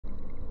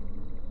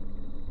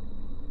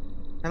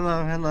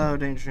Hello, hello,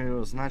 Danger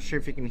Noodles. Not sure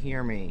if you can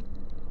hear me.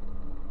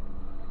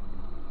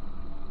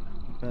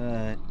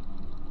 But...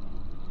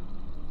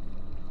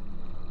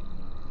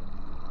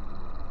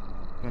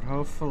 But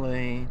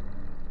hopefully...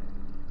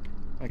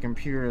 my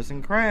computer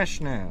doesn't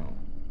crash now.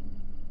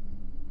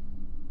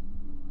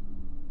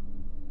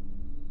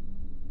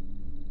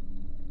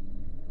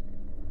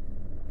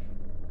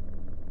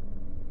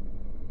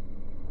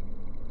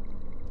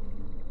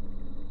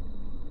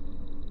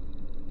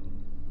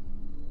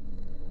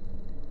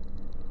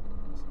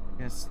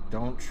 Guess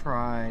don't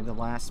try the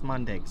last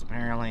Monday, because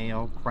apparently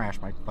it'll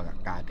crash my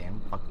goddamn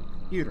fucking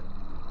computer.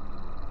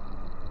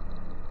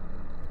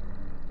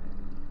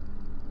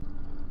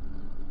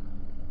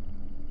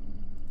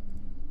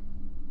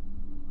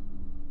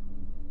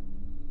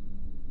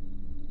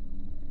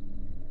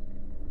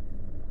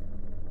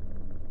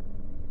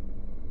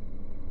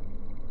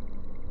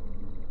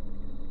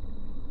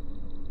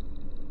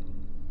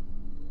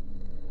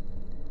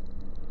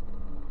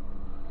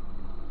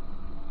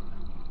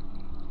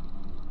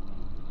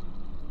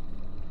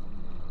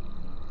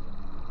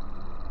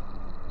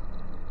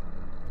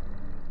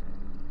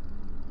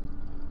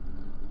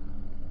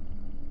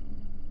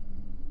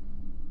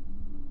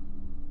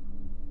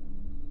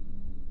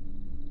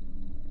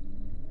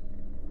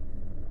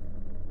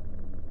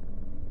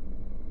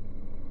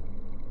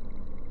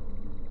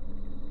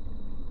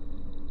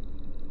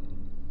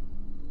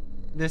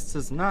 This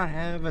does not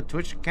have a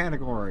Twitch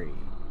category.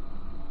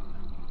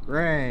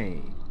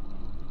 Great.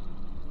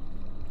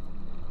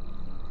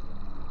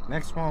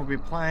 Next one we'll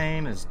be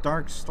playing is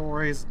Dark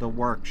Stories The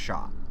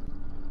Workshop.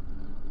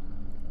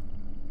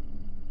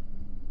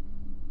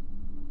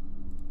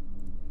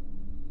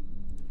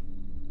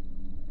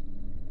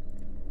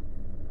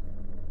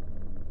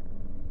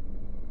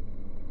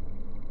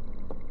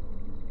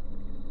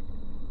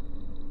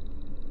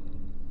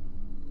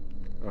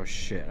 Oh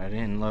shit, I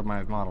didn't load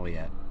my model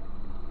yet.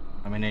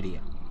 I'm an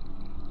idiot.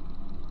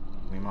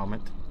 Wait a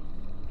moment.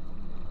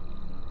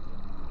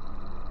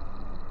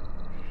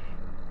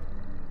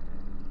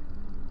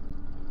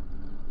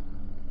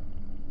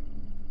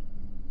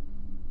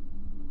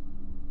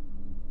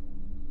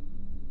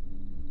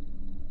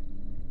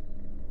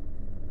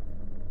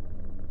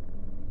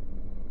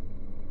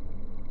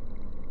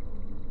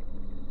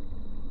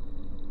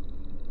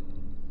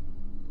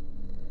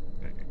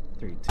 Okay,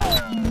 3, 2.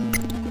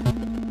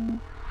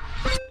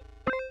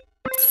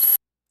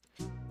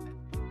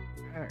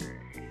 Alright.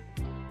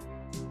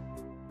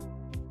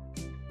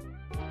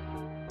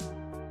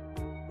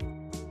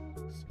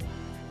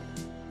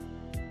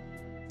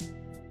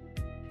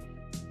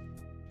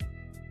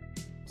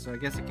 So I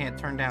guess I can't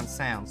turn down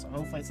sound, so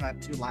hopefully it's not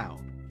too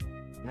loud.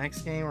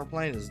 Next game we're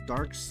playing is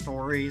Dark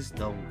Stories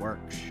The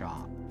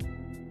Workshop.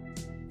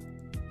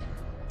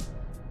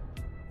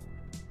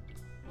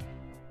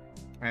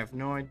 I have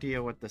no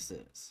idea what this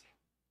is.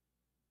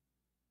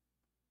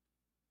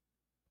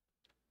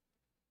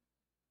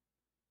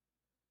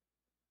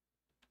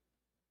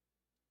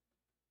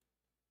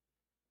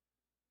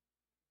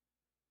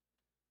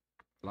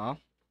 Hello?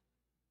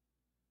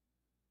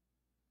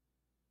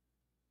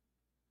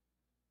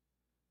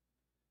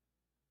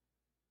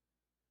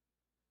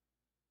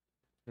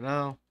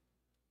 Hello?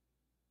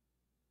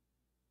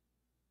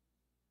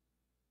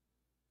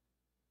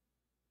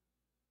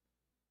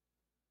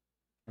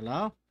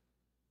 Hello?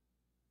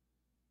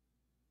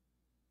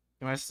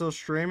 Am I still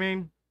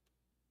streaming?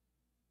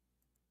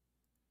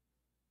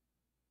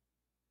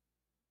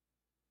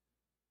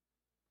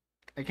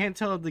 I can't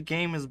tell if the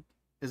game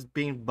is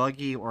being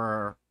buggy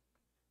or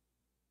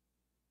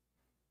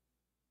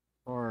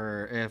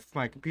if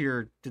my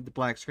computer did the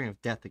black screen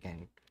of death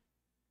again.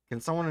 Can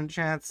someone in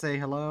chat say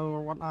hello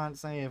or whatnot,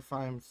 say if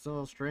I'm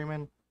still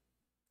streaming?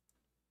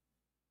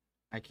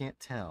 I can't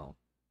tell.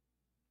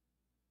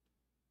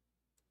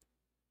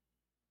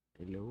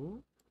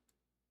 Hello?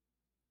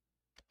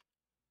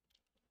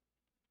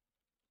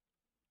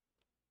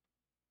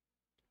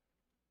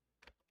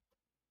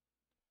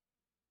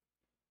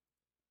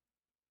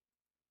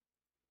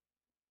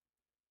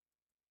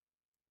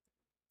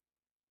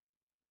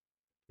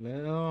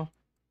 Hello?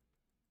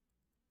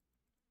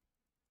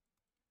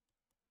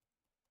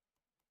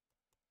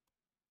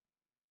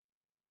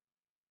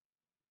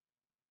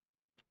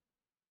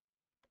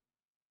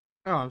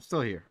 Oh, I'm still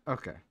here.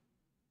 Okay.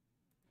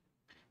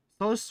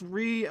 So let's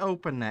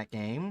reopen that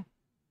game.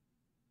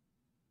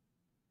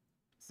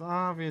 So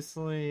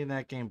obviously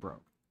that game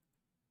broke.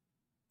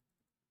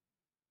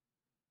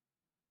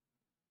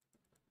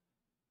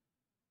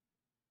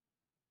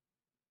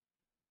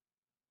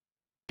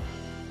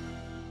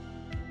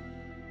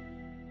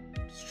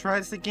 Let's try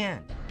this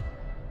again.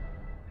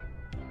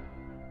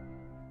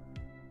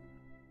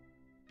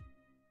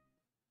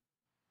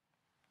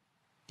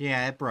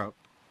 Yeah, it broke.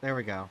 There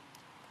we go.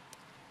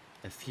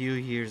 A few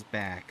years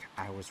back,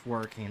 I was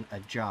working a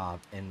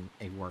job in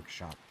a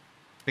workshop,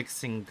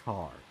 fixing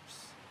cars.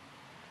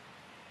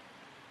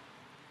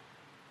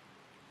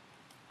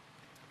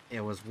 It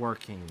was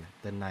working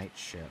the night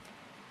shift,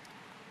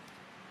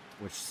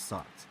 which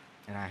sucked.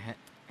 And I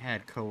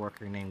had a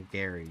coworker named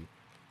Gary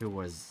It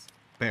was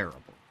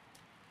bearable.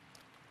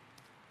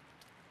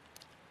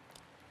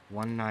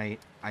 One night,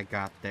 I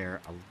got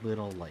there a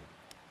little late.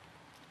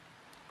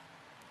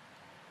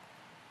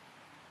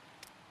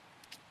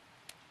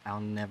 I'll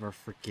never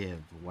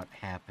forgive what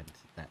happened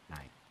that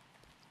night.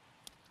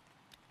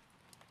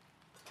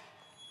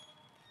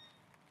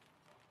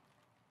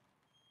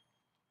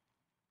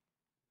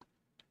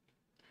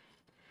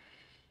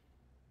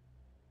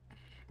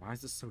 Why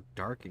is it so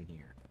dark in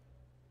here?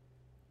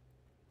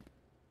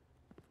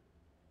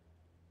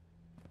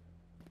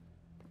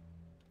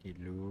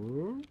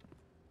 Hello?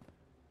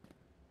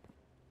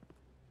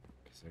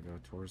 Guess I go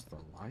towards the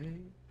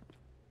light?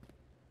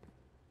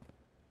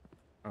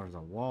 Oh, there's a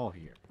wall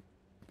here.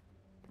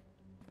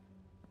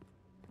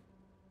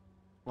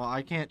 Well,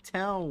 I can't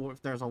tell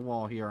if there's a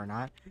wall here or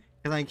not,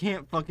 because I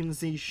can't fucking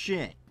see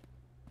shit.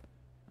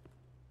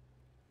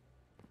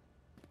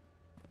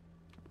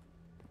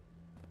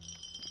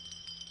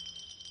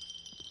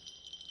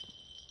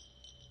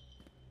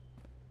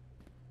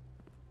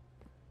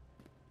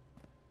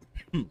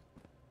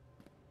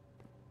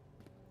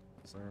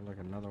 Is there like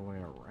another way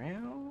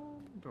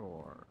around,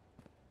 or...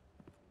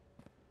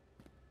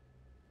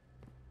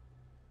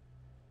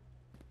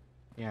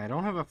 Yeah, I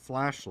don't have a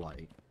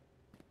flashlight.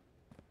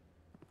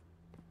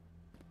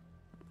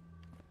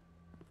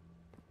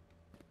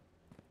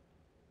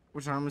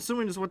 Which I'm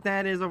assuming is what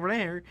that is over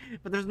there,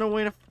 but there's no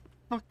way to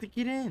fuck to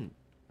get in.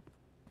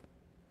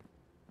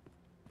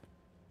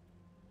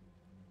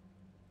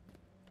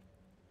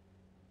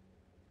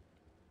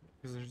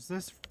 Because there's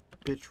this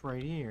bitch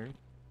right here.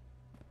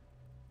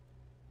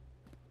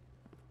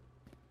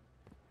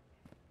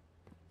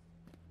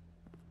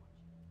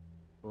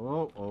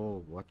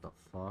 Oh, what the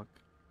fuck?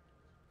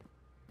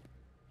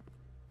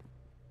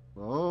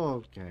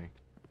 Okay.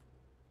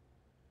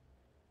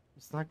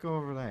 Let's not go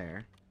over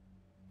there.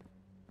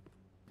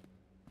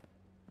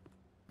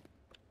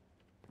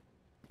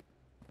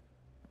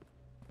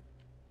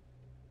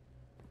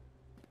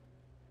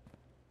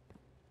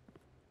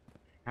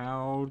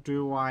 How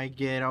do I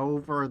get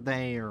over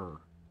there?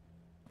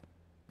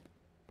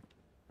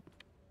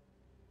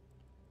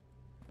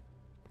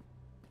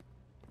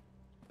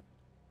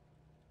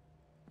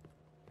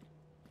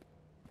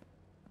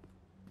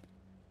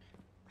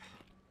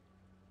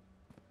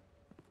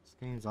 This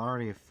game's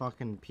already a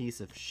fucking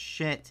piece of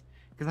shit.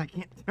 Because I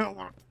can't tell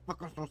what the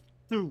fuck I'm supposed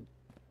to do.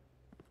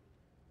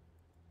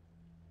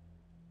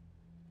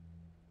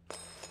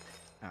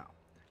 Oh.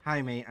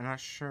 Hi, mate. I'm not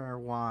sure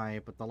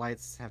why, but the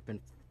lights have been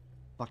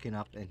fucking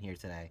up in here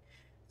today.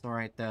 It's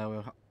alright,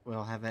 though.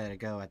 We'll have it a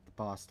go at the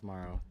boss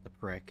tomorrow. The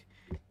prick.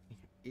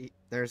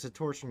 There's a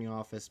torch in your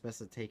office. Best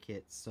to take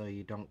it so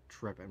you don't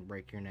trip and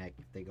break your neck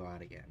if they go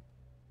out again.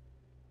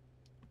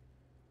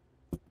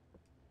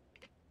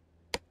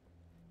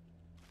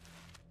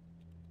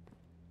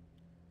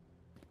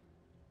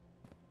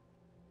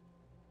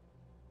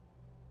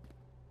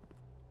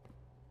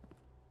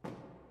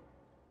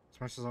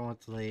 As much as I want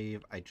to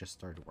leave, I just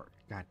started work.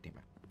 God damn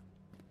it.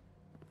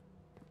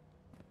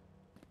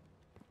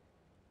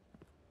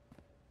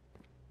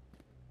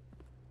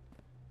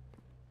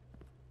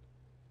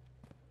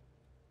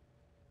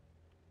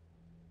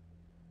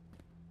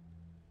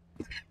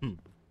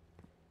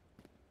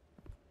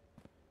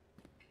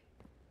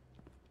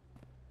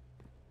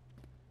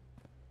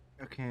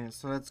 Okay,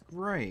 so that's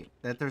great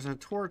that there's a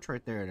torch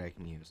right there that I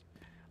can use.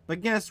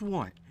 But guess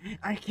what?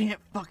 I can't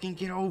fucking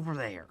get over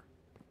there.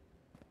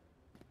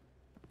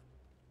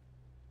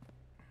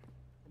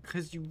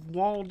 Because you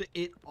walled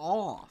it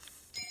off.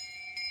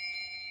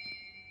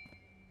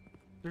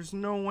 There's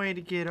no way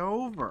to get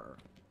over.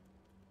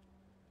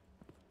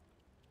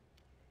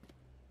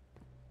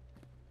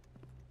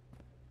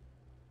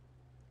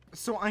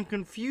 So I'm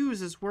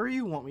confused as where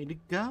you want me to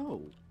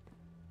go.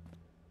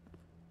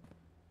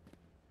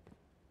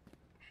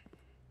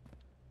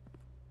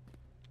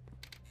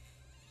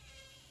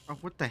 Oh,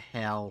 what the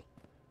hell?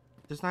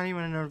 There's not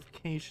even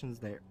notifications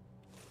there.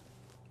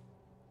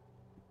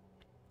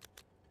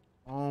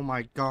 Oh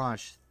my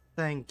gosh,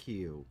 thank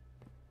you.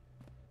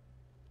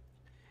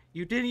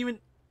 You didn't even...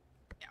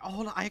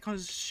 All the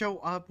icons show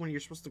up when you're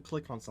supposed to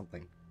click on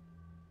something.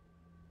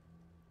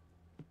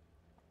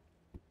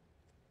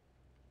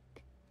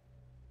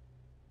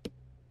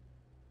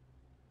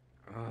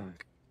 Ugh.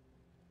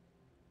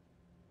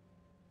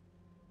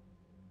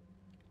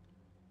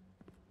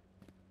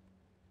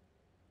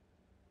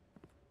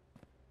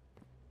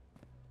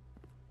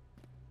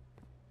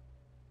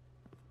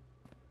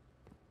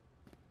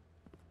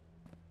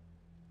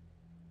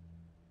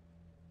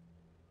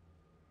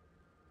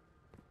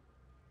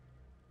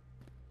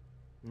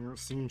 Your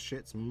scene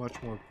shit's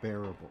much more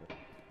bearable.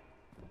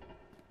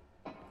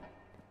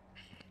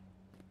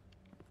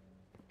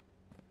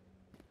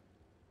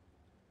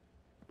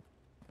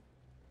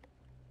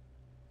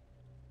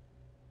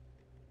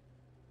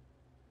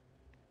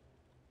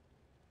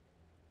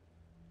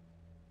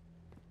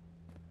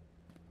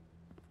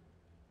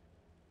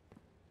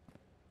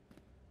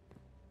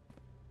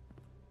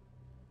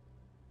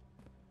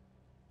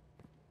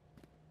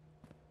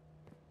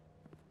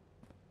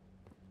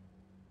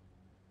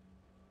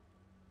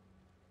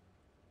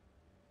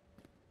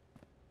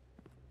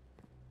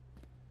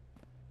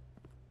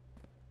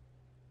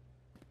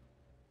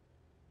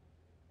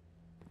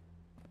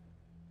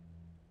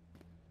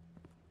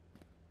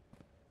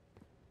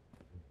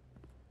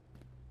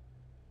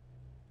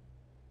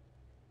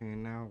 Okay,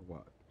 now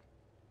what?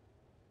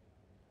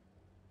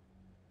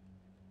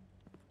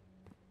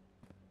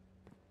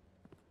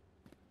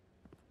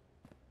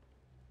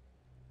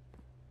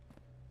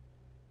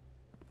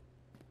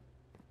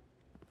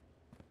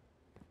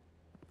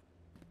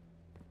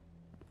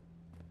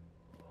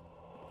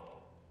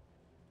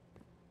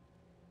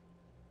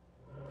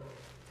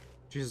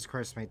 Jesus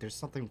Christ, mate, there's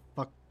something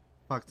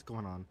fucked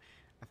going on.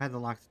 I've had to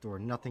lock the door.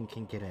 Nothing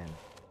can get in.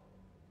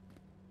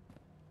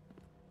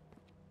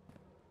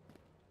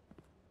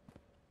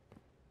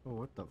 Oh,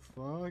 what the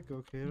fuck?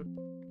 Okay.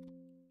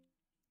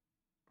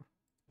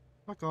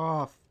 Fuck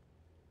off.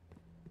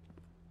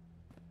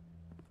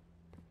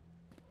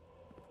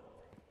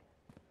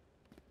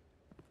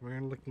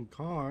 Weird looking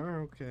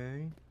car,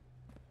 okay.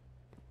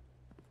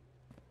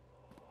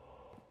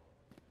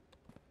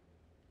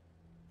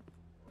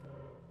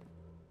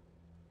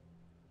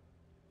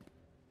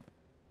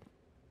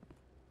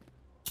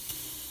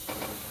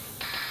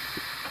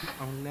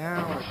 Oh,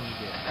 now I can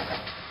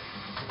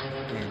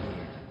get in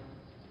here.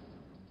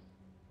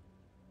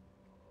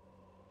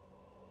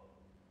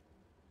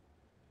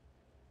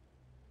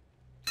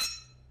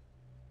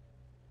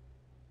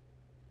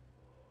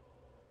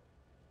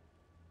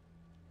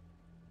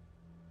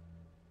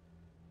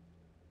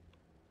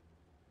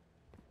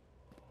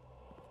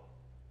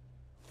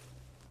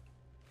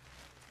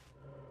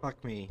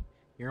 Fuck me.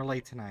 You're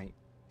late tonight.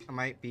 I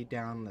might be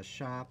down in the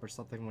shop or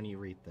something when you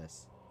read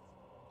this.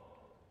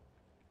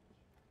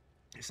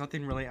 There's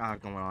something really odd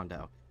going on,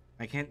 though.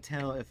 I can't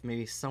tell if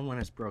maybe someone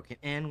has broken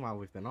in while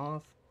we've been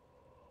off.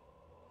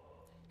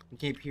 I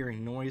keep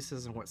hearing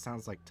noises and what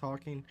sounds like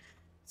talking.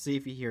 See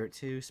if you hear it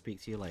too.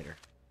 Speak to you later.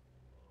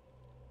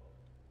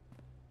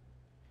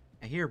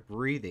 I hear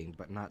breathing,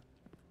 but not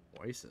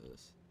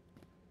voices.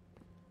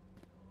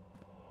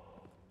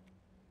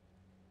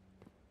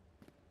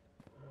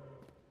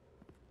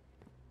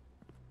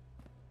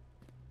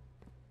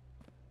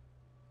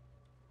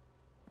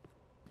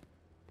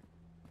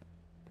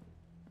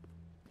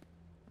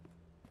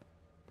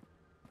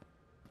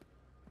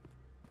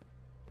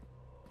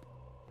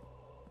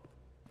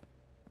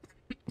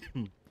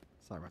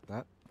 Sorry about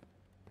that.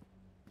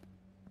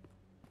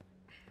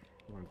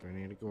 What, do I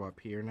need to go up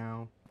here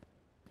now?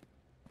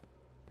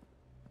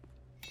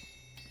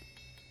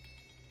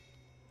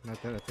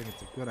 Not that I think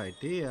it's a good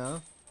idea.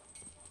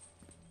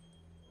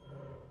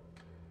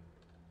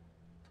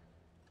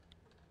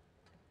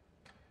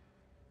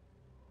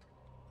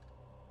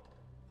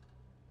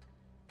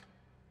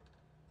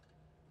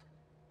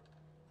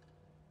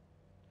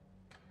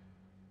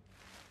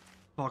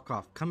 Fuck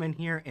off. Come in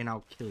here and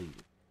I'll kill you.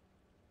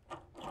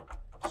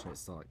 Shit,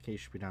 so like, Kay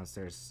should be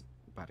downstairs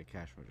by the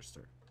cash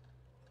register.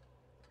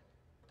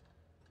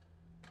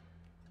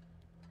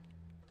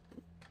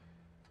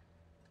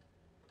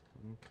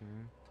 Okay.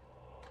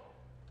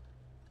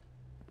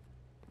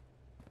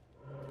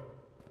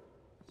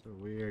 It's a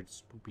weird,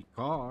 spoopy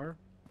car.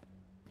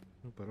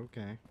 But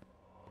okay.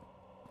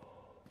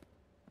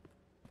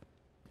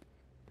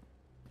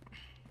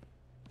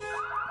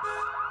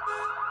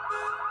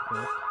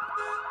 Fuck.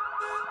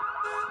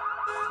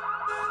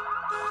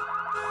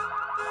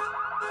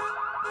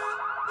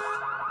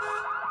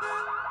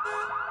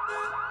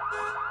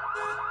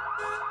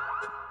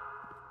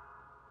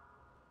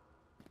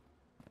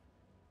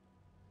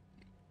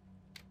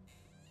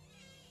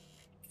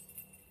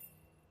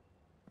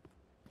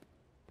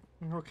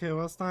 Okay,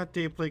 well, it's not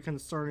deeply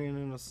concerning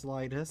in the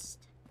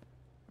slightest.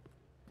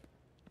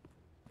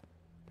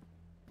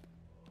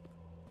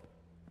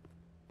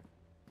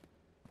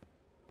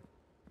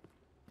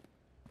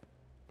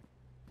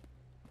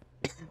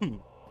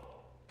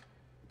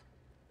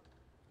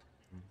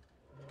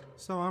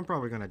 So I'm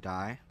probably gonna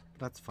die,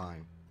 but that's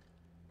fine.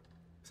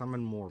 'Cause I'm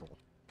immortal.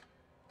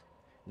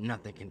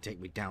 Nothing can take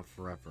me down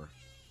forever.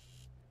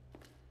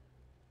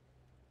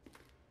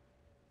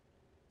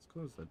 Let's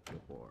close the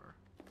door.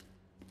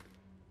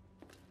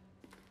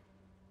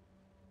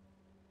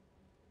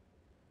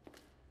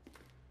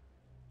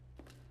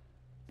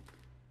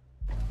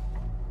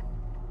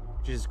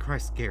 Jesus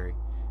Christ, Gary.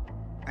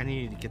 I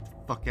need to get the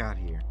fuck out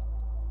of here.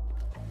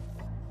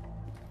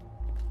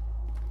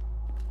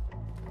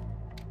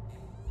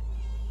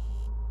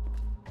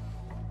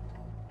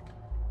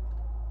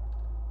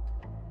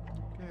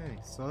 Okay,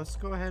 so let's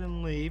go ahead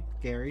and leave.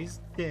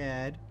 Gary's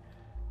dead.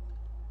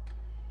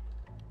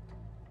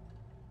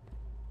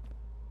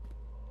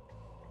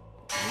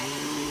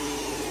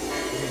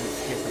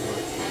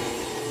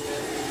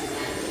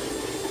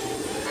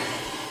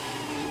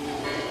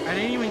 I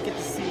didn't even get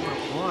to see what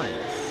it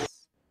was.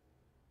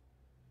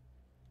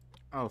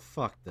 Oh,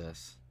 fuck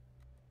this.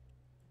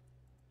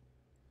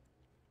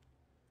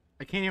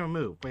 I can't even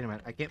move. Wait a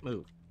minute, I can't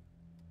move.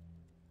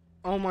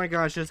 Oh my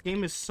gosh, this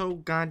game is so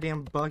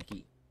goddamn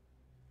buggy.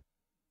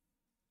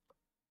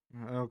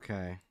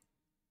 Okay.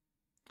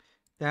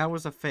 That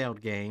was a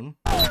failed game.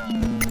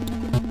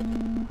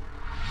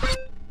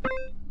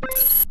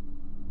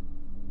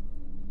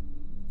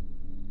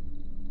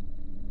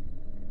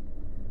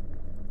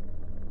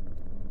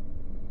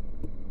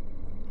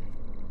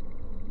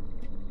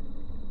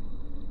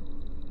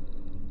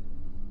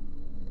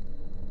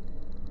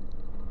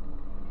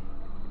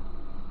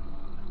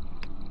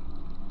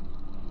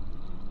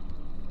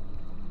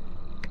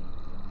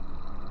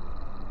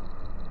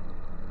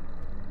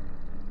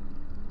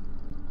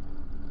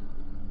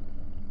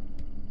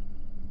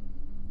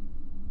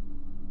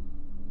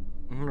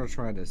 gonna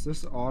try this. This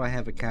is all I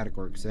have a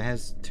category because it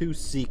has 2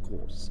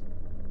 sequels.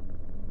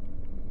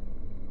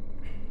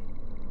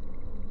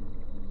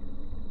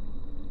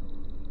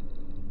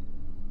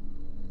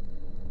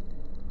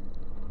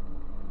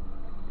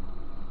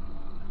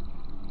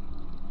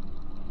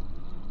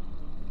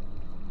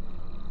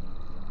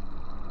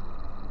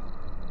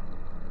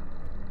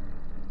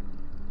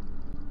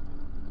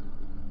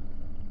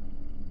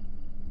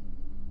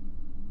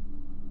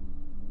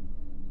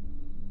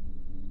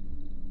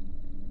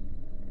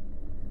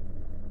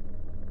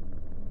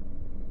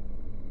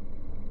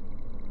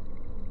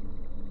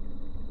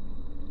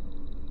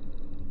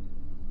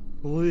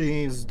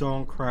 Please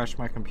don't crash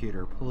my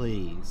computer,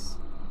 please.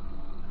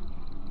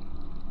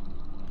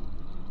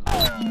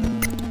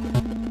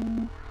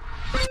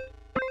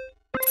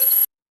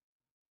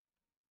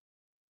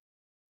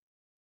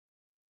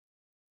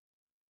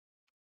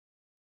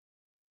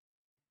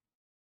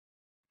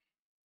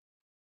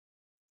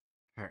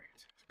 Alright,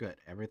 good.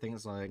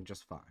 Everything's like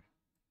just fine.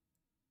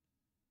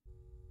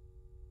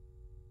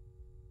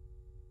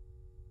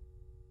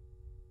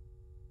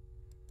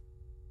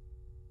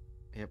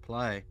 Hit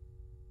play.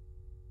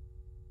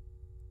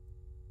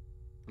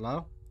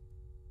 Hello?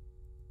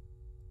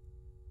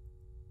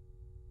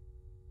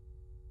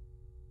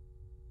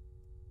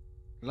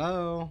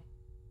 Hello?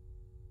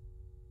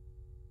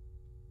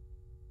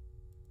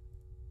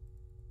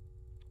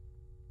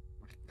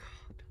 My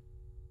God.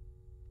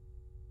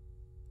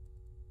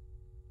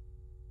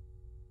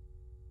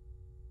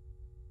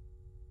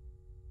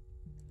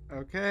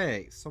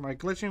 Okay, so my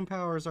glitching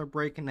powers are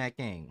breaking that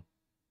game.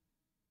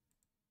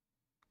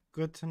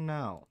 Good to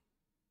know.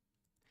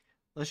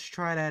 Let's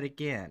try that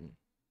again.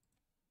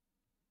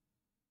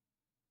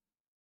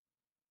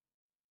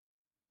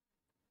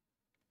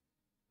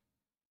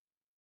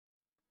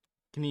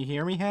 Can you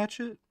hear me,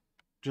 Hatchet?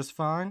 Just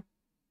fine?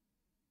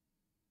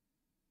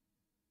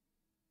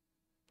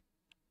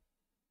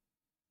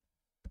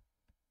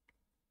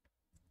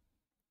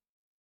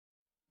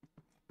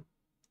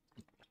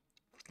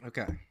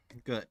 Okay,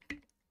 good.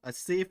 Let's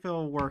see if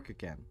it'll work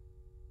again.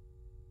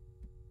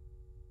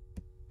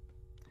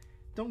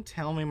 Don't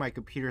tell me my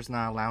computer's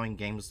not allowing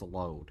games to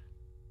load.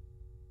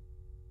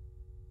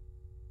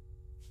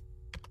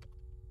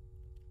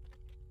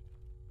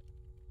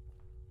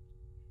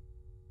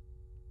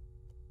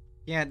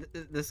 Yeah,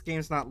 this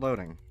game's not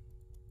loading.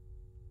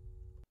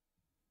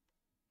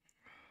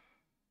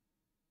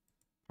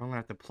 I'm gonna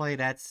have to play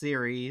that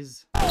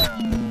series.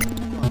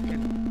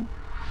 Fucking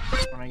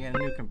when I get a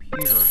new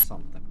computer or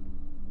something.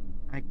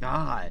 My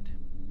God.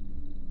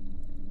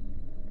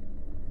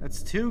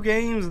 That's 2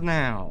 games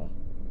now.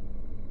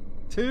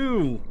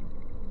 2!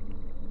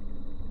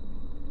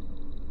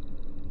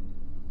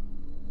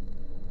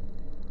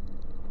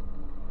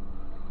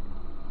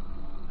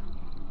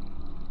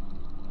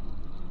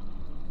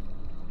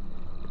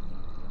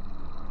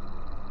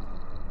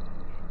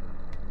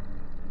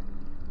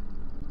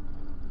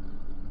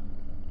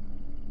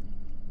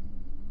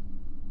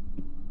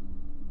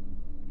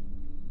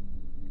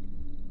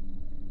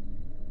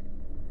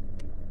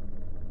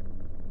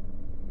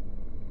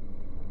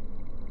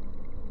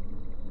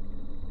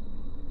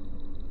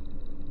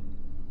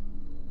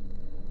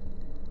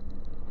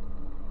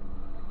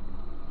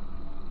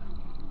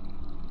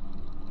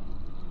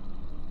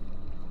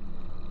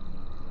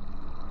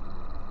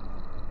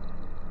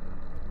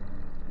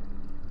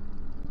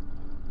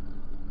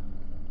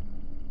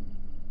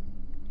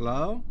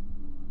 Hello?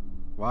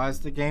 Why is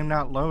the game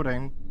not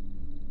loading?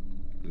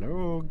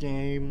 Hello,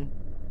 game.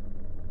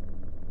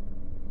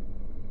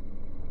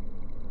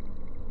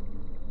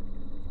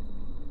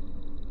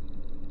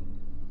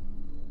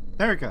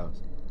 There it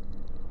goes.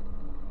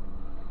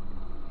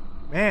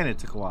 Man, it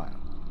took a while.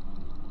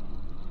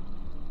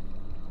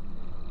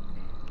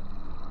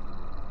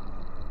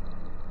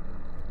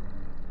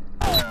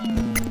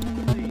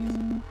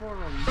 Please, for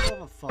the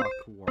love of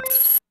fuck, work.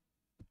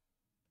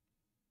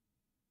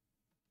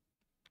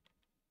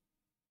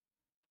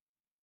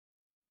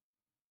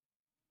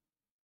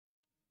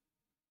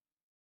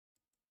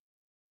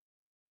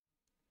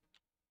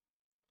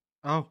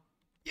 Oh,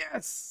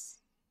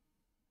 yes!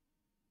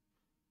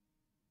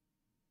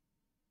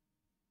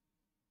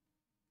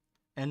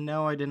 And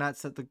no, I did not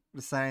set the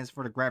settings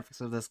for the graphics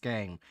of this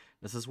game.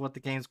 This is what the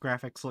game's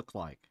graphics look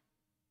like.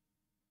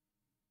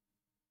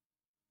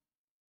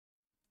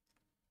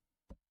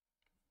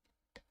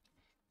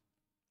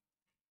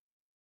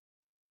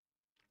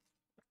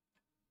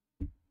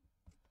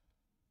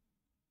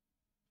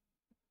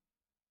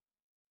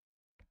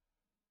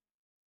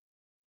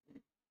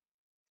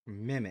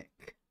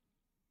 Mimic.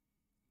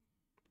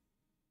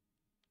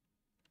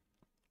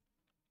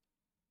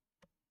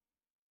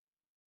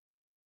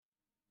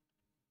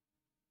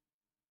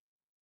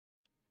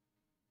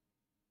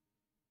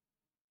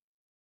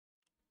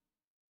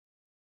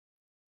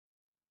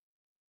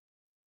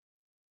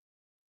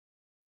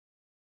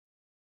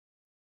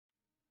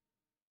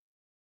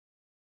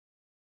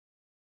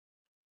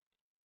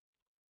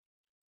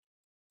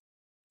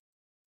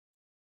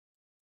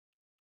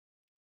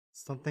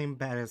 Something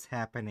bad is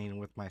happening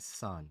with my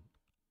son.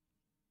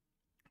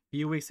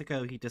 few weeks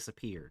ago, he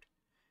disappeared.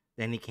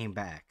 Then he came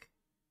back.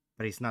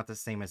 But he's not the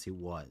same as he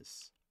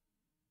was.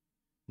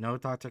 No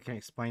doctor can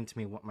explain to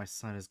me what my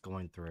son is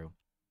going through.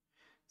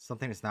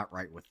 Something is not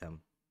right with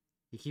him.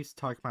 He keeps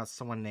talking about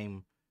someone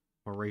named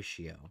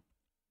Horatio.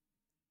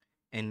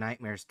 And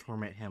nightmares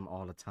torment him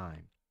all the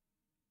time.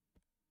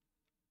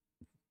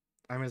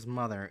 I'm his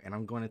mother, and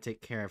I'm going to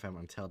take care of him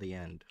until the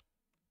end.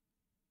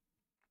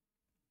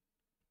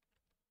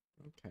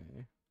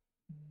 Okay.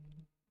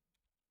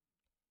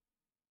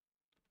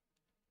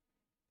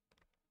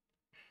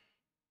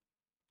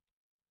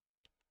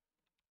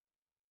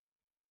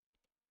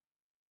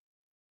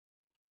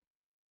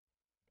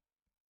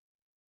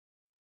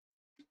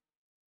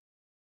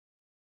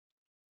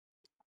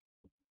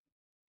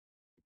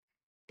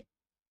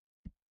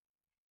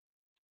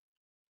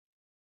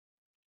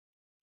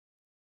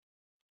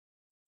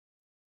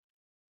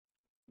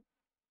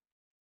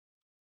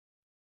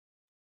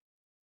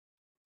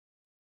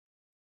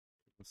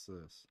 What's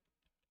this?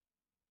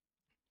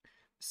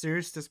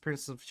 Serious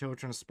disappearance of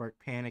children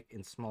sparked panic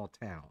in small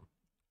town.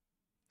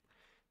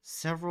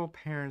 Several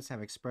parents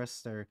have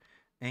expressed their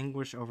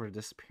anguish over the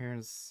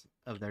disappearance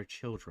of their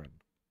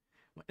children.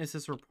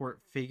 Witnesses report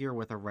figure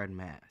with a red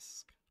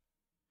mask.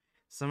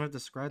 Some have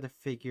described the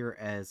figure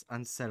as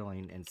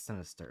unsettling and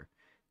sinister,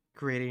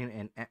 creating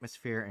an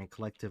atmosphere and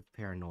collective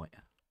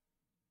paranoia.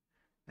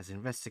 As the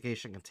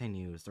investigation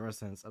continues, the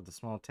residents of the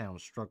small town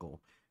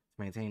struggle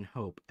to maintain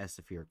hope as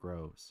the fear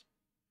grows.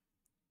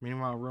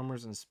 Meanwhile,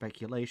 rumors and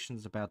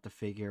speculations about the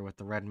figure with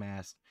the red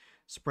mask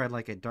spread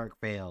like a dark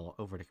veil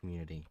over the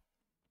community.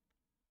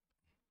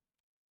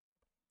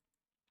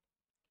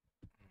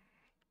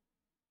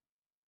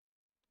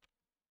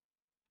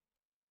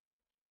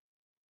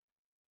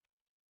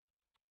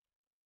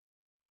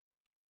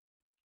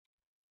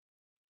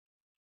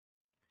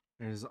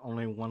 There's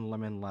only one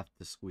lemon left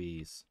to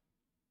squeeze.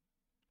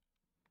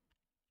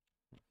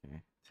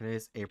 Okay. Today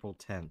is April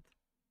 10th.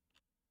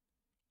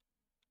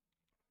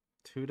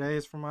 2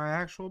 days from my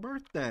actual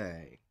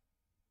birthday.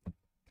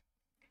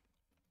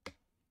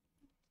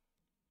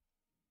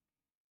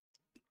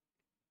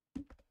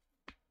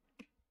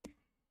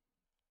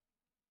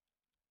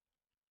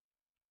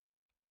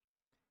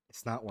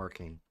 It's not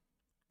working.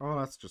 Oh,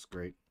 that's just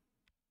great.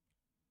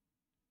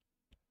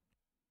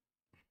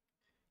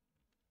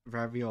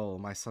 Raviol,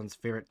 my son's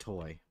favorite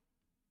toy.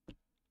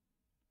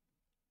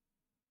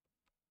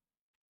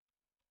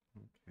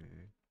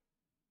 Okay.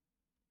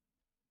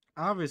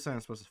 Obviously, I'm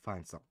supposed to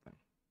find something.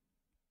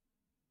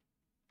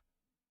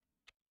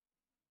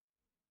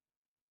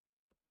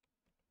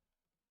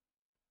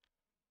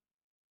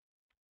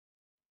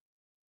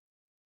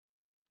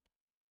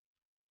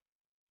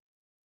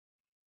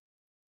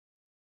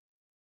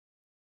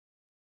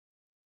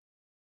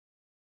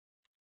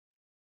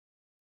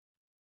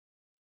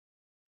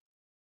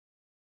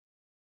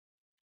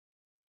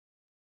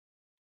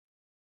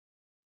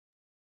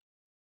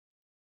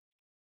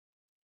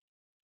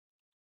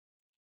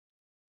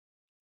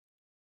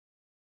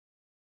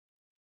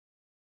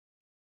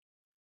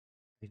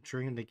 I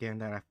dreamed again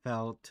that I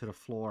fell to the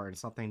floor and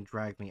something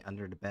dragged me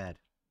under the bed.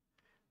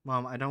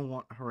 Mom, I don't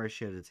want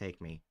Horatio to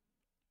take me.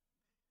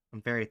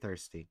 I'm very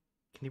thirsty.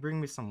 Can you bring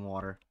me some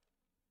water?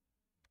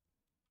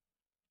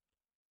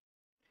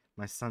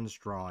 My son's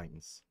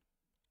drawings.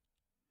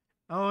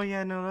 Oh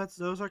yeah, no,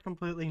 those are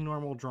completely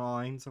normal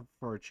drawings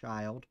for a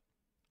child.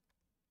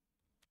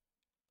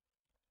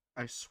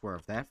 I swear,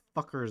 if that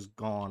fucker is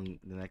gone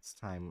the next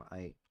time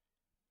I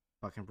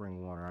fucking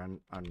bring water,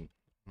 I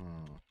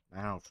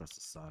don't trust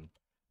the sun.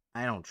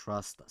 I don't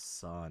trust the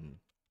sun.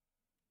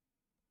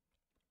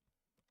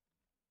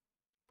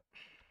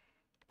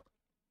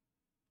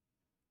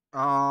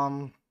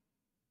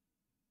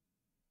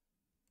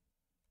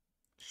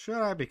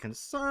 Should I be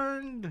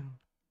concerned?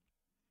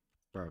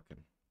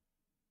 Broken.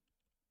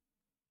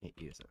 Can't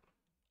use it.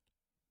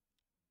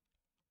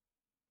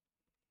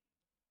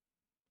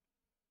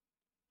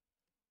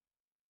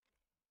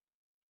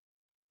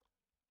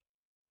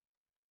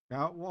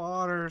 Got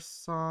water,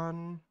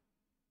 son.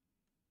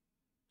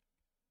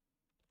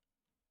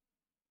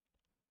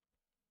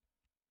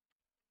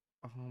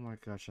 Oh my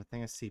gosh, I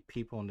think I see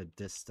people in the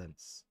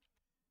distance.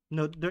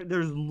 No,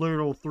 there's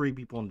literal 3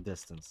 people in the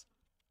distance.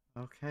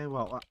 Okay,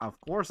 well, of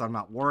course I'm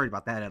not worried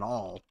about that at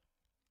all.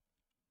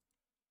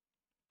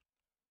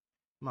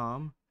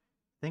 Mom,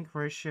 I think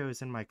Horatio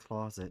is in my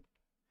closet.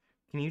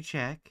 Can you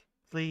check,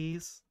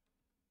 please?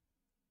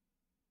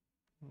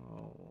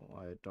 Oh,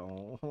 I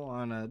don't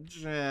wanna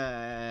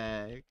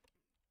check.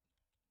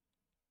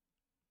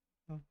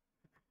 Oh,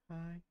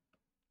 hi.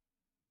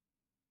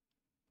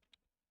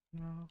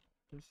 No,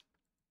 there's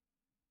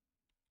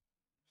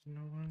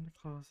no one in the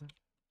closet.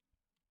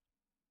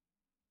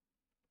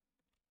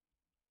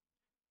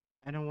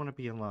 I don't want to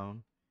be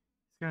alone.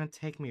 It's gonna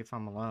take me if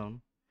I'm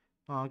alone.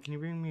 Mom, can you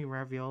bring me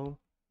ravioli?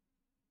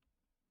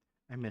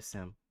 I miss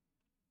him.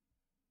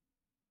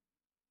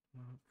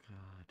 Oh,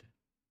 God.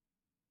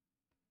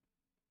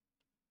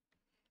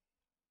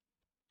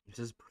 This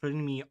is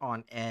putting me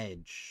on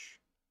edge.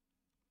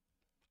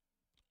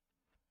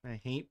 I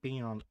hate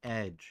being on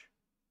edge.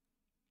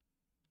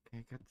 Okay,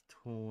 I got the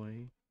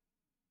toy.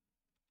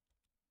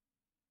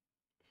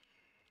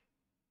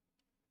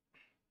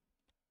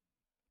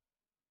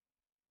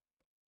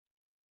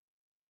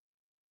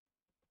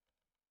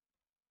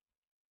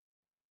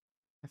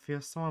 I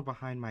feel someone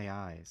behind my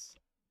eyes.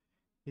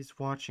 He's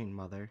watching,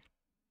 Mother.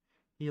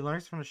 He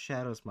learns from the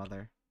shadows,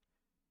 Mother.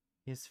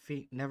 His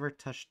feet never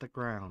touched the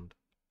ground.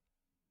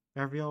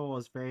 Gabriel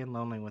was very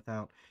lonely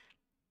without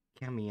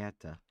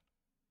Camietta.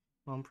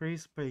 Well,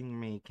 please bring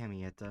me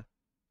Camietta.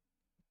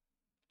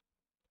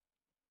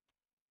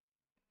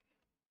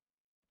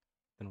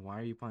 Then why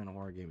are you playing a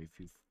horror game if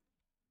you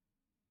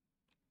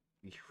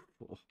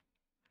fool?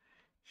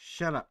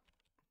 Shut up.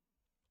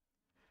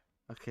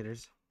 Okay,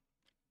 there's...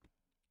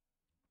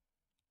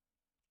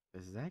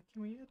 Is that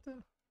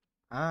Camietta?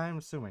 I'm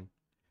assuming.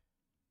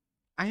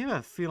 I have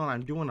a feeling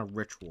I'm doing a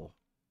ritual.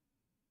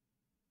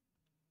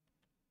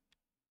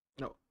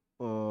 No.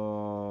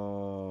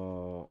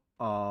 Oh.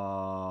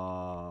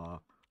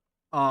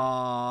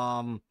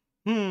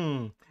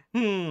 Hmm.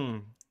 Hmm.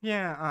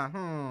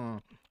 Yeah,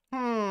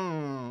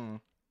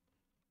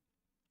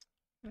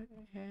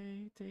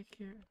 Hey, take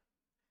care.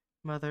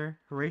 Mother,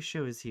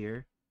 Horatio is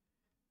here.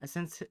 I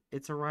sense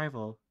its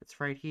arrival. It's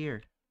right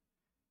here.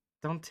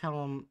 Don't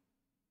tell him.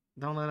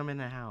 Don't let him in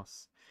the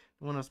house.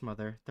 The windows,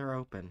 Mother. They're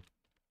open.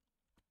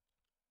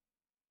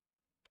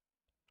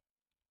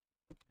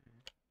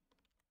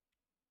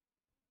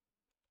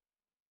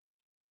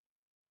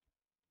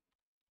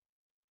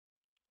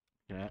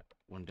 That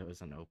window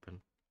isn't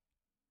open.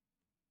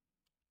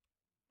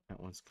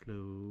 That one's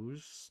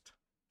closed.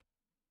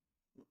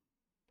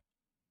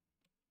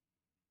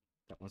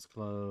 That one's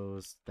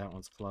closed. That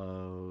one's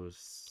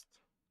closed.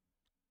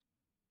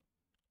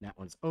 That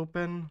one's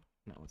open.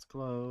 That one's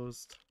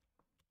closed.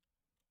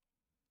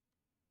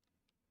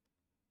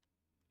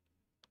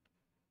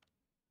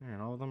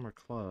 And all of them are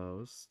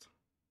closed.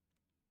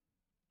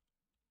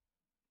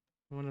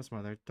 Windows,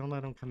 Mother. Don't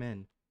let him come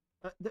in.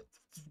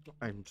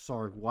 I'm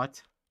sorry,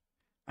 what?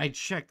 I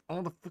checked.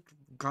 All the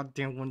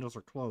goddamn windows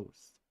are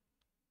closed.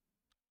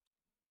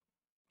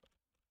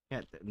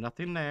 Yeah,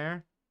 nothing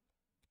there.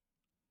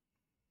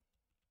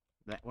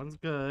 That one's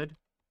good.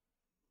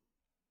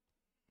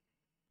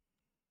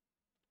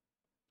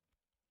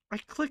 I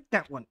clicked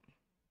that one.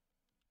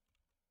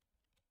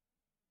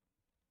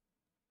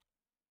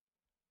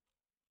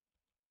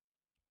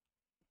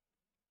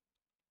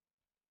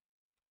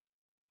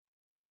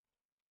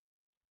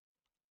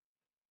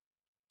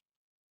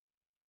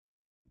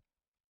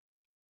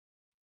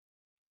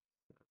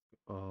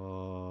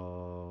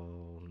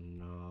 Oh,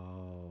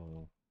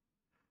 no.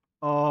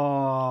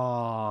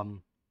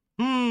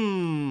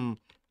 Hmm.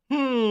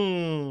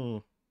 Hmm.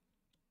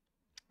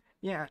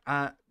 Yeah,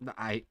 I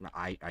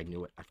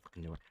knew it. I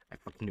fucking knew it. I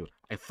fucking knew it.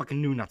 I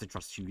fucking knew not to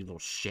trust you, you little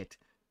shit.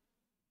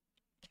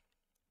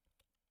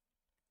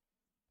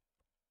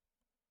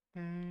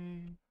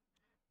 Hey.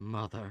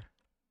 Mother,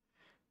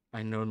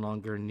 I no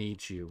longer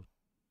need you.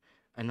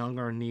 I no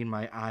longer need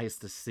my eyes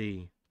to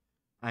see.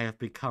 I have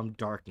become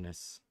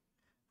darkness.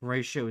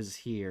 Horatio is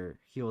here.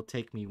 He will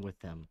take me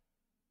with him.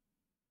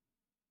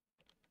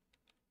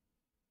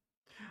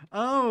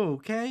 Oh,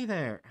 okay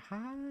there.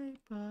 Hi,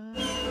 bud.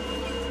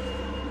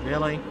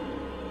 Really?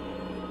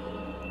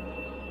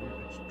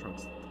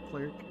 Trust the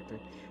player character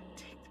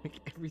to make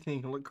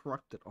everything look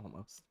corrupted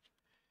almost.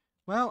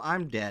 Well,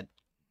 I'm dead.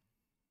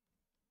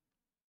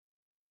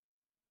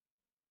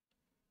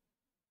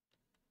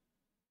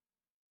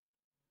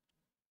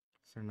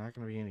 Is there not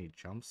going to be any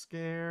jump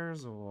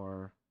scares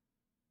or...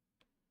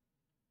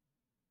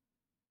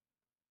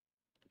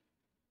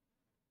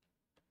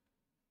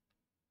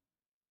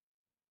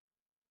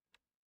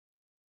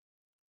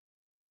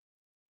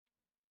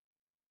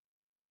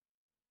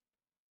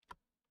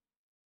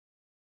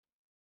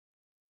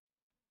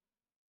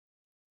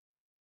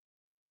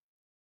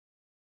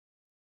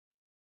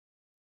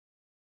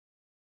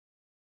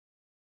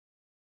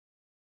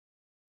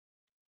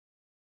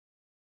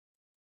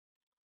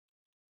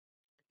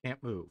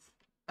 Can't move.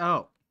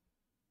 Oh.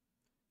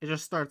 It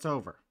just starts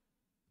over.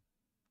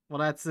 Well,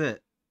 that's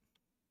it.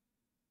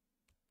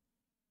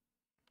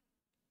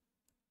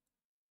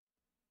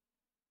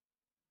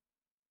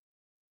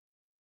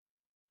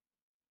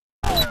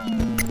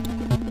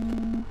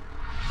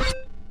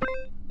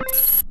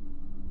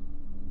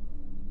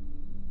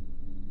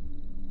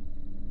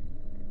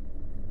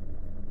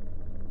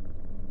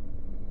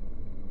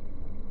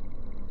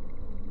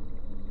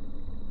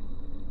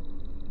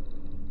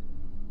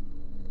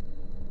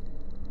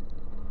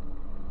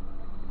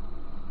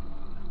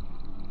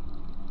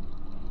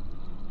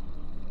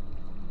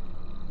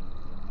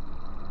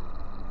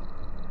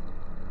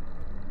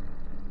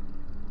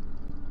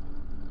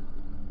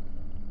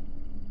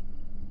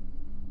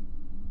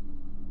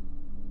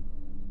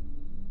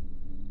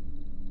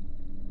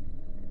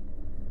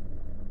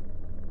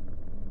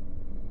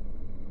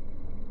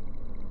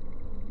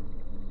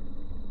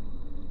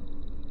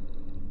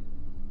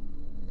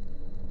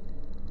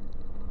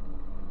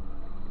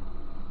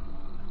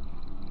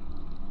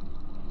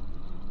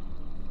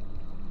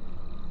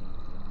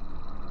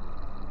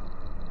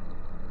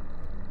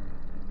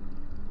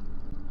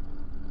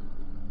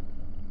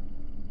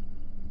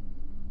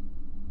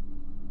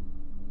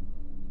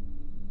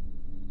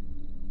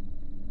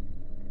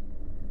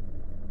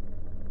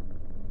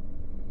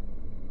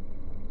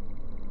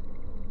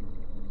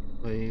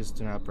 Please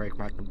do not break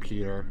my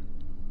computer.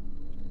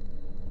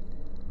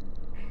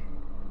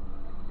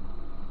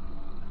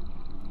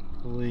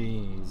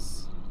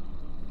 Please.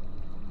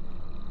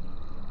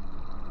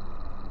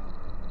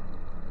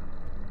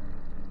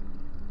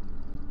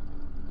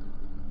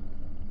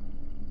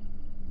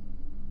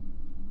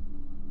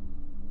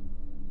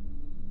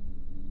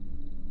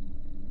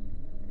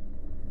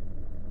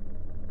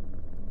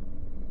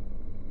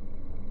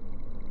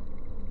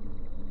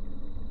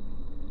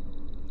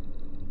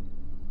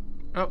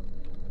 Oh.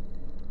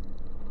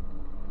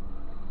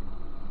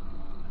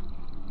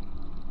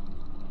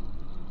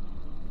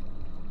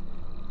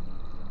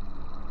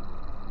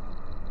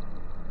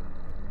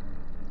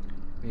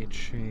 May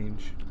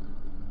change.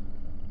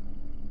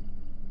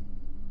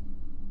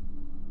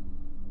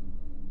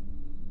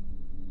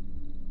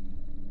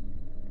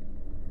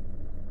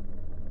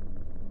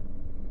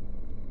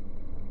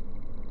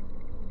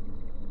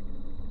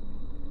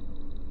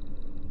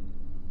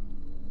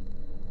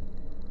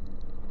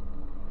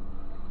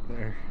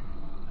 There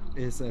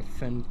is a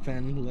Fen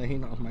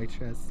laying on my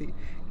chest.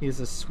 He's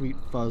a sweet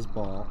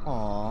fuzzball.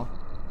 Aww.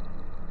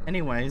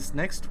 Anyways,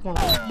 next one.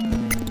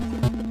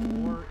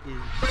 Floor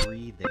is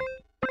breathing.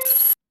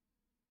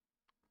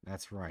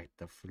 That's right.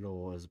 The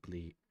floor is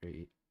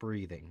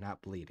breathing,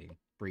 not bleeding.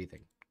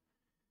 Breathing.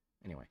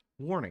 Anyway,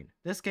 warning.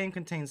 This game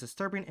contains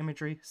disturbing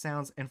imagery,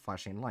 sounds, and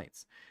flashing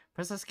lights.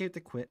 Press escape to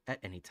quit at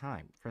any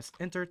time. Press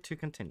enter to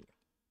continue.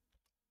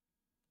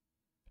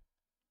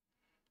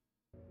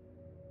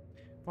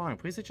 Volume.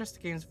 Please adjust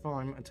the game's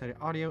volume until the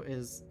audio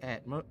is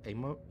at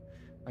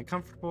a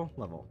comfortable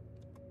level.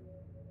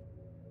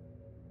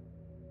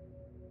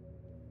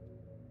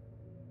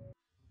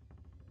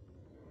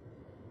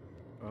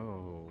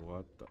 Oh,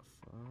 what the fuck?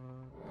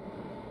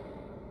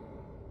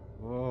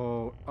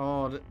 Whoa.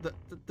 Oh,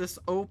 this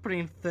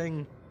opening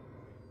thing.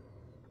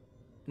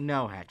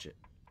 No, Hatchet.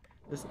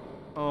 This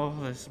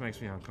makes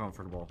me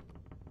uncomfortable.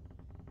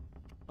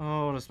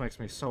 Oh, this makes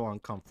me so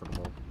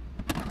uncomfortable.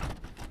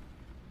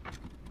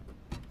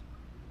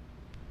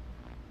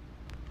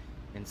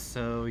 And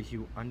so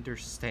you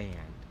understand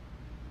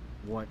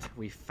what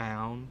we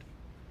found?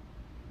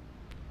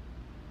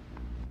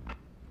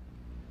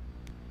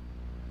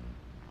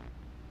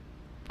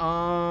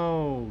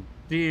 Oh,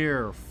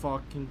 dear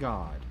fucking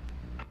God.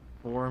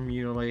 4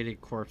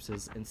 mutilated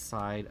corpses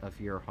inside of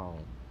your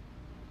home.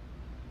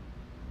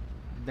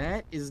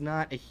 That is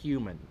not a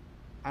human.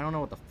 I don't know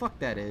what the fuck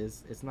that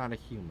is. It's not a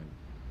human.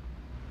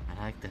 I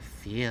like the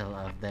feel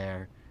of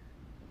their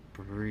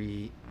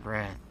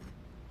breath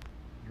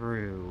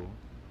through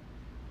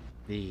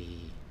the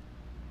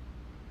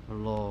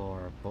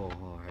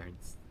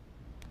floorboards.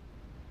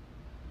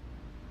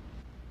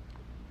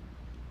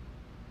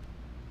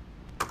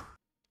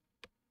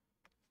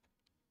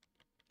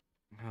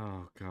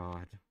 Oh,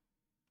 God.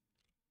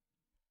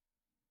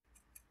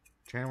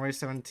 January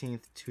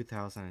 17th,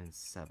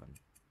 2007.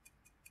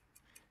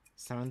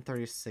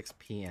 7:36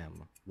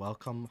 p.m.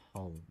 Welcome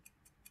home.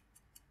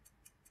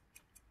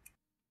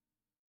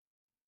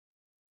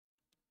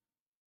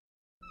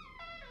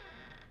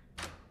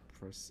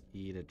 Press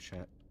E to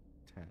check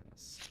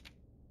task.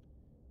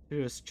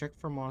 Do is check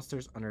for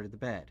monsters under the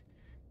bed.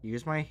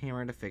 Use my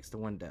hammer to fix the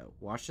window.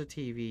 Watch the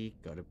TV.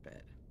 Go to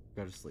bed.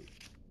 Go to sleep.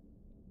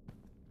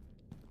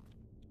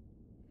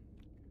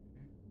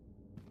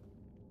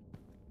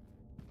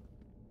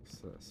 What's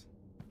this?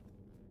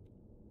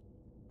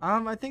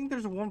 I think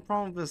there's one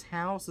problem with this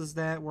house is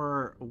that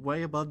we're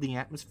way above the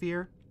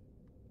atmosphere.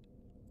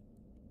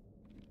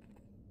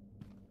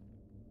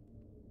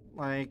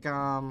 Like,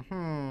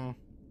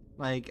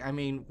 Like, I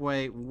mean,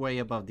 way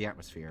above the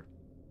atmosphere.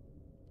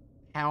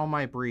 How am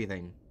I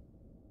breathing?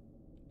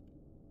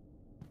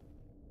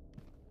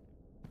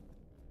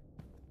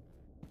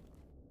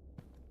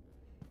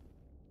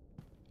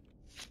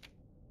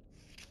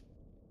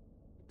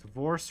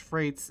 Divorce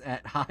rates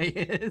at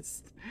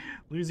highest.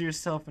 Lose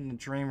yourself in the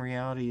dream.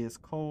 Reality is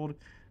cold.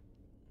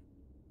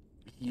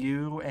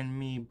 You and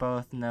me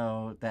both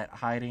know that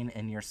hiding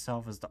in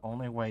yourself is the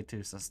only way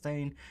to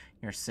sustain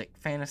your sick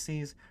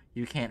fantasies.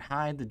 You can't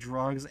hide the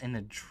drugs, and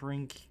the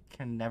drink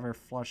can never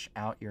flush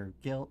out your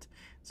guilt.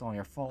 It's all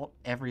your fault.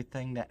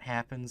 Everything that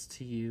happens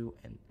to you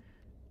and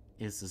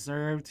is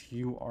deserved.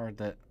 You are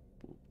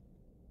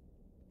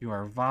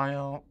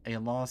vile. A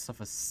loss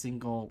of a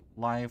single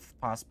life,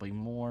 possibly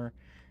more,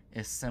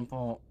 is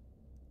simple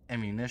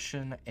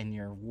ammunition in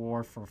your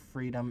war for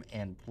freedom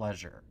and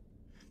pleasure.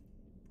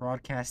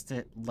 Broadcast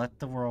it. Let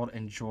the world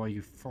enjoy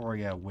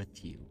euphoria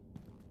with you.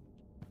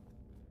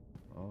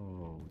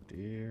 Oh,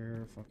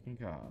 dear fucking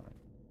God.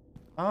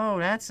 Oh,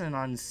 that's an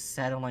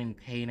unsettling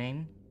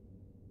painting.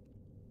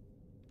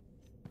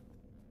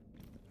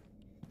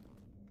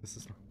 This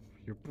is...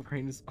 Your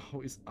brain is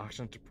always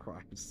oxygen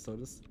deprived, so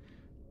this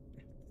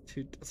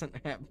dude doesn't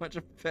have much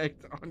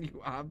effect on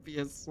you,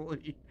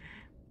 obviously.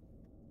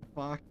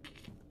 Fuck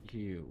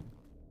you.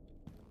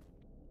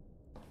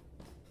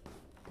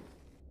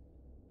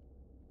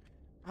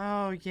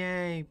 Oh,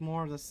 yay.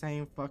 More of the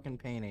same fucking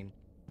painting.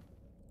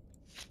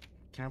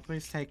 Can I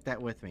please take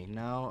that with me?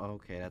 No?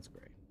 Okay, that's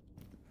great.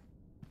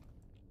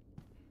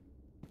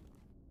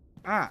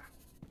 Ah!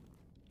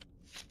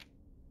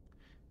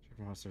 Check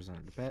monsters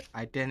under the bed.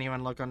 I didn't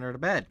even look under the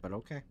bed, but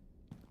okay.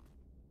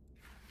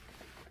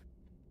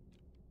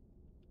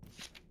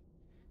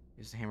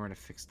 Use the hammer to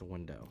fix the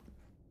window.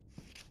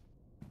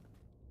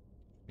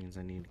 Means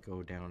I need to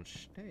go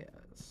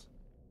downstairs.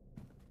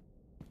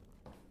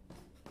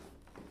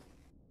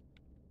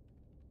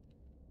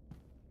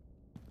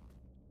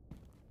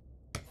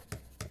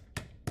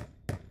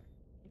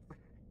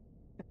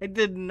 I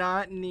did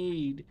not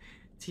need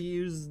to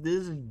use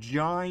this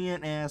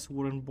giant ass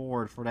wooden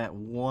board for that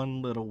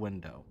one little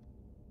window.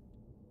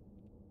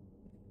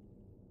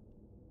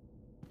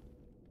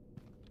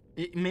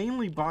 It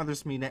mainly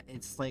bothers me that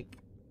it's like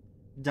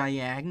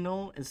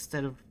diagonal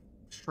instead of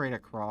straight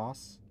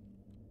across.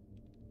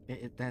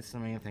 That's the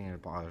main thing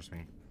that bothers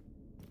me.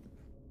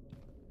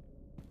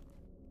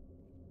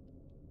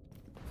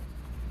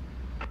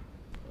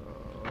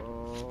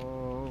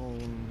 Oh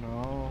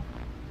no.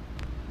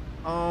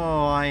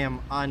 Oh, I am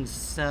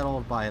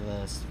unsettled by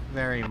this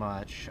very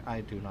much.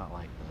 I do not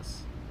like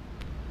this.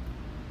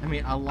 I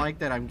mean, I like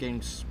that I'm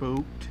getting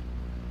spooked.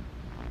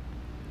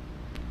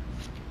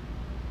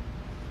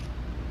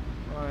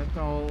 I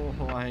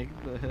don't like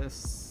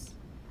this.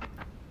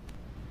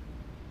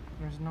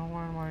 There's no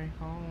one in my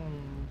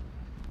home.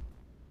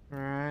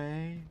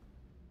 Right?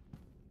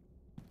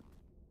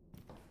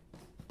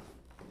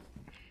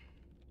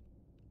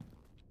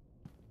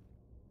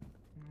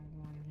 No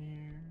one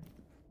here.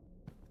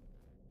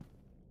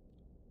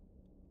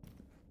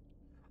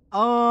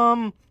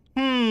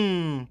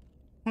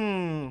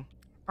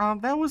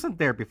 That wasn't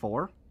there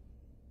before.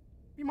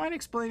 You mind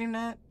explaining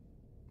that?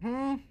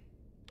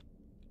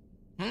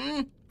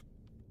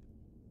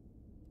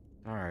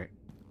 Alright.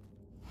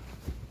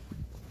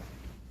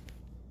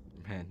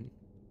 Man.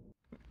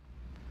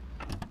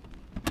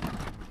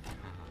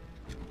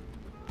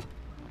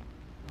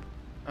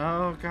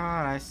 Oh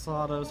god, I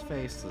saw those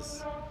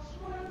faces.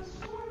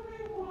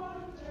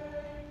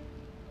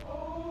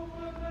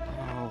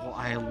 Oh,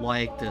 I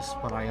like this,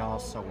 but I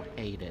also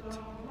hate it.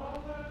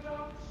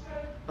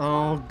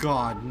 Oh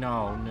god,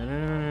 no. No, no,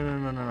 no, no,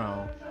 no, no,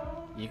 no.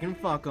 You can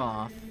fuck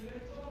off.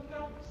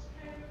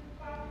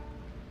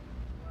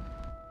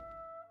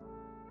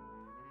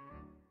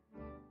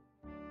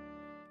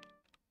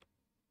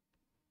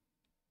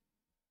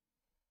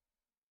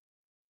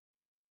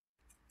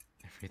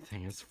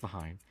 Everything is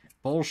fine.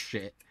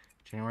 Bullshit.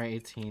 January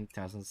 18,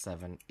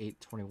 2007,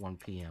 8:21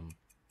 p.m.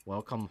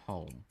 Welcome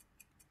home.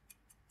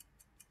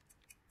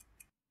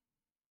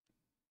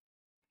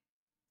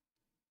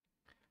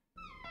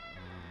 Oh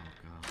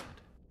god.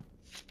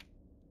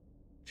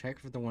 Check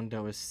if the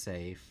window is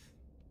safe.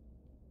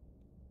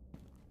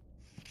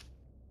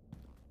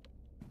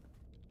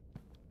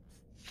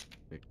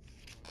 Big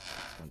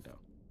window.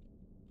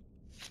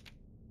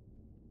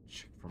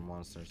 Check for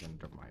monsters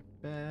under my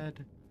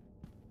bed.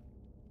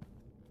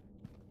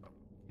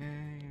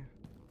 Okay.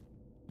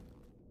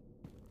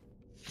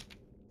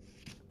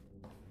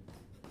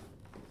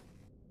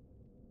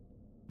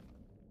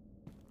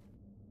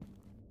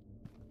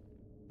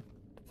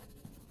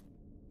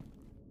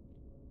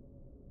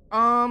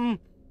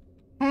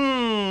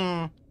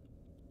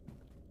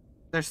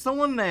 There's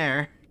someone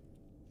there.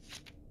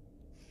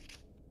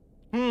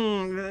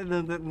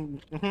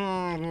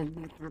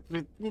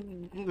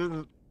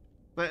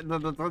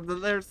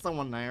 There's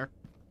someone there.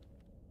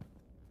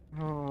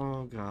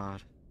 Oh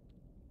god.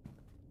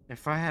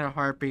 If I had a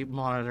heartbeat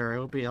monitor, it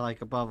would be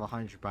like above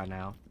 100 by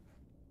now.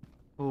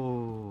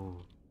 Ooh.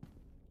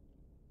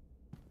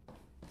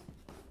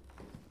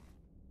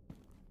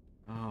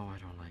 Oh, I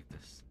don't like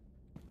this.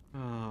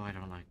 Oh, I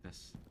don't like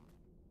this.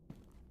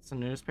 Is the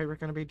newspaper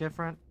gonna be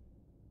different?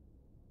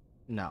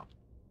 No.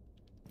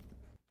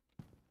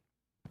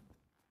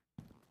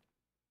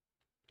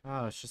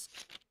 Oh, it's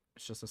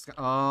just a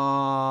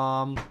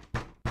sky.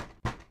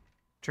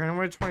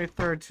 January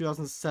 23rd,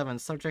 2007.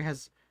 Subject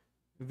has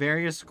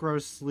various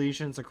gross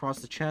lesions across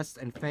the chest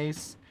and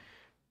face.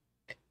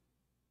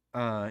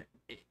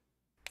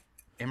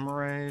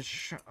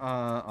 Hemorrhage.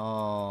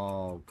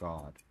 Oh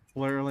god.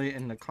 Blurry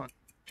in the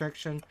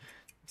constriction.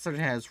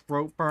 Subject has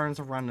rope burns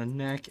around the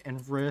neck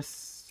and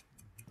wrists.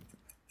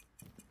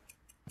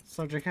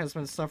 Subject has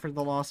been suffered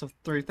the loss of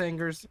 3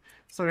 fingers.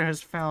 Subject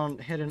has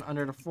found hidden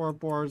under the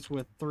floorboards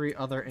with 3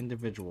 other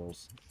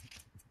individuals.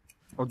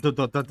 Oh,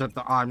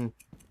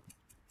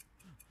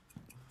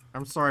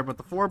 I'm sorry, but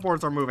the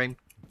floorboards are moving.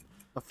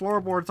 The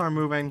floorboards are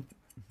moving.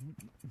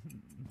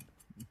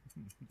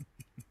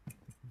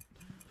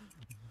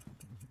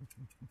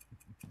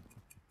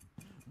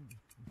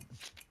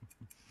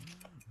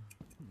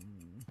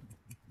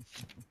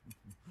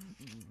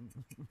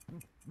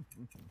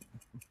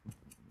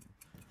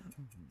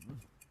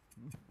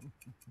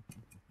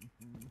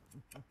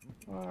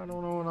 I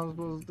don't know what I'm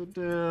supposed to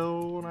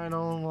do, and I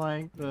don't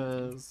like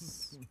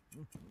this.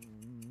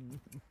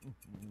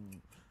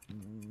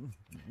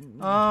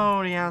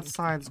 Oh, the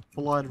outside's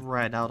blood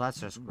red. Oh, that's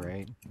just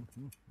great.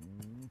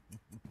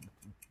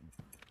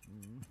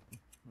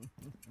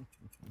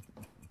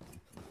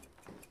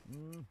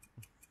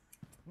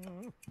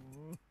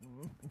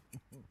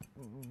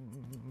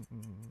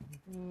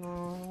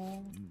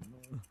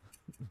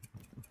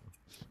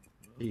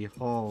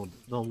 Behold,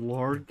 the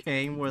Lord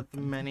came with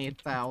many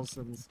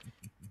thousands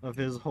of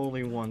his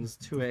holy ones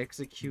to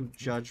execute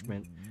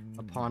judgment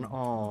upon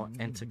all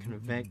and to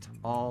convict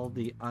all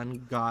the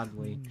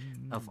ungodly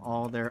of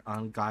all their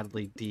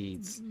ungodly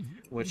deeds,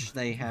 which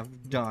they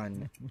have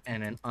done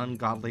in an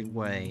ungodly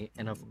way,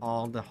 and of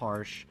all the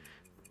harsh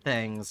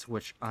things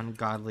which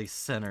ungodly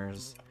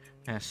sinners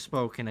have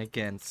spoken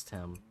against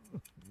him.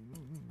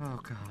 Oh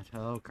God,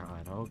 oh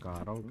God, oh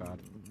God, oh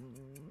God.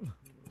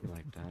 You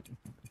like that?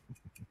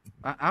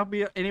 I'll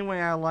be any way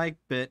I like,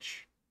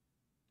 bitch.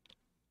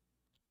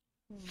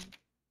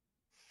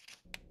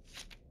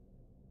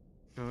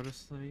 Go to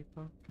sleep.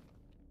 I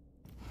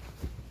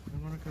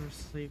wanna go to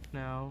sleep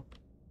now.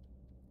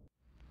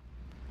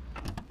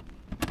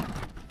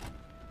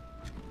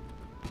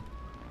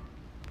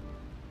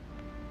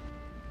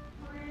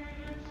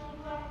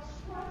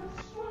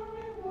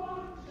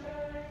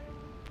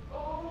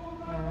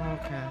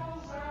 Okay.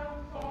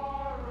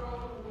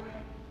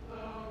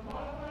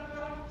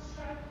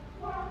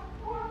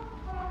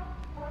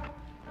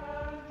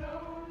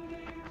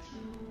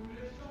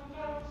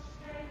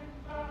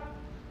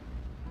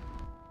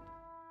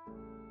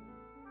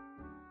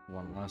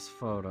 One last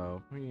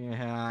photo.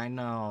 Yeah, I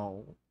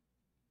know.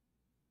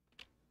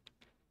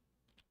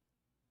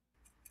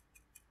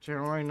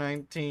 January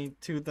 19th,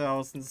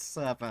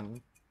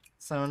 2007.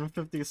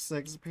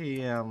 7:56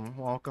 p.m.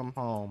 Welcome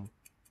home.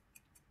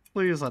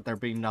 Please let there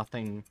be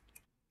nothing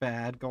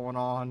bad going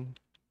on.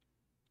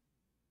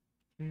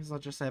 Please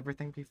let just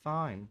everything be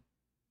fine.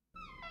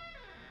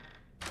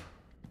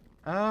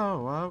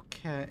 Oh,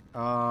 okay.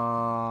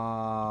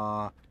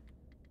 How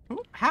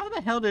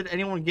the hell did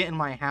anyone get in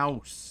my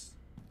house?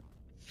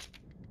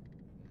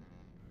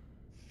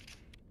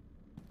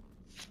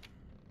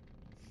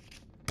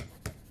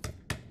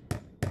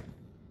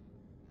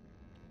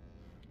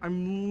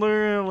 I'm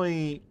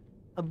literally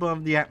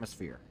above the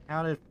atmosphere.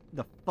 How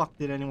the fuck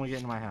did anyone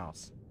get in my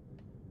house?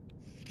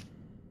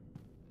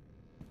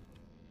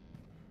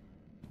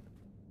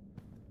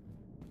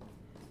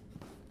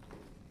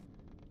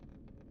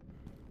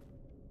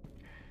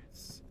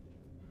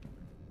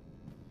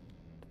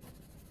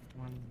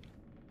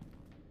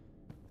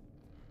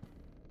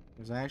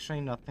 There's actually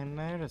nothing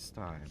there this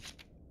time.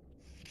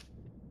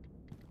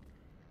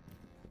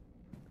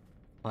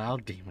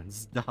 Cloud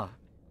demons, duh. Oh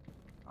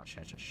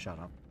shit, just shut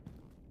up.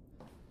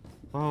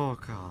 Oh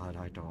God,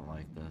 I don't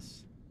like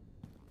this.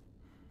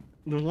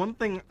 The one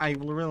thing I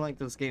really like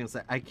this game is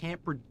that I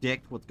can't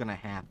predict what's gonna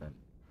happen.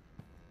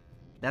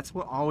 That's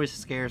what always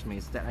scares me,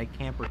 is that I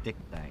can't predict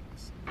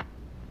things.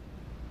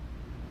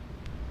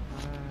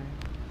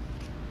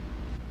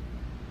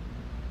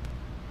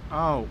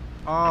 Oh,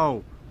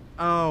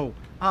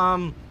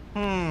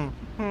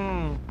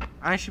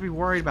 I should be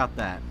worried about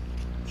that,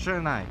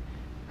 shouldn't I?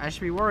 I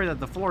should be worried that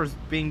the floor is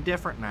being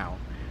different now.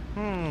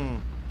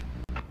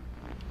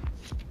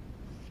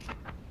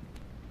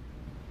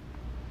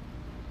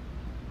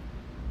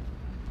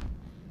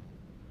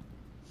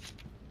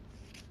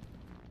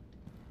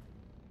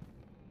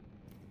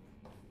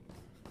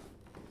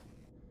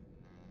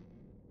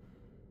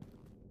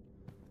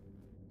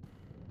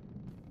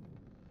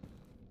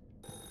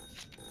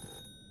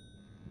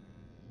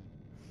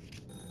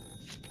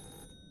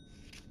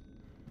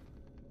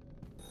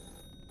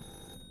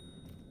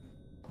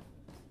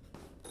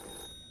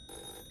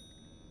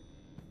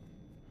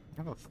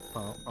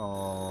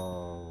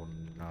 Oh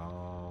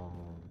no.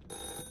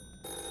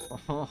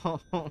 Oh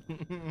no.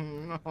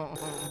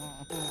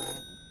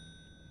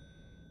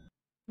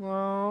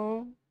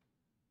 No.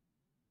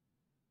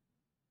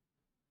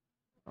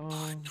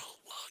 Oh.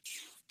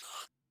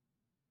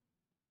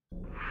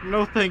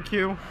 No, thank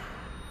you.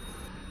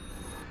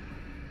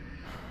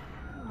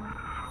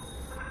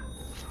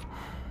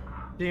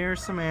 Dear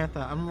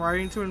Samantha, I'm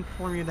writing to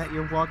inform you that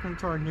you're welcome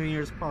to our New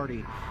Year's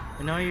party.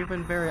 I know you've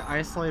been very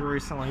isolated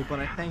recently, but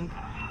I think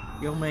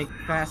you'll make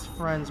fast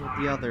friends with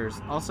the others.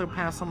 Also,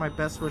 pass on my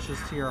best wishes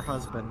to your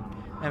husband.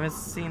 I haven't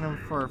seen him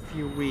for a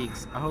few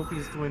weeks. I hope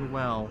he's doing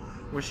well.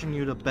 Wishing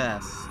you the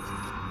best.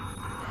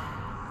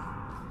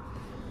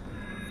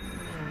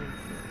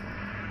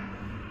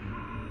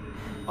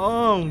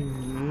 Oh,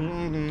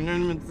 no.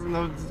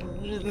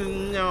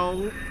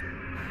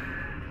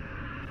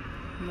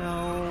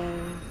 No.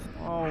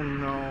 Oh,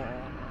 no.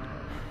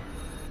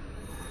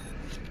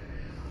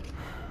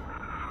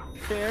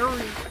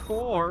 Very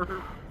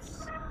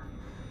corpse.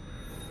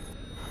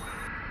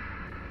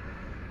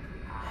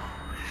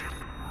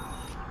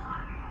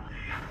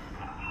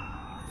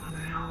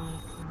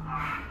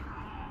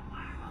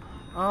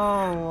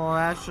 Oh, well,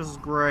 that's just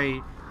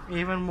great.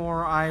 Even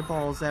more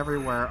eyeballs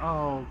everywhere.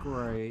 Oh,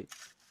 great.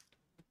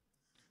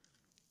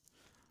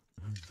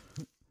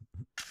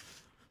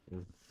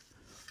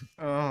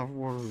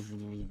 I'm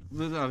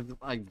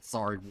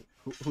sorry.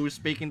 Who's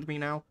speaking to me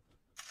now?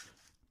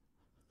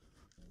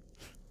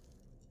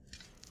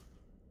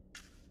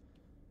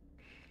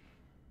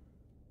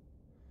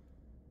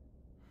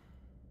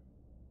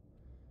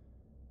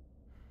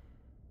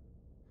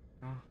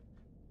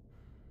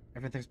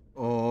 Everything's...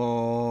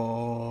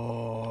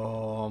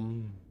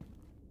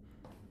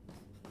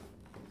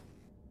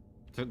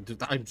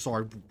 I'm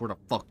sorry, where the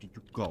fuck did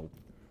you go?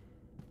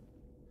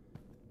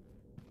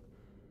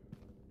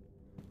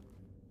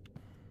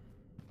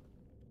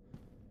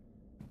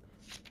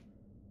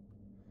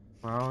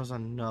 Well, it was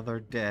another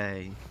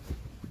day.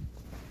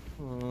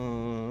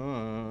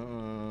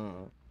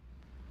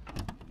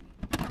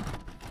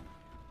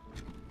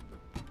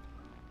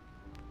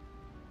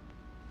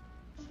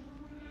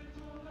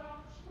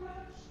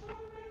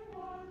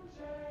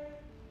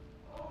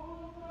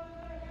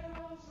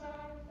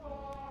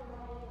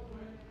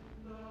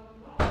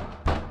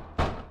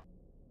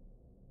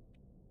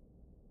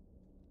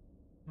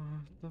 What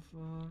the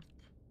fuck?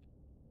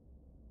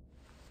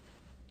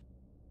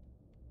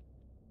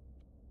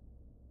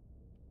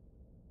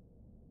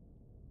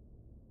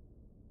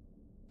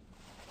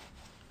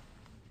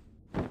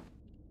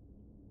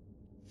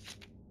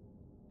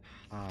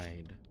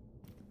 Hide.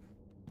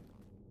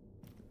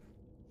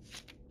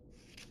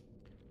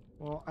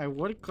 Well, I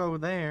would go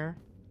there.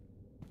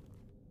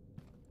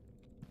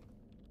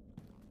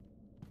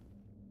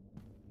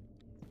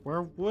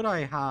 Where would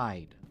I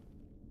hide?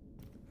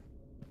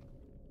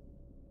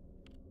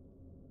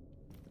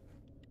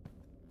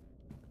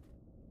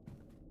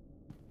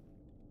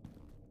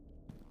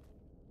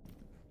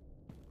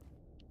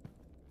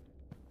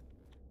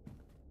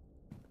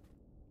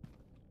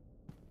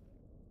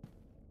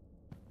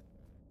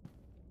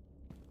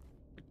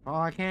 Oh,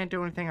 I can't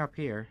do anything up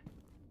here.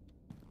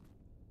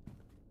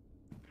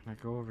 Can I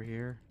go over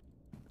here?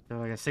 Is there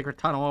like a secret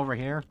tunnel over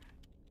here?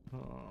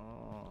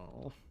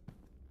 Oh,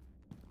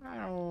 I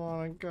don't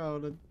want to go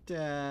to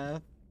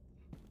death.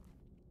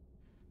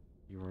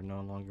 You are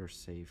no longer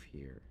safe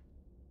here.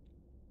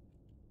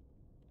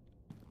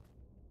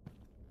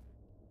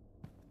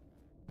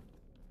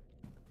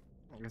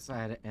 I guess I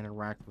had to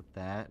interact with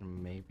that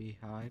and maybe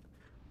hide.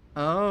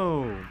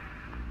 Oh!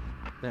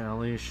 Then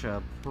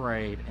Alicia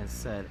prayed and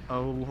said,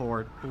 "Oh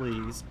Lord,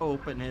 please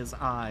open his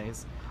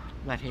eyes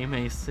that he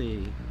may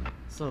see."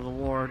 So the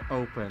Lord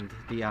opened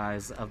the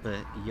eyes of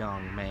the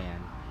young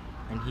man,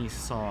 and he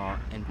saw,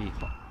 and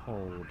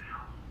behold.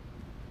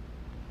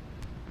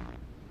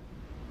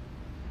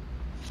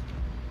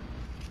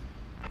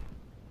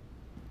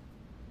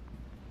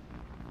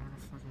 Where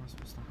the fuck am I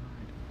supposed to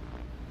hide?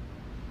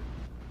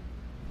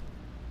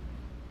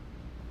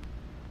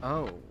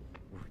 Oh,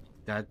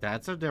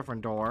 that's a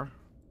different door.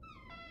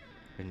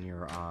 In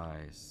your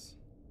eyes.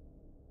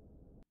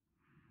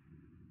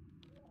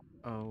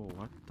 Oh,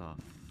 what the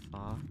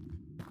fuck?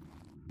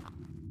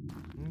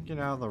 Let me get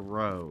out of the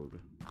road.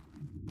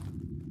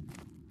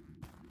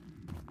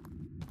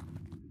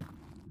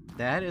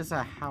 That is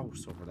a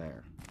house over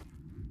there.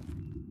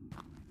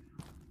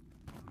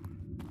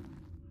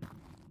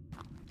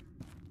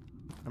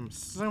 I'm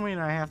assuming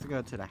I have to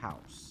go to the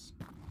house.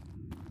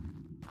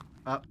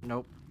 Oh,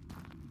 nope.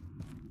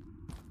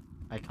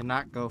 I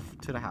cannot go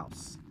to the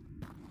house.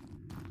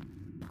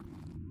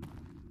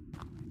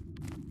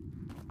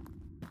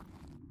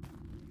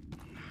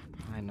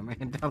 Behind the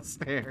man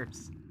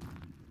downstairs.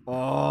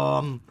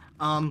 I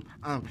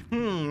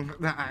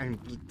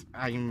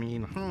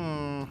mean.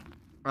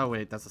 Oh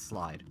wait, that's a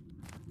slide.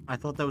 I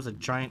thought that was a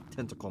giant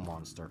tentacle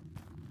monster.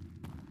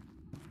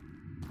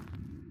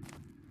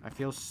 I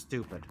feel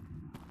stupid.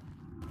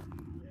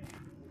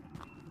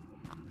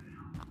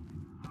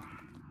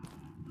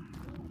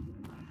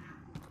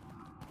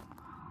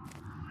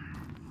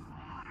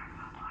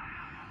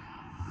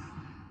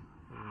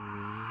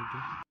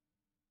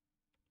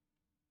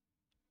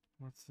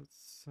 What's it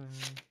say?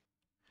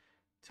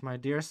 To my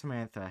dear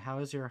Samantha, how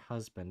is your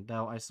husband?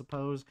 Though I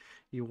suppose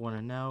you want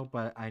to know,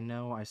 but I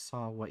know I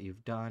saw what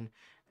you've done,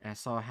 and I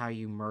saw how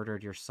you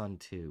murdered your son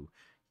too.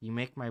 You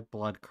make my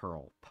blood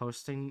curl,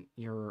 posting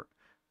your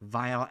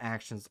vile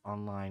actions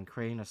online,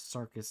 creating a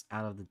circus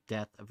out of the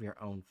death of your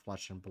own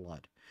flesh and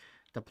blood.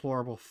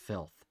 Deplorable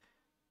filth.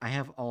 I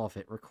have all of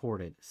it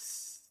recorded,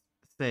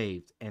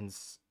 saved, and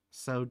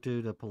so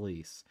do the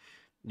police.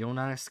 You'll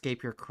not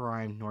escape your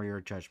crime nor your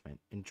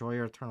judgment. Enjoy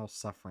your eternal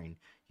suffering,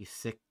 you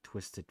sick,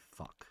 twisted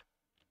fuck.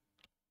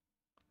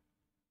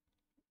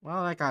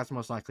 Well, that guy's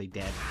most likely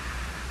dead.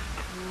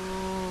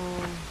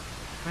 Oh,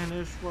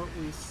 finish what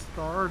we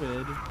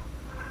started.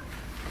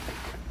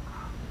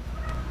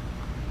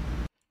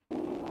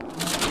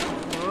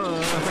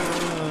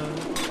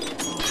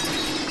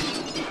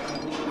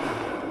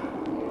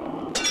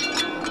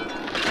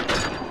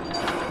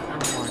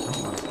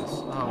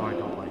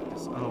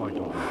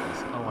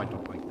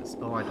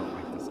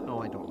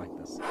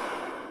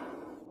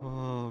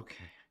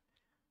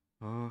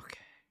 Okay.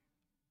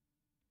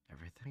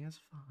 Everything is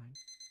fine.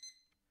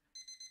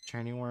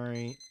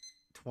 January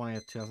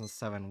 20th,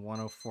 2007,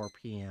 1:04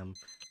 p.m.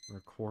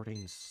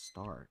 Recording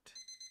start.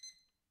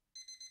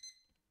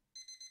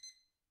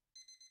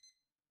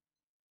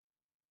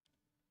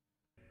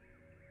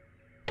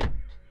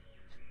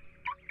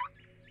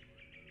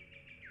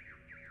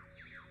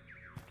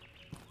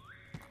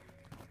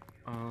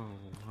 Oh,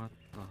 what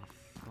the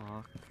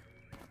fuck?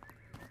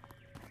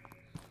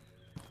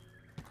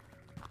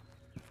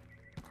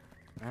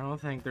 I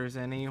don't think there's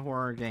any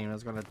horror game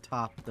that's gonna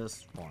top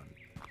this one.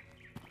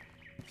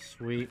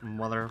 sweet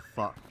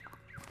motherfucker.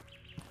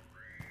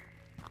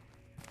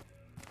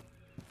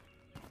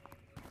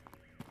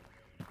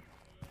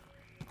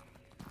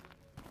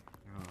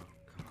 Oh,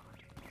 God.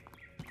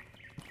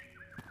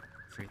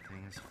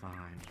 Everything is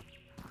fine.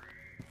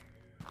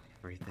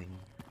 Everything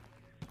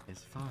is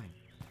fine.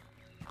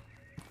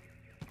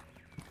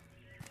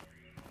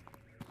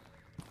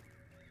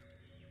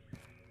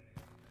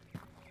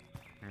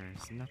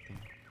 There's nothing.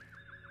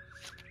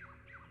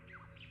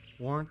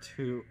 Warrant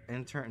to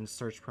enter and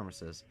search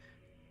premises.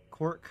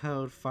 Court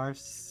code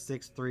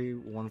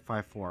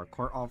 563154.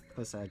 Court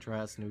office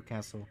address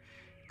Newcastle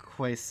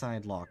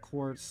Quayside Law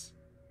Courts.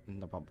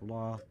 Blah blah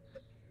blah.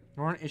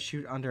 Warrant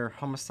issued under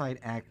Homicide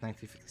Act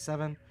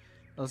 1957.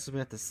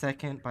 Elizabeth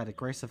II, by the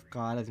grace of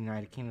God of the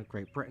United Kingdom of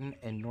Great Britain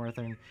and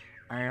Northern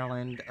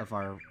Ireland, of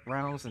our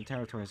realms and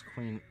territories,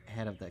 Queen,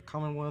 head of the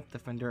Commonwealth,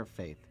 defender of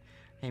faith.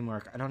 Hey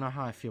Mark, I don't know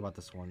how I feel about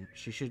this one.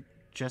 She should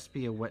just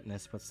be a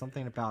witness, but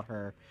something about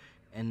her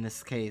in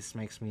this case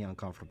makes me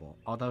uncomfortable.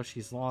 Although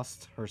she's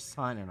lost her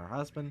son and her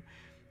husband,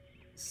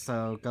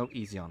 so go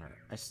easy on her.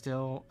 I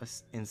still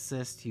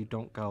insist you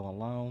don't go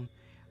alone,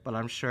 but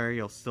I'm sure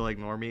you'll still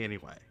ignore me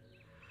anyway.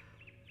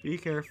 Be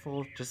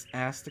careful, just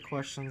ask the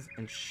questions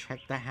and check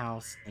the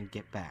house and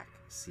get back.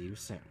 See you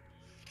soon.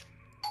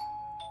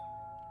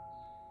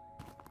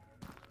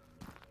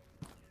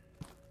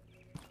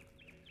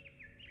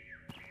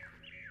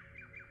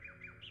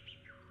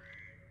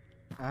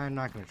 I'm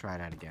not going to try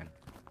that again.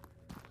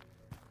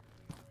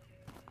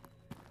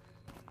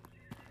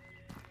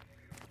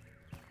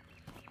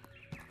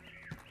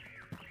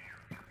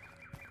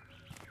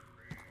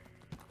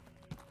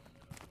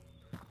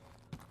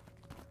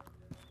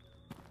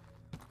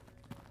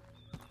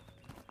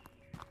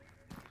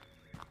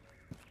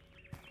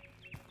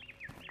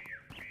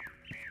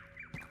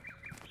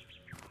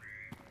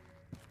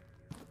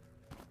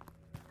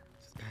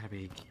 There's gotta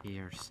be a key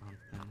or something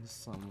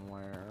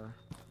somewhere.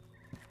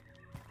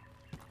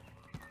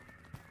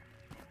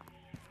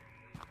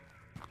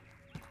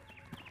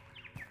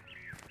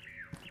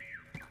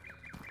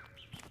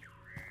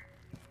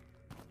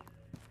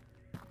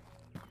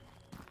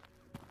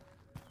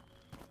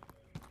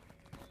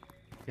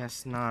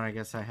 Guess not, I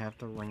guess I have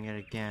to ring it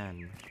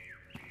again.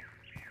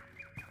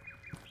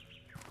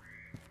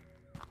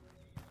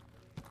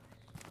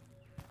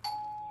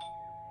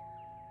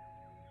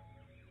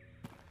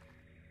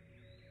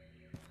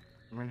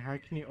 I mean, how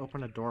can you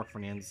open a door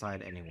from the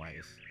inside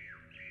anyways?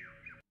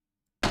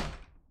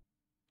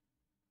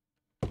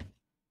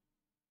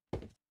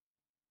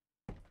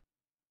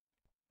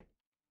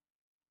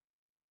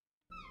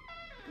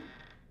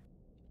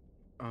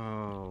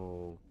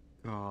 Oh,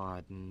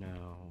 God,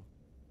 no.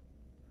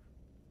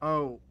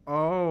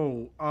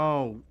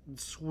 Oh,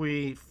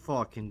 sweet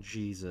fucking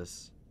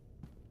Jesus.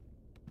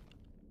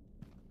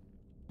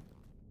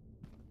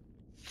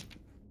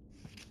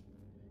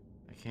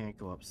 I can't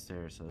go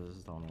upstairs, so this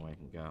is the only way I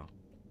can go.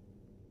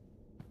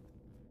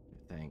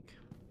 I think.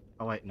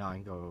 Oh wait, no, I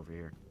can go over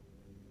here.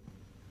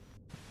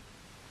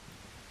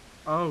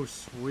 Oh,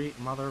 sweet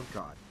mother of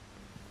God.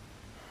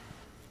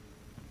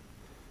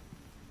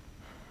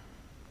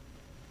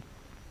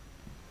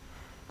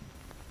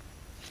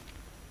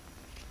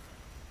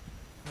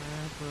 Hi,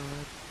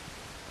 bud.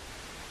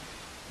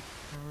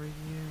 How are you?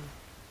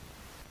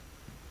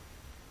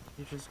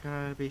 You just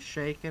gonna be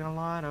shaking a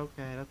lot?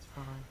 Okay, that's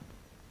fine.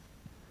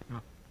 Oh.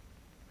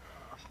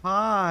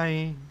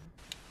 Hi!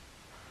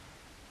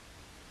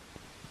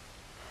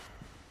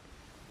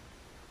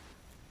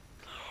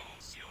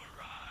 Close your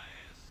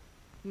eyes.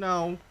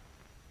 No.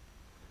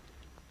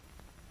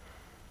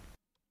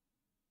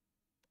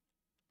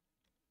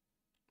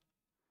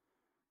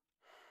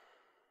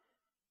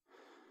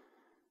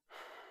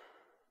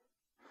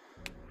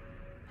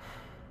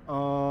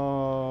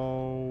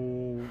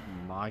 Oh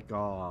my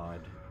God.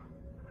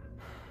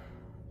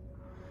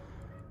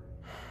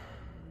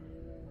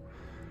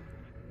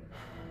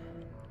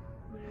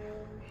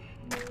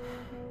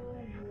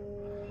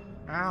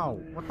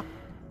 Ow! What the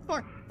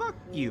fuck? Fuck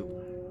you!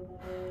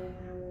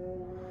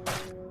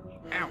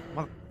 Ow,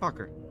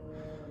 motherfucker.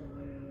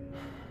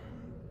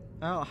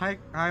 Oh, hi,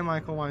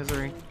 Michael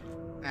Wisery.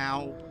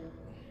 Ow.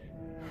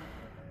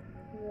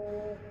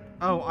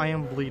 Oh, I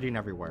am bleeding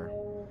everywhere.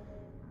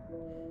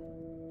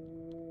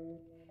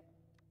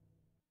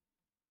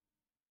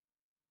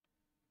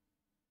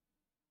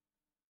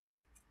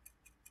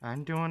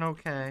 I'm doing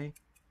okay.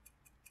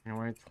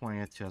 January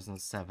 20th,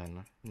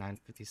 2007,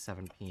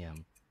 9:57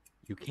 p.m.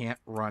 You can't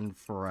run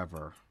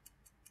forever.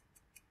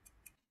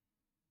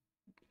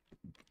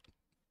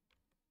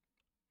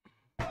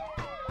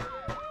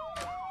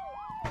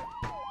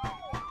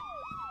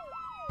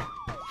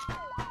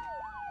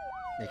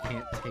 They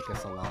can't take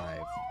us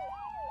alive.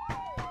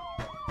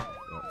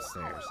 Go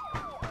upstairs.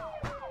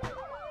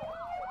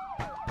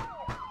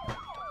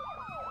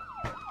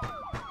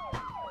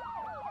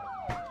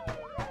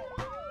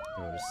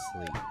 Go to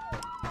sleep.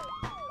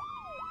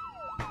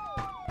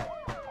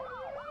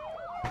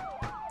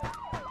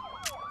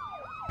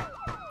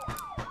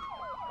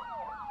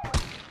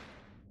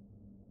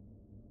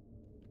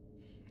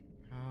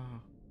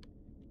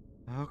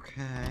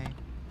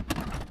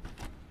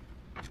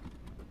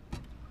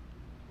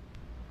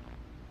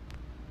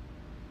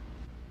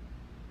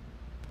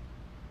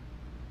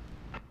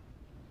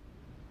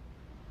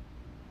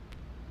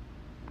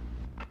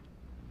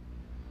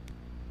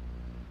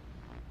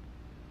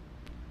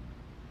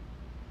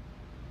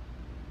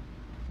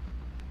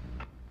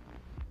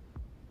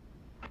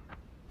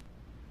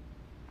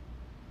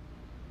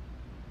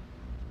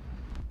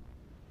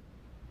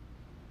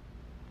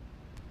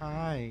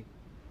 Hi.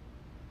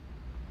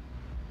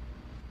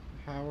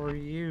 How are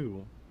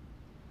you?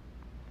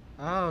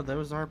 Oh,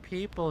 those are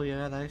people.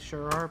 Yeah, they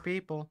sure are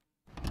people.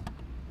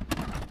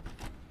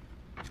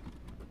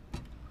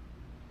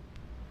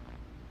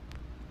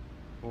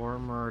 4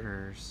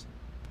 murders,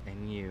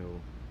 and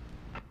you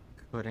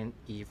couldn't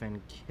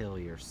even kill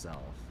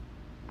yourself.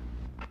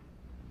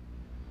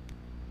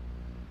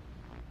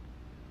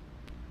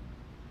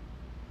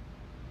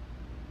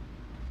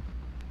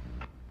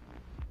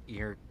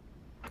 You're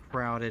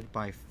crowded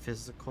by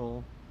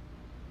physical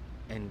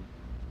and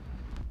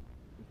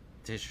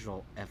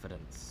digital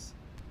evidence.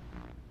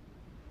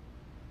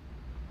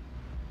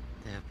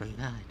 The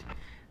blood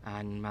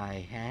on my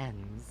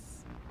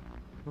hands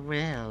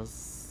will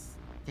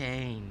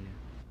stain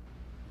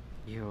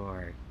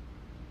your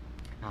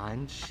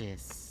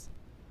conscious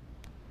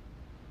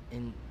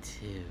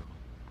into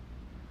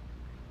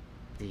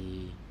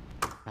the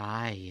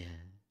fire.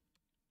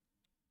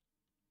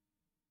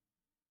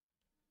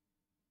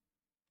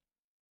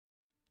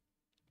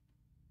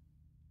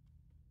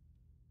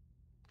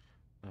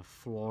 The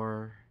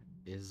floor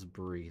is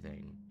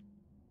breathing.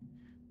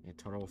 A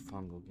total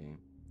fungal game.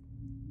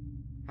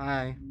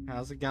 Hi,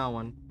 how's it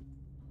going?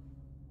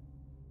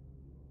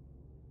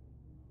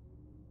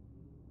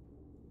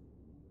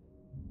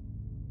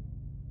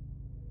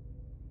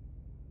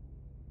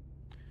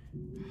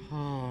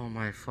 Oh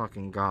my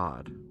fucking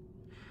god.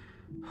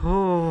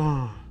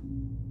 Oh.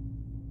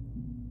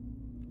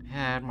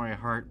 Had my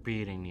heart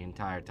beating the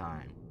entire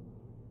time.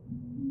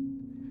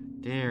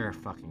 Dear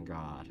fucking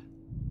god.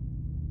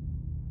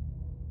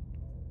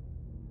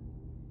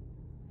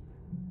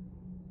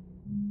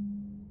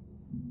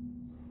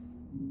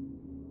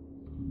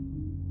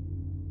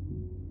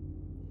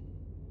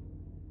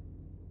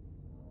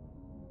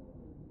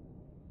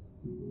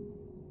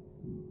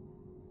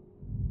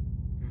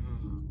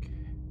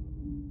 Okay.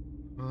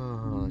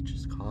 Oh,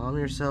 just calm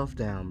yourself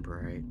down,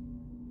 Bright.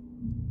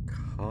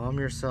 Calm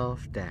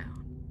yourself down.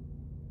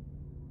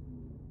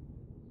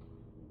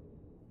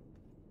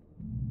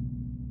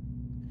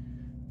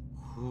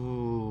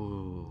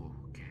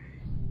 Okay.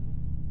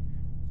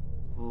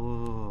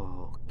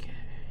 Okay.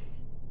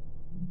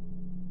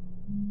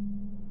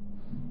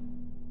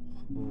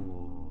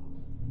 Ooh.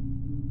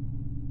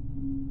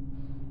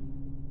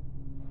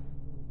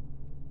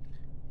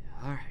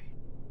 Alright.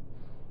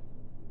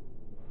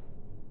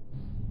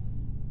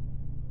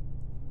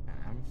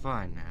 I'm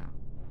fine now.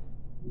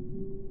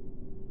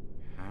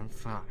 I'm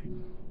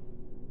fine.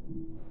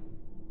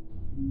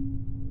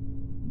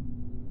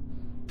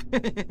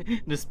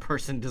 This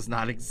person does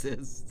not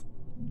exist.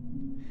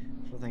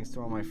 So thanks to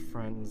all my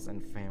friends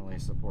and family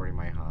supporting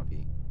my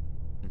hobby.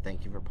 And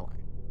thank you for playing.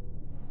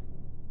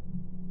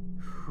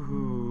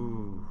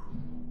 Whew.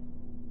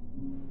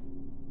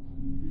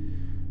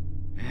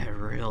 That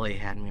really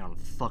had me on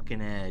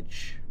fucking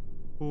edge.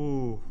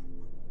 Ooh.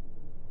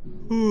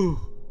 Ooh.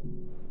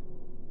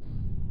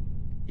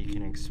 You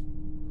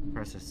can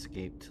press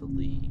escape to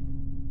leave.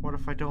 What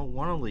if I don't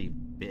want to leave,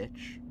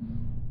 bitch?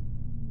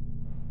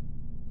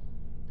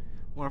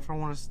 What if I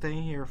want to stay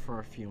here for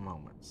a few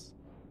moments?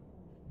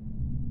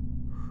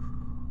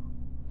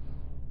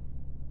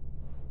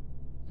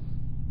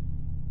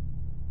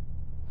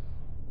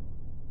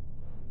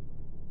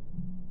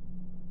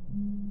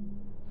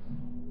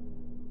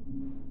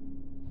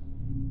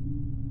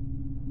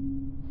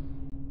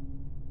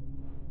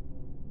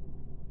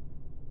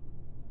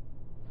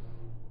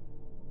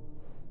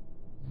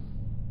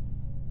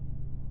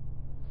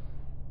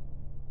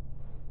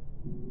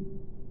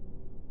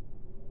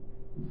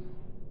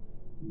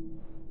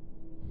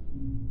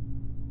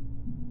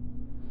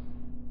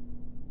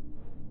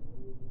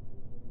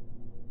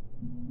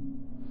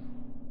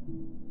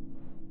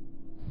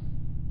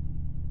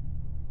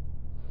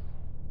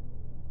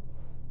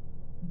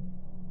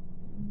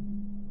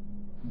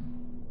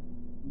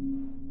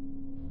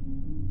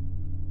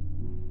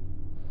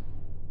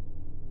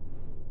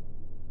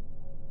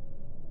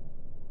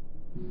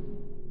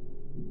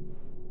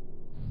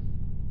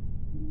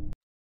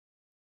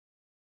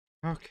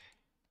 Okay.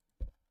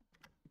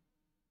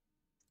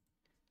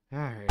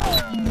 Alright.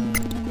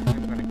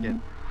 I'm gonna get...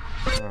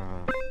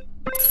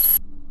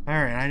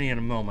 Alright, I need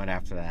a moment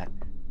after that.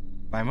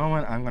 By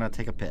moment, I'm gonna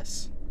take a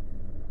piss.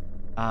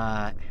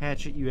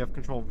 Hatchet, you have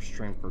control of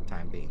stream for the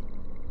time being.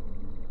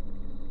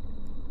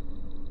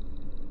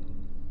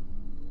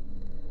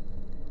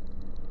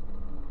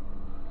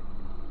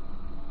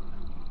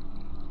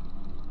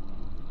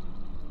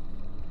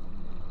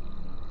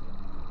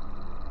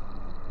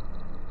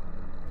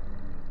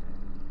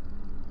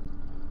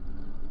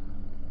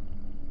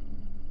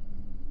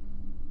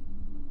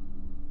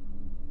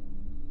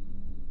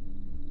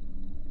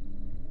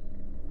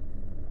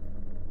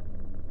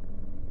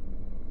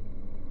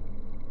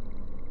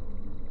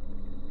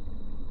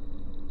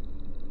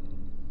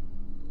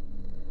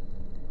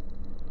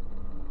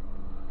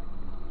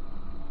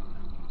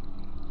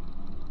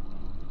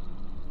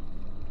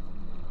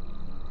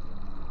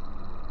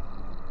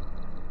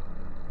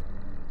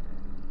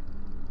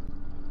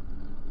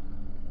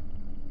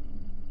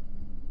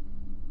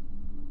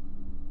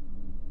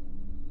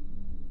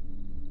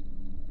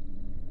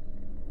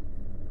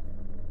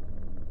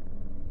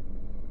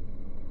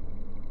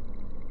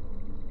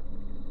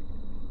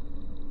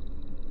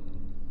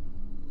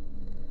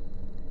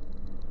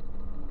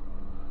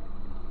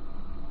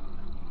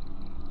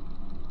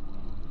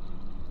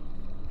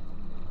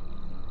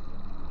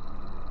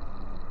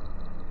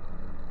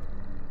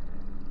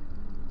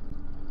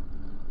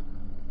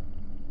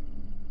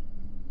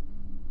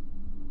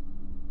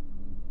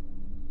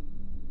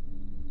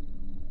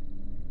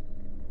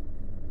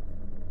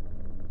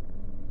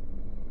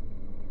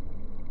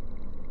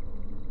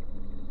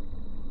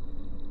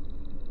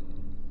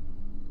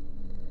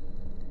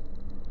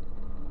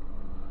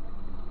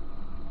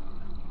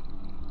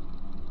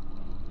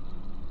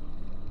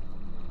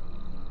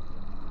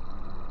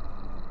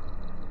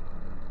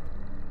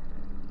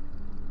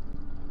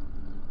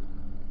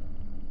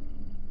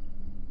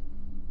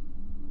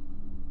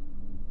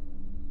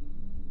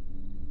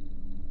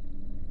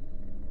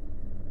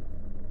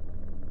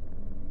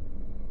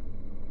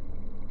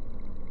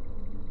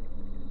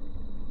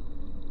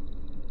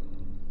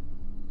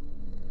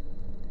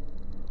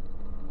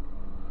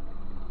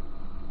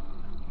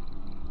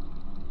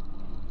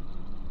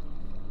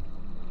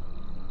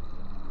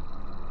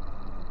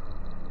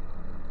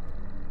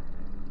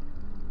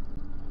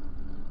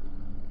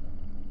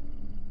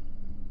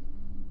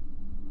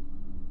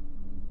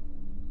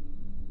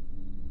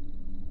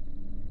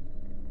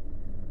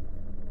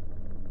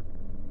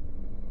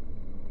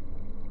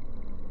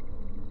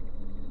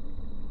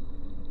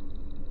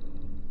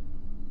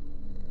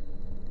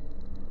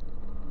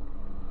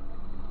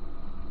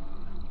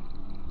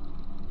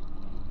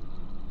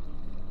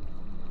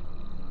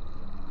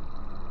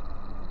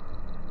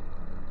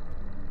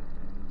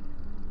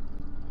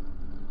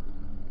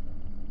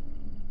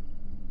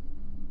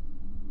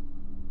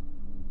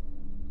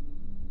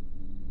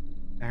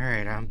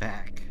 Alright, I'm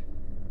back.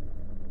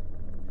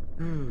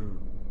 Whew.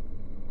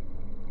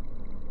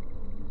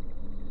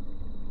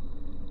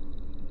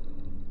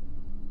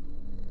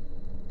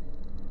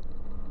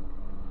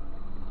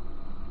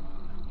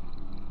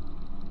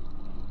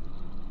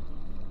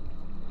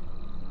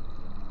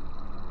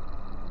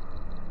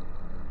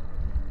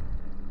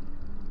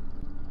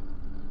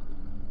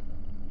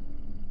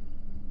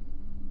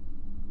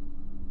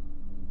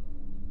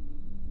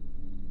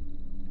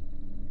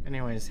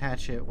 Anyways,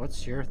 Hatchet,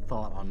 what's your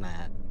thought on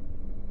that?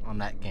 On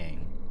that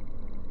game?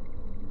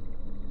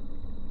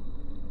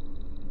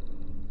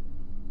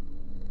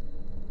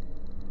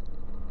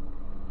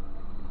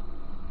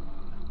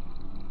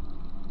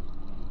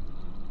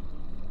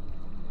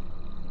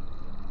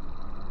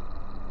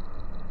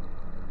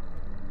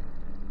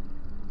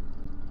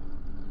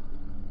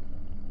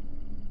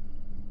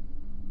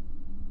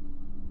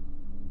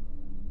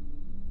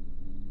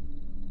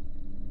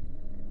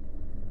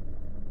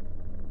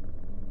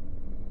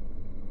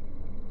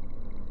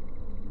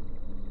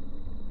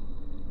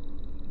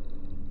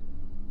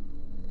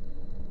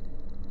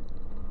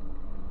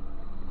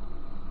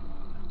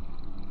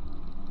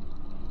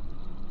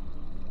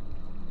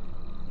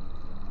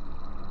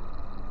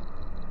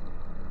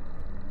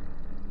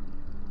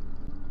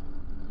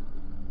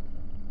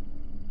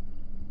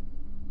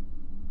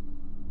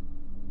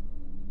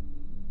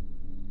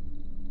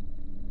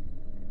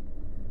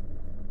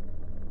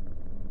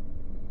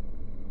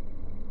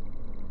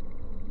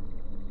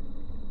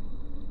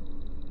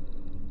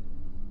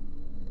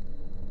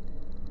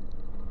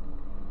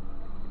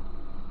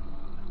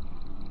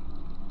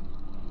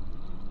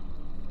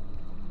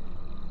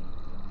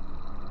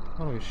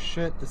 Holy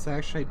shit, this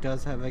actually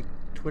does have a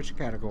Twitch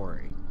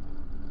category.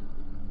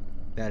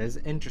 That is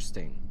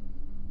interesting.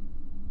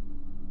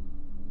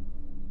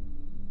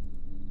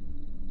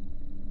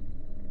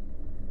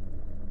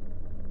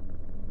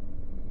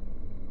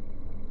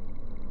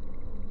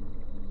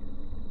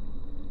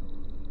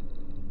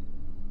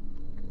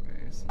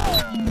 Anyways,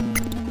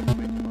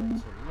 wait for it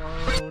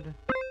to load.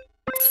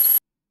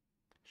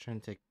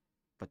 Shouldn't take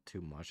but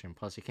too much, and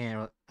plus you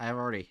can't. I've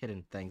already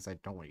hidden things I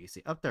don't want you to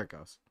see. Up there it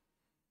goes.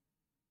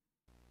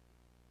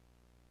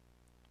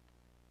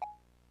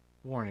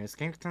 Warning: this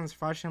game contains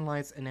flashing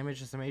lights and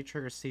images that may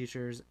trigger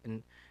seizures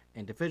in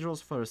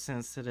individuals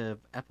photosensitive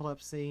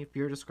epilepsy.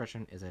 Viewer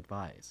discretion is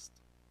advised.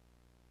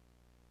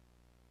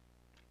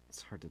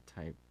 It's hard to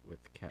type with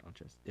cat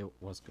launches. It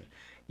was good.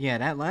 Yeah,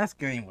 that last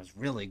game was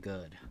really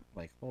good.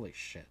 Like, holy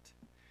shit.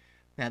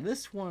 Now,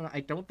 this one, I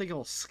don't think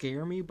it'll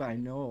scare me, but I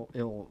know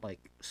it'll,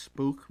 like,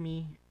 spook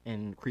me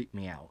and creep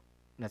me out.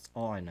 That's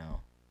all I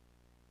know.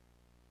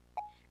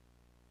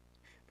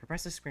 For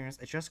best experience,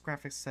 adjust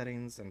graphics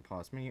settings and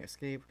pause menu,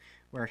 escape,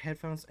 wear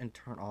headphones, and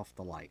turn off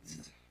the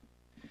lights.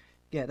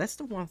 Yeah, that's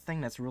the one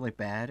thing that's really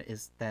bad,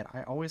 is that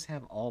I always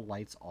have all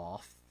lights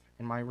off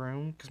in my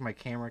room, because my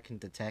camera can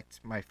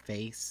detect my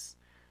face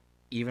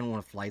even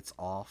with lights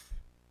off,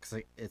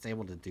 because it's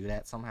able to do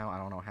that somehow. I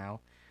don't know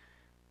how.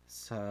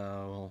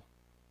 So,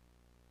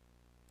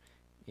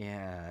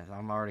 yeah, I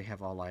already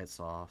have all lights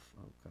off.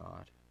 Oh,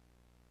 God.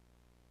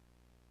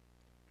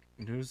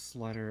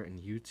 Newsletter and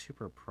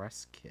YouTuber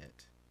press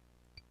kit.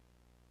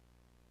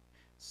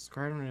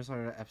 Subscribe to the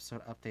newsletter,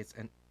 episode updates,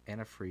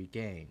 and a free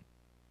game.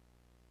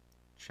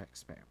 Check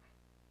spam.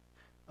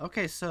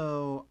 Okay,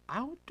 so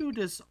I'll do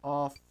this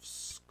off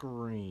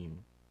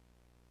screen.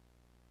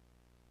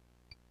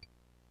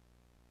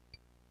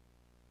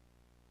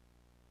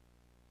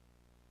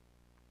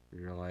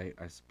 You're late,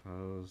 I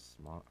suppose.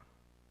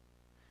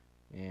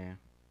 Yeah.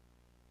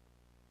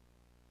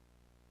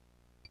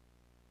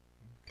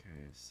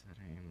 Okay,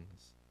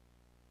 settings.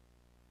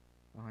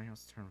 Oh,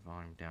 let's turn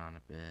volume down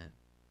a bit.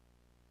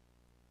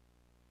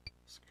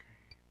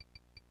 Screen.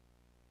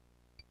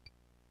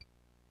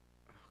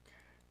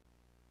 Okay.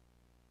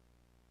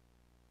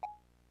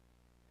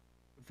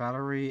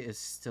 Valerie is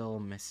still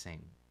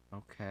missing.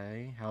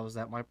 Okay, how is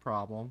that my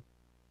problem?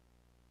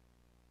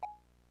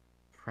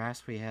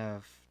 Perhaps we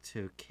have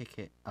to kick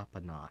it up a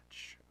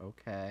notch.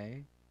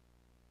 Okay.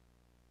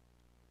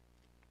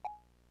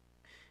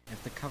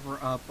 If the cover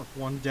up of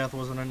one death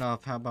wasn't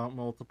enough, how about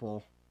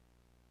multiple?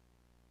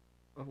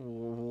 Oh,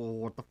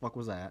 what the fuck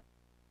was that?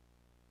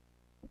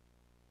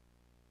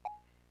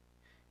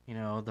 You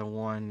know, the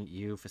one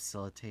you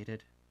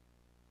facilitated?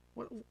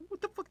 What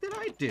the fuck did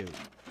I do?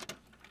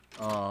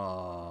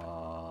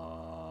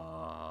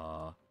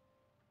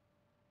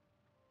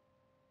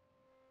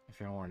 If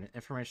you're warned,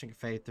 information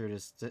conveyed through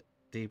this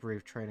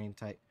debrief training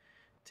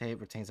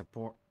tape retains a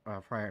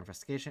prior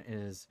investigation. It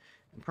is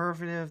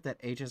imperative that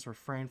agents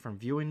refrain from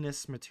viewing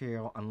this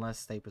material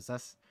unless they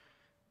possess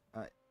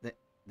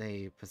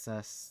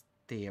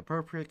the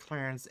appropriate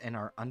clearance and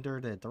are under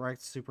the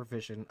direct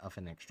supervision of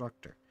an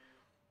instructor.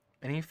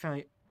 Any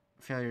failure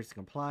to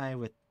comply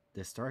with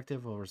this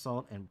directive will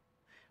result in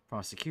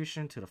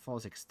prosecution to the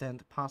fullest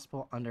extent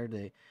possible under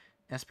the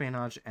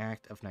Espionage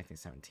Act of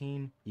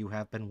 1917. You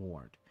have been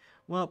warned.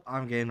 Well,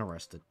 I'm getting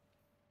arrested.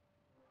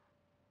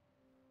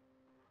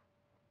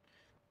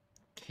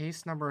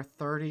 Case number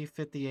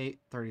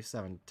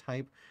 305837.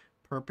 Type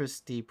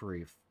purpose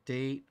debrief.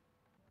 Date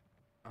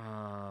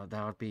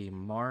that would be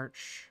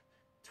March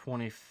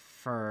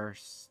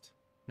 21st,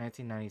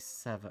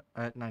 1997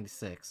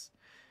 96.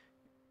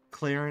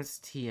 Clearance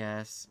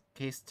TS.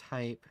 Case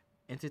type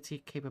entity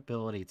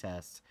capability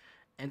test.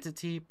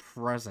 Entity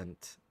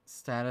present.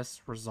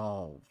 Status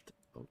resolved.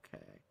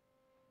 Okay.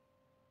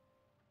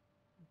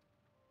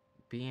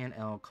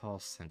 B&L call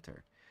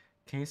center.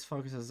 Case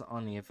focuses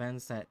on the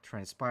events that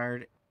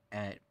transpired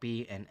at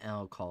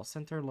B&L call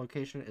center.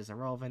 Location is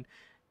irrelevant,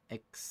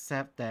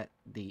 except that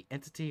the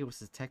entity was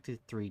detected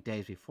 3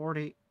 days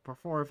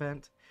before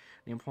event.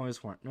 The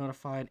employees weren't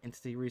notified.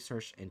 Entity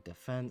research and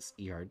defense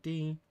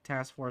 (ERD)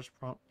 task force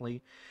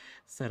promptly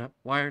set up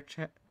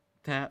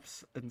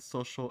wiretaps and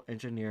social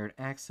engineered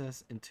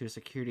access into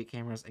security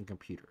cameras and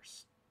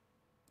computers.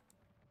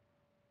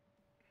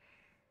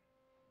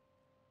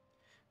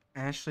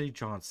 Ashley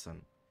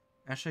Johnson.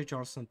 Ashley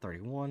Johnson,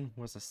 31,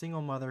 was a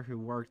single mother who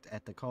worked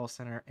at the call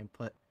center and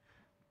put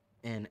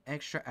in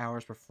extra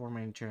hours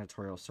performing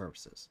janitorial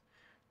services.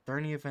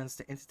 During the events,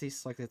 the entity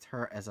selected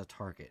her as a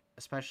target,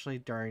 especially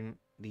during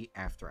the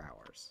after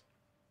hours.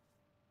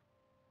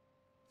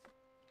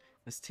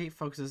 This tape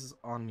focuses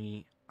on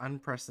the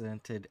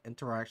unprecedented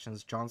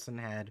interactions Johnson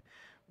had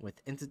with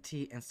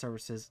entity and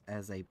services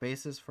as a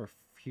basis for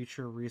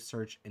future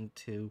research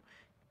into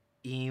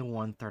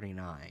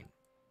E-139.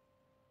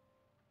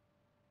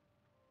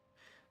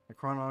 The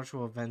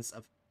chronological events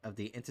of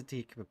the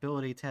entity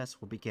capability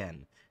test will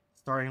begin,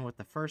 starting with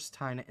the first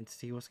time the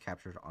entity was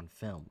captured on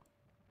film.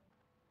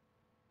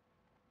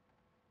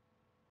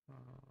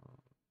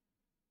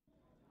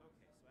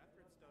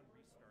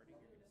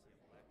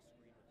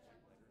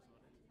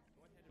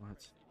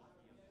 What?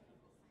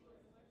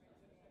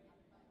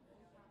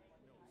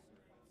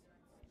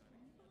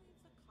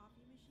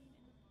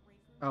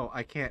 Oh,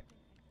 I can't.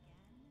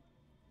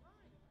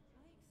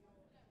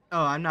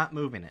 Oh, I'm not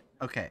moving it.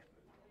 Okay.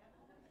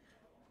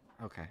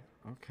 Okay.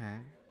 Okay.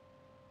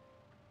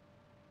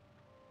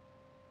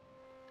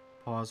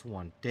 Pause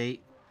 1.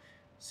 Date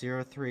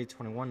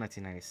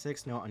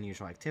 03/21/1996. No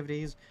unusual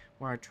activities.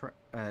 Wire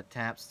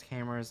taps,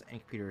 cameras,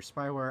 and computer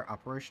spyware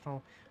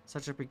operational.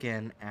 Such a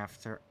begin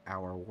after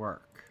our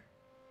work.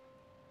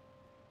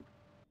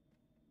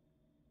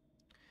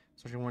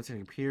 Switching one to the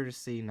computer to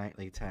see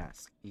nightly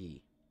task.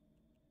 E.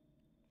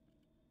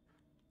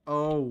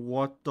 Oh,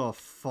 what the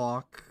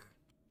fuck?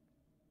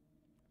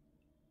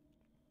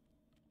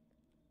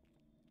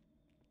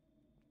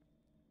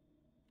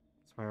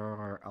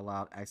 Spyware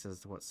allowed access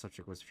to what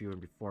subject was viewing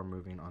before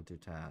moving on to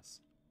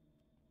tasks.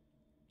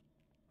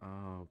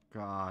 Oh,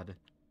 God.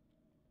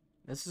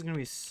 This is gonna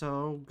be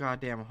so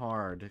goddamn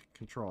hard to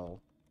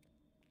control.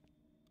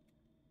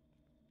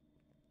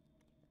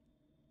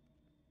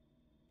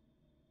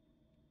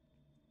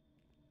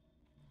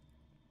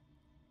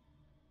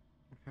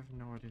 I have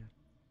no idea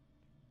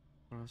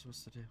what I was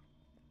supposed to do.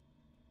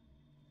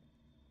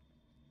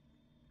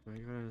 Do I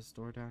go to this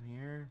door down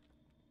here?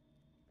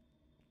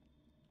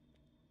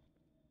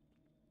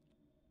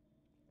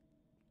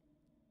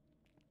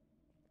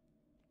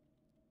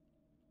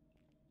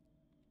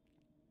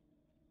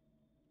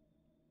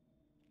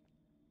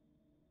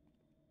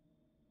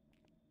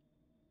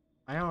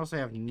 I honestly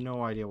have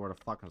no idea where the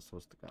fuck I'm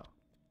supposed to go.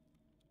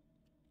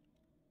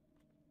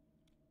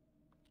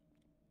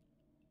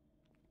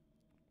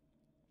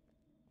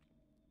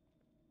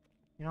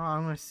 You know,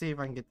 I'm gonna see if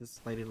I can get this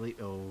lady to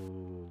leave.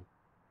 Oh.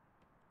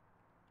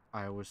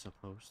 I was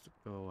supposed to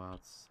go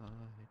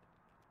outside.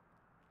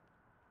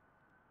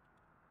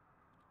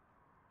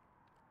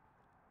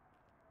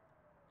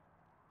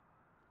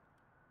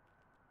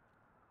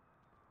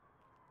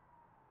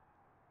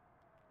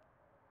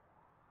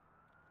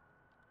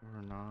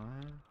 Or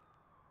not.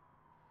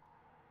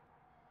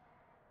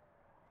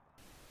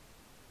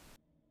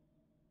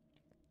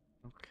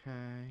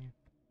 Okay.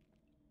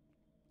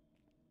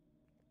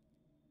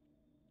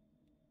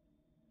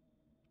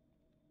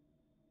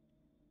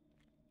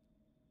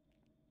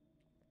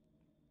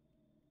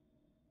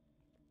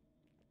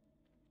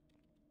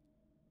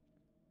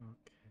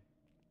 Okay.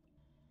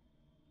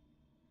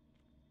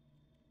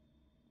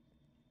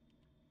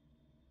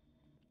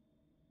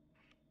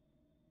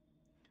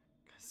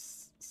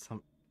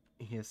 Some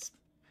his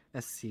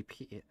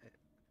SCP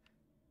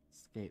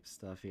escape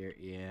stuff here.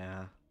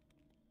 Yeah.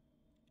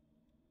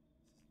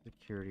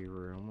 Security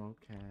room.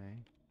 Okay.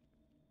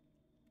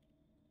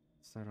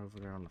 What's that over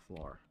there on the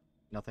floor?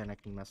 Nothing I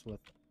can mess with.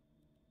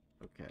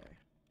 Okay.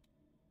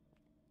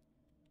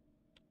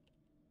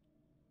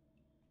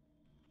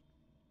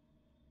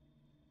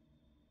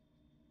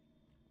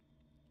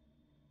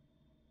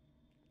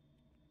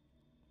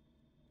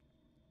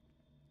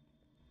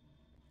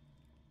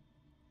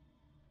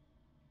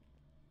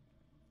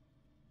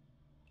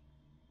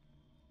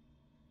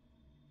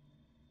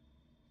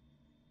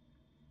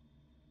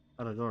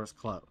 Oh, the door is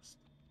closed.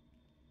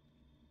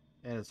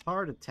 It is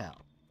hard to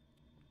tell.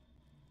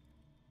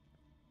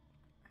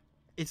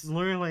 It's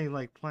literally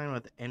like playing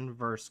with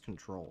inverse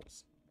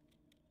controls.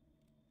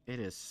 It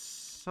is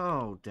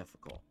so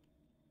difficult.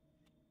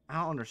 I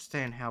don't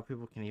understand how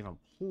people can even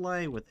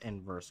play with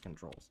inverse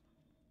controls.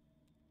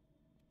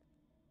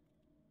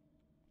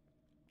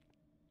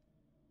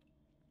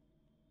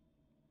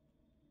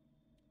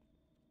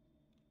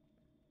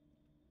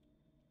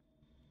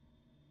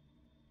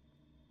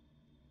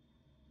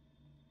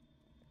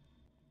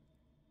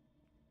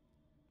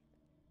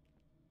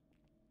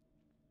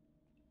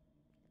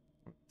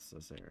 What's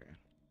this area?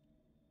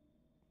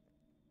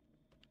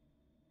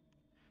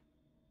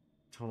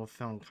 Total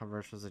film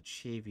coverage was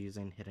achieved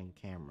using hidden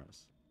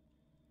cameras.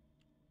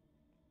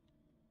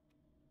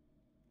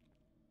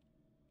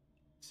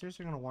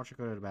 Seriously gonna watch her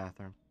go to the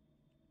bathroom?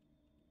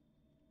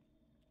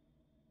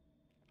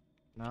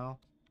 No?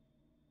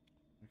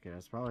 Okay,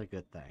 that's probably a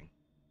good thing.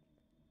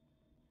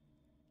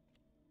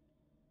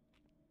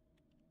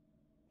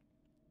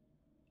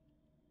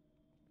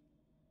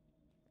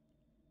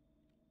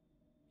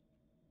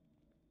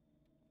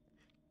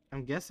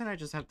 I'm guessing I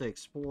just have to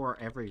explore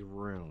every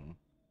room.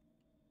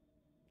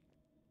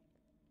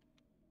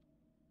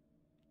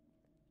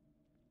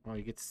 Oh,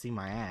 you get to see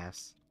my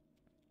ass.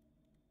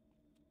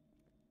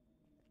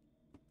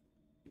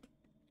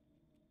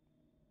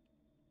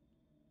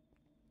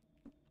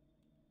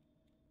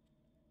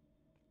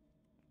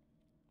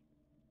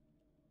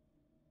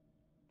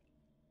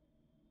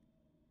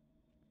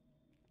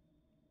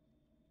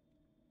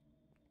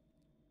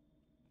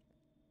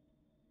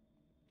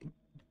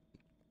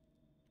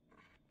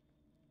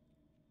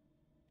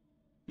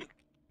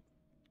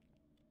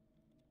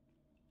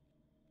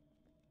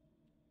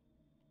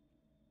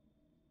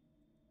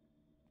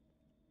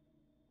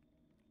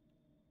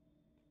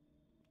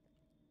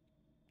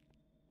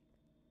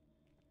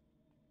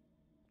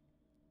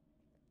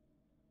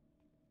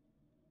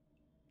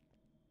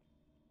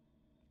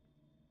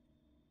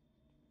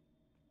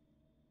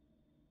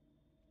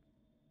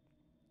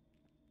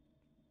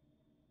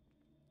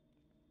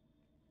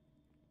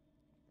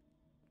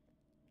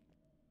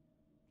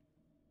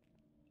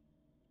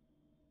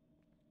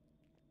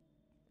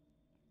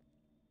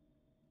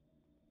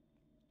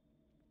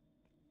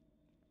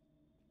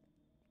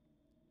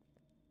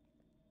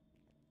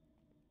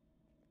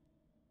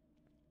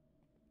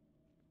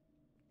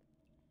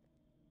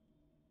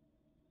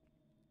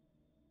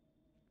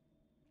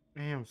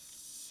 I am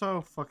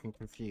so fucking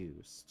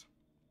confused.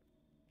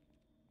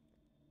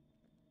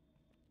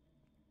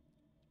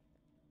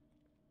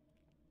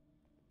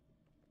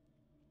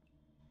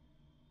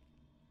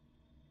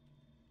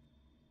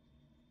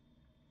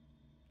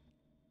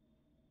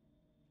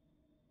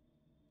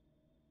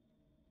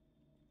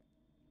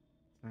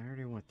 I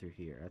already went through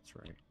here, that's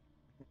right.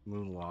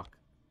 Moonwalk.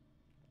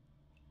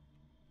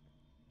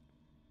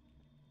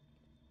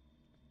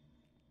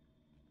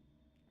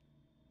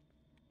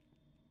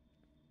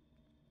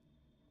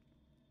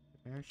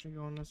 Did I actually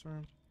go in this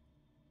room?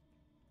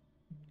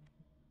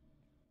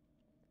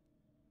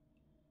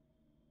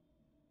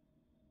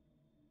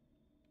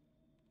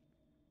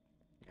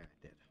 Yeah, I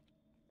did.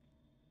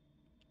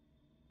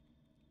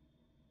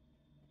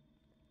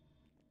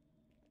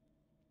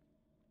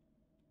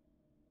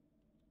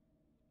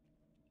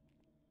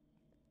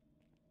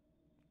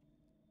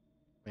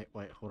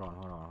 Wait, hold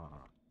on.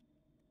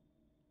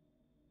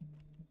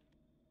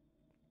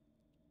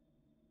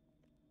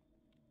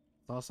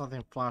 Saw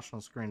something flash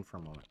on screen for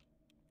a moment.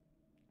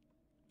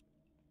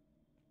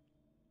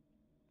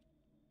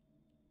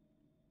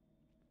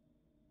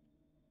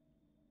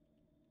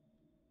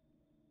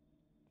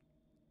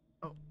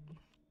 Oh.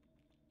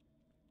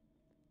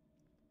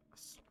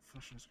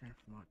 Flash on screen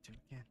for a moment too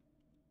again.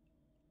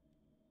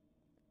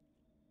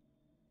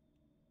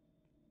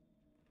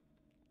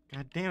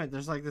 God damn it,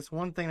 there's like this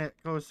one thing that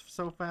goes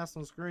so fast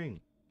on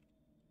screen.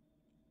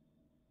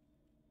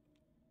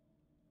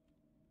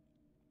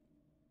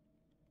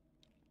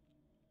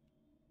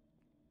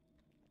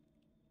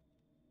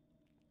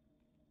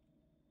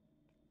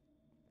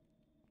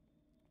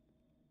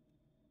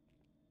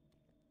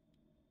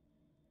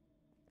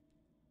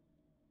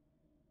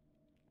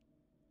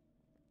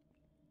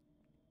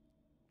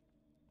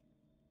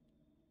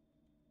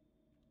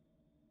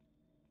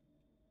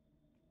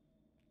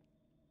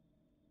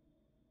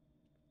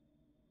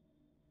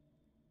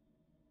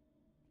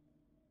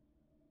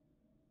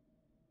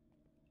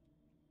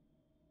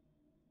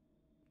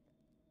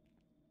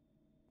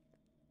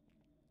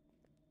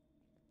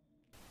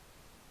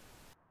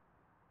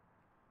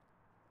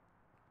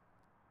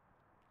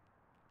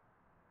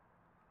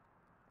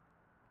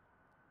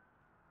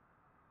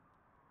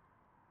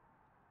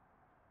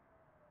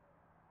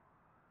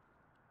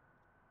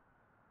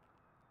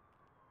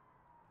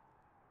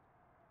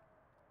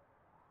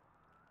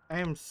 I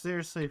am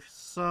seriously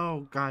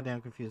so goddamn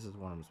confused as to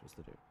what I'm supposed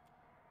to do.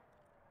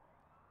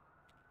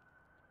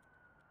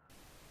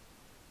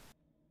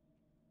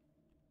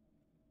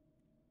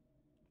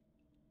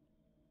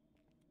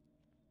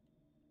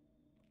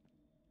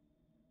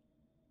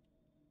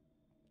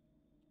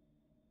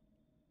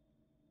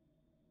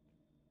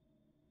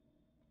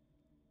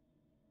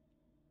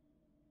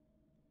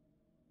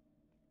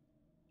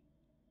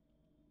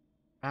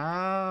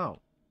 Oh!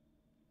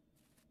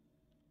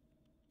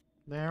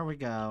 There we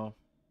go.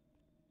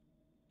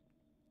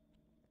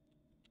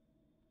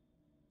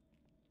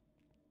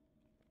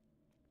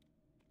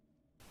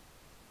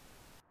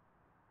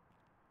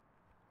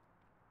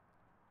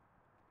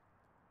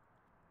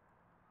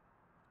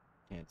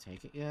 Can't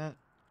take it yet.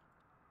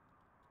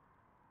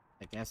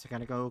 I guess I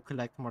gotta go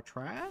collect more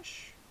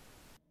trash.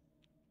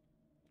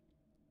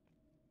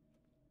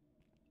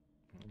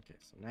 Okay,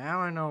 so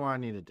now I know what I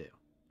need to do.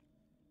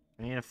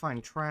 I need to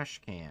find trash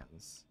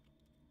cans.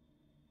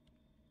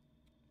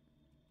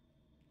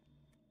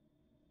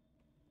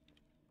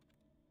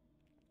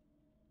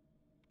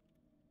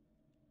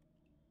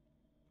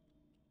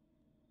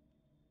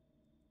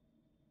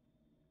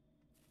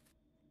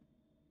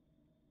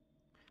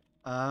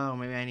 Oh,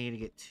 maybe I need to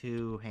get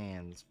 2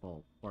 hands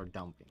full for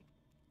dumping.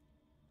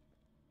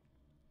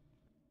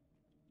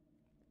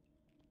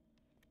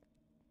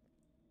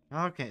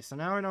 Okay, so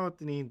now I know what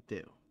to need to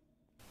do.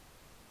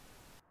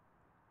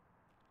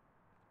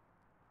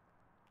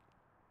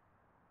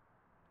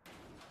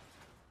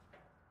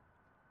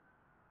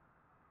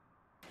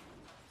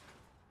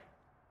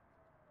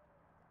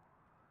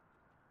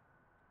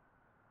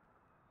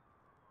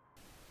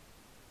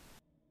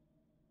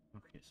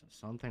 Okay, so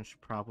something should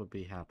probably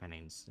be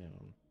happening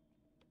soon.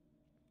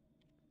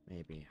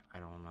 Maybe, I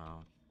don't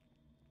know.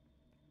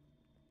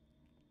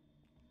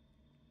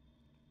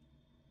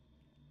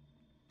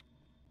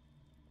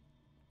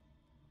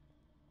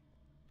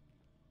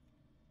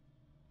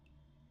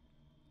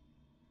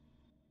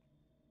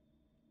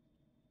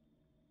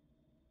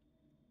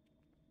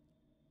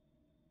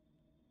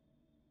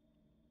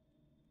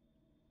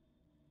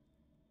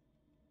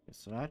 Okay,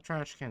 so that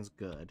trash can's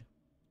good.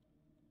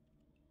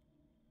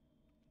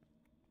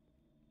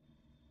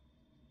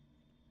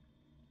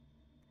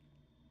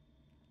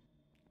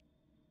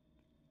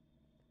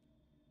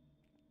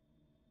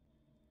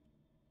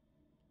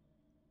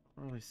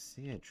 I don't really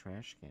see a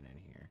trash can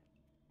in here.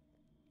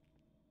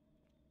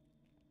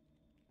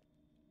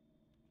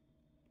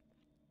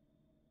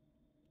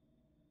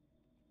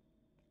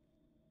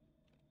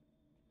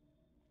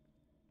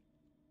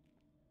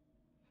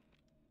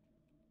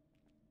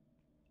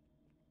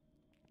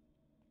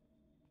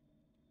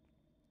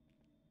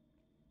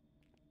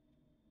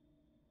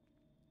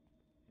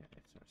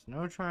 Okay, so there's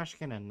no trash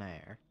can in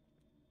there.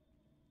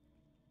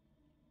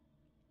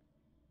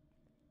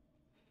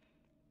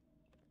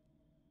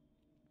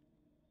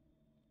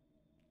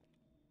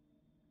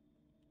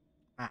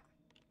 Ah.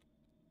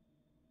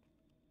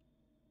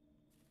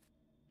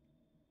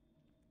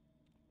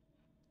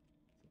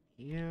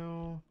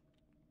 You.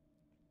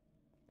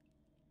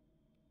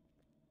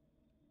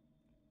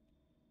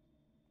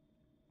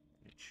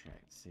 Let me check,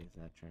 see if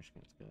that trash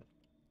can's good.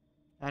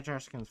 That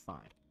trash can's fine.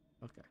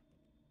 Okay.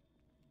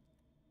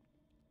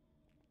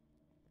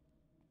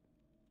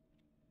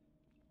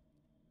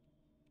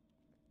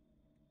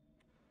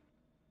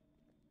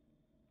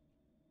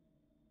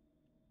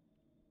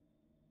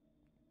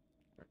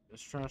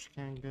 This trash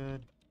can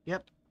good?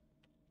 Yep.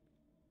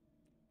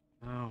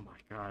 Oh my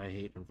god, I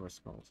hate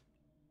Invincibles.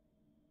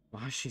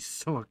 Why is she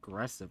so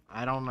aggressive?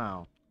 I don't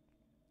know.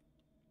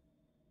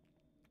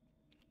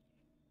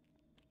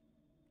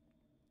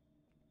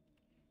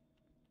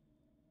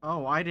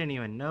 Oh, I didn't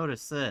even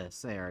notice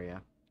this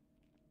area.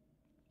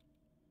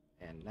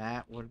 And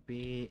that would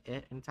be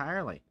it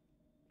entirely.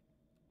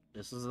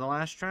 This is the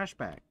last trash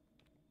bag.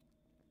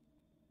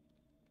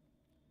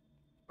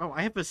 Oh,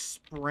 I have a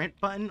sprint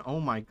button? Oh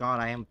my god,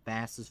 I am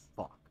fast as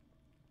fuck.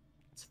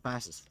 It's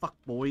fast as fuck,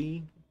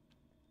 boy.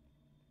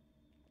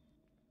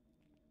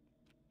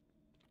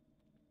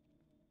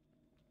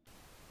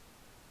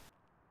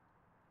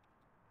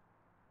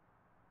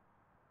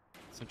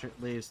 Centric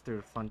leaves through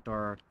the front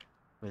door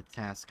with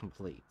task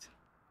complete.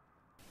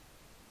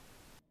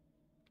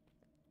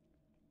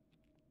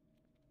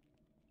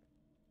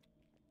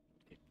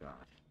 Good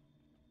god.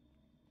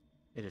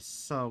 It is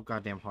so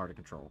goddamn hard to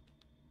control.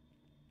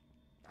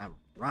 I'm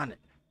running.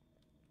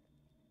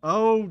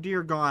 Oh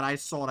dear god, I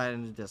saw that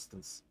in the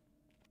distance.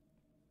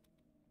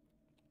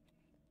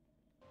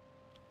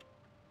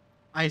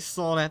 I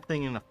saw that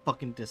thing in the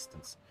fucking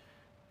distance.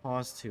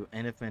 Pause to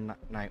end of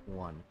night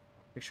 1.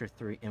 Picture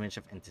 3, image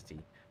of entity.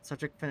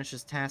 Subject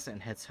finishes task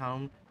and heads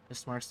home.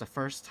 This marks the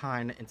first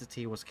time the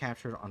entity was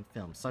captured on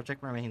film.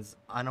 Subject remains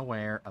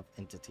unaware of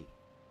entity.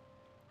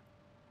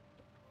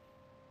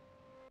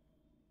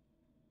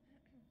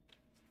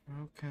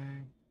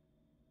 Okay.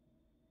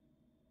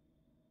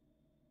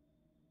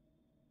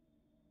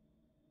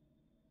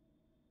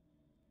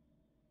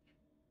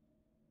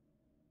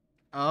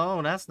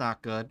 Oh, that's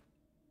not good.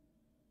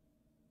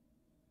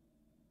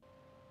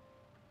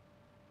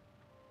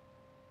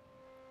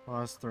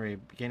 Pause 3,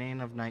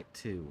 beginning of night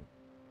 2.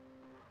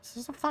 This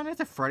is a Five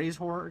Nights at Freddy's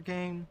horror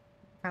game.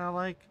 Kind of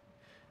like.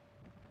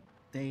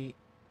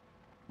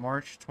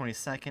 March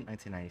 22nd,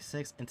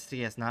 1996.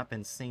 Entity has not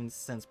been seen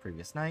since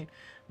previous night.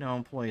 No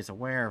employee is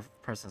aware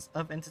of presence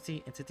of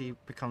entity. Entity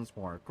becomes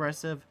more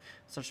aggressive.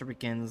 Such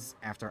begins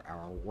after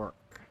our work.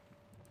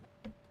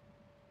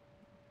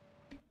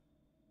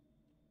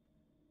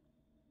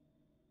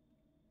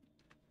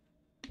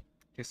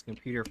 his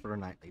computer for a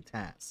nightly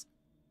task.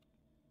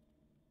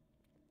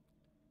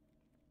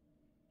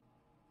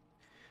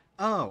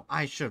 Oh,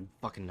 I should have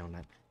fucking known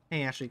that.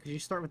 Hey, Ashley, could you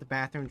start with the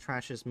bathroom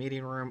trashes,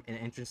 meeting room, and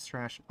entrance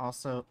trash?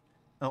 Also,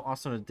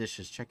 also the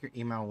dishes. Check your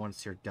email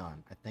once you're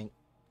done. I think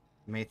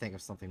you may think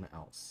of something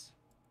else.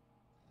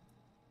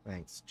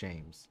 Thanks,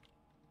 James.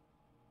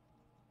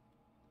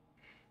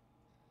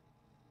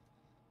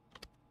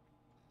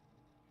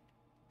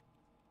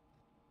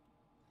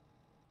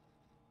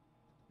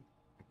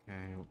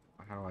 Okay,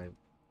 how do I...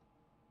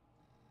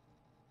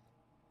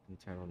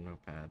 Entitled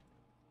notepad.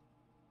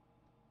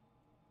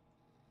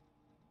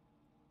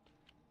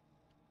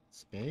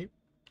 Escape?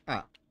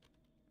 Ah.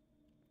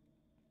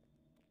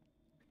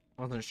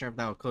 Wasn't sure if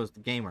that would close the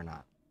game or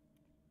not.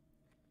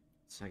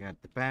 So I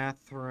got the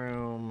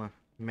bathroom,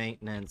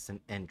 maintenance, and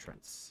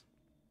entrance.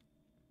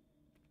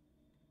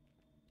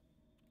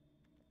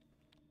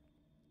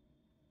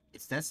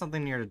 Is that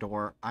something near the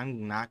door?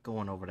 I'm not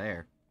going over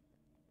there.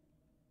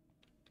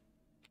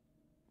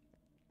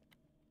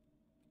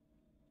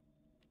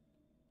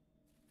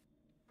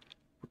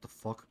 What the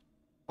fuck?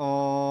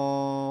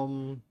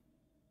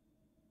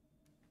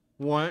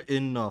 What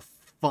in the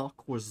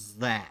fuck was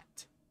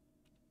that?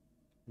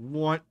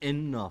 What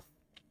in the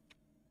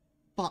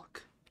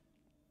fuck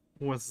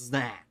was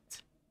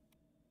that?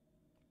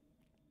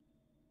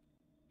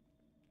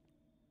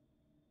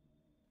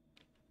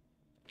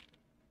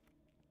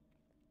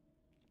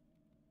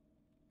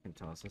 Can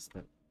tell us this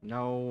that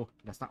no,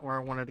 that's not where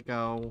I wanted to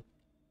go.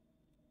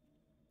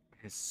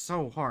 It's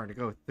so hard to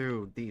go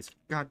through these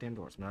goddamn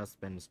doors. No, that's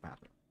been this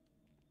bathroom.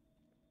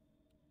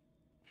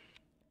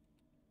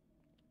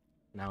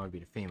 Now would be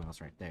the females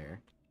right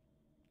there.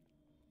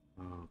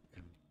 Oh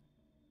god.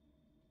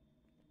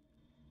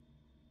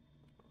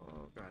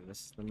 Oh god, this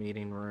is the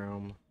meeting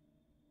room.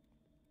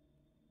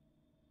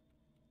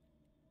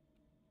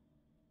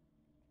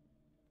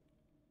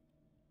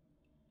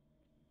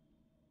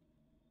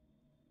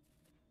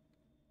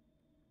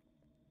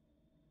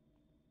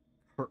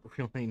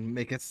 Cartwheeling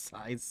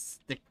mega-sized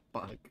stick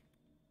bug.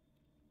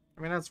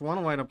 I mean, that's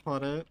one way to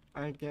put it,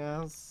 I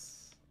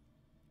guess.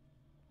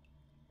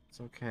 It's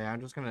okay, I'm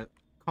just gonna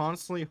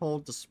constantly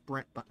hold the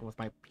sprint button with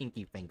my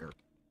pinky finger.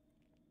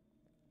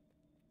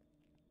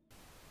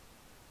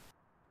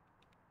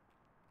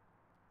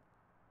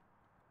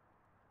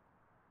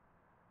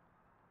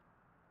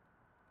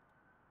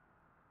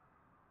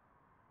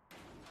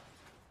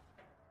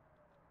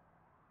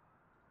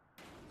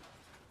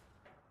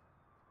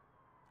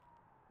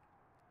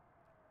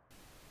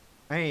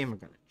 I am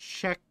gonna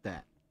check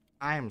that.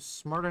 I am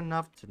smart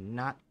enough to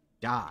not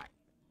die.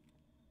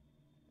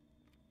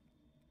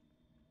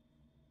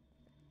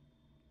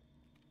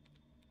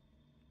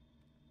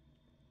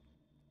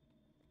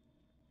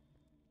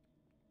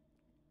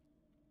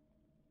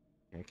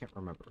 Yeah, I can't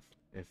remember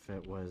if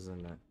it was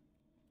in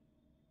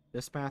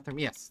this bathroom.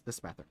 Yes,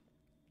 this bathroom.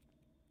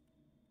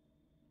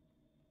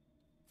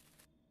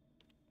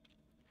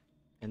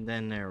 And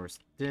then there was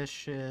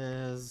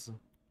dishes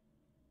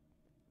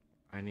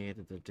I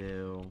needed to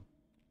do.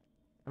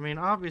 I mean,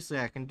 obviously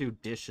I can do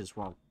dishes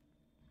while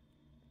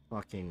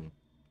fucking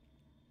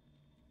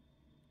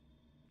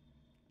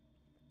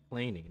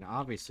cleaning.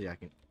 Obviously I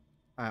can...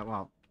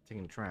 well,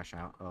 taking the trash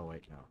out. Oh,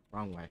 wait, no.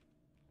 Wrong way.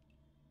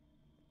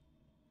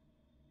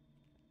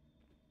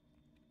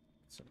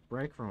 So,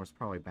 break room was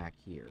probably back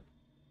here.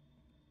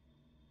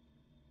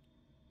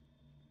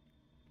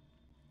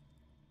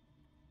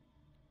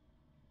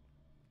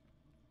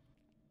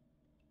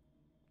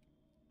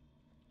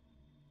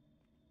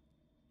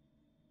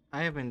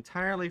 I have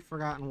entirely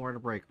forgotten where the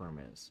break room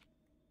is.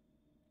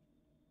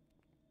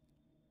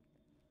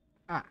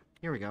 Ah,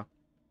 here we go.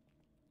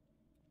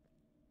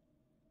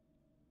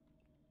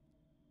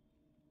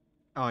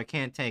 Oh, I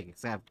can't take it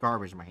because I have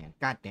garbage in my hand.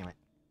 God damn it.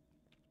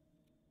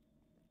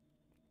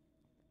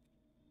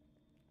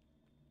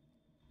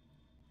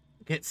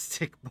 Get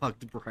stick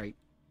bugged bright.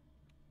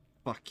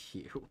 Fuck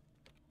you.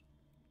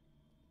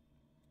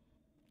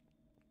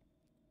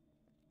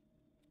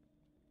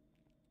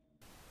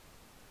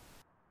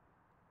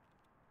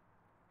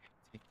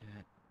 Take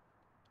that.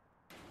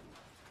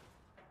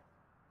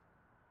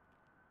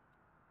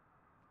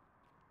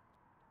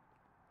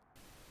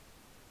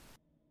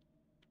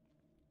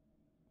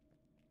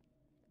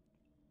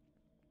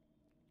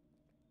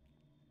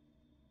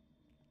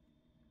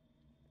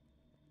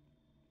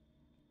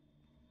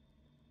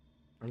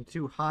 I'm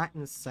too hot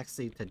and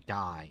sexy to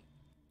die.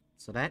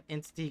 So that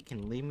entity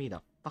can leave me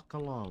the fuck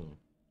alone.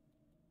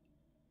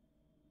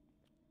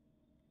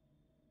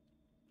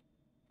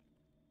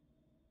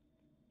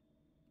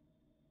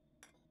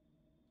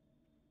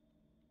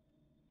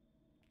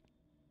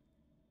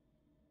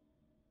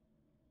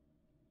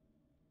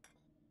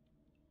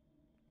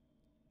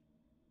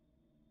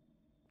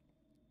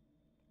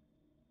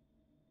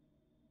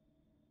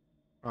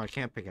 Oh, I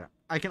can't pick it up.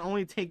 I can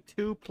only take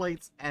 2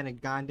 plates at a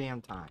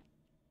goddamn time.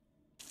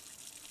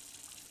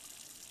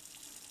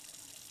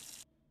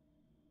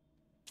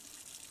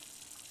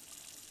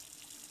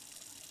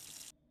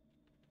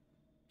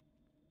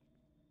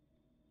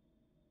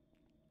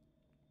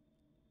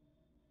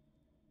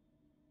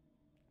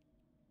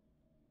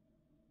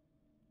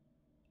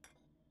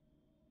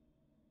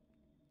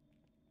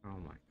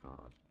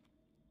 God.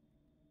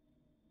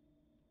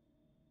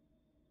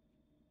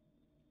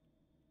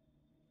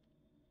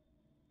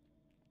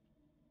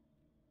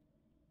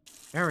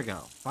 There we go.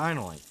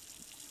 Finally.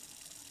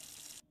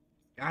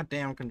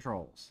 Goddamn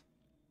controls.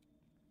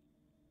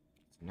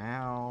 So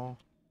now...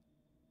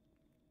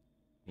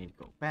 need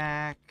to go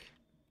back.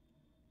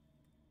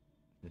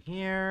 In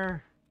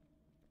here.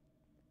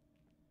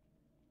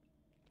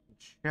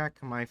 Check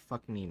my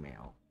fucking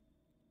email.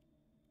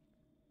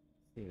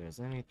 See if there's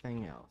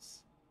anything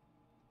else.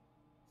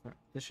 So,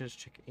 dishes,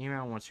 check your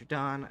email once you're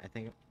done. I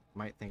think it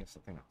might think of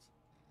something else.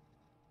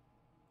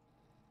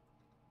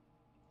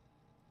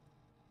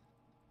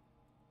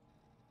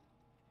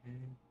 Okay.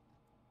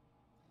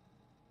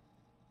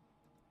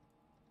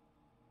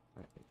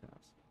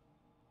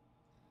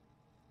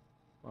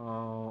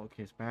 Oh,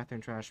 okay, it's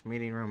bathroom trash,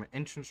 meeting room, and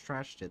entrance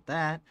trash. Did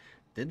that.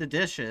 Did the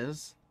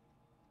dishes.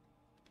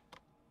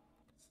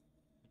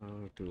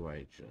 Oh, do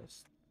I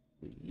just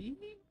leave?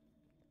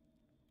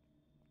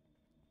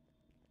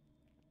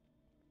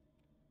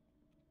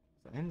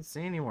 I didn't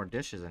see any more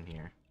dishes in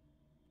here.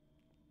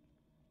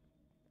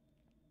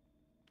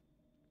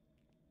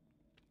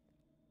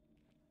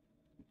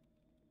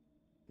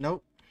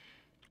 Nope.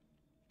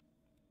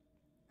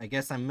 I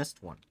guess I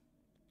missed one.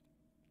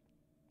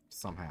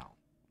 Somehow.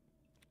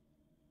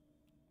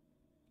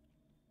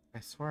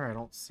 I swear I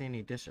don't see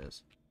any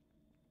dishes.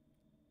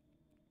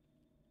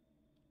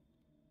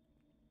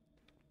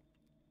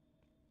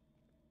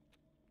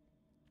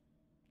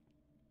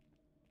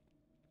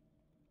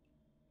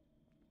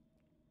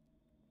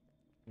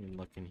 Let me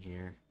look in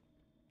here.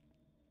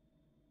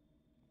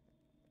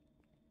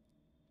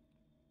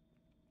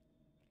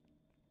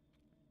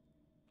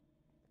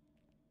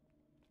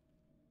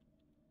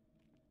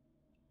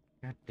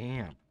 God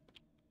damn.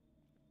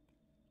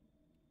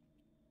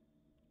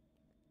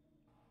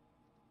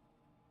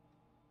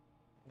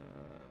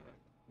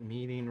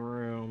 Meeting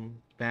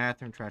room,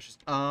 bathroom trash.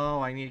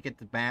 Oh, I need to get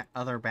the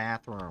other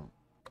bathroom.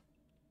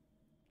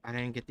 I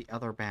didn't get the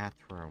other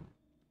bathroom.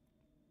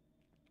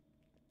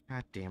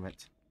 God damn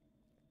it.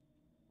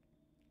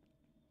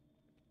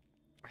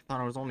 I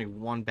thought it was only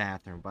one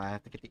bathroom, but I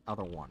have to get the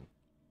other one.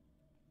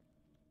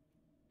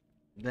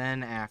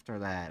 Then after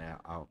that,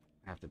 I'll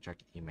have to check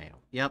the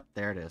email. Yep,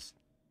 there it is.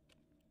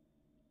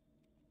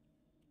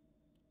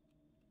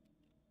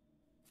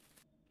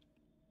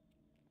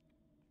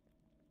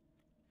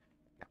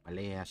 Got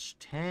my last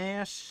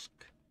task.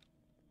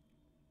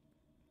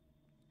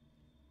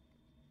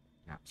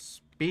 Now I'm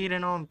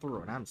speeding on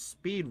through it. I'm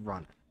speed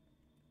running.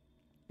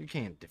 You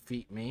can't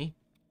defeat me.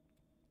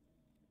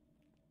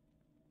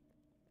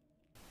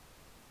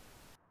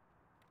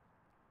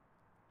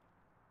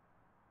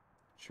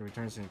 Should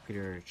return to the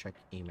computer to check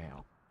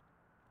email.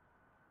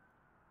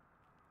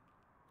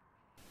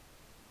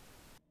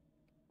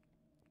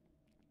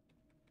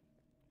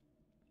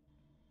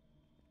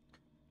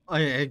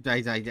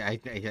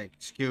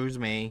 Excuse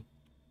me.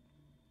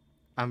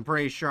 I'm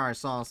pretty sure I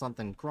saw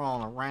something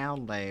crawling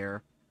around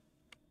there.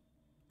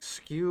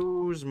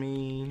 Excuse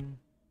me.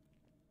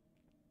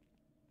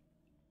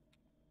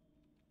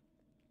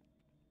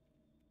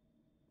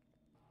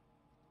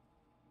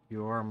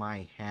 You're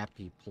my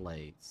happy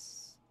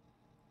place.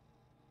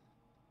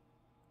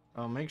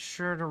 Oh, make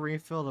sure to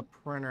refill the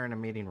printer in the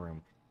meeting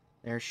room.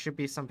 There should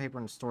be some paper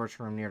in the storage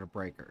room near the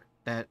breaker.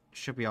 That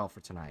should be all for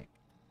tonight.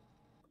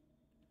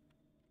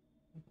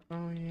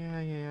 Oh,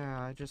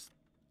 yeah. I just...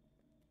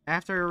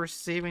 After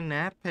receiving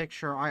that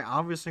picture, I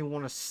obviously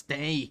want to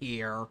stay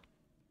here.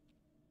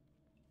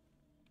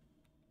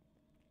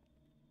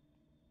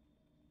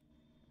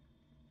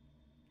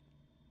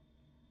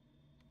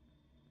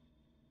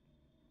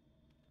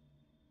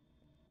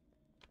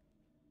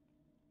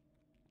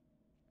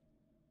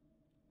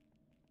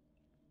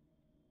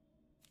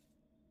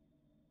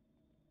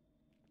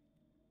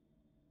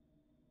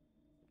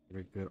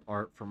 Very good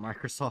art for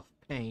Microsoft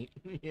Paint.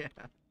 Yeah.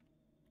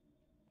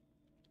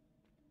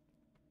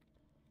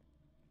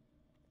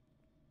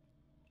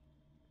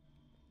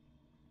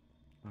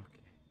 Okay.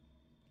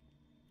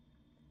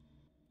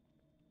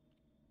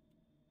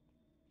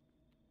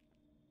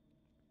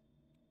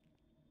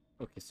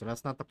 Okay, so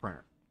that's not the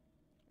printer.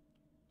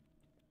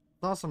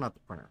 It's also not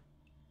the printer.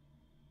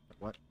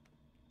 What?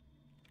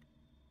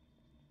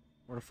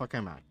 Where the fuck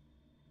am I?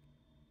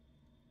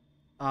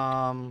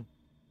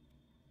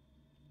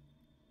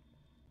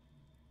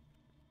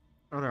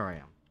 Oh, there I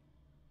am.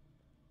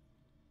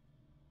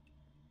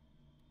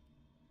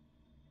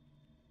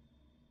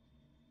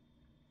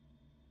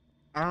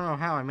 I don't know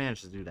how I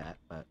managed to do that,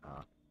 but,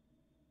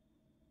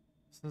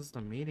 this is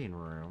the meeting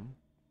room.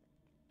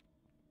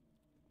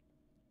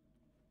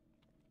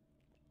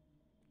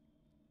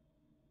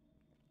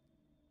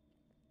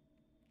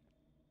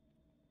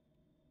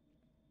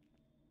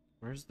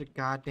 Where's the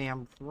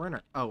goddamn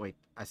printer? Oh, wait,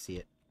 I see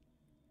it.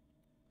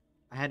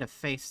 I had to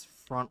face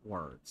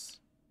frontwards.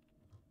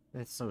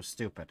 That's so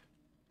stupid.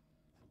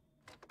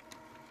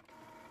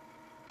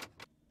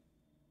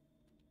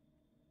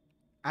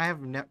 I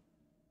have no...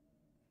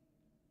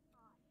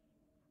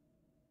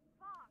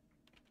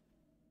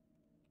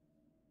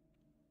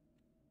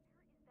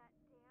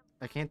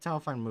 I can't tell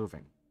if I'm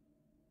moving.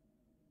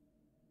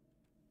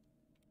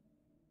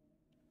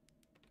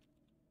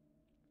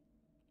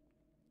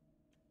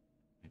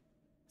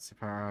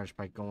 Surprised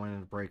by going in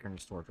the breaker in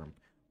the storage room.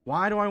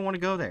 Why do I want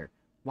to go there?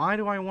 Why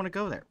do I want to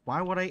go there?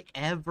 Why would I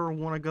ever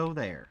want to go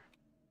there?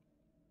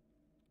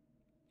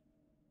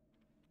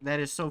 That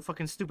is so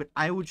fucking stupid.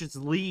 I would just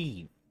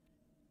leave.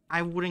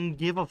 I wouldn't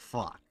give a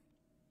fuck.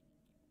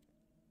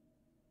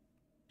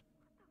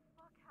 What the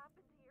fuck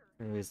happened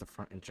here? Anyways, the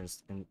front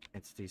entrance and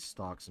entity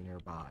stalks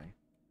nearby.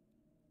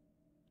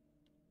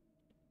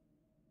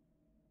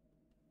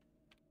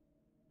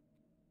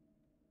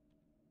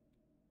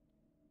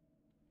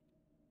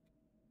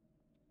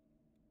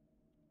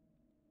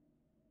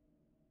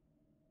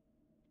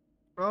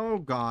 Oh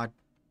god.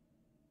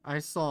 I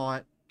saw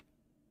it.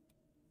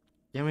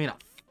 Get me the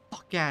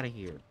fuck out of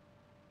here.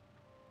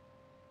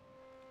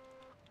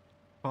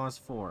 Pause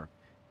 4.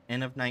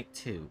 End of night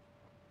 2.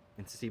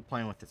 Entity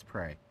playing with its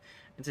prey.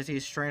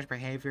 Entity's strange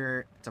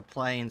behavior to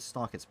play and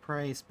stalk its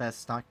prey is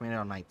best documented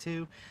on night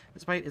 2.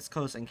 Despite its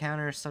close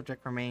encounter,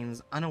 subject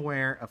remains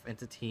unaware of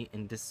entity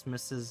and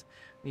dismisses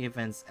the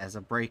events as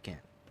a break-in.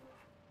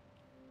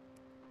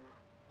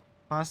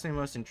 Possibly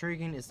most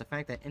intriguing is the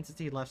fact that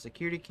entity left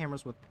security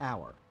cameras with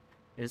power.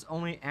 It is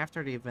only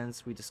after the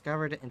events we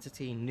discovered the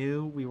entity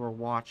knew we were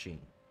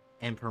watching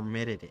and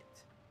permitted it.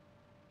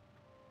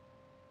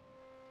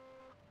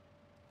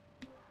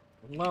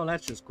 Well,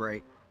 that's just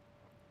great.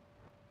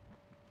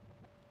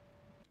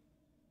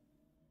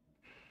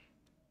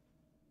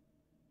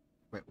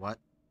 Wait, what?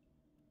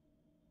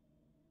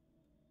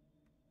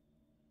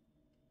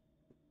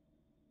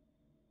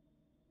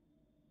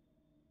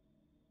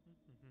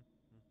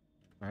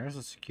 There's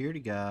a security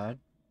guard.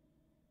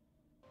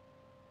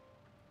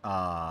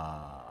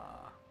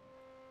 Pause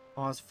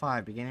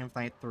 5, beginning of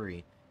night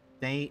 3.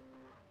 Date,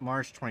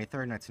 March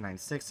 23rd,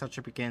 1996.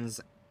 Subject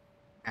begins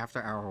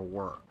after our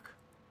work.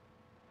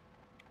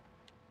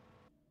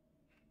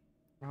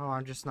 Oh,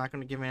 I'm just not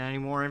going to give me any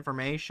more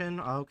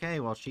information? Okay,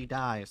 well, she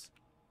dies.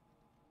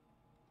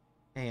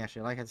 Hey,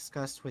 Ashley, like I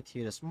discussed with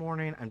you this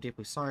morning, I'm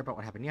deeply sorry about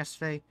what happened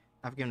yesterday.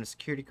 I've given the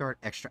security guard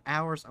extra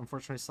hours.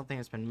 Unfortunately, something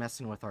has been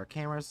messing with our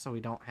cameras, so we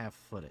don't have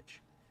footage.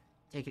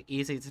 Take it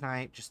easy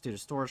tonight. Just do the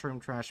storage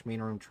room trash,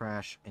 meeting room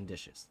trash, and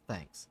dishes.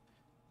 Thanks.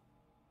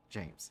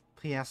 James.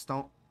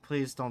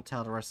 Please don't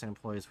tell the rest of the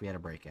employees we had a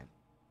break-in.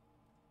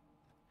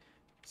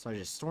 So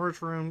just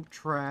storage room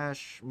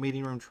trash,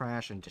 meeting room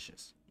trash, and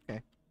dishes.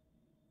 Okay.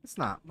 It's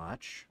not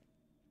much.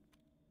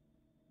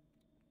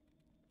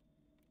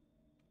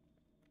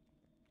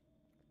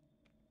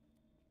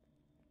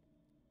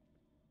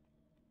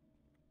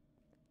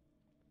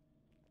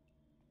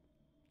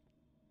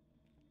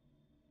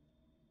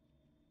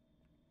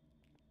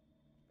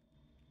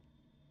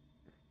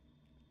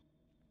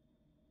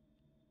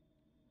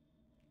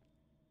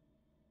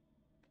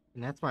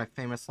 And that's my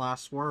famous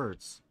last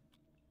words.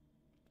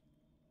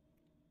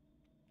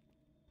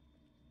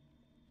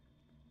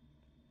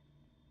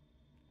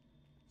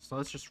 So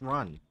let's just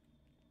run.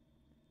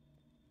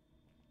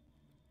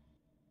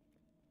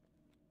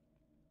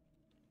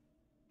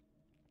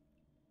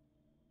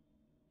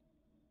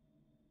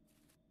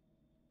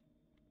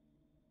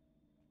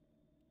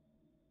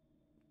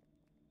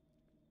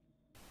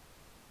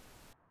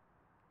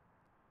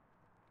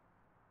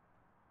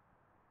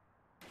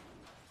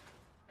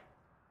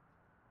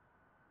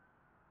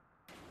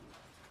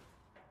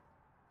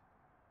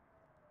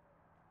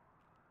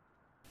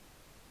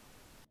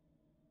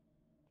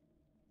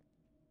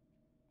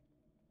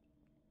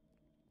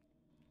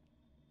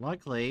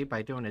 Luckily,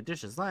 by doing the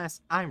dishes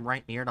last, I'm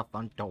right near the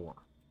front door.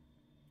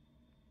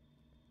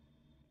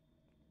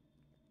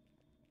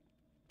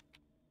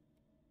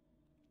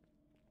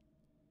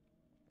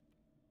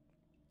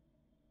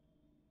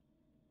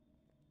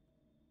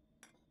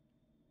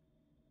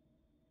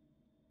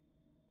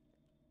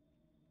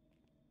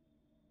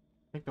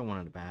 I think the one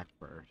in the back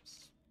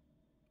first.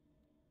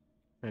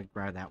 I'm gonna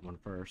grab that one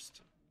first.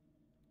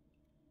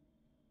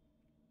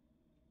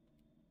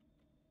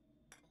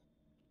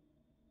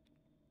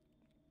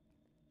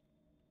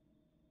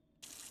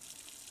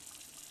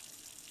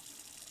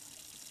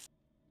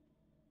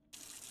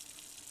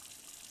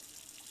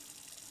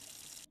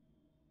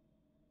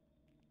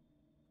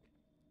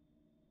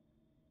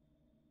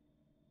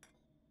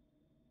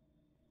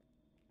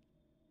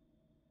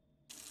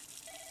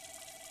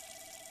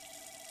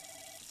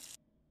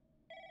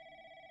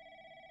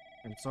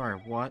 I'm sorry,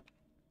 what?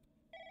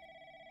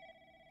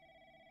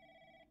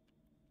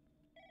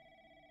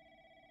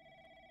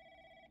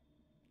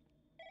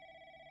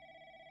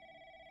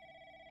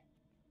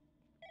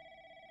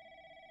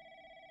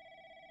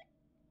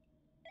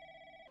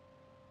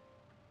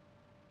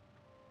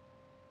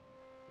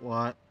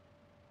 What?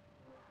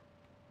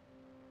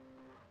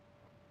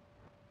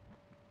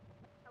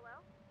 Hello?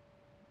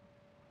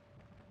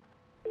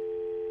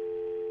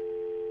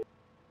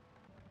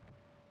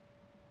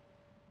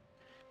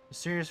 A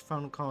serious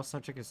phone call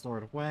subject is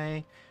lured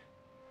away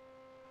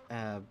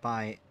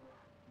by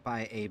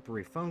a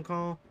brief phone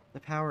call. The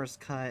power is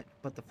cut,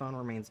 but the phone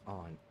remains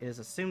on. It is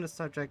assumed the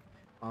subject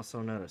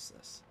also noticed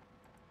this.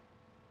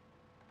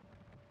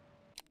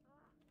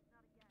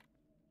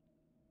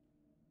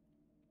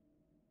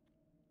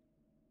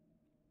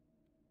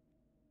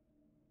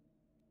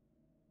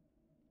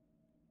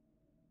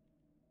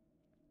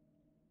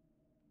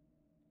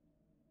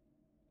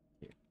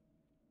 Here.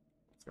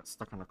 It's got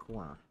stuck in a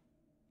corner.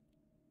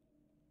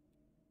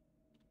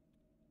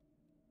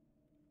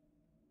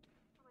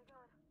 Oh my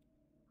god.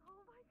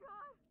 Oh my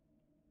god.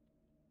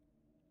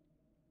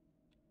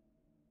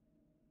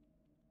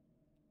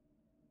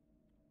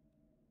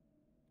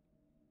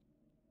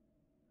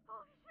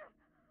 Oh shit.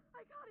 I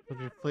gotta get Would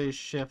you out of here. please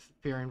shift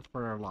fearing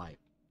for your life?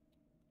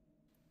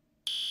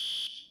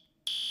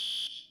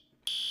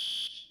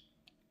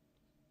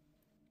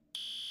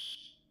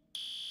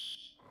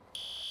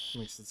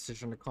 Makes the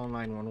decision to call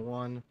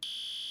 911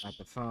 at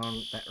the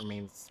phone that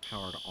remains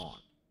powered on.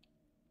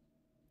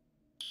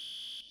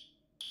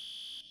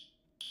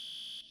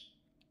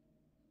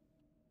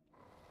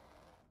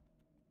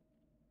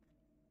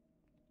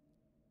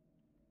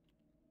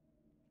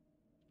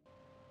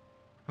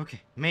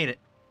 Okay, made it.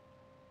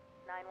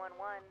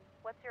 911,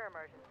 what's your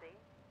emergency?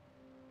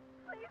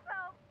 Please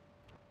help.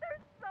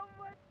 There's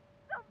something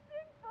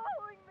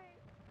following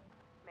me.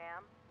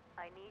 Ma'am,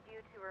 I need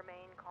you to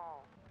remain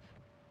calm.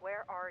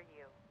 Where are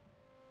you?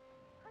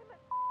 I'm at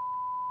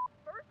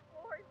first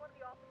floor in one of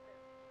the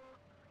offices.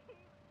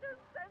 Please, just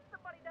send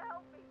somebody to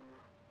help me.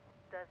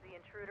 Does the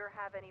intruder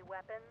have any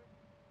weapons?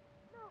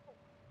 No,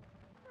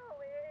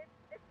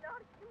 it's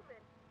not human.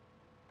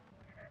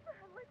 It has a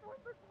head like one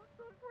that walks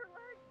on four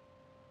legs.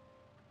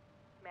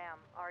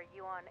 Ma'am, are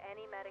you on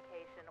any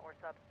medication or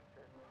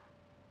substances?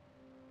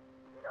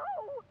 No!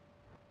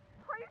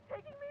 Are you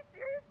taking me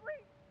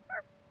seriously?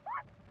 For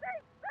fuck's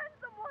sake, send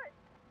someone!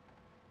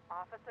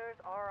 Officers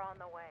are on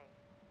the way.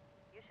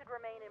 You should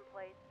remain in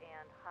place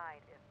and hide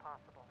if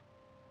possible.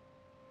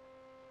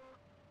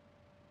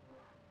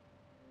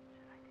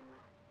 Should I do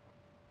it?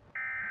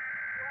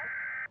 What?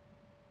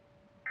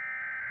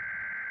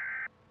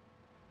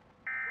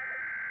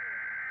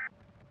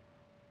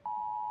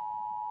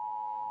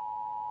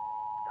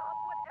 Stop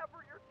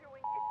whatever you're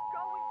doing. It's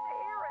going to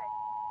hear it.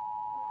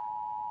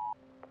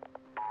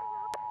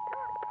 God.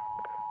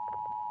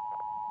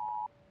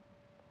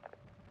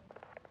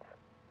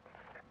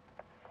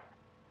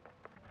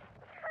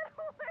 Get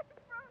away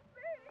from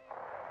me!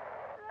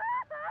 No!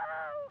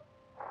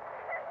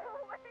 Get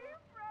away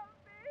from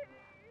me!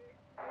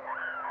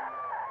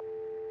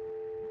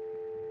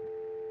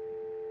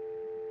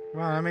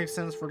 Well, that makes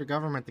sense for the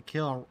government to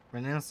kill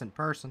an innocent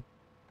person.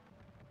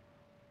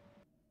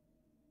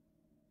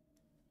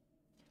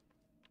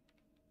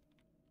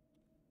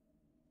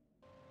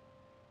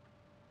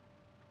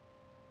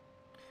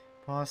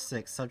 Pause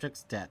 6.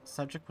 Subject's death.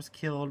 Subject was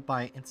killed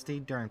by entity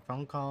during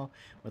phone call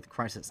with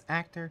crisis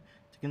actor.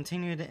 To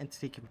continue the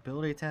entity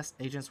capability test,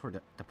 agents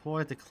were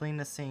deployed to clean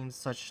the scene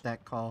such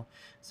that call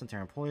center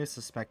employees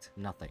suspect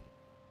nothing.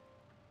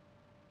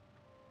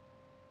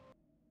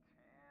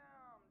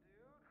 Damn,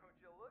 dude, would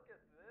you look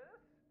at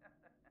this?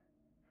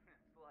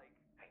 It's like,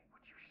 hey,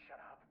 would you shut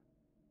up?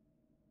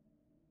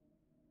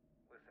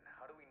 Listen,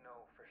 how do we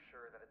know for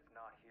sure that it's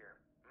not here?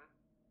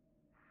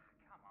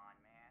 Come on,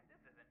 man,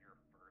 this isn't your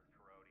first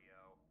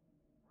rodeo.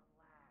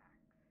 Relax.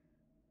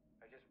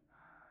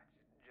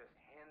 Just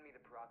hand me the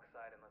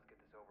peroxide and let's get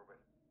this over with.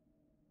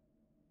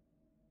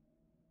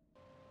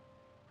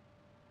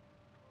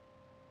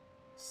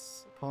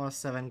 Pause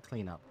 7.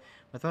 Cleanup.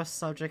 With both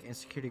subject and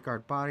security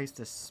guard bodies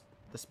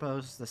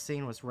disposed, the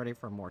scene was ready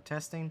for more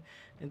testing.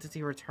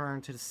 Entity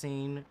returned to the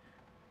scene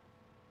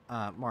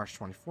March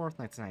 24th,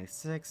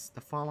 1996.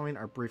 The following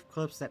are brief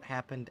clips that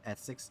happened at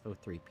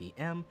 6:03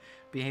 p.m.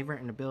 Behavior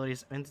and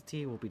abilities of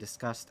entity will be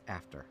discussed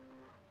after.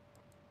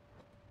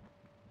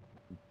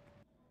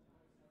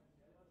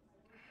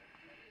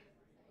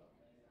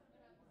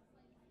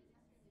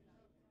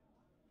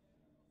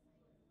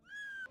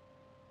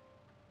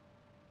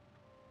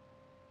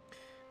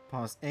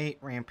 Pause 8.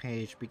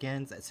 Rampage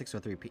begins at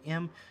 6:03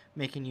 p.m.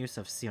 Making use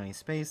of ceiling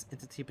space,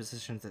 entity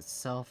positions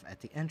itself at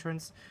the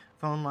entrance.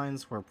 Phone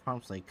lines were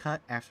promptly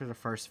cut after the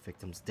first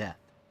victim's death.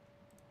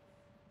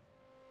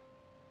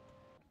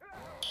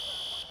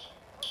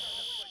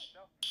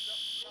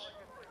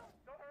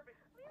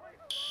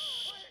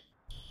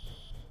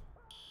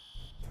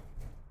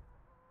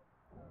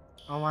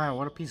 Oh wow,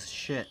 what a piece of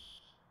shit.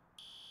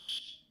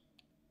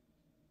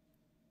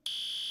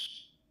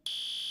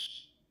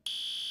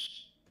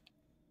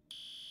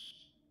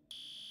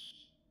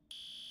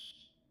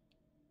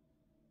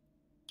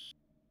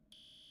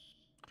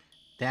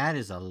 That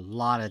is a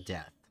lot of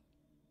death.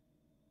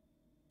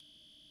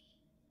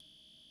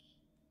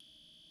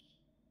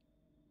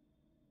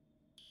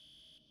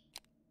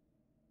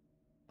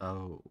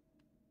 Oh.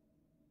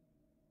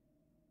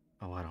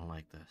 Oh, I don't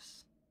like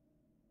this.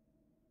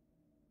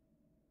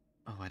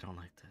 Oh, I don't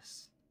like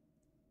this.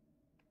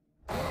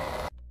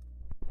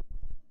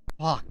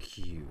 Fuck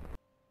you.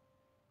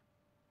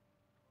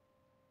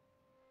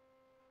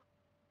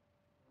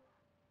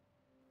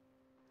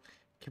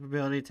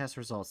 Capability test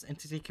results.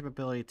 Entity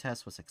capability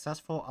test was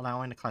successful,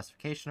 allowing the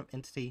classification of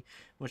entity,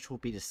 which will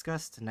be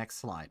discussed next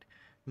slide.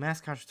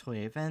 Mass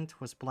casualty event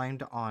was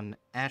blamed on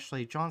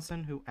Ashley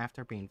Johnson, who,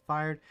 after being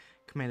fired,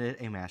 committed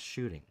a mass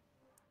shooting.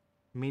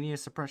 Media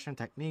suppression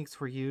techniques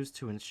were used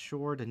to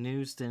ensure the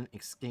news didn't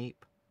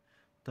escape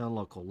the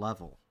local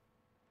level.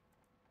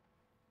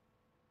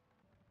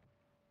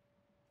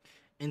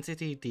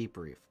 Entity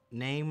debrief.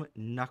 Name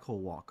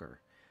Knucklewalker.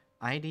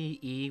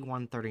 ID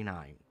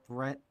E139.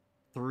 Threat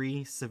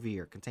 3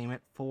 severe.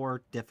 Containment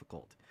 4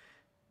 difficult.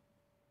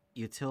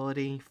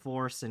 Utility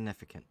 4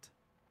 significant.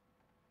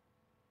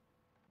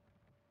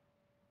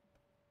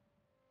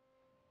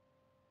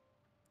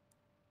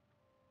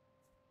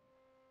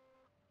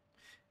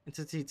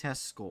 Entity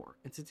test score.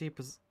 Entity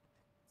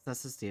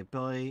possesses the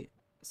ability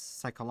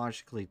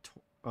psychologically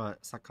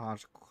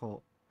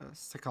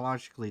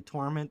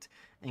torment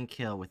and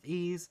kill with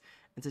ease.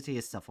 Entity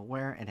is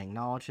self-aware and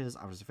acknowledges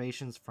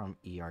observations from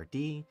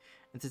ERD.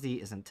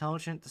 Entity is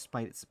intelligent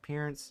despite its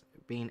appearance,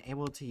 being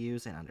able to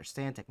use and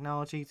understand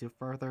technology to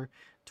further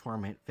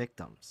torment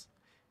victims.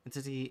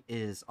 Entity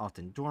is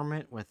often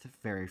dormant with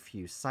very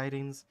few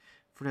sightings.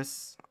 For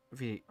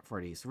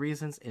these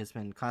reasons, it has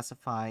been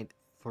classified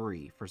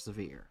 3 for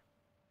severe.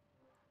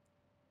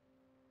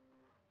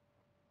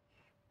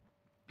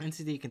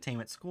 Entity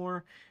containment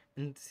score.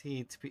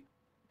 Entity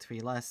to be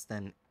less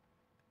than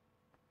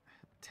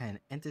 10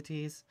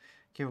 entities,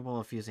 capable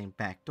of using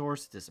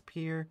backdoors to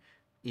disappear.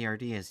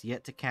 ERD has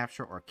yet to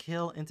capture or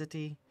kill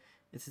entity.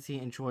 Entity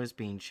enjoys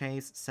being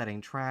chased,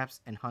 setting traps,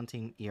 and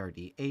hunting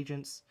ERD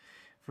agents.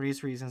 For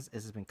these reasons, it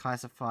has been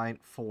classified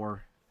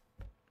 4,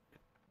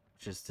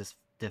 which is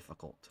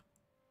difficult.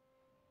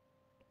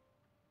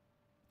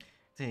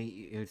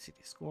 The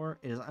score.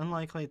 It is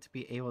unlikely to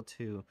be able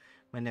to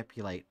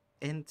manipulate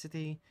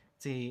entity.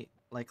 Entity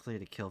likely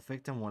to kill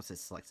victim once it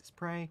selects its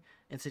prey.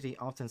 Entity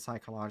often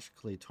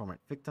psychologically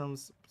torment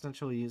victims.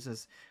 Potentially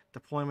uses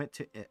deployment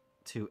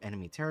to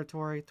enemy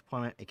territory,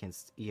 deployment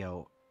against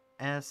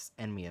EOS,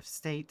 enemy of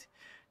state,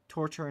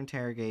 torture,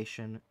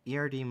 interrogation.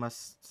 ERD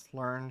must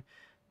learn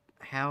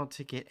how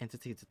to get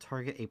entity to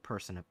target a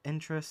person of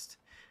interest.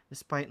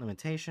 Despite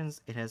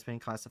limitations, it has been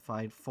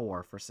classified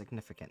 4 for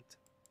significant.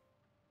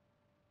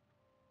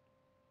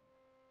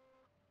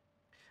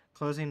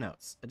 Closing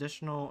notes.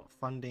 Additional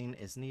funding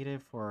is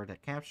needed for the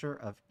capture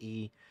of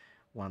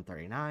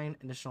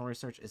E139. Additional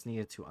research is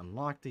needed to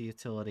unlock the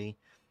utility.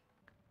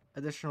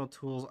 Additional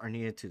tools are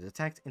needed to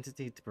detect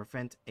entity to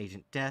prevent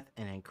agent death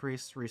and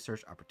increase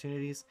research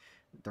opportunities.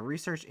 The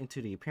research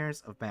into the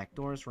appearance of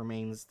backdoors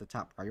remains the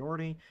top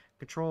priority.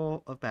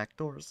 Control of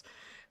backdoors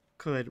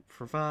could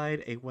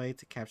provide a way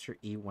to capture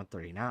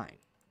E139.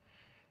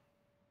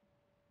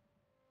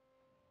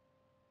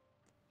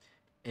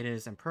 It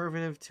is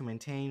imperative to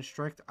maintain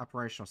strict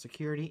operational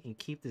security and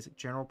keep the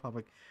general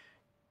public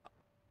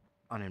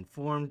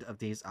uninformed of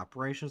these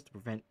operations to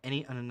prevent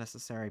any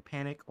unnecessary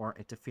panic or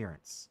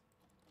interference.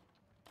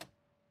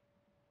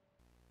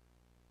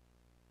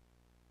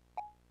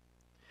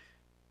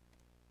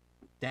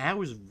 That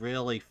was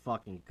really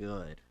fucking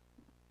good.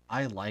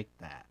 I like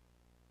that.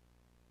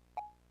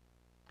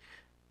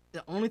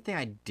 The only thing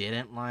I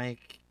didn't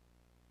like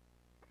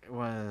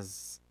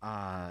was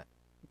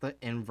the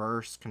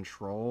inverse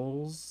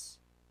controls,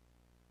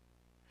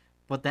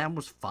 but that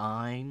was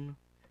fine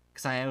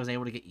because I was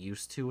able to get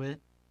used to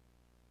it.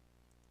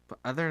 But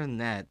other than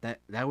that, that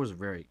was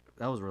really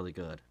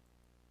good.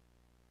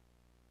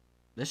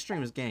 This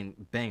stream is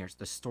getting bangers.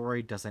 The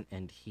story doesn't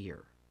end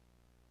here.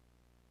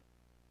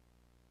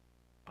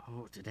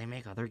 Oh, did they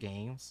make other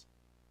games?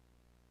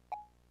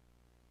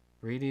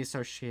 Read the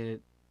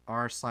associated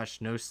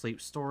r/no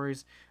sleep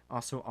stories,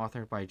 also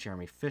authored by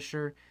Jeremy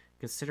Fisher.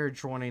 Consider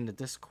joining the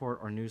Discord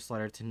or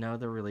newsletter to know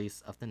the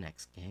release of the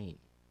next game.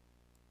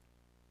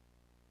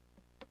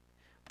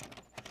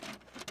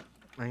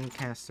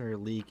 Lancaster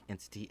League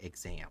Entity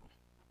Exam.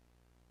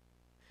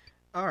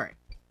 Alright.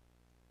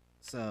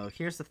 So,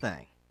 here's the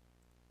thing.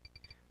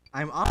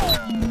 I'm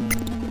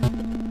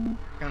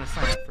gonna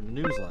sign up for the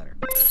newsletter.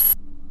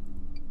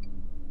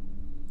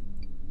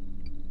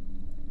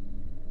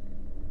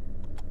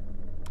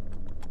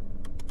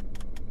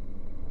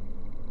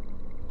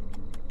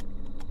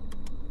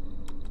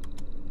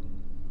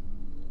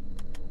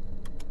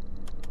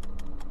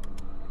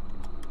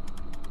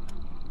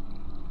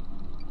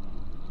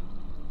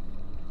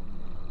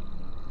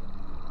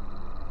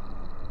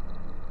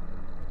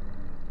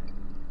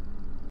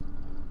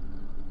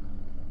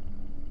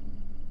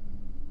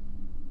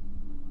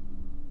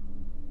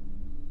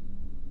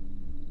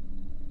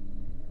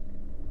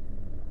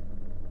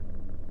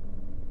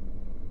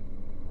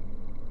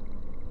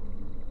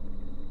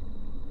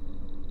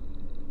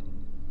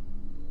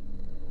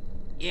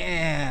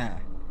 Yeah!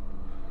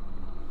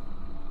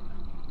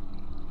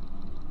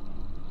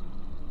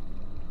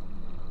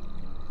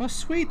 Oh,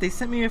 sweet. They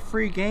sent me a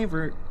free game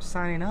for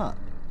signing up.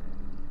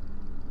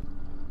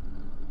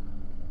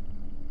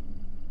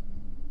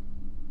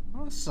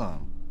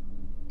 Awesome.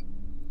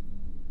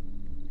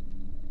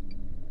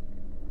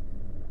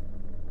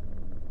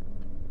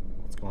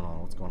 Let's going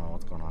on? What's going on?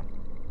 What's going on?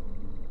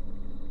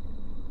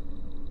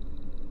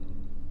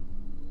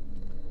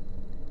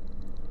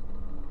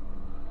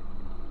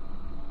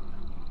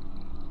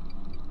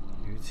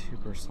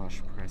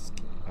 YouTuber/press.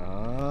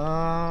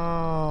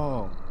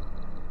 Oh.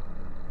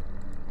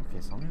 Okay,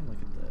 so I'm gonna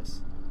look at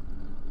this.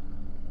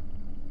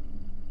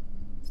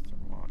 Start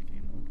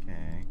walking.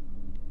 Okay.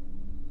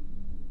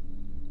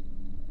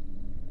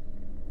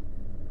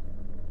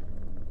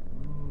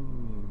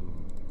 Ooh.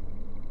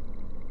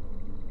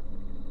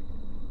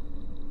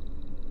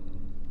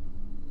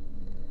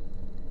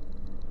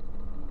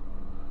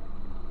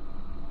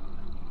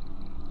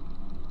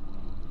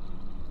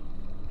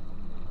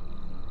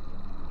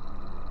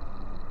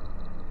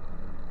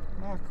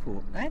 Oh,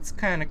 cool. That's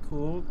kind of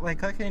cool. Like,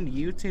 clicking the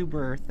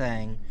YouTuber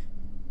thing,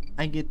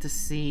 I get to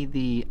see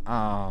the,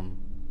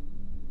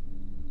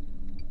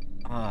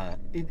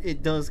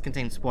 it does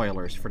contain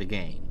spoilers for the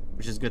game,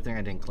 which is a good thing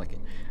I didn't click it,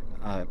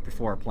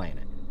 before playing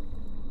it.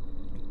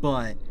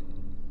 But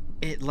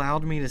it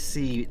allowed me to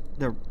see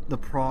the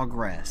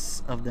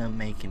progress of them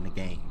making the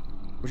game,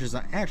 which is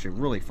actually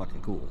really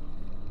fucking cool.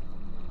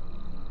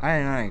 I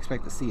did not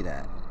expect to see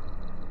that.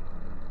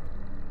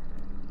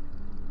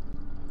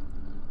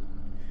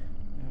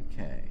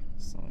 Okay,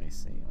 so let me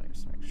see.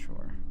 Let's make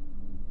sure.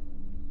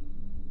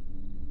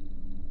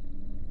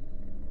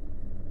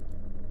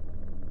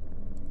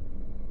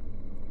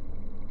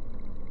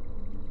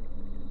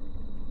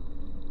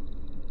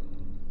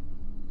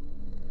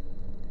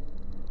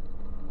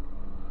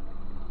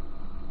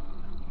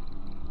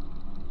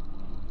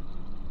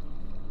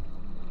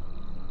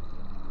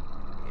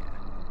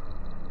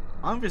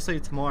 Obviously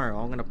tomorrow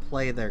I'm gonna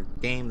play their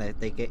game that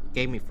they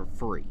gave me for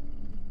free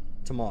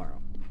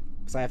tomorrow,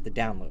 because I have to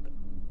download it.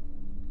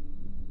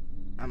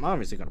 I'm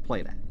obviously gonna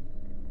play that.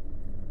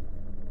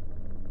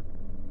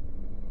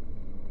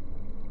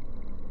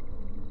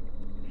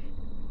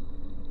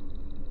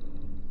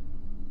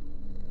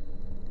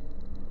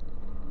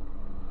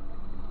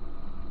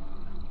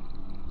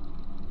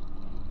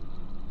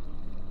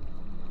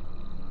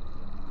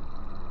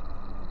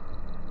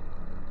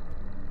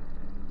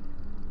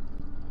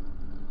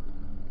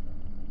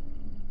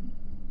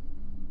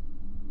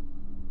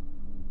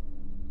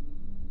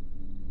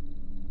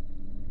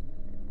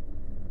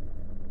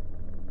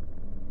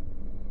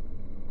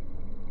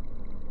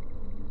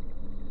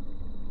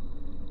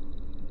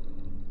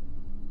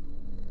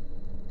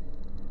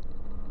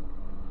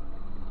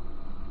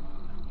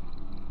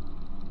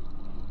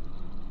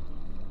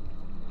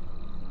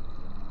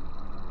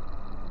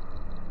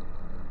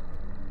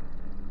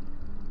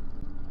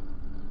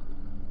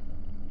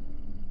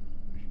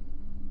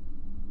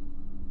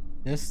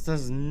 This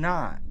does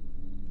not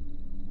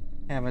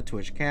have a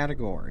Twitch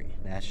category.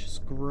 That's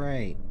just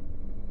great.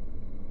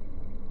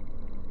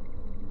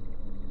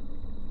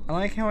 I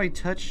like how I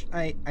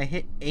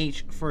hit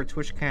H for a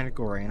Twitch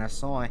category and I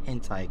saw a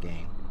hentai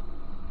game.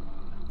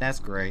 That's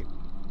great.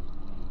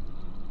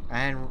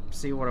 I didn't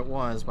see what it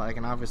was, but I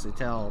can obviously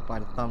tell by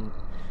the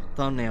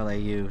thumbnail they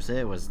used.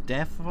 It was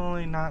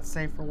definitely not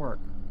safe for work.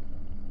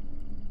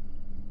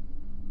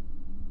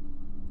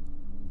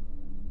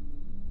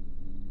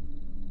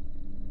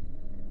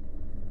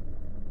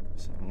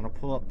 So I'm gonna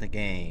pull up the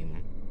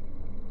game,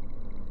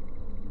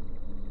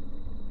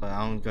 but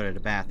I'm gonna go to the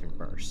bathroom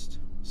first.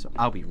 So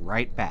I'll be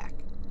right back.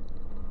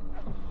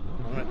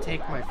 I'm gonna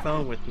take my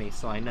phone with me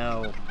so I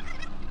know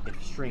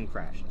if stream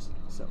crashes.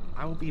 So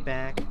I will be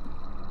back.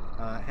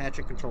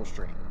 Hatchet control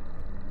stream.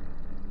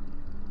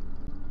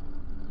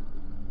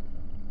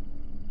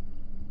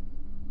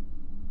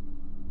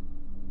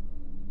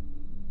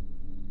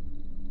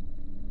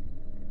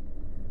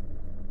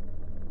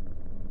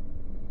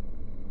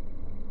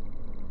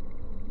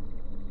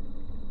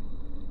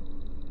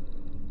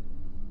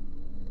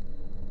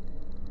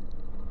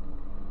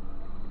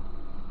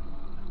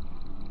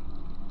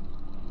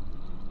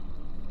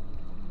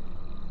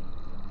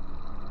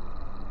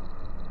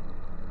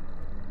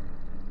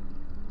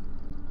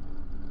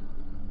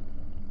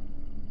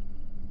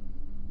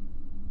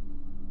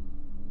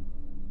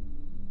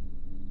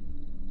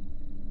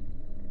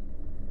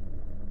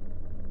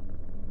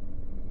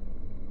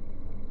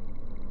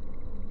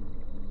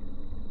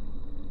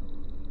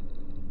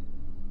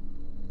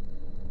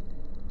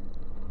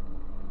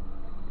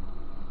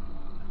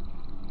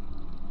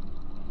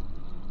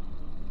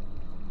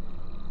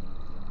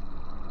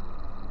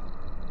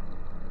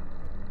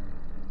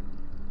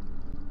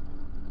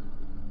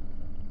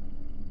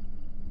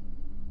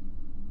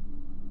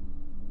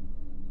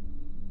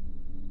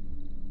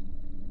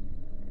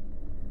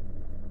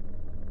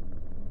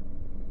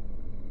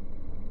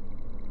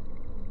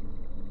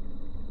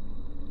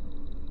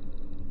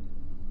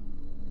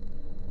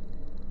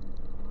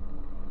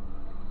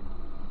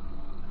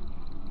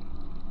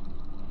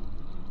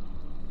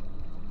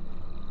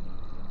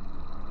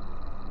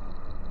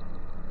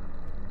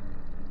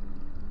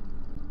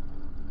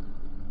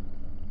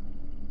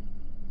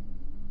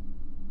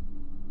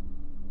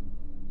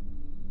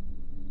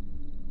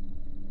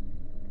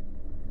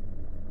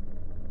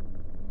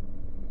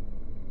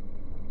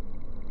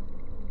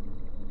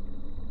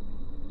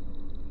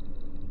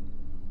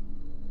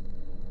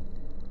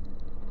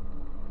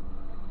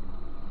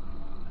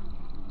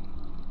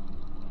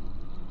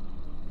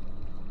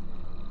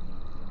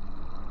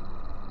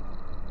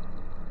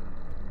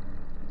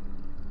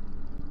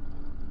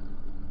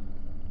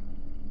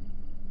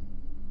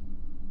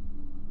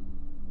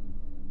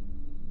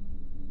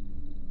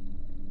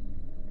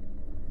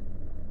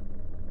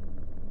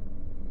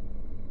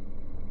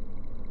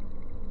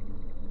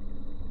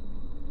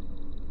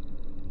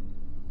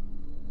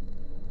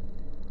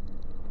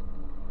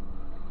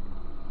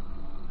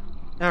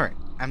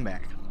 I'm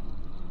back.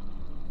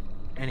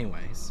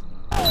 Anyways.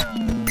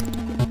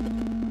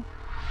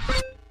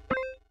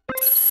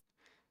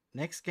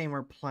 Next game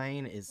we're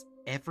playing is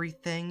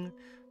Everything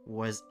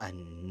Was a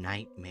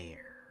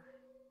Nightmare.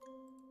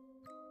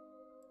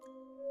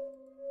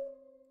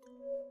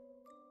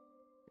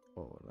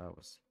 Oh, that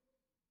was...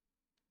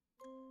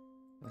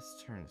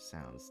 Let's turn the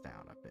sounds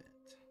down a bit.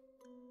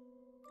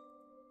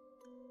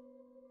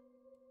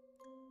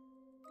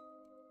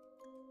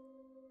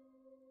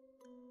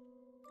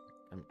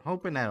 I'm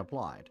hoping that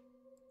applied.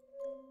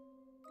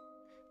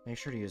 Make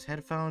sure to use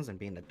headphones and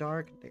be in the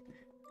dark. The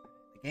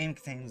game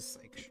contains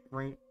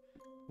extremely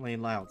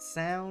loud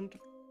sound.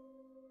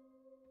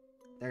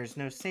 There's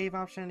no save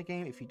option in the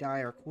game. If you die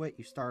or quit,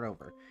 you start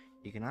over.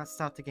 You cannot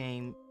stop the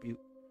game.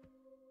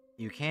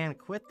 You can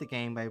quit the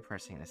game by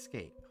pressing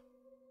escape.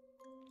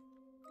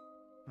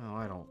 Oh,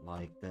 I don't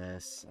like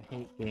this. I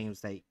hate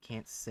games that you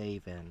can't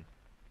save in.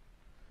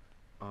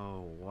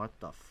 Oh, what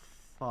the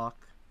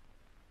fuck?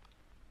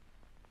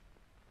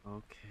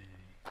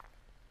 Okay.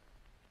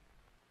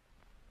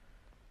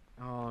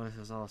 Oh, this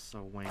is all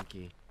so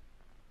wanky.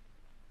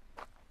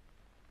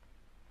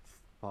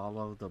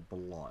 Follow the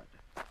blood.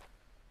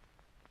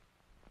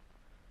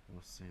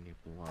 Don't see any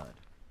blood.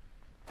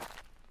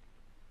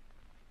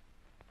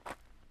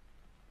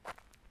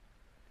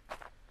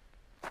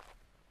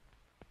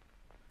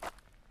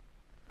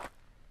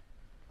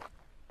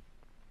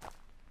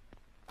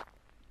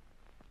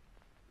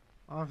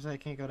 Obviously, I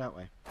can't go that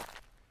way.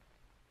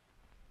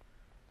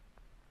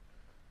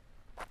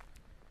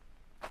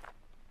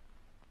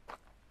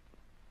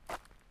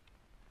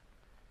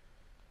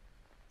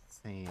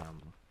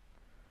 Sam.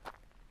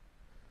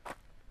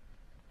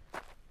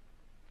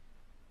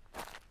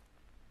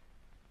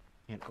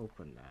 Can't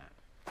open that.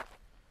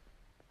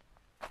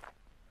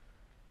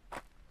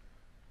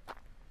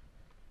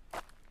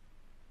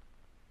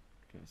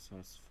 Okay, so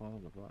let's follow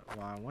the blood.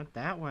 Well, I went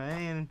that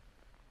way and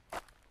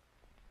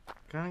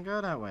couldn't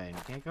go that way.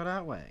 You can't go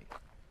that way.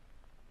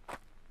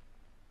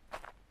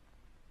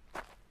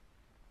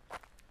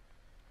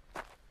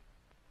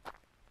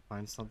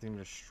 Find something to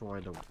destroy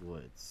the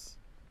woods.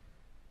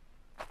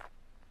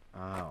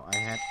 Oh, I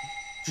had...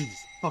 Jesus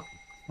fucking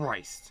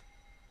Christ.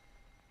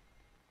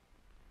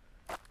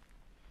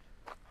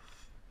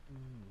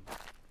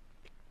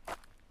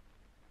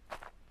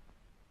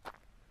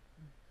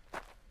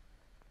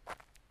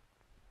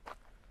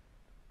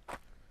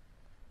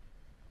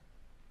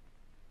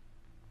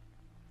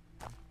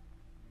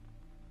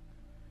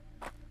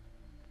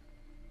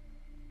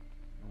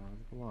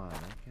 Blood,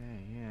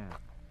 okay, yeah.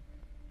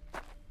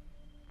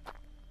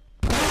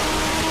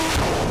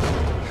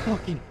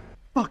 Fucking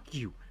fuck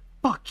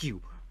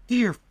you,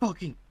 dear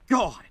fucking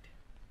God.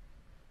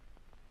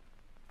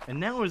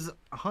 And that was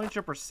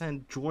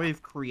 100% Joy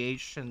of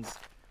Creation's,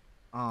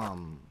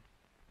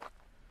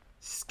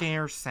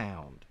 scare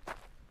sound.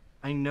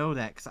 I know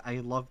that because I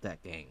love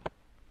that game.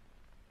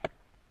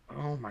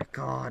 Oh my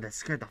God, that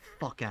scared the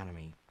fuck out of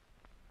me.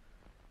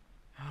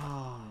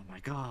 Oh my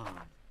God.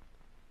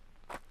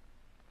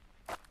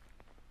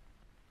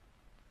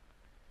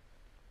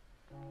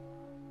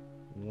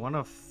 One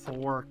of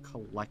 4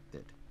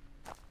 collected.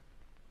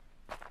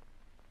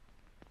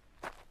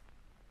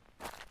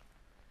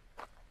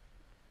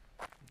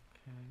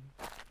 Okay.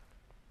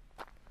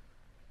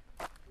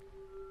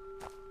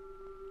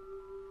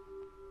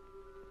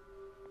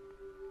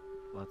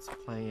 Let's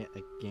play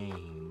a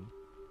game.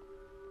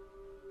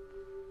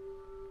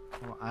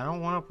 Well, I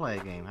don't want to play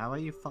a game. How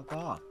about you fuck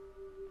off?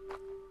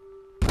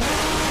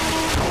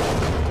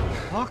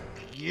 Fuck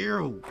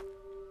you!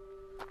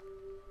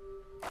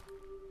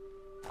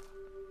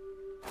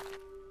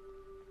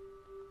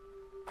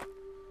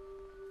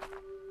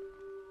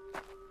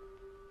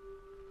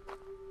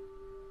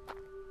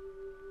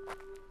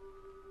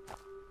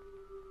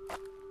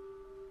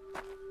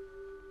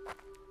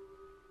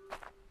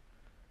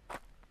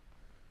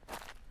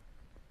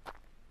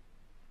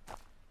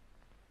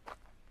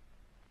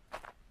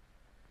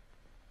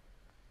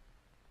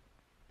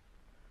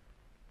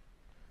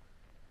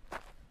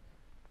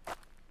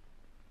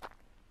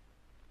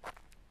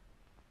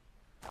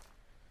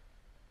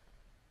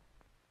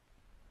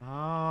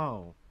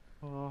 Oh.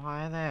 Oh,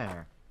 hi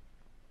there.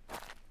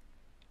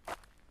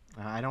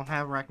 I don't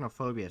have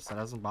arachnophobia, so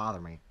that doesn't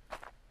bother me.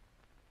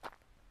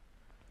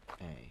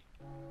 A.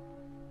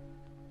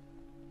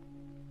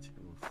 2,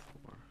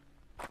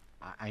 4.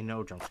 I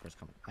know a jump scare's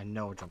coming. I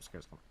know a jump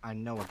scare's coming. I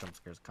know a jump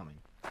scare's coming.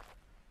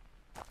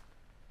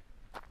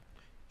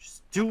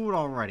 Just do it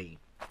already.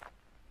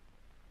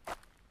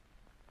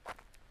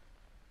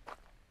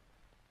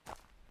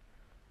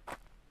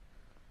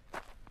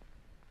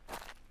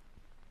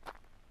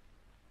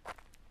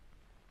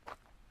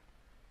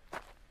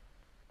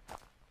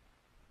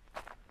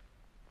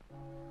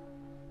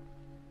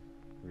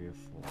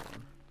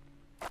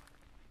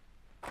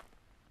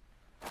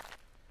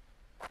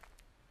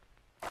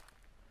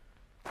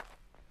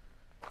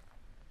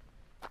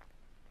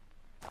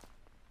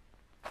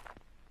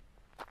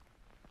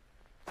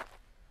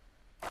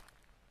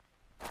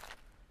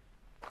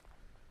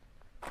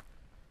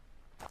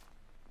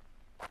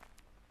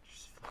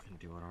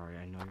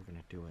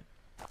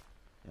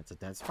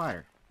 dead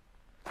spider.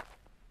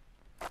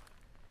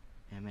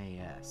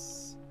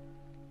 MAS.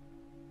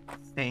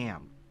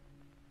 Damn.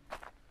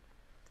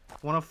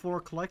 1 of 4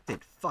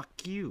 collected. Fuck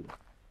you.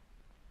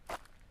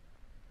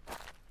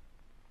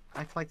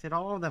 I collected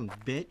all of them,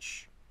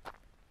 bitch.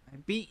 I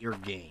beat your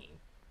game.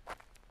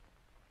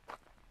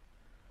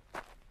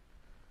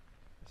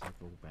 Does it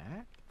go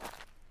back?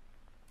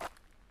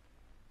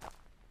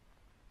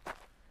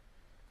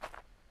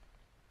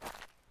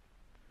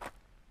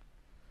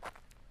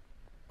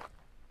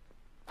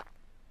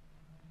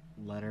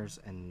 Letters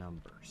and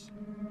numbers.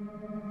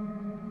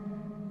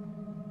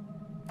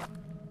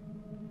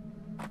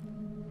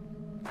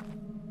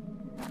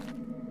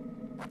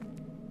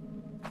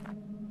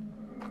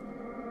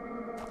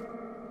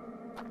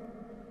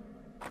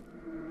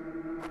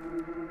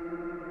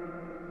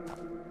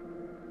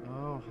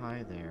 Oh,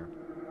 hi there.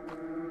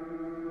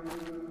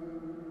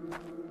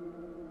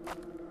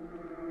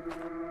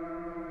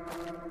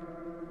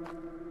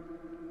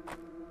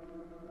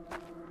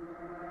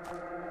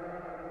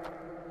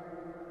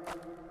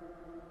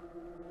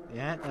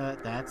 Yeah,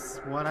 that's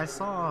what I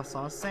saw. I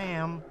saw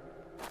Sam.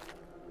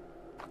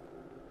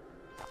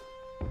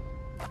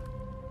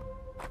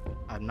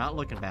 I'm not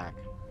looking back.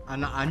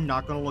 I'm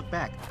not gonna look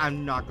back.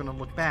 I'm not gonna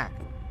look back.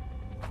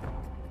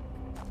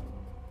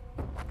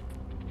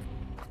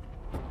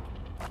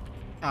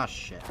 Oh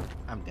shit.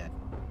 I'm dead.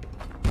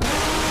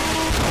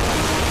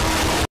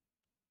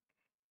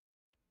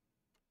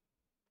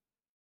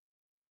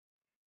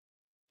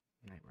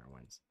 Nightmare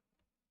wins.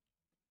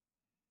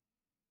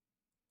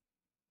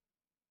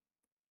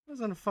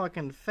 Wasn't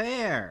fucking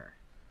fair.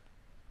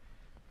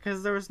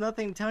 Because there was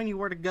nothing telling you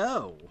where to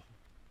go.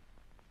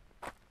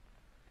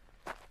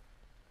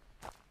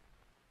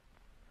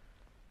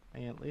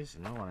 I at least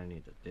know what I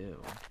need to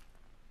do.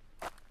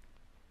 Okay.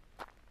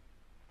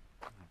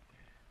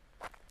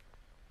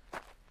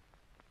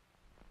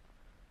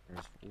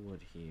 There's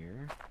wood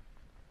here.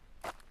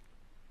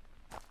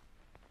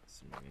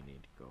 So we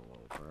need to go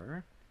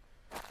over.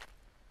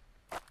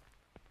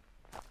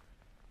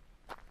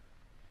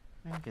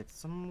 And get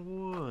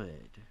some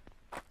wood.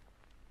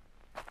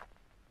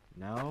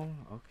 No?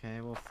 Okay,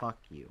 well fuck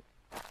you.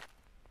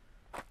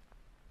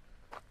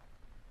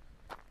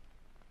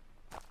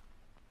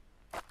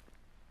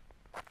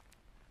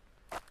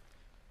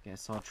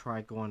 Guess I'll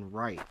try going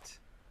right.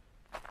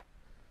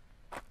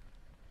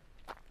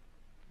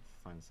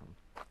 Find something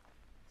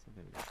to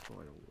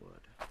destroy the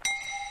wood.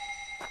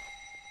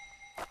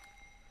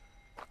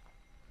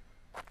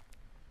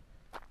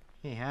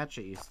 Hey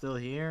Hatchet, you still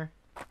here?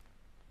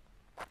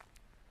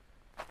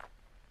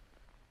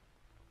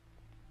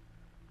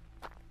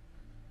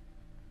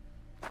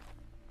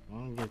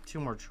 I'm gonna give 2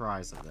 more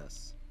tries of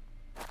this.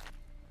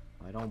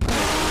 I don't.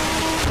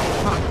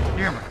 Ah,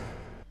 damn it!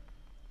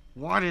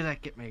 Why did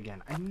that get me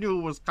again? I knew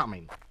it was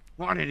coming.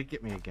 Why did it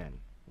get me again?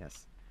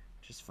 Yes,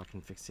 just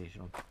fucking fixation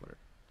on Twitter.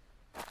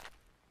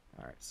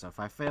 Alright, so if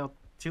I fail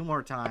 2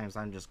 more times,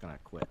 I'm just gonna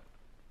quit.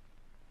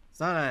 It's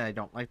not that I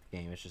don't like the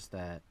game, it's just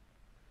that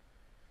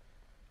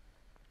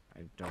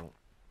I don't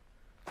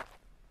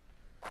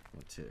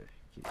want to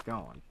keep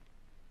going.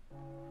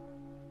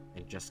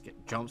 And just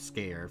get jump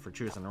scared for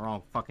choosing the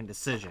wrong fucking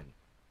decision.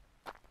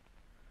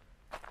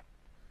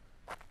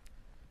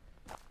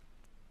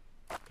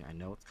 Okay, I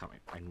know it's coming.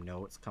 I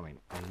know it's coming.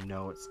 I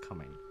know it's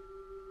coming.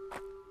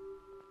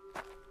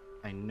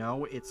 I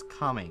know it's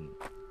coming.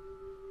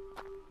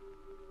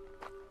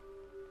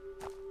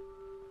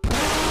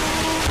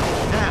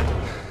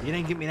 Ah! You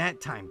didn't get me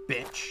that time,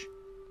 bitch.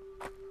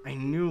 I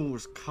knew it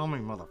was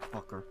coming,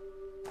 motherfucker.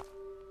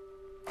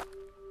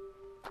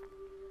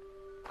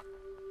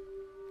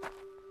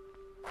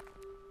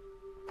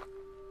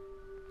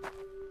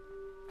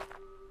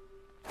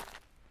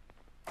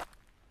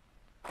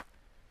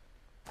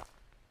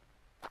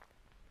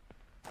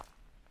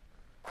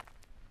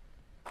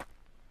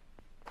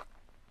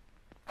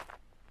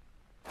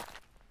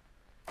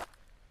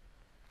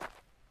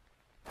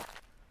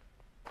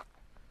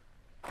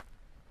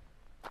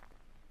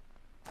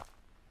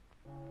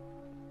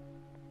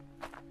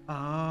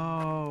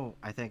 Oh,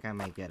 I think I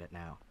may get it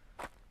now.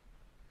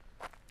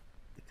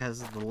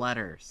 Because of the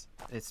letters,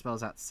 it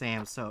spells out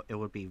Sam, so it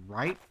would be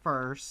right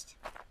first,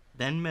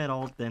 then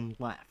middle, then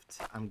left.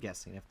 I'm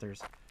guessing if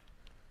there's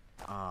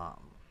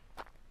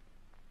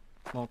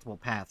multiple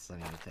paths I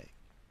need to take.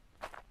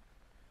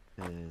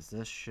 Because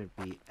this should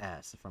be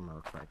S, if I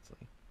remember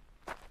correctly.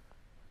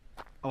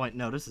 Oh wait,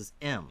 no, this is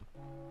M.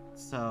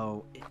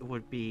 So it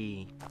would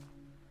be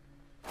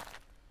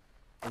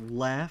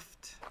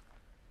left,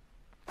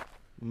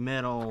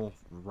 middle,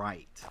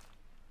 right.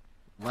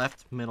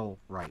 Left, middle,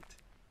 right.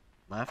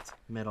 Left,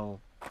 middle,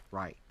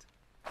 right.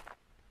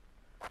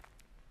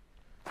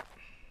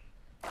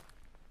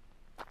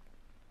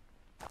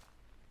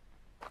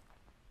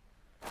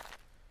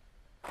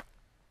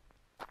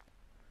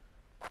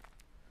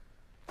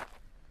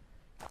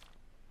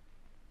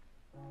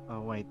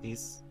 Oh wait,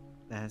 these...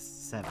 that's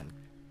 7.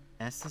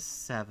 S is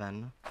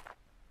 7.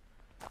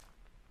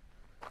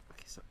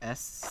 Okay, so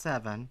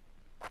S7.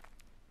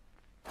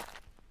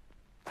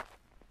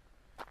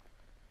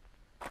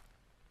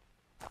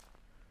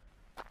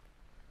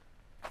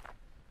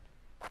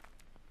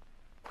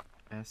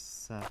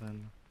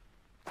 S7.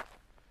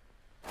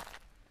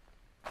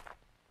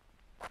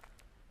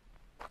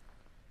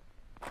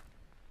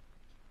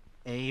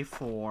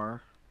 A4.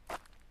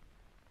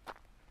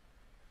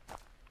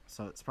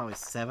 So it's probably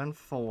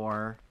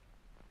 7-4.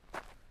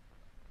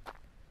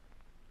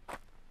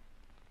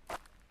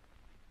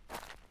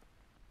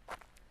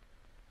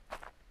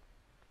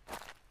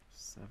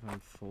 Seven,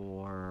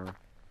 4.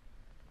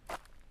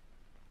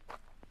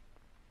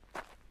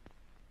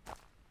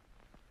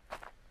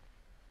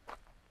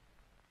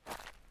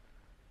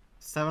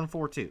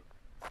 7-4-2.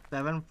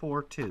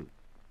 7-4-2.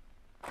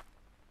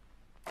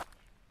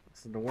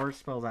 So the word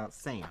spells out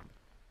Sam.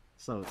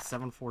 So it's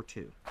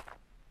 7-4-2.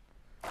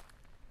 I'll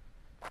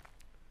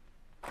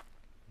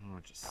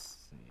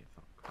just see if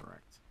I'm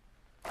correct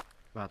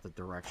about the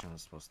direction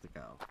it's supposed to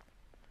go.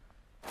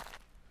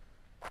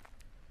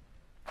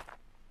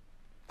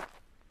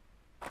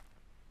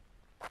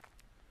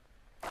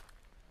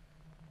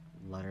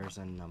 Letters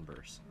and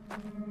numbers.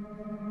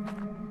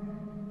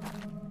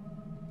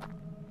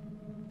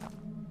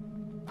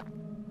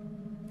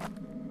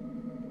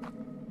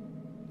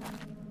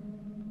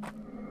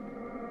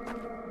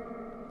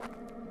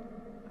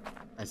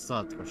 I still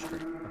have to go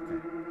straight.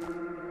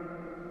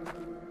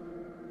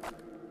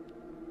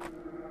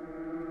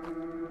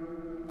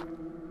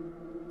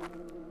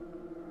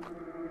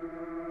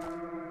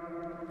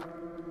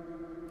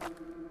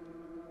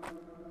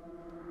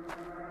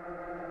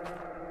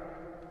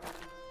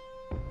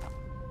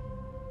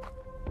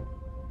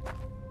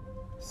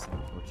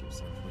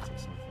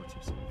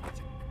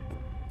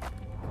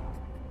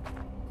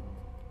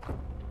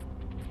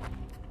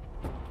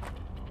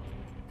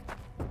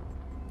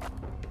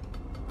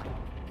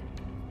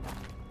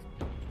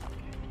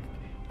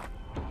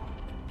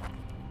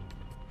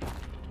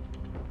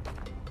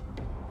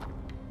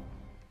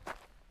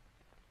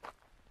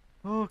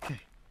 Okay. Okay.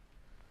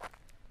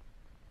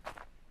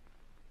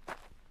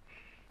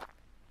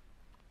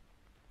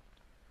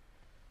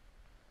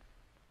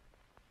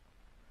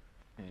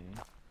 Okay.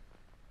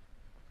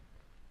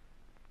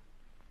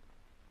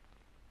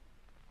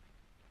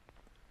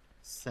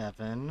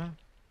 Seven.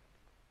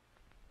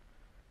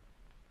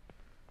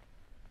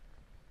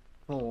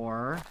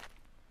 4.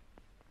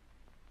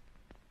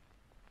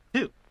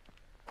 2.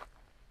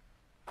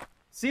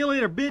 See you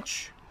later,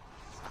 bitch.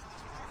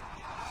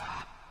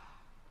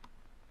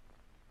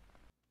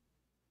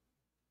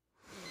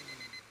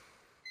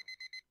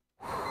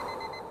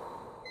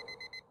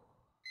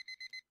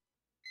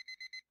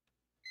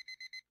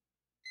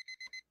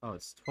 Oh,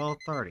 it's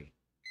 12:30.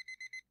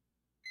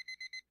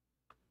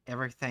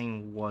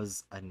 Everything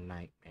was a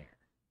nightmare.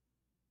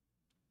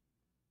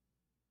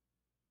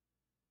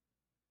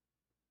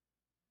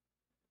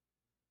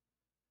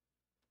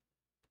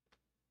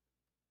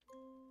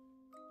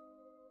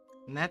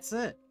 And that's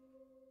it.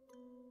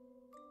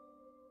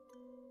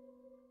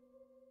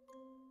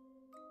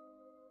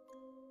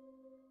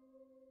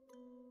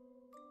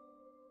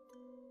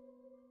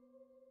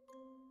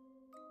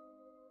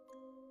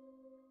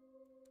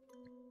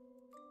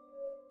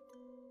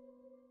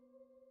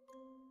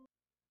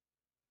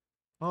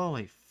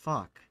 Holy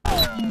fuck.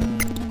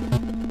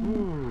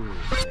 Ooh,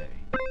 okay.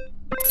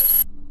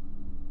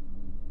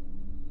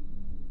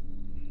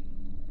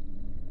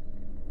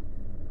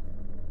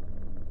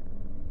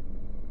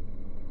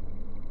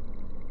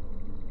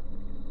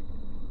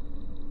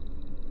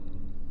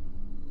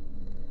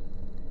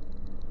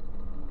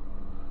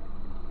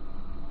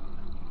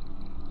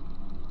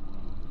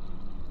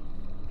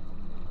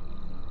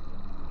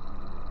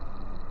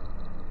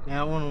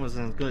 That one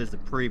wasn't as good as the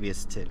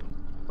previous two,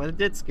 but it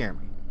did scare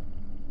me.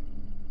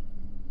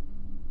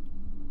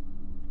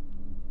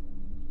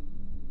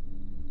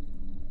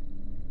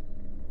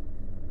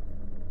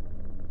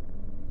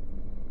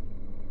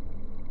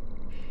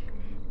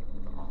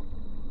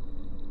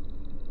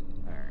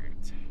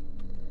 Alright.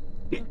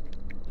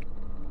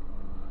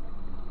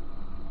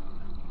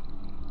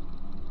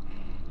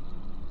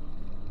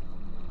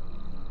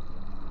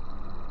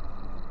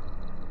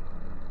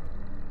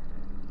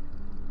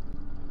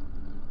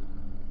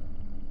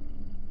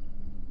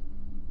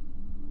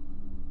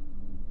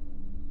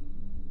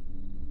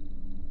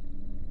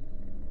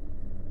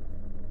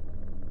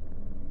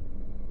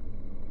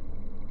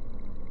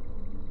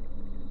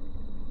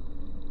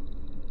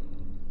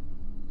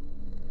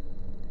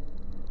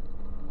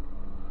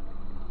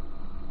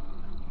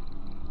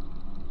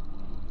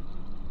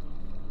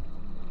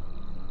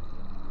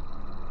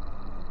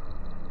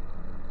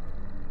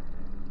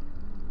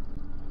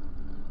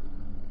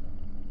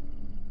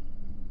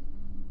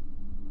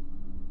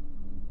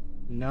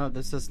 No,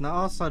 this is not,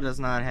 also does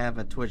not have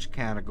a Twitch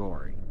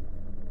category.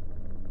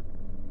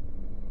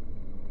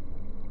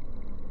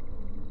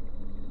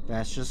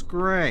 That's just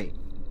great.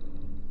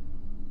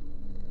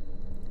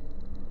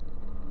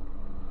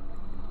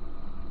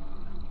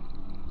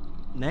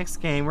 Next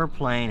game we're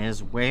playing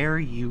is Where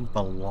You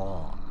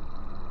Belong.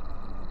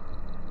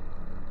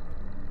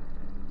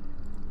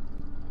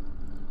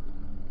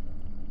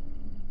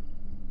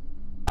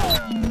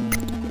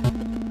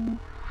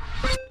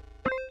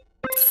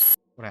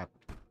 What happened?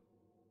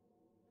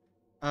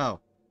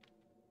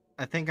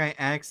 think I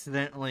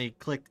accidentally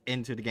clicked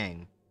into the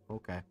game.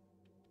 Okay.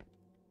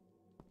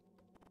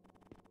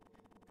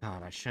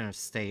 God, I shouldn't have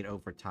stayed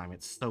overtime.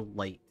 It's so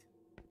late.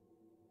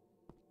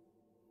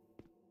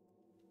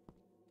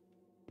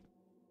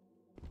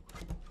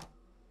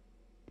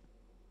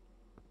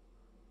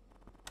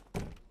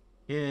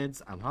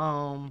 Kids, I'm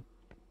home.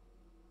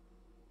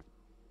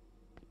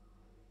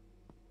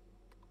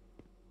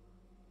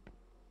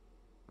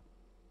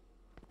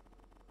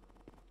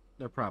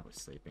 They're probably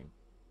sleeping.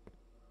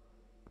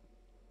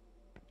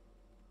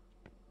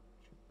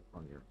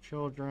 On your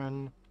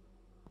children.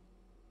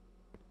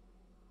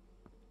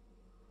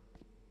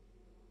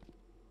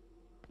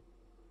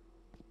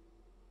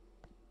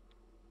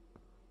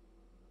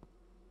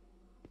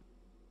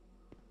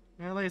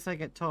 At least I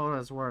get told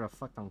as where the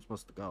fuck I'm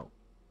supposed to go.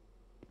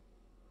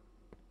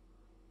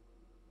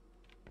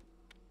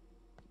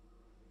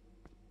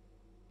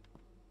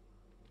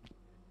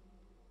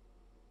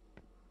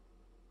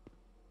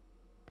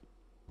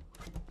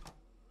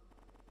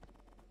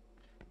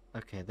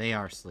 Okay, they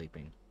are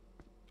sleeping.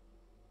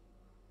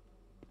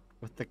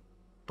 With the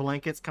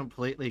blankets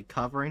completely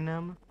covering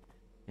them,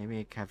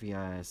 maybe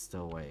Kavia is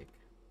still awake.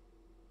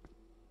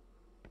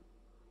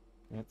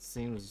 That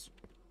seems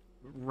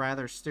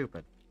rather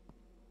stupid.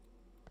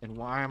 And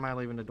why am I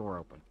leaving the door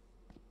open?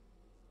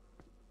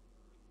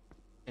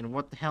 And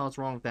what the hell is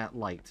wrong with that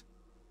light?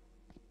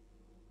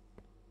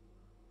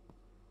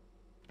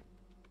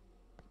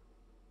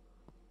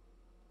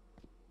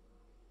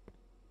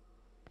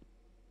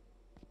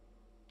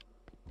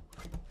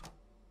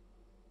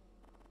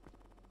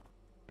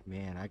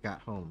 Man, I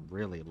got home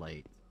really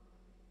late.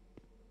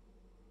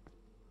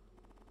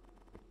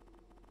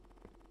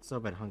 So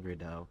been hungry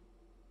though.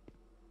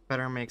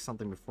 Better make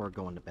something before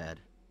going to bed.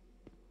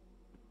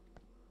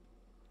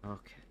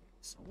 Okay,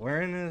 so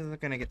when is it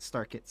gonna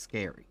start get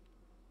scary?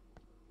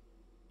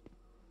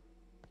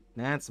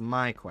 That's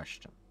my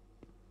question.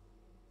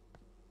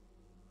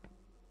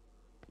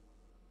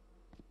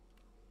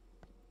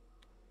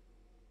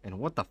 And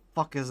what the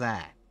fuck is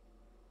that?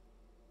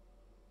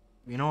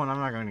 You know what? I'm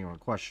not gonna even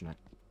question it.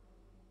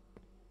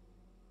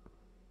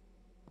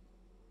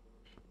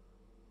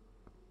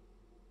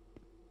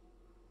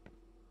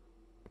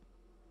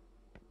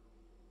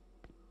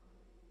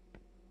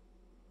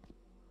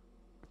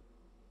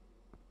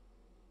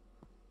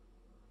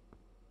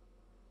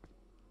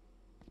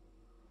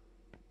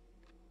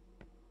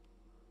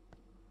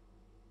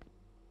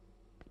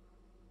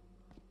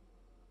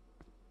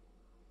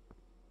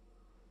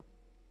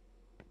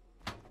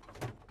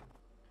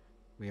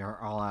 We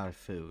are all out of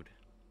food.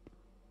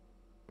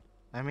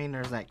 I mean,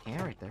 there's that can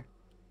right there.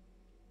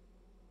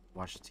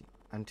 Watch the TV.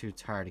 I'm too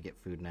tired to get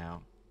food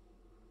now.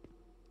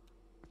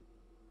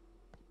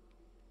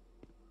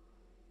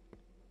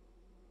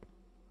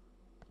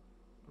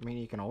 I mean,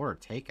 you can order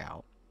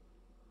takeout.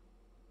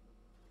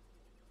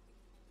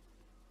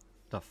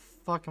 The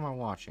fuck am I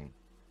watching?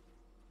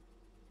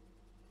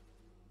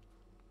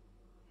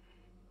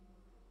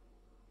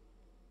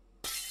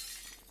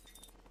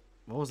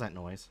 What was that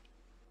noise?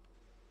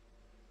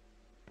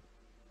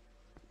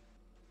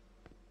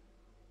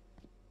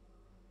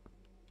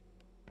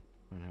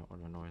 I don't know where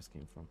the noise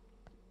came from.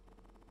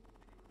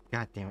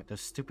 God damn it, those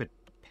stupid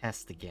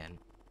pests again.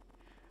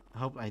 I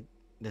hope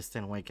this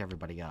didn't wake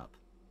everybody up.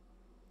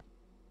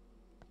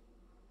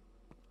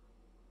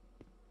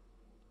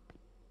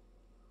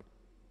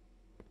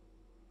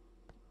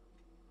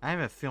 I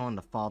have a feeling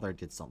the father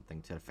did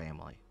something to the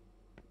family.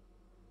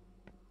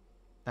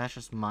 That's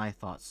just my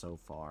thoughts so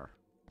far.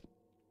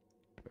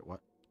 Wait,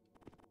 what?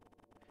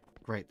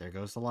 Great, there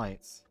goes the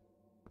lights.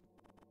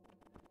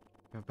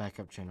 We have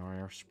backup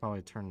generator. I should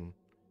probably turn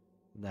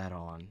that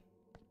on.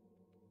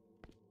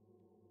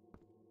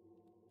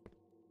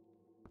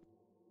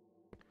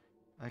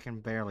 I can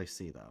barely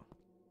see though.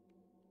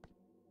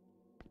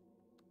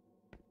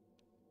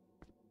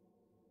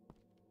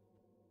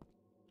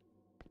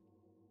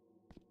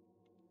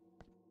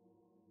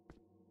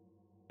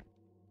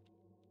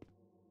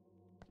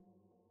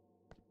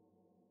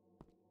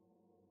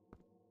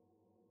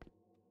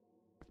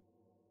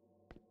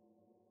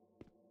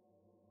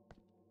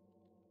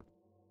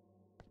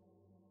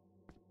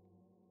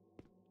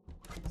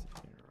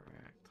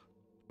 Interact.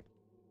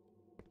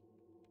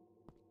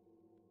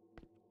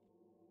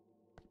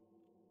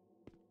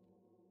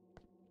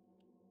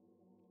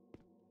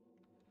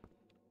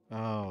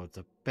 Oh, it's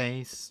a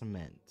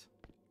basement.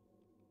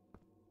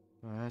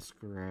 Well, that's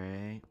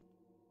great.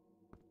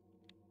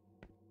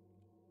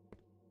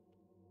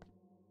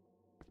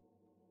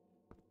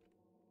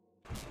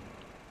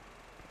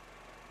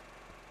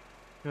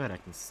 Good, I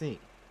can see.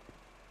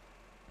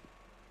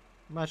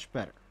 Much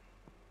better.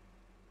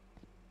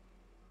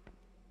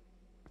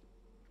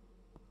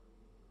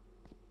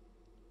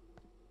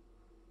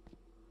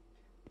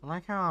 I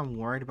like how I'm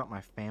worried about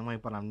my family,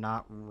 but I'm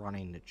not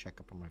running to check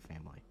up on my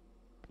family.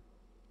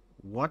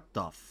 What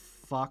the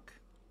fuck?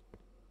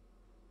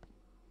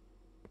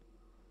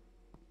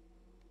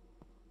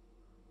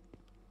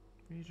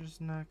 You're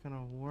just not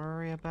gonna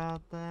worry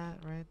about that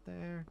right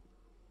there?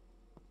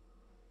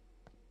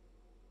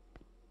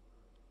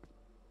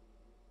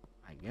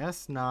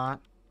 Guess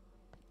not.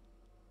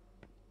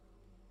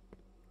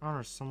 Oh,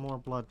 there's some more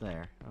blood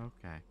there.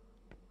 Okay.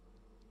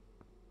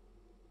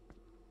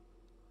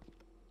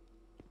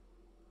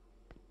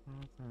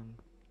 Well then.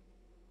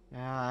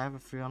 Yeah, I have a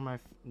feeling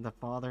the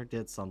father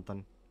did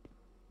something.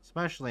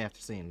 Especially after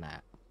seeing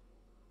that.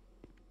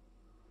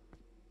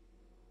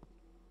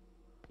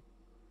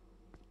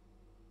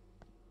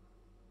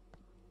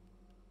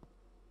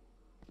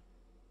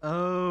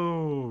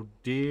 Oh,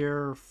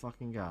 dear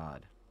fucking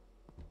God.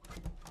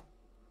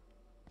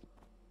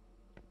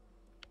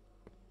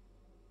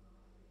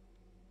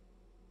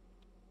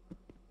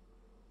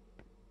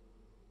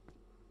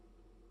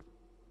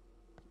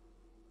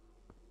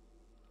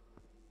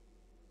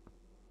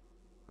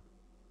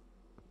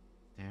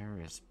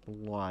 There is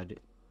blood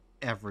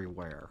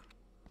everywhere.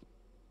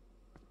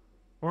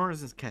 Or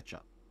is this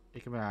ketchup?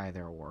 It could be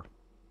either or.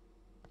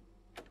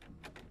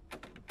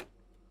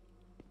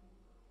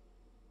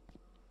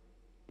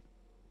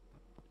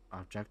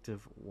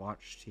 Objective,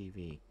 watch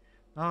TV.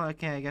 Oh,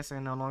 okay, I guess I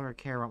no longer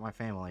care about my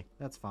family.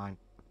 That's fine.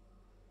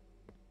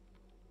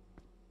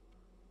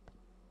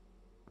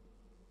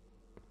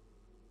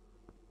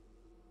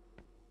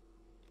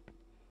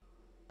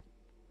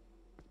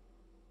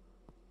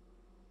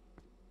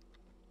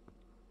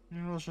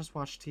 Yeah, let's just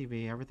watch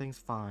TV. Everything's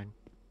fine.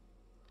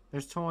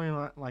 There's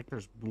totally like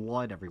there's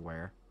blood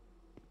everywhere.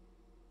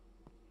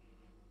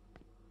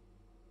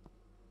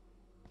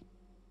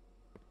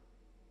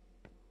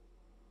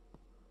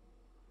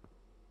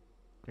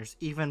 There's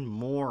even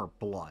more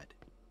blood.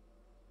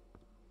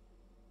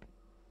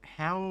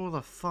 How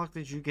the fuck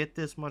did you get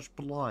this much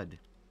blood?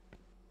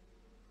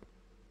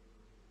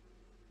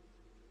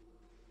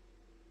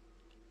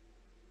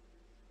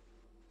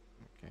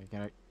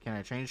 Okay, can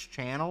I change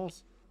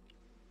channels?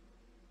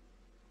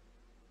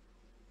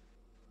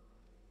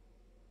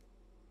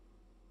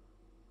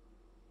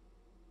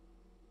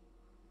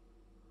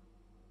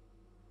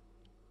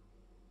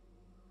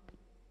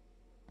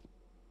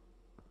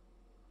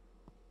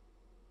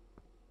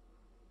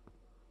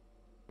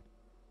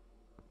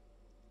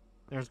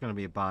 There's gonna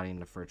be a body in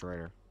the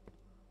refrigerator.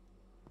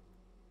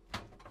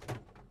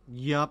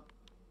 Yup.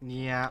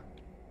 Yep.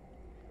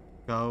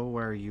 Go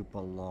where you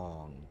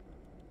belong.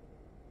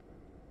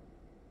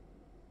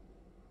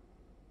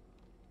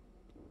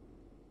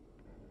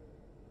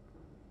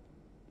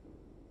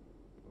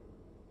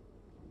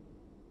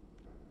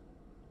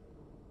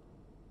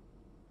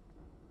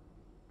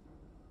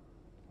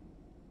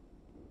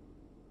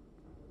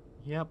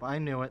 Yep, I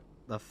knew it.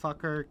 The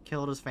fucker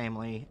killed his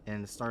family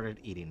and started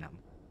eating them.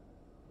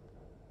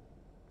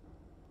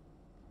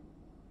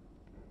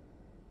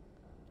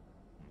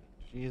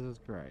 Jesus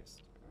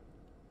Christ.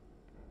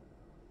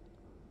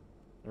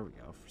 There we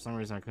go. For some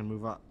reason I couldn't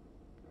move up.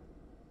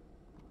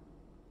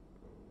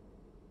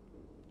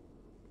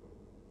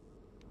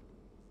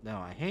 No,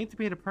 I hate to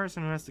be the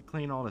person who has to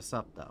clean all this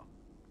up, though.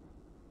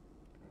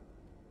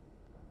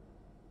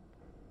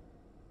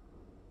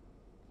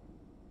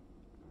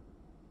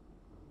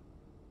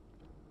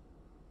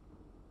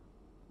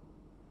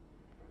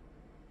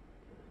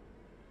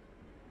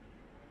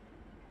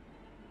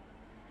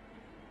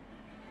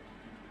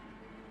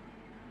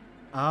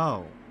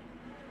 Oh.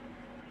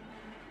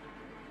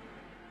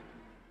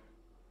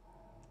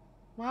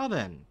 Well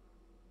then.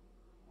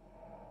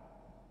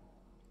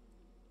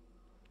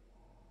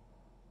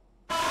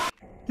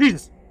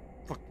 Jesus!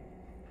 Fuck.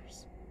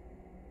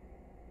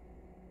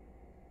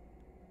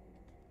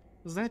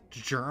 Was that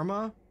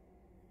Germa?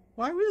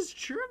 Why was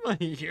Germa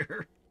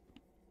here?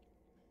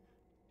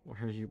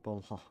 Where you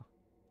belong.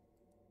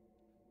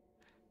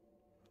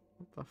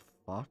 What the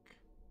fuck?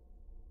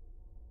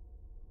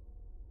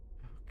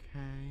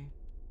 Okay.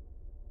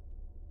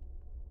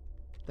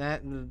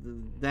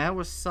 That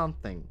was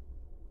something.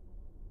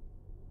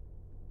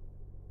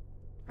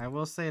 I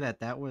will say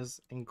that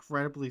was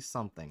incredibly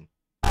something.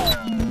 Like,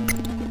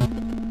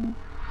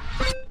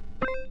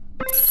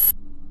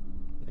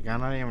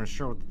 I'm not even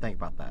sure what to think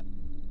about that.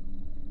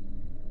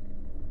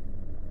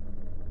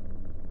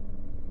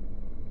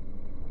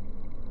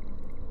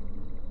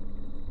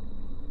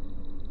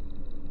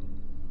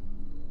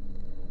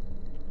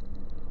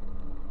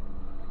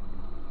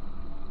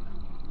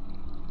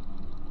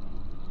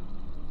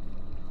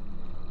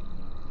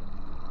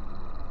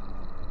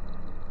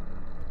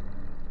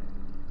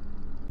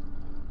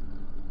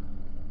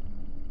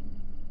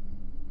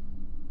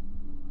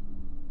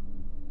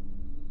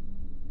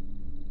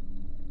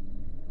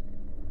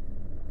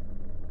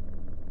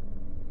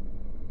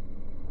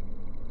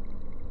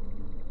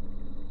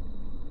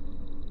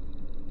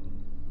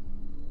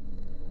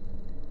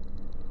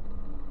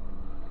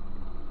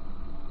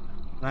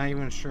 Not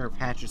even sure if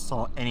Hatchet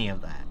saw any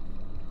of that.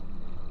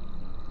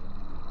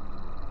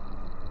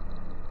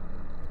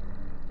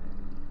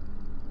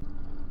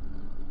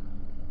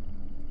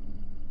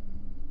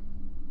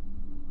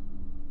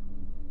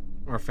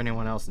 Or if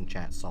anyone else in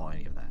chat saw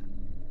any of that.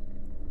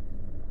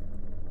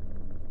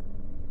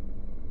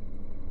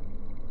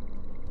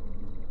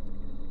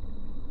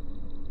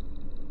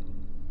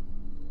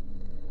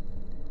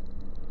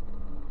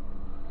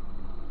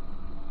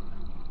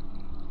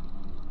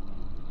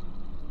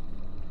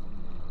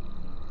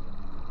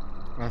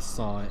 I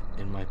saw it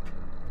in my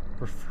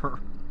referral,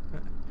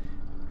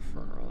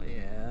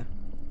 yeah.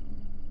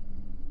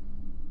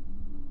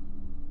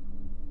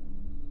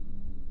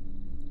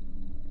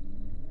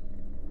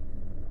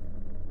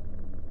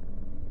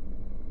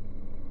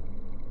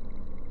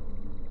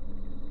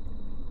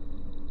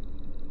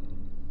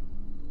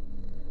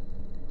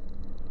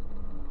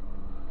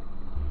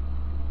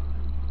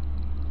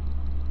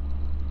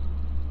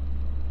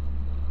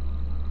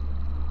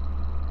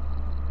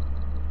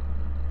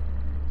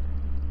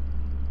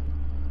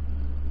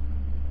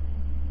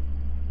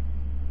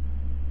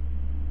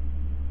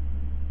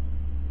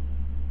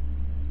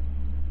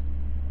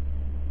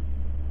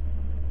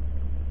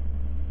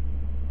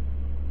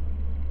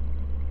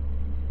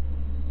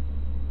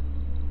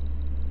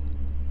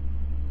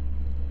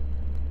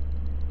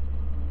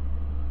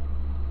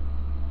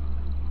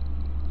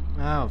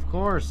 Oh, of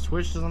course,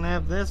 Twitch doesn't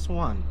have this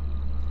one.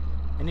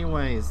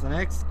 Anyways, the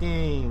next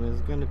game is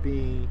going to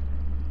be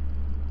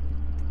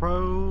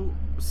Pro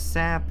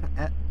Sap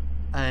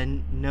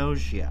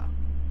Nausea.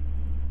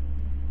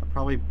 I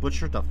probably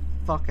butchered the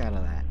fuck out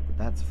of that, but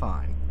that's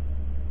fine.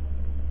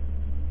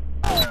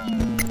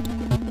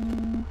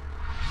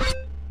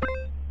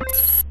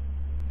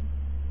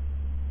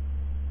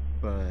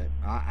 But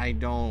I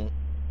don't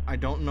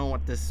know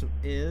what this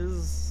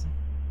is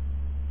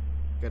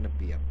gonna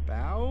be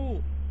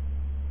about.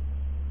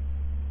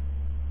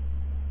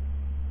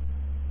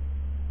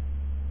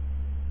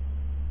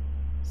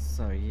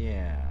 So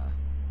yeah.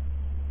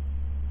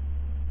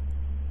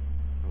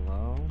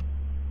 Hello?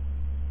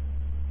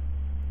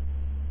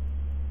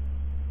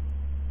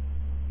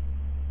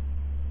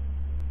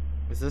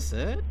 Is this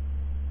it?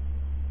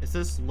 Is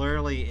this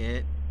literally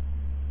it?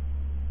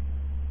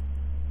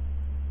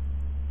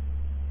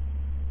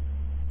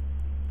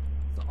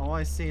 So all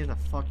I see is a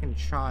fucking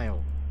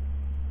child.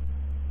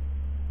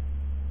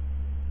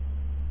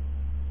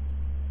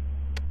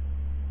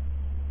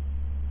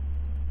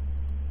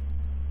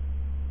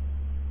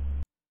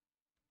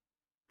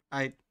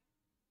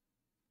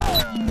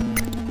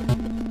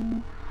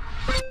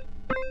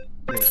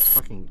 Did it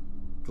fucking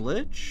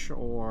glitch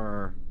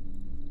or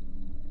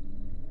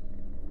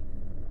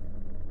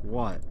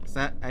what? Is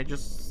that I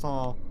just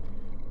saw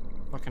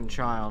fucking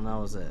child, and that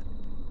was it.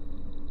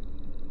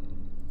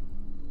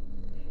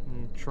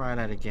 Try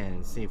that again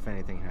and see if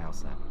anything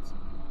else happens.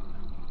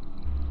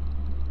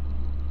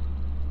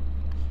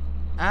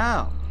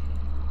 Oh.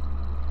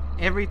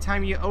 Every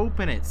time you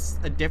open it,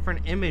 a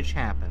different image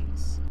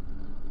happens.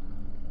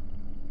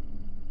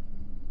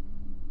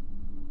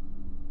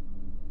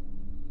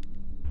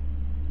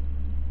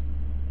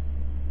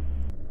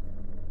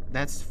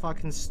 That's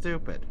fucking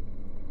stupid.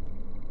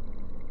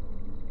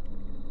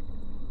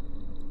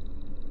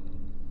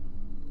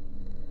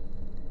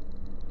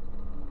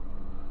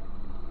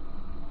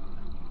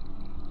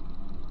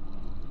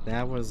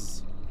 That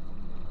was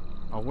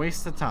a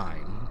waste of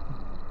time.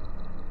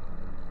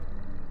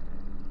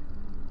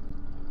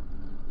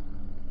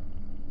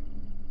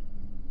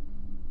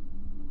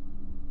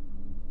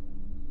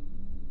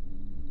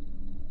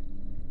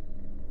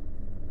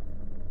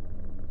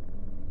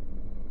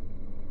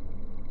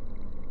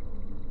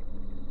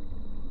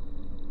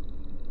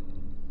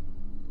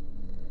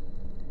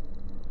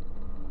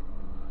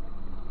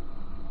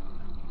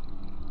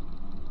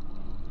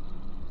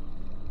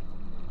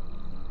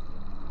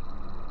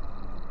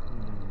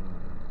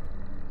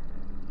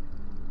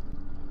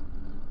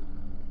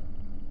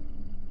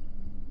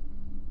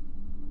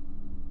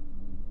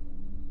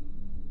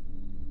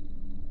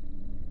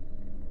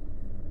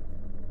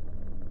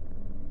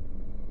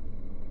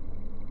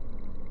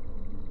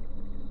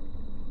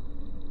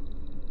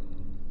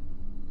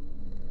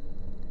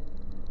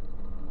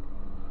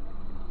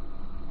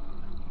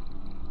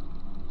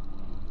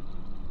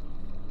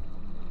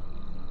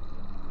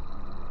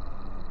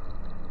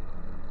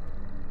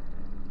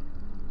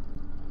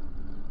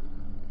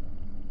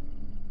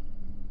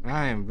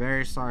 I am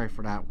very sorry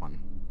for that one.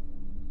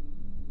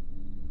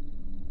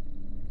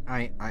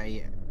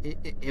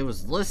 It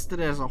was listed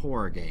as a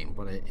horror game,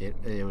 but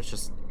it was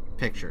just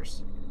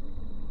pictures.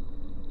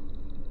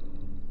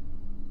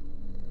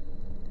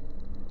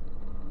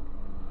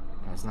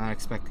 I was not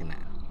expecting that.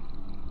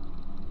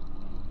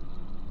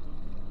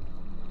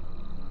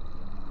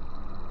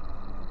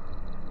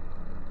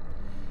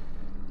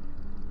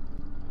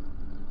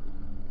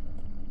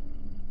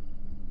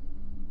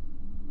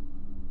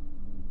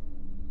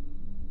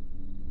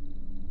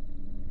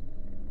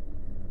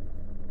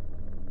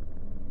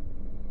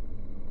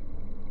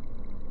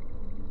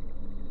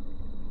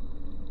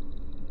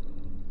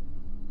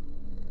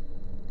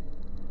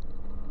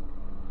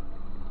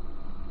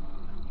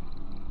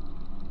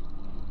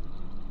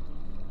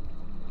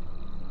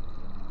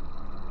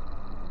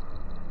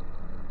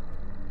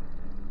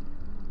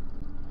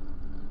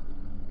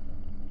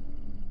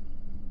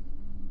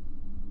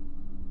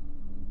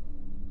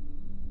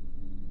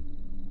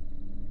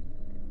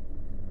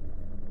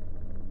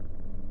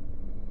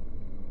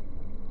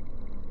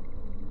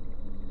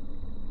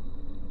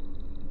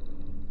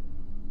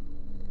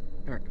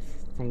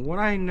 From what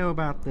I know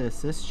about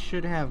this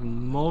should have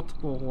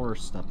multiple horror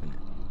stuff in it.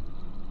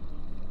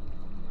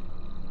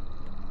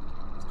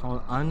 It's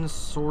called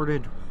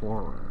Unsorted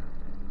Horror.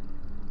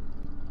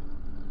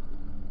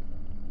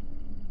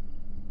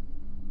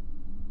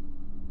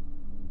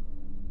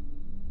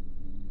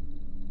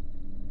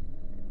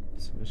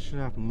 So it should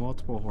have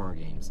multiple horror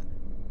games in it.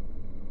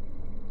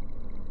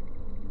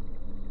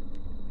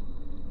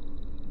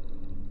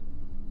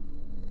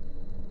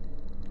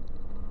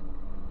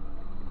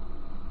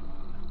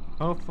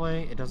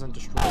 Hopefully, it doesn't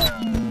destroy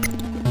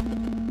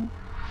it.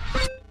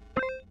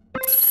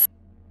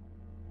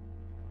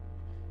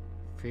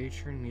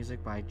 Featuring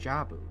music by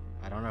Jabu.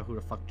 I don't know who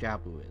the fuck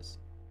Jabu is.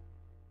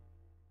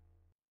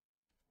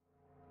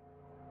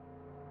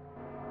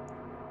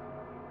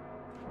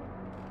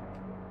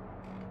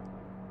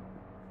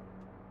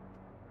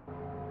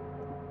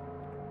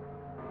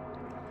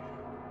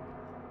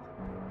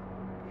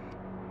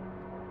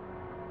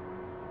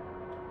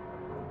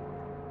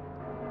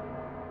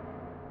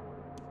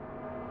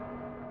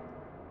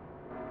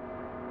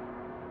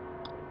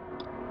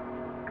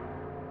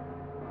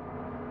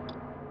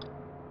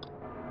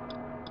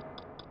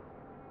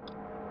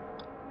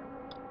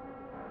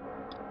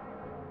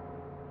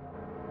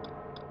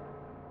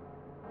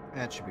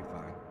 That should be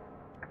fine.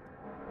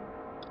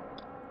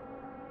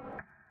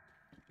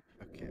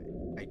 Okay.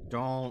 I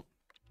don't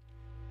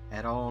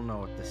at all know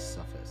what this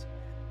stuff is.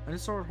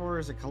 Unsorted Horror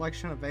is a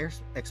collection of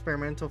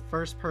experimental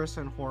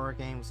first-person horror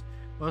games.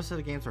 Most of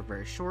the games are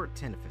very short,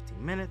 10 to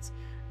 15 minutes,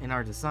 and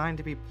are designed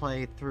to be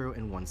played through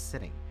in one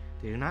sitting.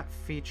 They do not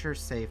feature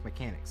save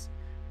mechanics.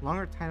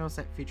 Longer titles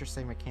that feature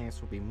save mechanics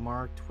will be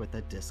marked with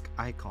a disc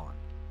icon.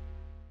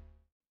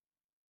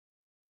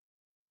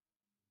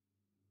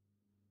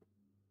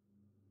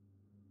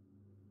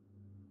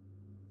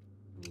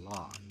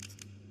 Locked.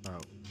 Oh.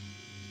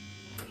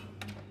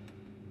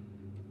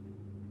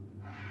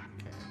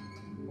 Okay.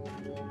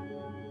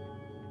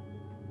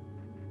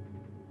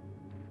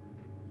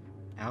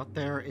 Out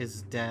there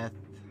is death.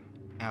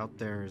 Out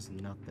there is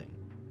nothing.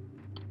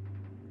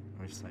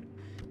 I just like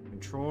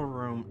Control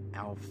Room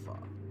Alpha.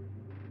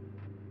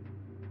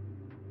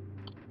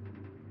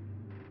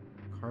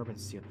 Carbon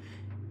Steel.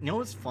 You know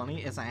what's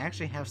funny is I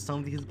actually have some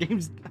of these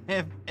games. I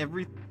have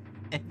every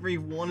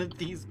one of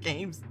these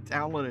games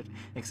downloaded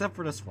except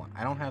for this one.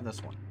 I don't have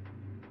this one.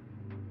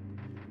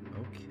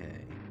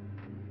 Okay.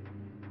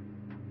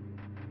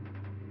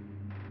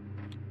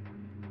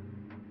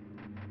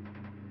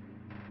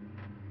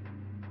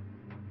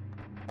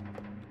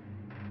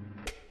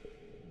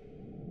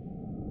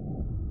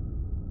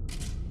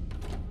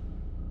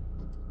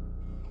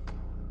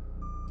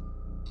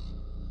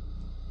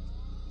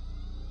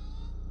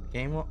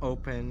 Game will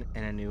open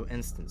in a new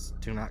instance.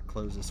 Do not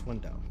close this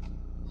window.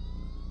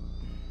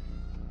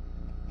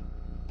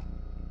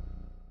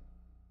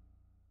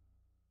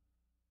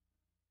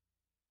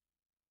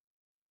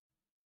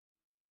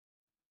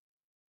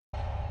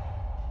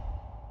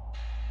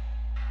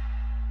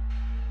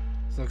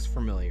 This looks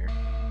familiar.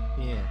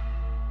 Yeah.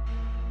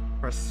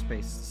 Press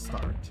space to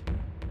start.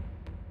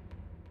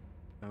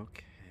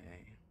 Okay.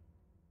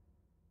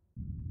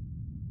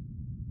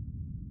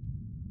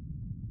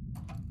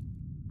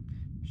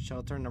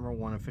 Shelter number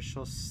 1,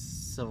 official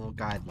civil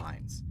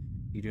guidelines.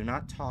 You do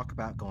not talk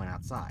about going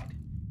outside.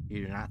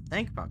 You do not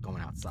think about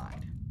going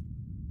outside.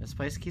 This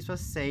place keeps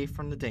us safe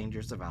from the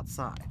dangers of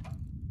outside.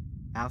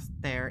 Out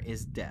there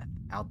is death.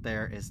 Out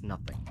there is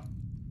nothing.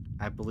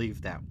 I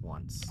believed that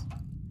once.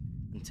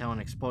 Until an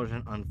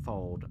explosion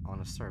unfolded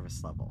on a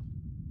service level.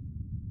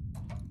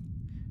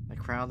 The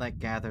crowd that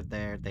gathered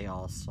there, they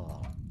all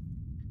saw.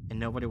 And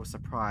nobody was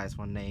surprised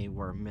when they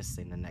were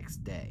missing the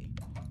next day.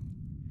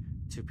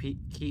 To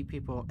keep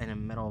people in a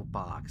metal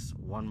box,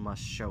 one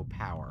must show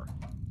power.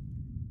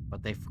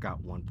 But they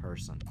forgot one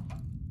person.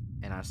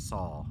 And I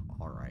saw,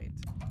 alright.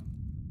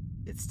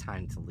 It's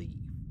time to leave.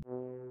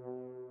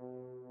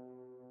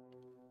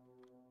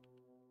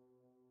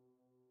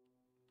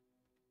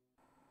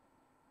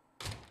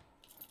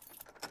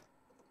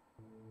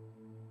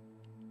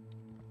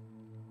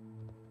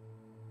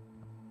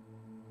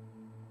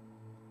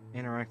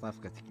 Interact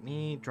left click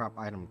me, drop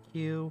item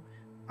Q,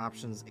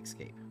 options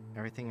escape.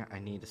 Everything I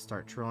need to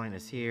start drilling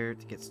is here.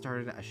 To get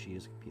started, I should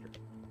use a computer.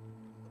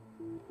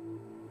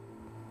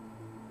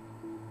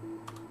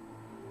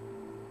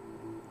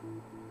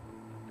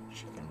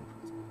 Chicken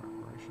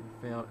preparation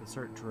failed.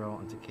 Insert drill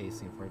into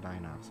casing for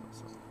diagnosis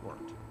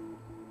support.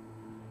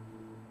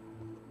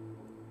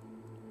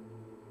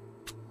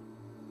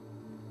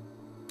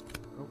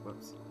 Oh,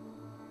 whoops.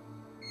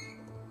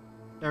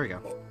 There we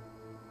go.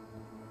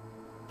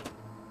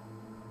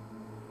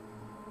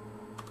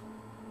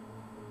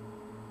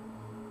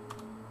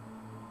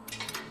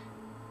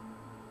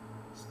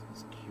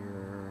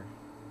 Secure.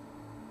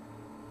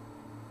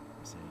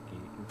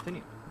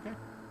 Continue. Okay.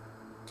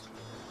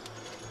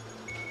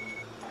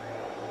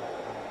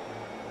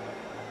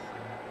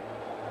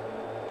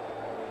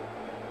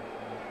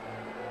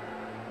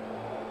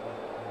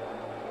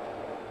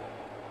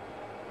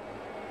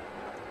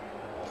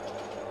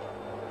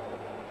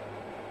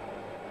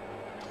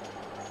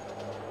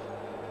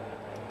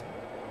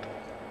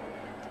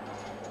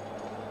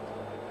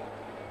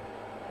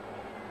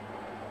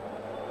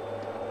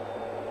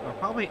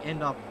 probably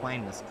end up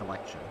playing this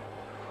collection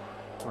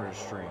for a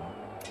stream.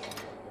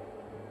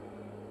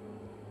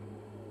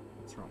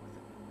 What's wrong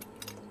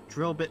with it?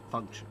 Drill bit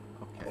function.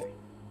 Okay.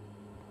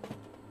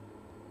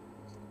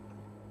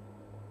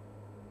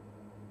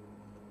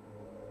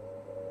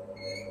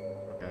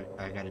 Okay,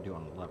 I gotta do it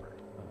on the lever.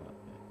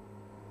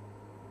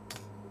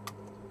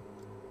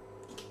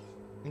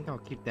 I think I'll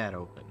keep that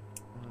open.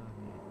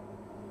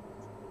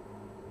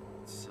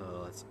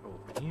 So let's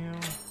open you.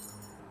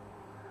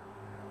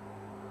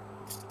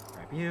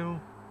 Grab you.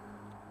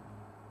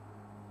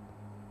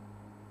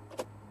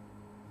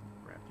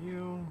 Grab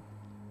you.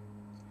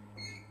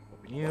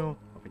 Open you.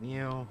 Open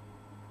you.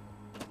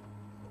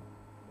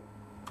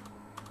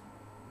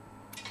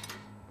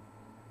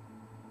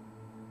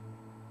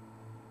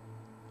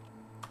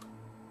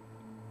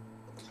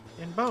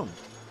 And boom.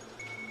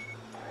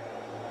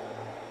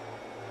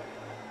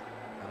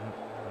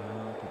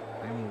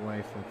 I'm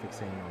away from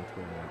fixating on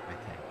Twitter now, I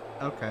think.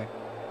 Okay.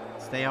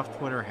 Stay off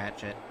Twitter,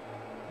 Hatchet.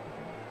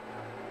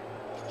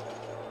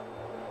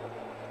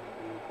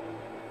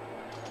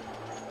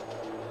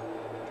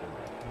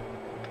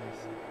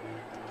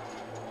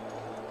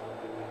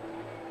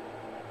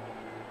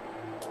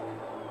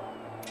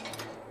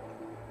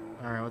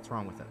 Alright, what's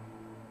wrong with it?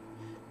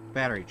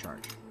 Battery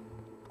charge.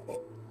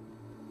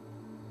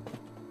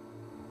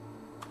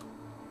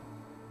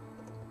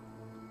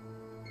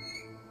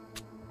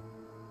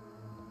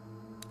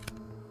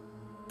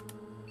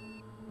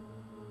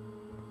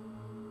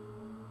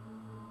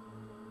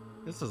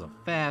 This is a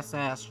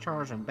fast-ass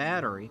charging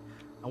battery.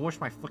 I wish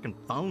my fucking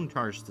phone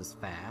charged this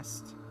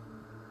fast.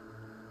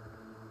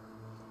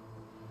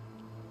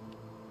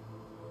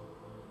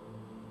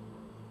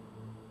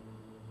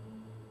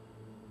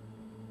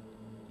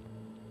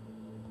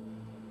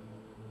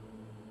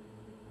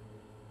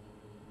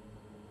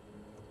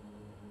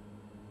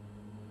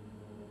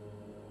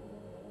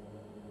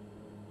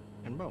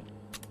 And boom.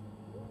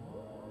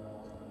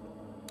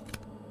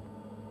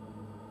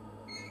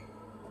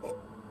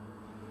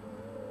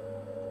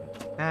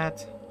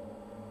 That.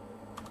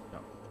 No.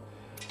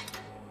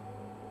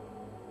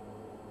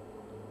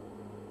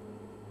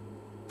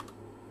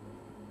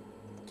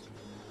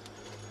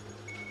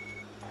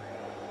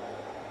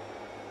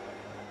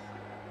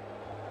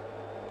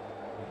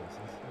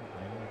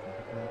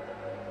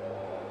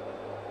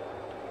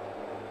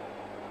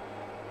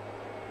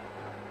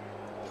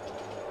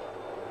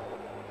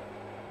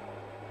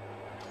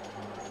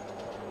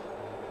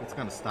 It's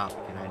gonna stop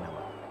again, I know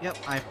it. Yep,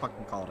 I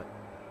fucking called it.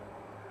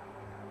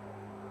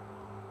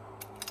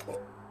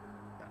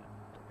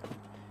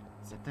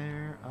 Is it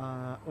there?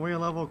 Oil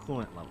level,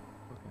 coolant level.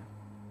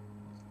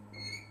 Okay.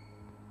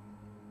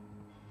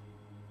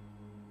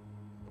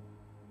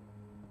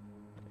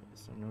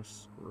 Is there no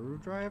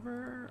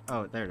screwdriver?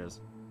 Oh, there it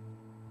is.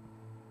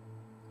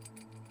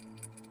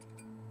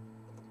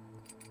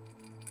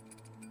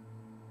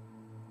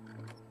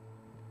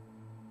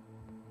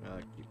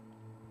 Cute.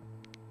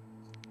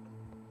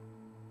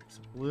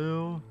 Some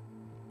blue.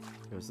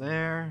 Goes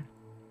there.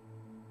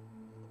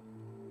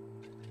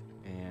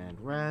 And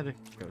red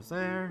goes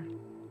there.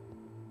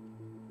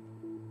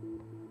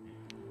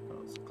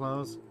 Close,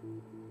 close.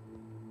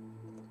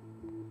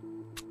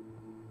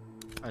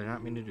 I did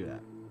not mean to do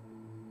that.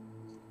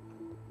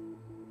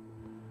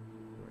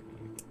 Where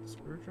do you get the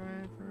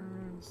screwdriver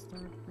and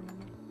start from?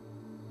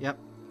 Yep,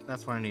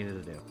 that's what I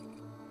needed to do.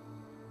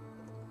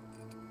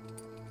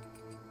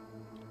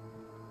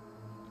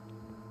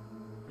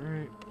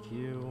 Alright,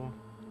 Q.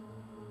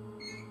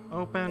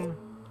 Open.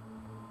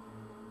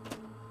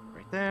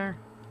 Right there.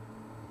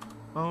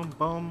 Boom,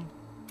 boom.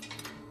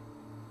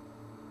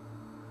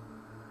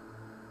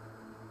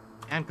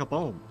 And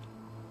kaboom.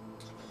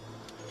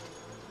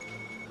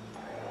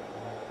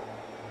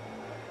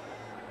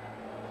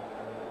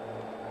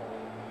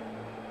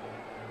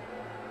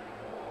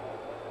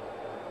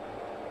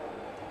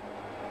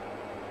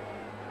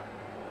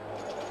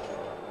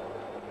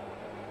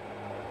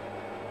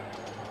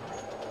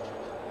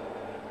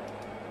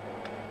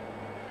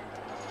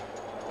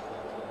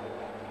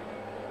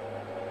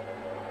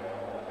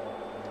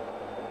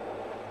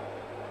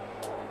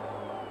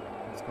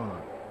 What's going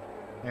on?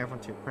 Layer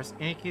 2. Press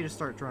any key to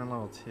start drawing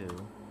level 2.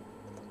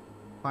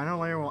 Final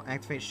layer will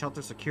activate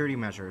shelter security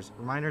measures.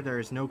 Reminder, there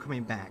is no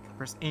coming back.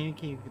 Press any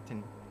key to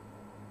continue.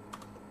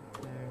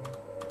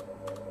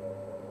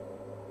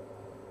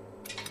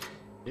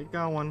 Get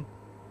going.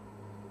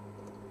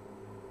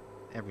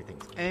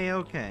 Everything's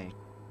A-okay.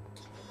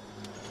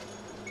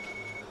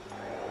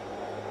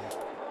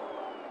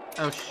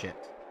 Oh shit.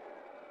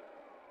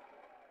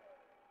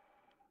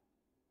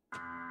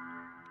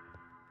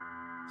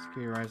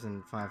 Security arrives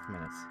in 5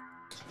 minutes.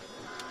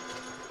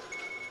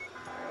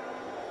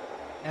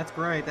 That's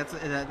great. That's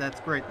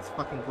great. That's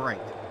fucking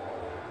great.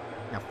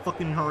 Now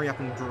fucking hurry up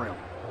and drill.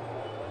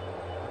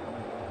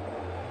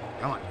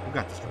 Come on, you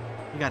got this drill.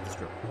 You got this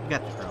drill. You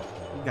got this drill.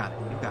 You got it.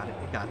 You got it.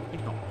 You got it.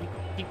 Keep going.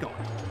 Keep going.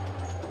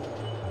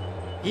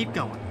 Keep going. Keep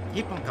going.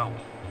 Keep on going.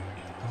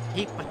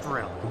 Keep a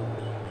drill.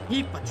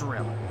 Keep a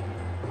drill.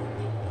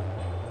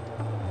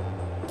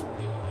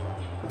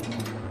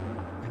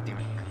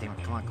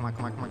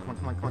 come on, come on, come on, come on,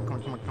 come on, come on, come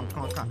on, come on, come on,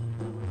 come on, come on.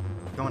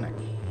 Go in there.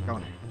 Go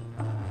in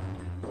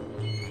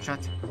there.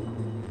 Shut.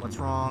 What's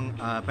wrong?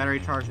 Battery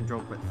charge and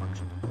drill quit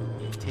function.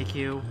 Take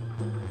you.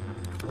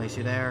 Place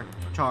you there.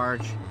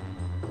 Charge.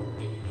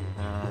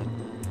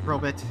 Drill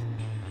bit.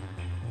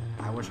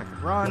 I wish I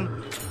could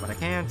run, but I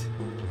can't.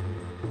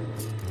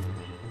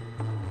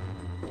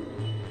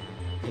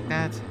 Take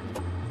that.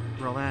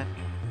 Drill that.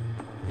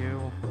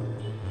 You.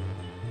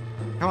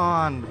 Come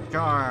on!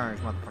 Charge,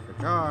 motherfucker!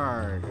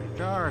 Charge!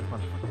 Charge,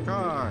 motherfucker!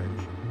 Charge!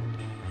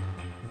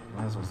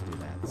 Might as well do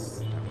that.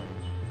 That way.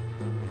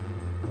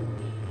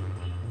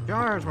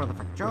 Charge,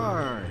 motherfucker!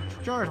 Charge!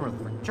 Charge,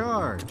 motherfucker!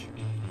 Charge!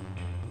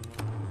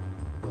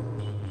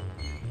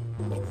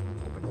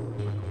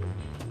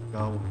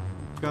 Go.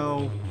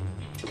 Go.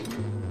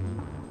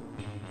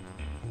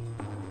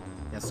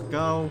 Yes,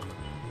 go.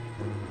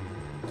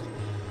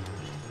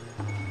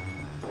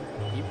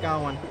 Keep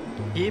going.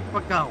 Keep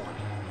it going.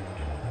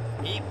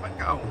 Keep it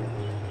going.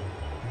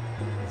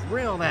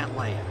 Drill that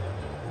land.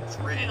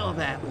 Drill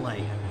that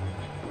land.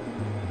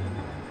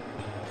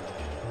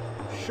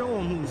 Show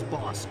him who's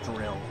boss,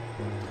 Drill.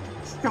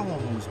 Show him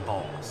who's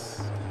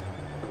boss.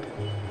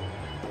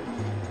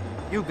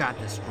 You got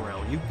this,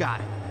 Drill. You got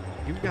it.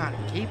 You got it.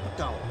 Keep it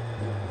going.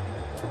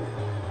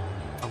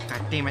 Oh,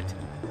 god damn it.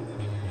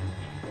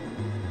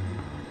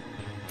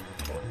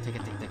 Take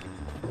it, take it.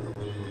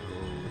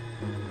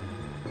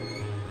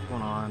 What's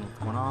going on? What's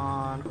going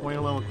on?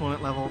 Oil level,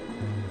 coolant level.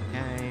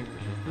 Okay.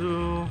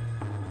 Go,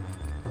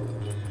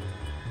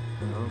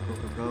 go,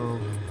 go, go,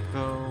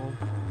 go.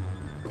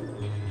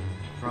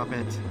 Drop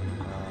it.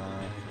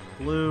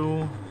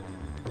 Blue.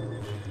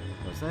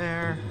 Goes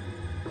there.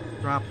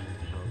 Drop.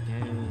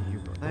 Okay, you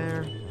go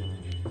there.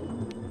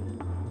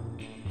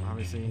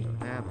 Obviously, go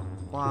there, blah,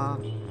 blah,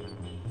 blah.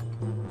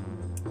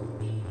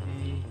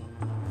 Okay.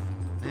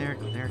 There,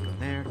 go there, go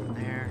there, go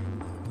there.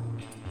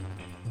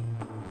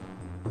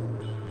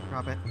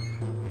 Drop it.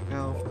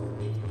 Go.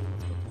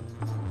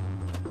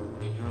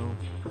 Go.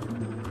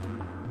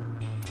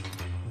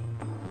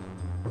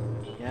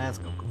 Yes,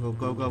 go, go,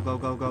 go, go, go,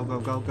 go, go, go,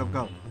 go, go,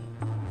 go.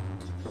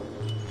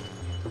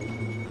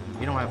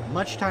 You don't have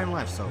much time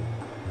left, so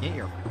get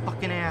your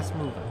fucking ass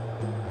moving.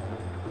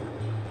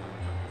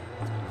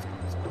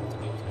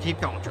 Keep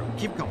going, Joe.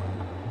 Keep going.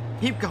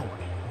 Keep going.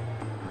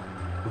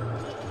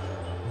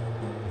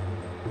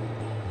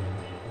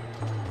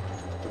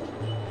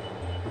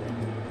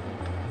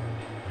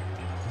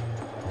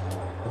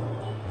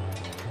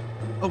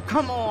 Oh,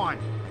 come on!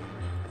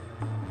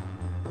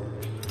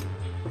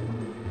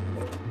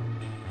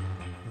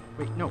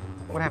 Wait, no.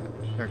 What happened?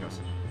 There it goes.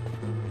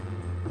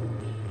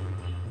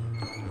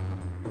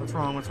 What's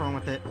wrong? What's wrong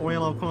with it?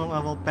 Oil coolant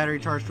level, battery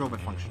charge, drill bit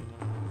function.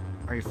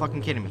 Are you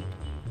fucking kidding me?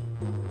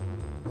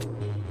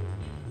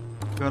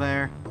 Go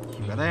there.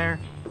 You go there.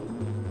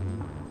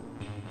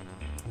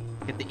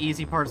 Get the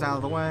easy parts out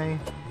of the way.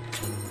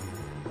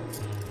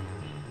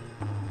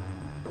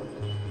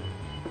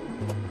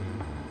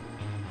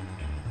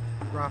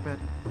 Drop it.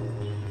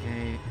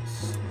 Okay.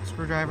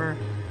 Screwdriver.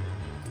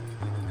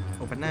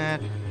 Open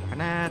that. Open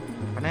that.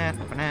 Open that.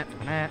 Open that.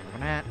 Open that. Open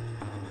that.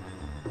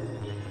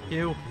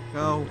 Q.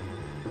 Go.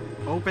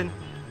 Open.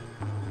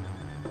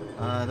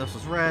 This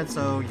was red,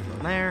 so you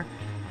go there.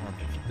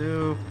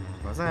 Do.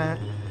 Goes that.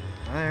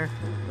 Go there.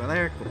 Go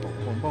there. Go boom,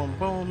 boom, boom,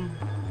 boom.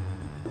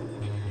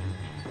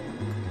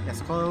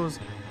 Yes, close.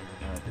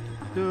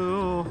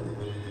 Do.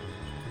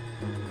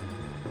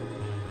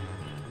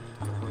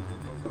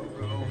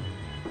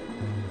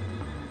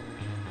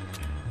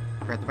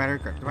 Grab the battery,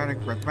 grab the battery,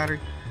 grab the battery.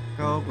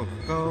 Go, go,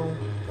 go.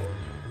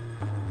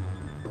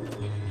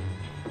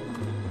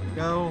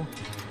 Go.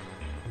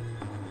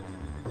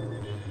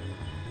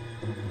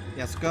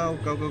 Yes, go,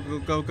 go, go, go,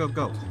 go, go,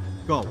 go.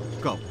 Go,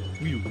 go.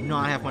 You do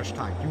not have much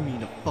time. You need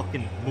to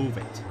fucking move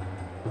it.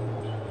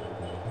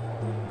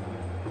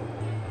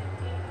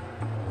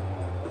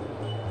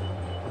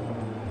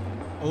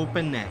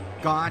 Open that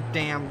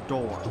goddamn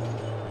door.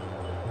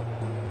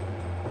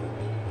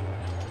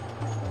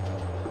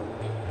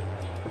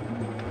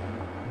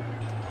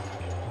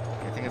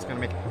 I think it's gonna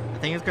make it. I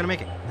think it's gonna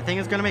make it. I think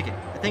it's gonna make it.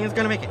 I think it's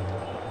gonna make it.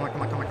 Come on,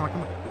 come on, come on, come on,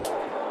 come on.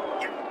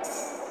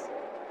 Yes!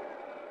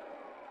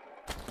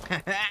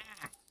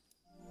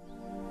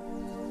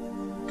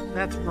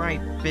 That's right,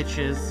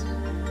 bitches.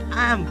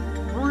 I'm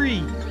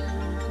free.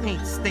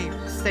 Ain't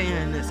staying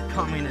in this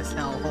communist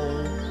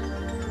hellhole.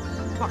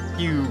 Fuck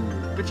you,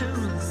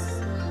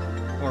 bitches.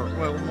 Or,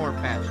 well, more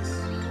fascists.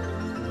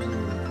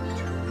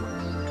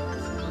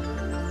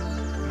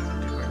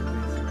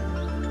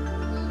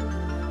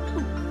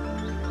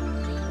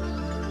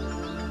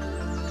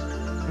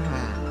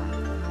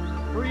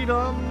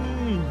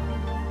 Freedom!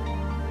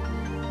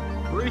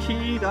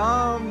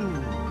 Freedom!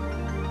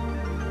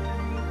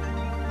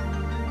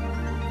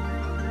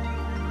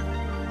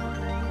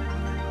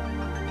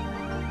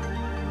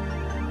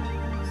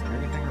 Is there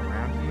anything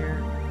around here?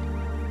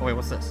 Oh wait,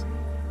 what's this?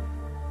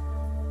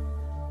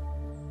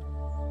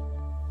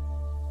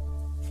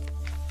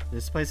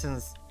 This place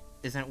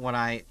isn't what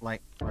I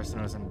like. Rest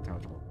knows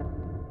unintelligible.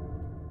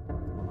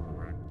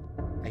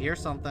 I hear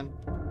something.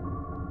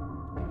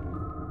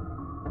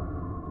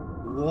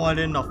 What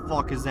in the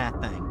fuck is that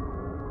thing?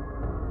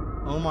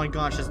 Oh my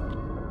gosh, it's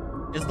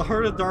the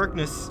Heart of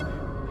Darkness.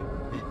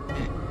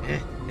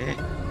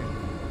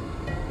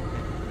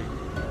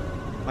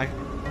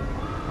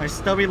 My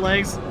stubby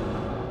legs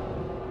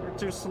are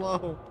too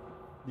slow.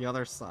 The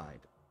other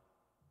side.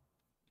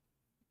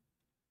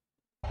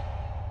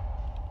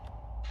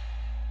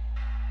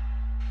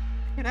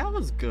 Hey, that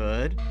was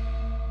good.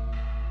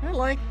 I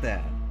like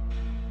that.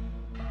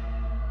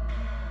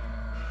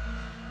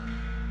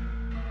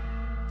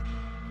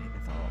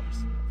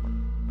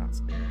 Not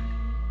scared.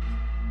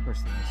 Of course,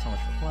 thank you so much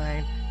for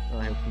playing.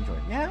 Really hope you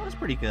enjoyed. Yeah, it was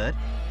pretty good.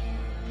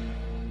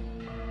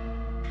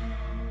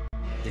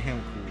 Damn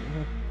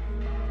cool.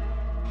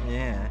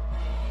 Yeah.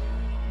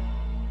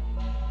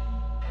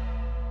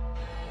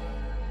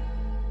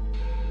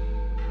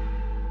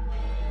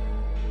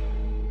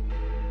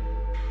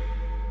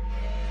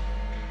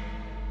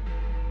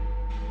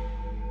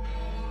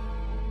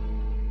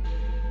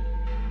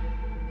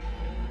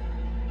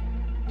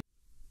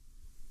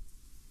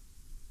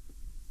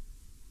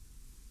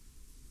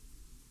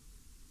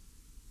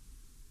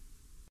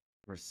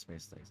 Versus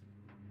space station.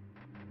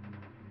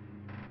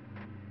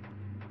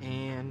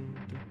 And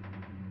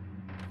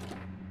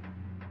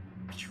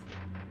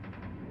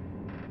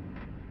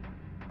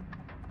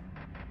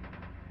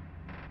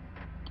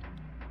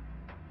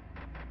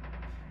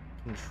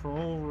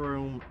Control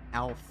Room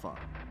Alpha.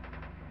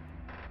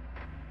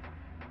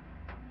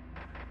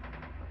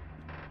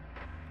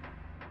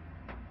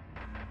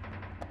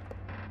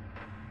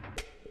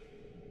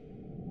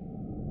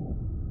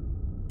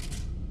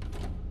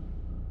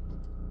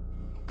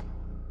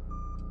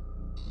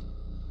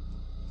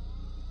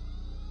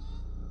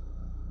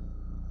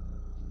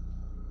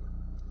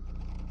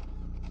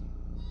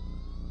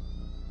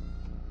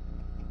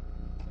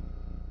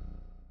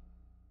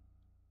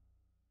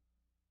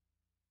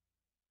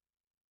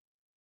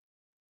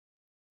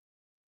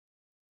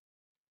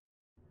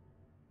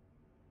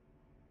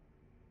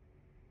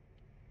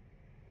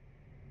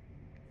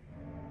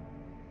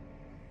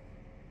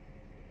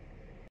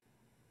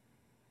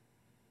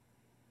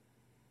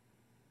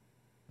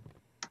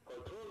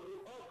 Control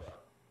Room Alpha.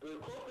 Do you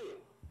copy?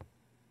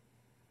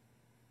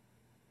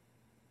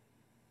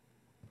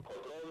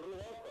 Control Room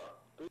Alpha.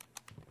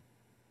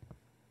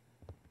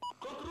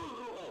 Control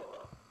Room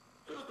Alpha.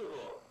 First of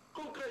all,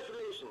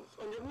 congratulations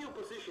on your new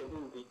position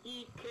in the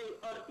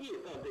EKRE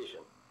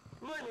Foundation.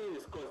 My name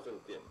is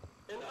Konstantin,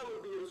 and I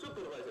will be your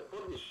supervisor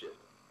for this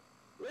shift.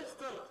 Let's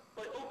start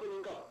by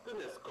opening up the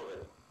nest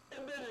cover,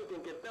 and then we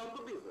can get down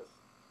to business.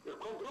 Your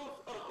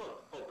controls are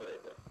hot,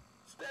 operator.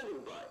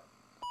 Standing by.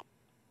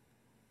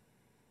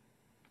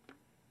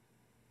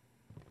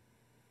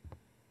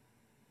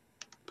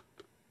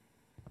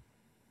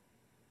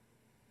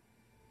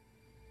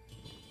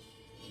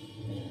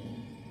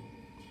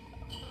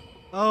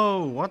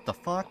 Oh, what the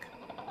fuck?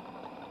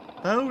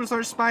 Those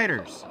are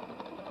spiders.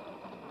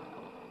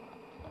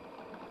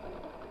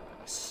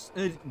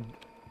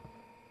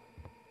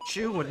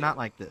 Chew would not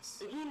like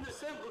this. Begin the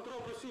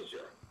self-control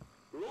procedure.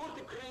 Lower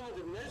the crane in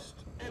the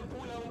nest and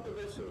pull out the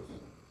vessels.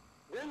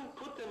 Then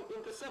put them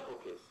in the sample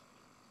case.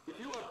 If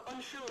you are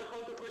unsure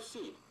how to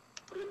proceed,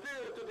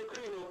 refer to the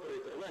crane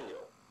operator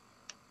manual.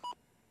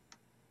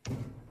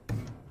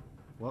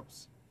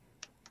 Whoops.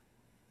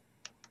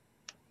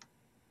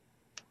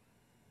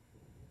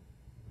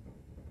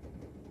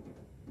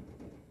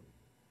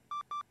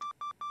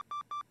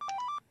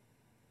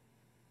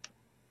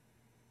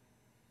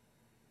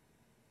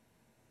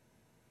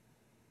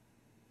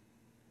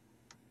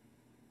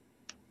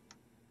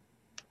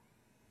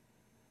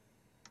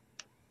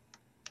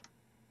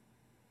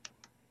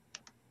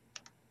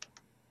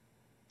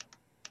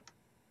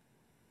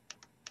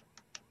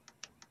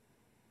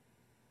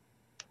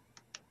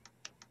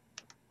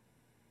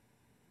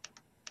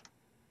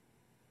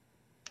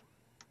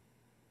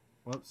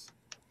 Whoops.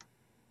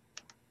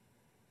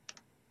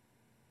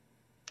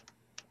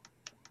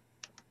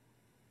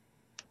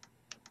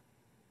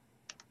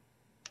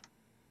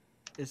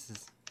 This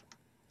is...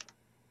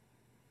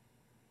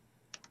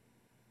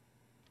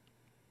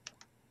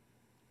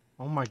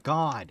 Oh my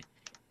god.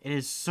 It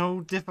is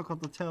so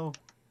difficult to tell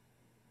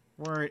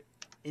where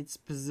it's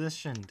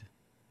positioned.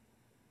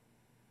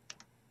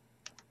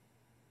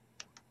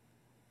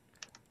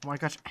 Oh my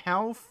gosh,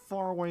 how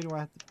far away do I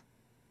have to...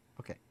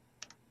 Okay.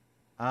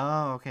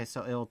 Oh, okay,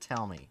 so it'll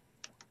tell me.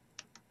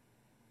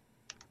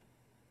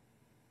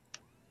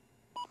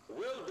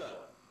 Well done.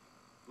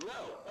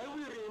 Now, I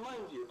will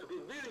remind you to be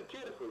very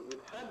careful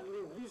with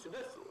handling these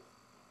vessels.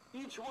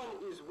 Each one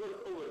is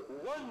worth over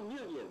 1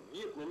 million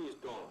Vietnamese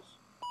dongs.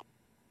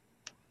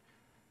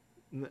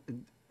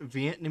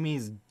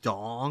 Vietnamese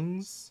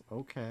dongs?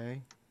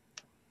 Okay.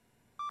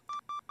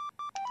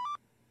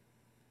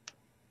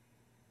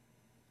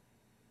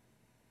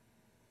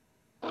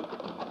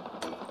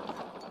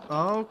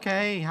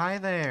 Okay, hi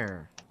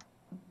there.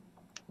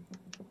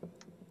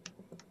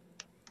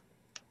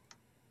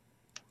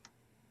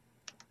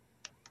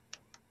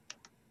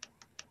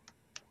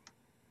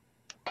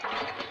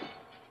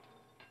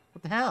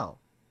 What the hell?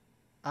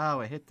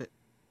 Oh, it hit the...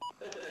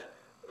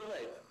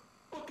 Right.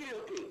 Okay.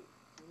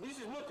 This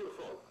is not your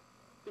fault.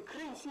 The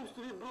crane seems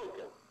to be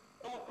broken.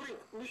 I'm afraid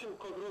Mission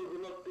Control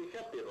will not be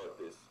happy about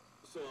this.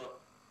 So,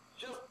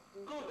 just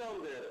go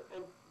down there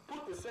and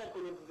put the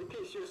sample into the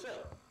case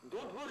yourself.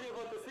 Don't worry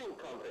about the thing,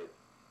 comrade.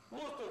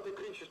 Most of the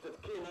creatures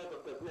that came out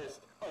of that nest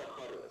are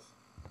harmless.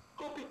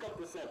 Go pick up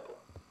the sample.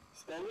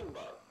 Standing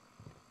by.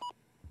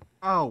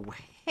 Oh,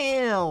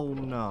 hell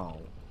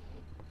no.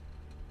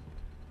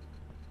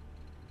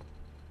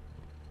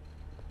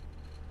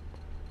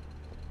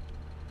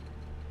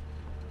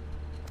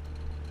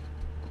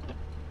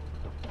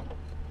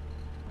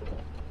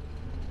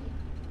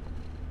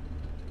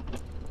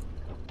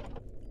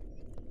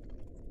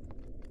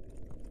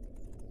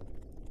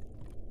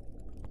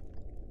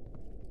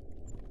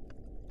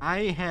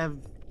 I have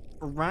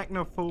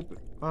arachnid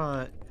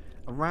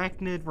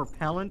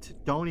repellent.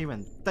 Don't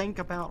even think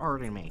about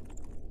hurting me.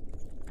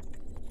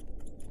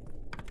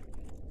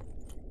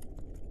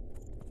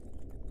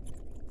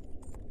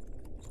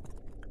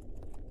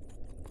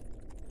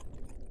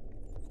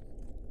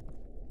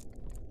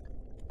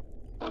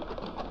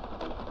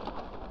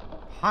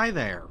 Hi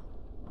there.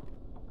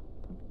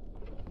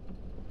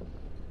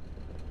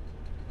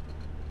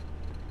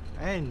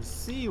 I didn't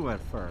see you at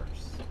first.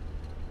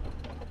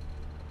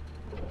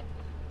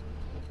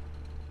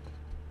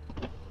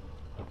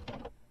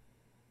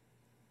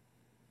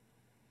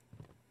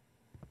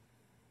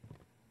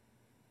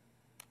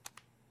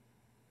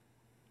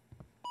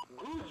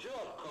 Good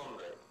job,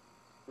 comrade.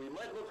 We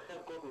might not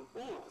have gotten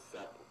all the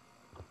samples,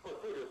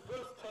 but for the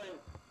first time...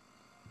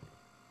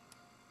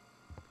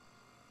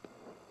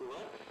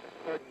 What?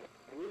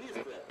 What is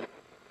that?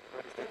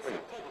 Is that some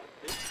type of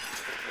fish?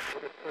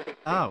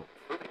 Oh.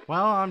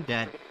 Well, I'm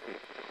dead.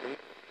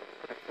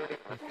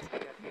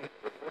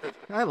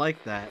 I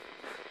like that.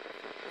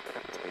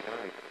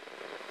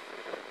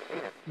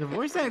 The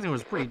voice acting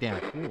was pretty damn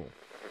cool.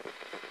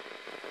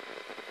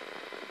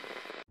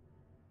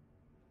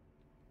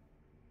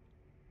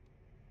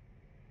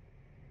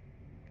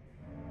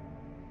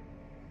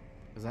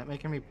 Is that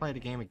making me play the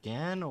game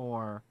again,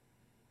 or...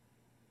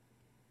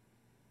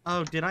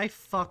 Oh, did I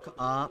fuck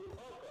up?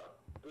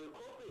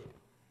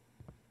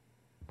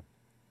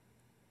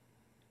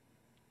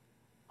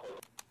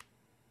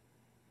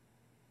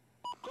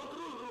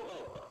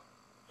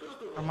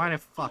 I might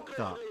have fucked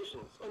up.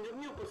 Congratulations on your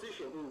new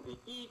position in the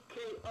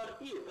EKRE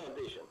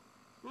Foundation.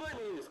 My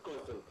name is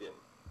Konstantin,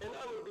 and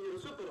I will be your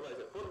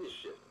supervisor for this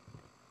shift.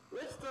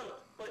 Let's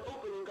start by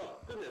opening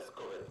up the nest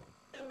cover,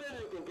 and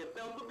then we can get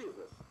down to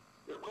business.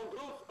 Your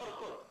controls are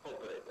hot,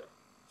 operator.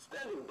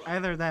 Standing by.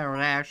 Either that or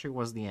that actually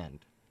was the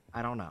end.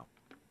 I don't know.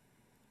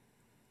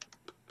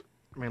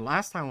 I mean,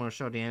 last time when it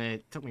showed the end,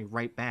 it took me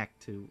right back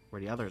to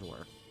where the others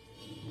were.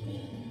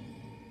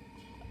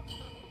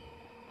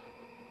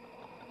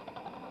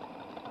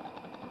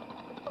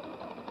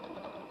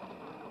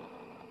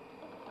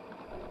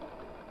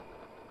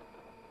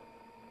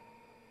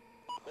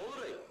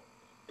 Alright,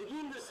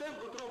 begin the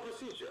sample draw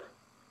procedure.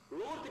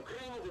 Lower the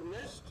crane in the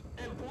nest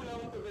and pull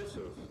out the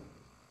vessels.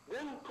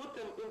 Then put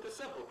them in the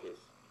sample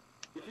case.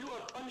 If you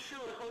are unsure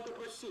how to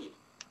proceed,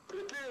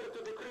 refer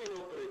to the crane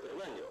operator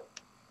manual.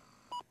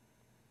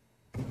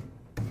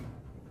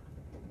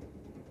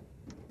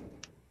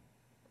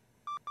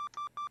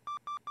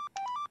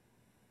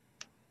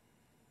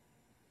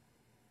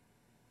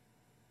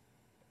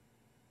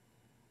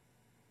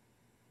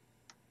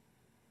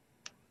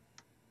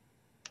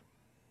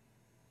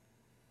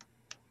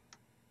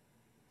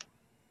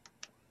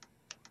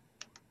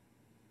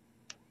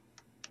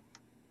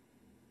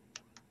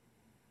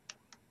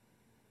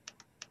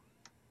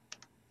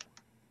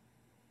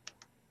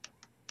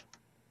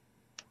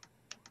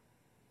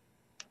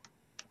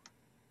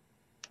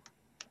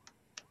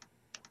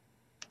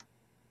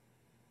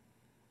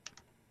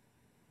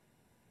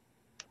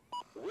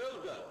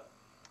 Well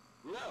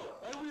done. Now,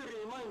 I will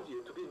remind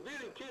you to be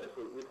very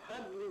careful with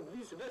handling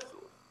these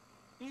vessels.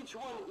 Each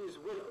one is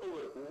worth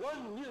over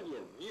 1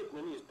 million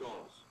Vietnamese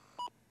dong.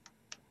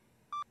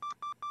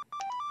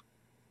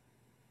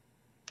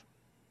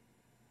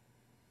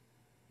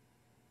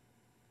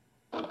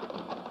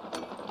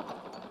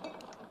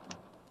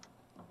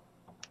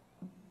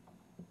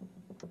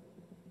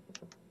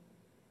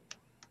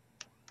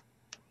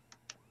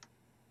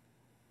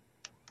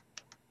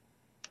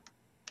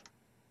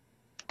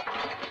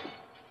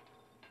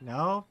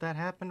 No, that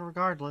happened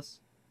regardless.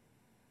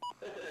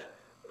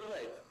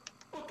 Right.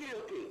 Okay.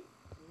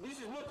 This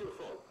is not your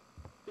fault.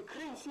 The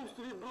crane seems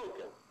to be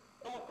broken.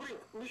 I'm afraid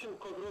Mission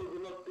Control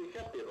will not be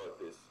happy about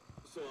this.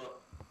 So,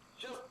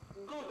 just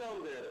go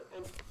down there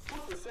and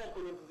put the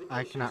sample into the case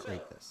I cannot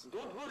yourself. read this.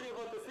 Don't worry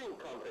about the thing,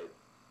 comrade.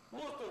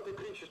 Most of the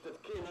creatures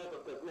that came out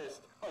of that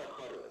nest are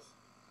harmless.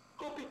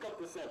 Go pick up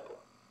the sample.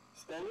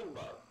 Standing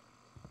by.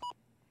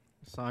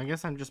 So I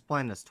guess I'm just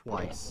playing this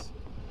twice.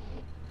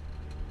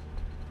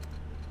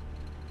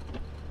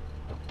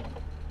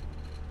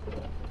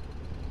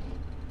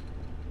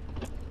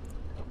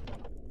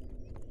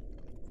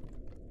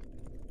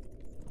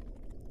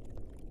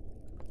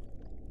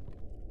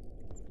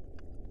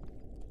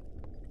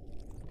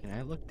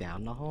 I look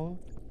down the hole?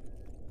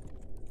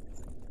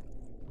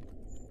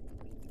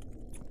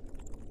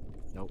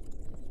 Nope.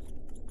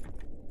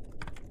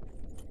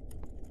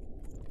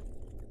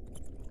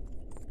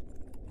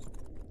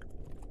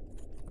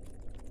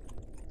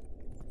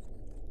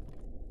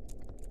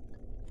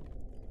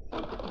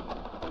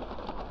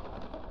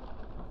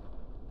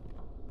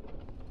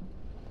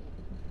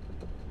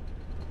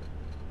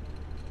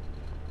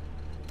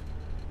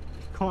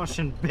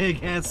 Caution,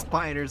 big ass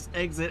spiders.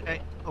 Exit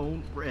at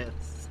own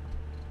risk.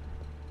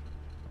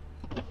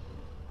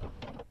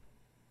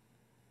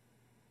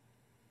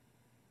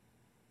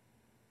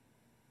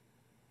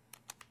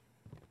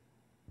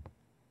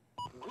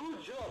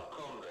 Good job,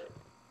 comrade.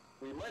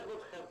 We might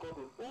not have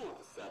gotten all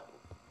the samples,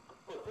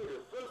 but for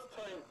the first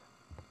time...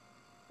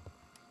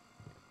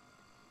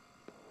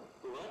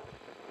 What?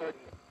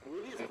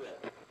 What is that?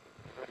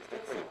 Is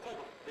that some type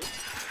of thing?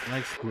 I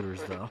like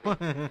scooters, though.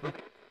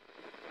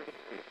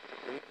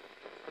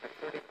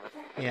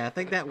 Yeah, I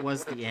think that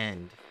was the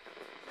end.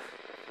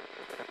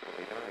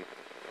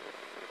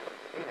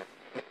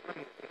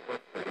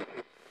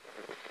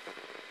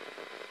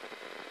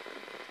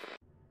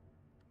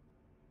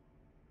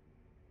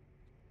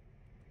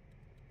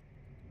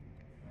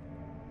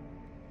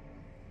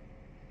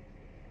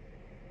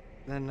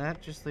 Then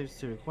that just leads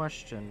to a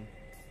question.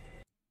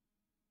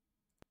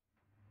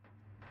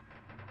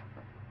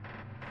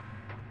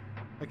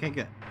 Okay,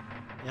 good.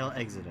 It'll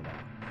exit it out.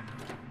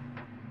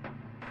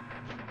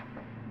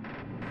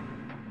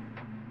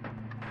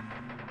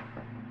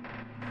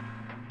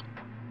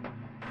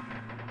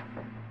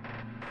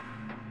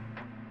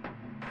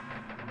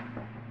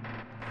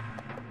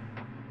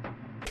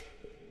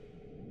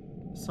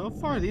 So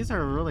far, these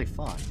are really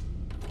fun.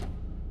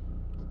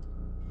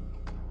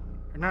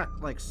 They're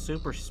not like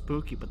super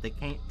spooky, but they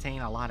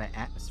contain a lot of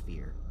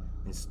atmosphere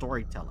and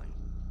storytelling.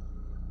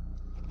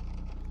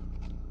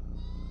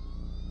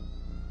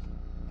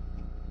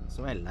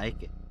 So I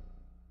like it.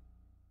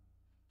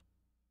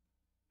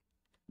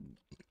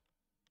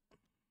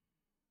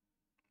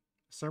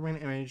 Disturbing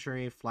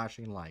imagery,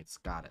 flashing lights.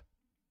 Got it.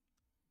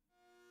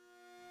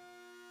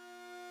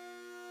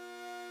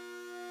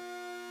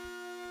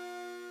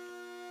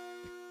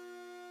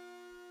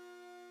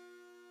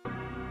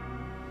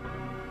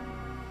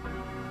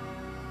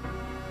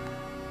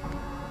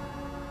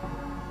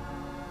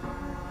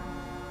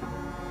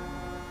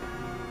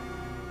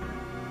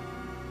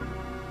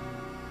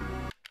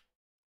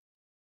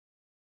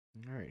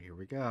 Alright, here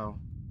we go.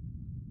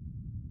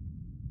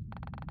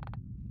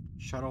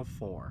 Shuttle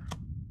 4.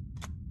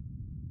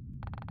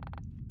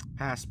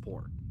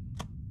 Passport.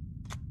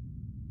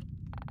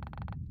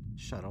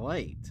 Shuttle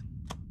 8.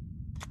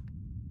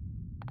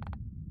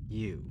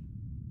 You.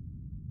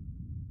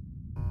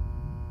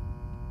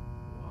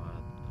 What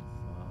the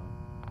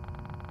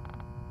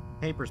fuck?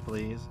 Papers,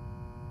 please.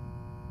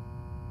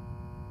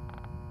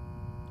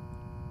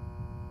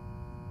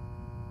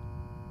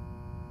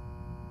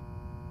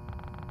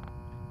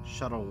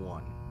 Shuttle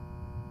 1.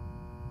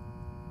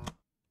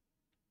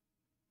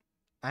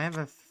 I have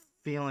a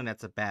feeling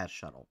that's a bad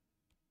shuttle.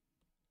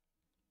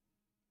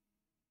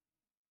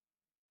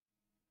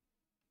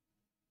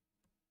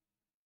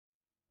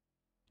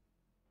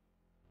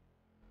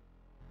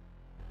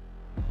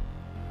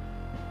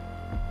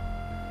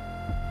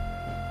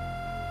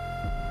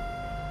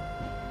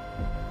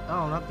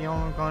 Oh, not the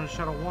only one going to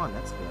Shuttle 1.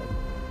 That's good.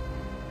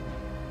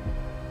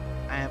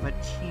 I have a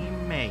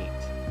teammate.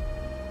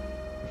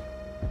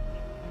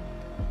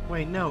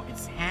 Wait, no,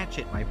 it's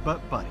Hatchet, my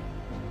butt buddy.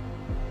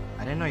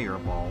 I didn't know you were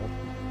bald.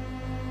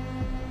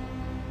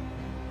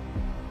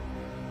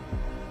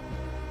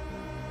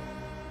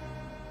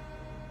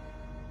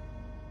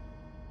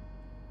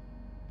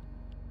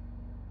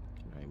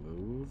 Can I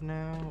move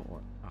now?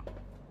 Or oh.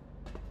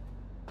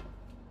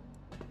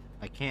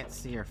 I can't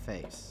see her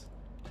face.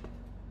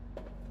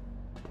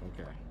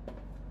 Okay.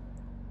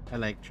 I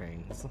like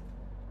trains.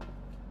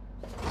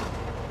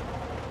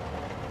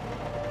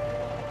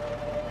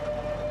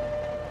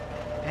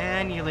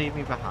 And you leave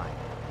me behind.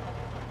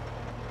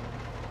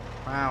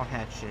 Wow,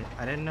 Hatchet.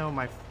 I didn't know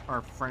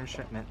our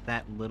friendship meant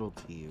that little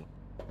to you.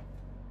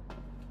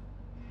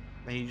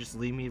 But you just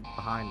leave me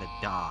behind to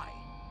die.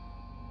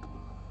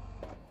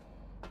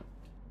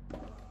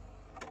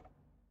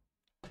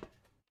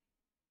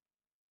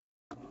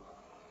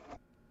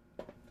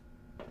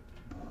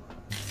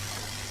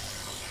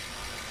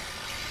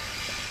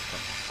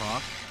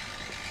 Fuck.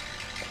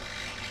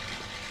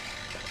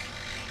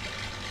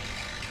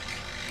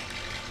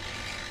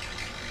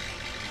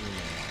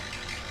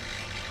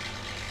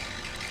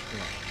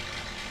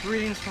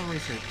 Greetings from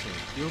research team.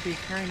 You will be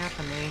carrying out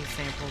the main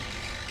sample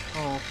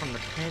from the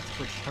pit,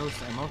 which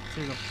hosts a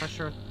multitude of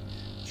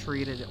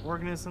pressure-treated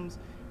organisms.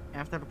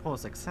 After the poll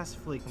is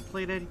successfully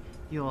completed,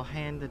 you will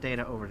hand the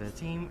data over to the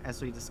team.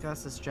 As we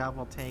discussed, this job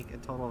will take a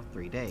total of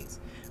 3 days.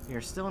 We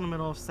are still in the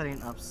middle of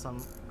setting up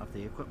some of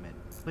the equipment.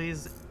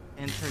 Please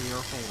enter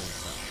your holding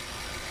cell.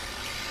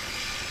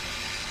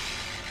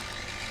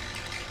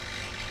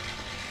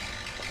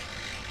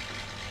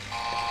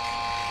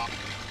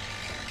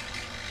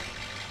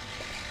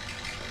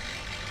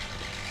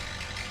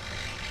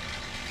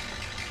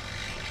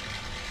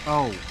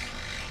 Oh.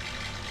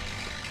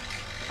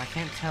 I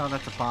can't tell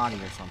that's a body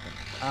or something.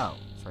 Oh,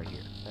 it's right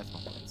here. That's my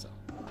brain cell.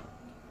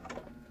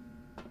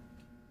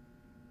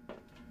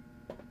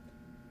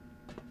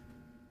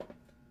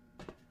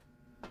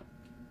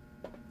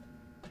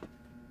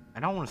 I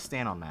don't want to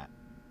stand on that.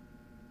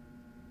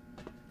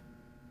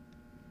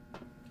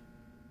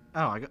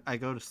 Oh, I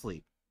go to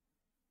sleep.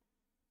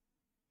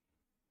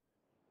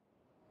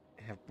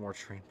 I have more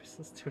train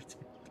business to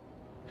attend.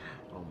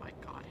 Oh my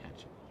god,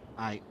 Hedge.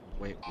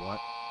 Wait, what?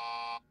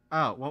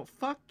 Oh, well,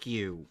 fuck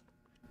you.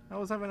 I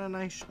was having a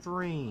nice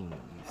dream,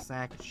 you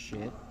sack of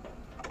shit.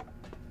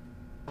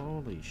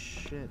 Holy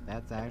shit,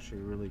 that's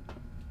actually really...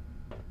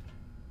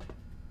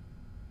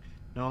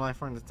 No life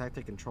form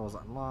detected, controls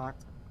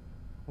unlocked.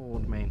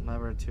 Hold main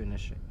lever to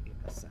initiate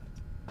ascent.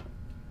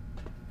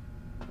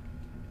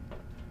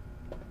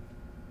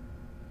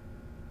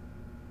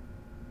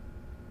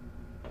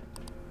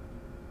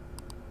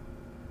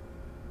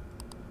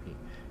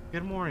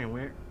 Good morning,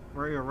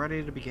 we're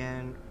ready to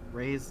begin.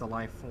 Raise the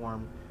life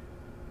form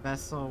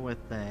vessel with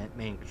the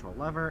main control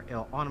lever.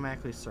 It'll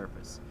automatically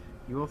surface.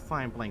 You will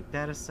find blank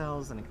data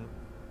cells and a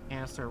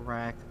canister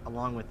rack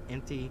along with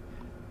empty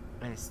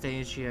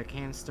Anastasia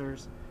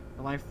canisters.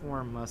 The life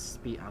form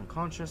must be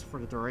unconscious for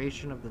the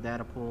duration of the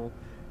data pool.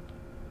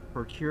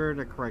 Procure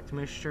the correct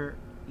mixture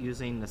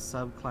using the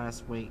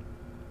subclass weight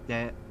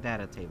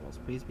data tables.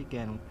 Please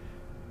begin.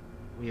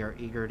 We are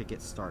eager to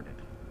get started.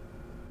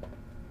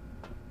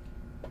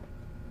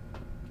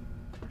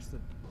 Where's the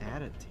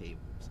data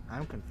tables?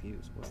 I'm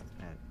confused. What's the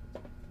data?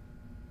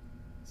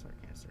 Sorry,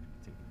 canister.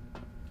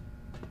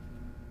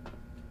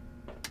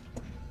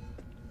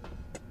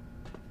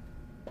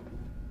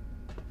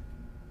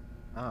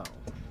 Oh.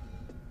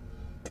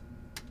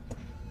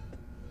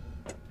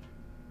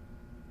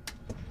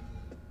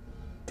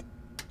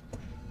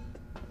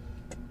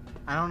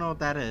 I don't know what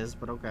that is,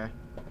 but okay.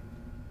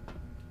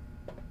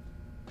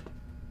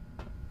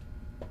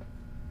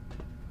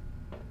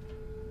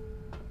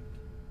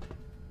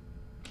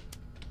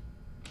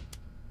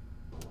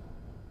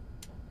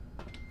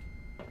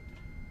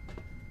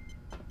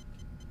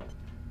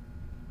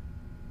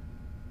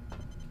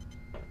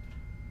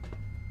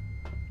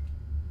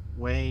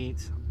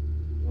 Weight,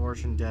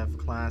 origin dev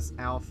class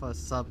alpha,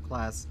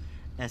 subclass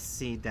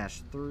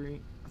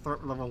SC-3,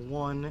 level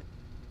 1,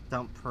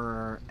 dump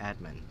per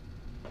admin.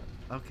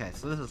 Okay,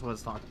 so this is what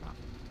it's talking about.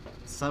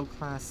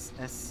 Subclass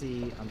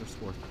SC_3. Did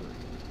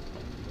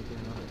we get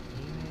another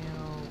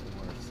email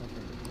or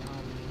something to tell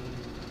me?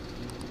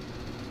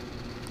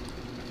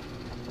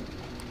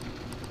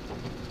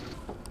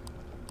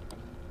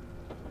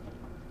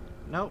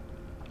 Nope.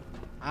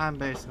 I'm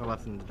basically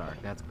left in the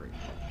dark. That's great.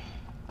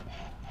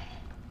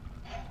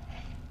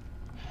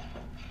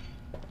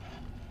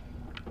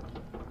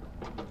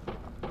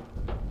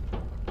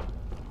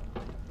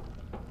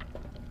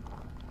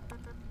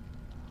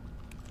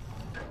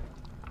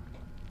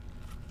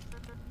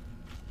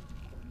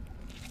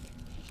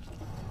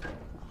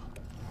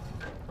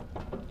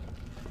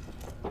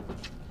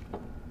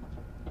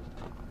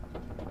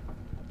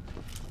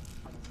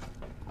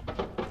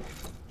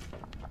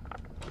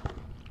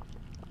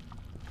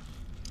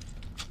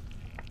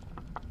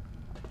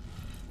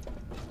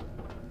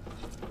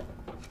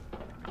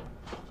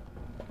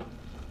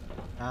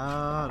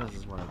 This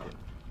is what I do.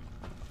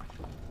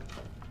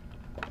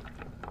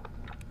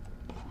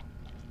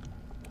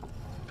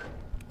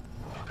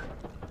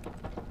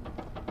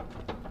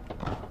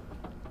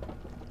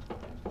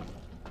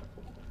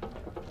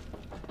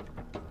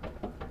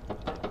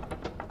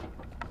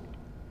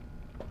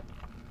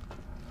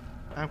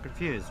 I'm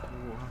confused.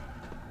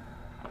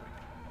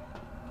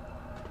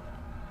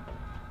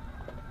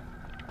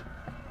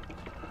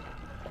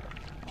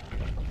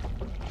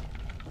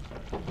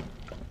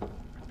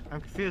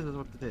 I'm confused with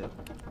what to do.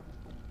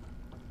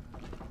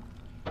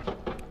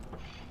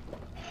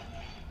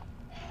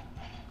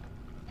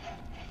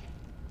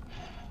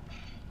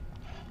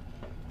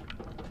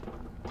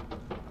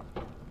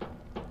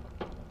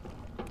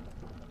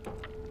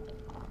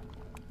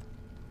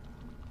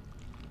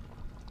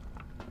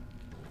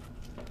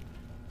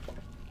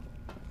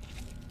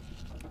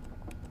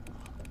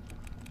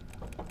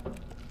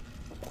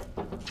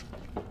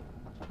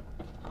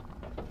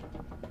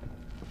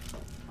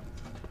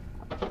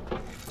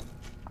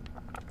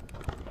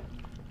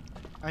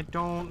 I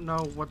don't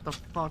know what the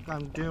fuck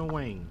I'm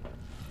doing.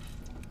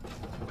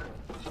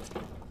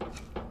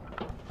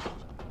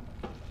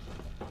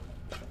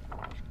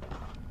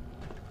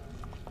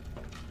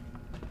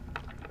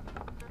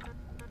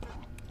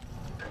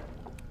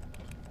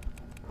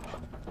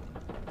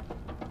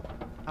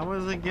 I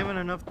wasn't given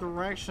enough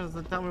directions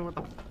to tell me what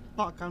the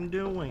fuck I'm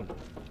doing.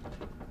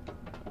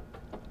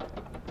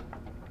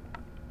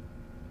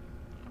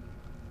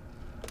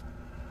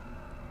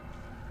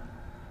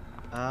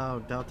 Oh,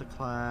 Delta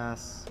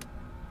class,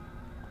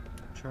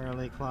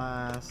 Charlie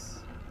class,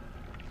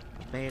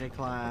 Beta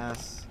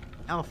class,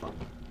 Alpha.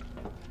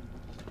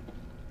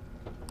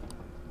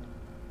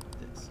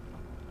 This.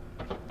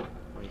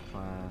 Weight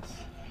class.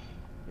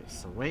 Okay,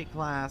 so weight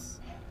class.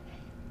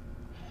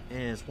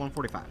 is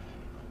 145.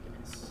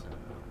 Yes.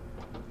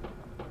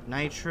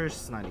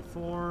 Nitrous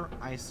 94,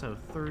 ISO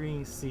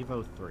 3,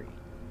 SIVO 3.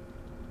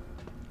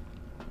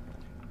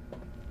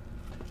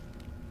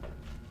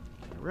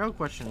 The real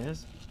question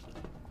is,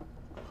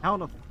 how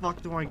the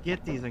fuck do I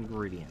get these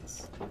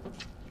ingredients?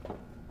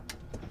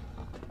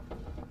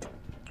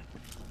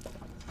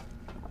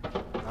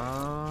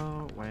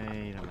 Oh,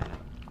 wait a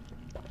minute.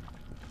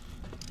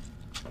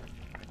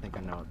 I think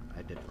I know what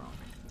I did wrong.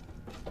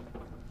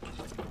 I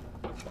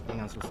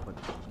think I'm supposed to put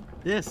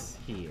this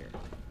here.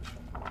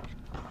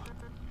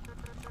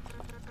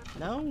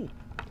 No!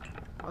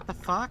 What the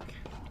fuck?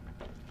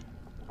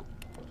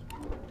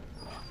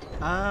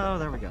 Oh,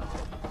 there we go.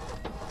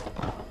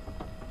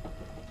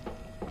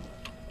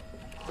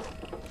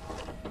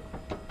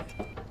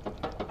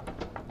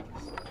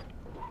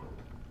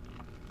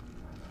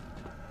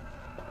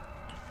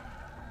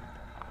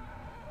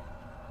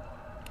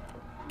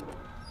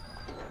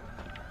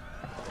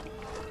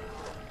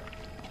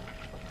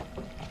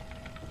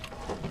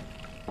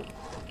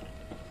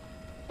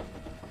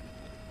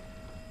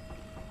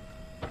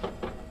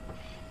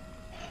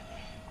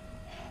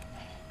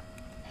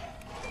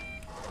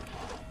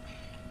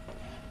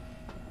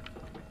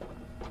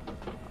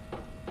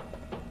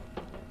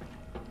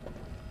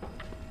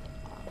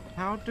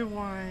 How do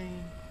I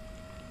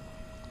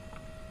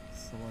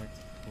select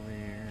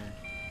clear?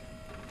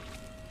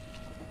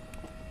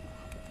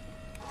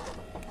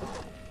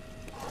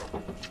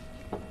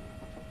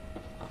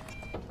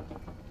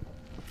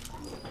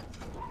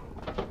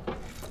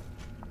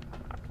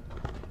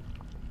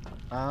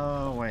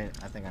 Oh, wait,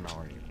 I think I know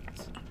where it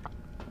is.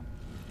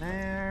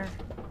 There.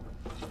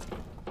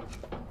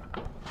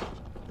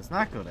 Does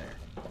not go there.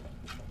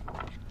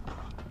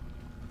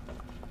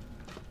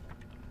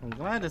 I'm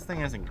glad this thing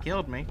hasn't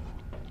killed me.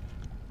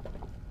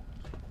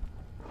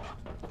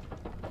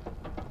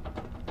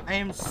 I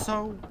am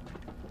so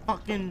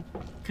fucking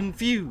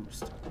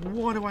confused.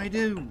 What do I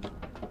do?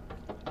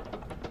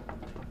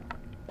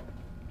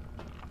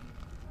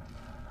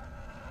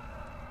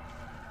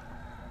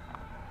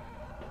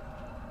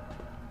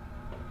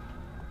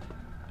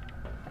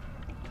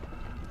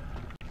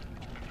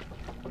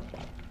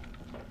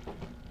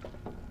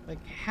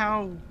 Like,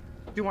 how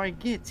do I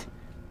get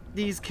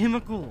these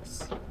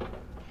chemicals?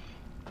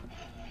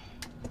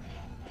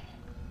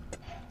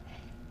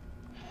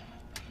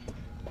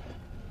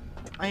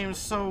 I am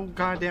so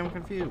goddamn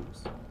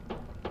confused.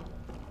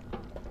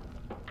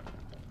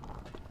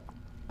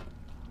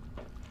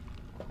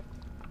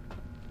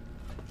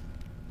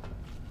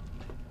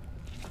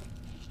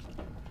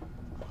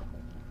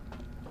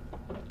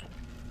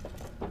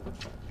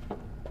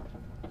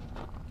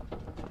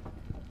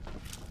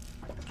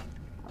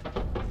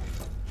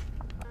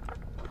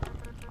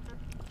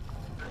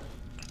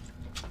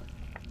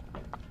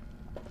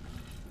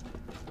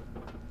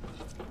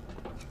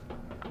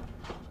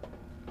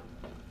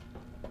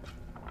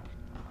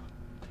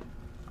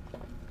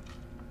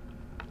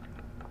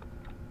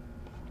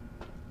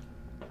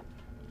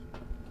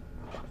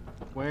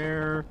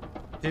 Where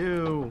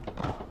do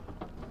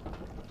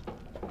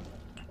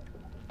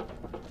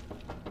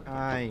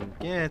I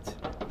get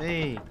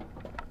the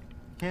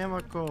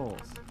chemicals?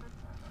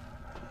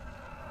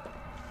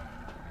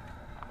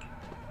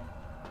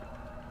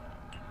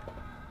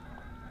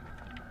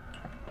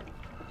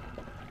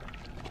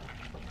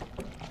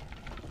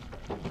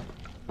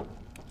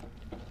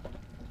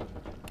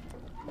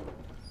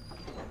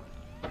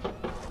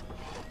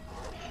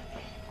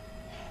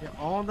 Yeah,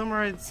 all of them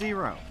are at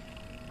 0.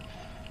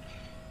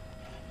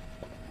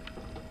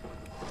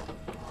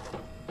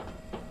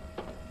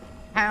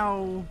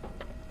 How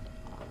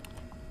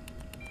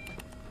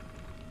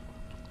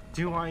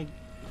do I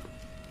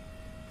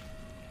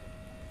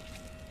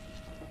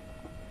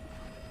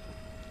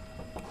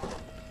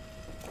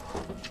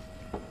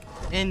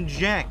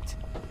inject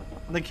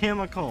the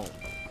chemical?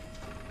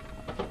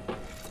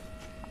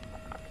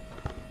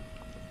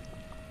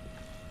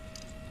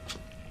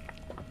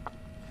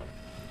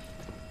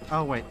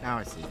 Oh wait, now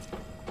I see.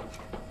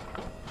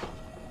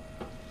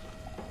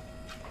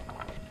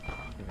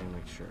 Let me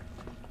make sure.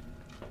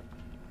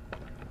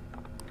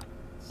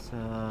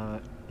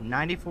 So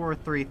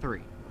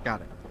 9433.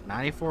 Got it.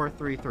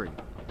 9433.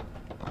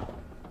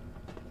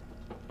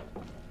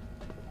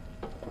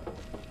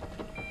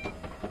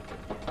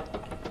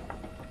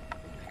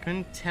 I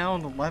couldn't tell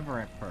the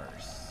lever at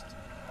first.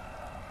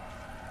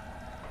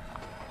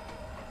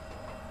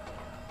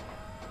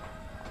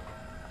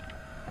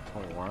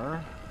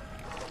 Four.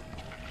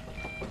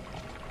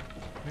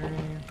 3.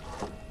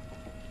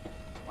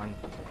 1.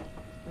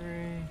 3.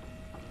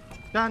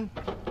 Done.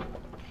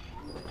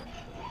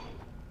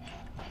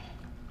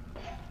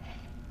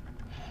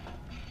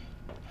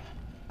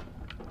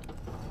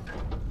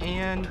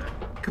 And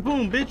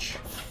kaboom, bitch!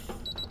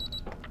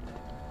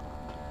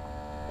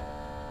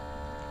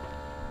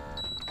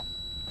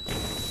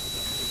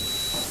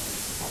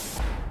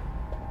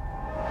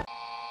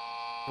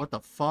 What the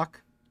fuck?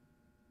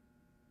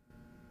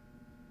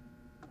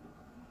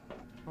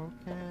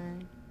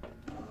 Okay.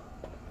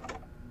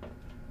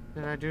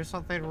 Did I do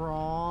something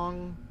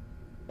wrong?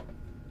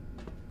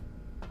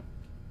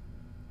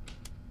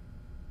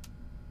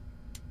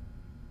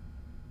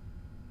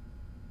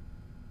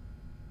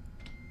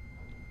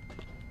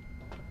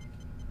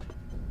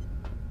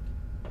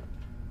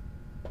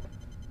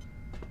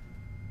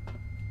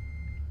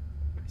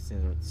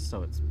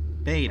 So it's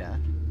beta.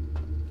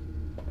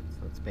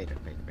 So it's beta.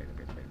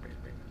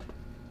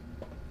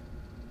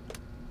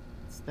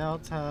 It's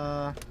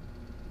Delta.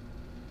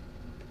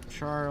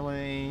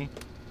 Charlie.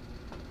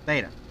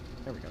 Beta.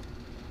 There we go.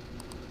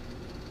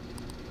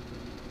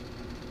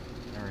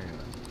 There we go.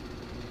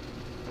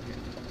 Okay.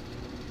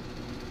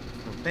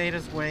 So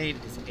beta's weight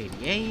is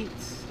 88.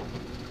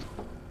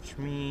 Which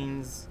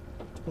means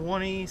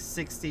 20,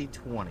 60,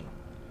 20.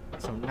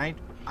 So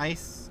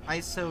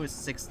ISO is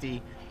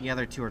 60, the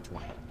other two are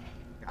 20.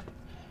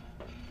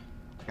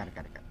 Got it.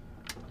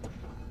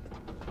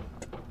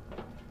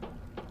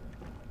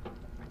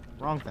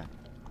 Wrong thing.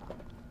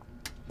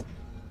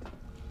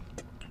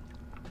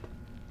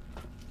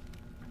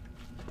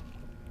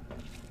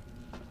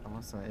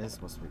 Unless that is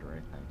supposed to be the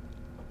right thing.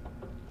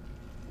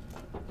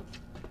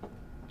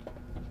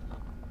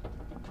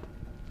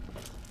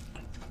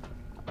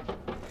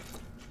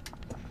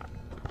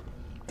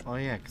 Oh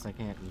yeah, because I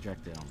can't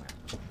inject it on that.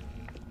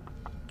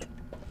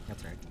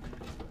 That's right.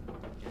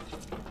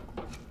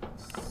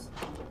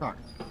 Start.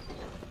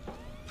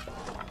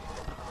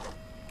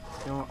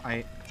 No,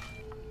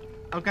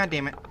 oh god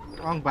damn it.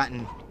 Wrong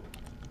button.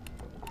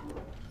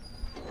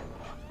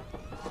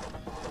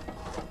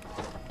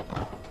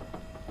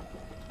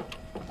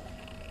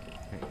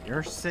 Okay,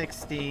 you're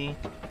 60.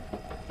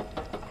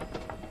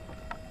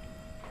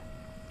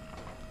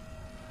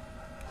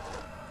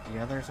 The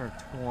others are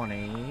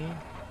 20.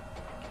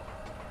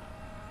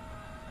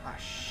 Ah,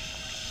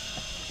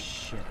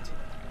 shit.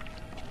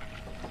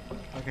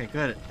 Okay,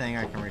 good thing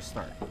I can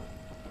restart.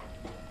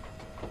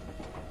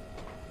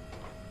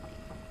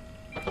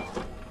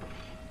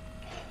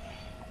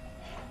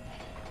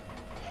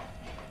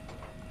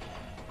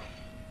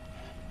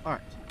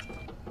 Alright.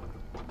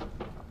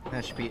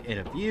 That should be it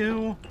of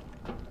you.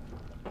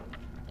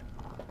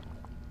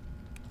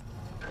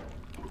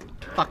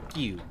 Fuck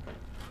you.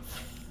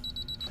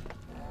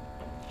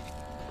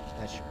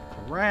 That should be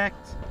correct.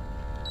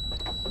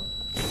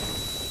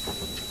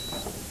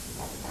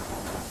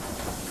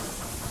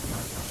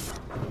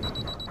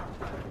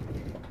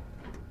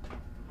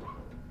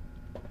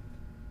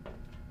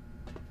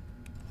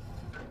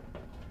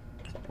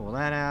 Pull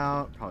that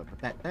out. Probably put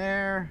that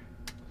there.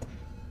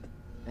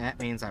 That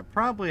means I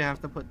probably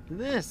have to put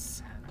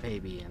this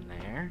baby in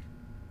there.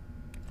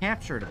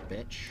 Captured a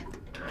bitch.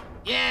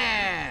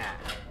 Yeah!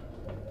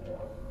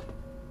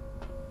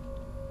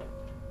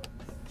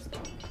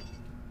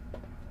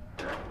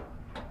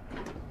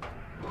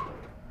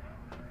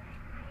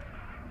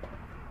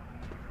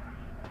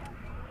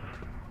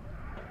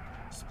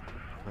 Just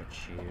put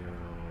you...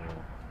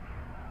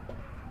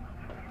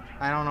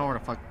 I don't know where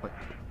the fuck to put...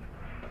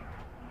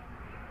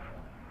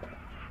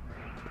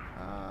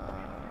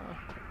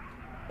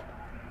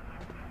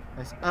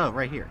 Oh,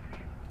 right here.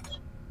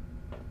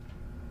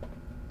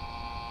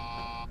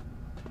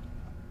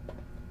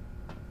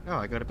 Oh,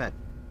 I go to bed.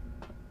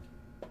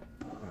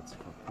 That's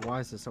why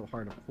is it so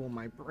hard to pull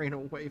my brain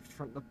away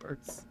from the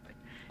bird site?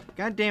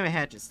 God damn it,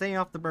 Hatchet, stay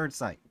off the bird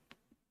site.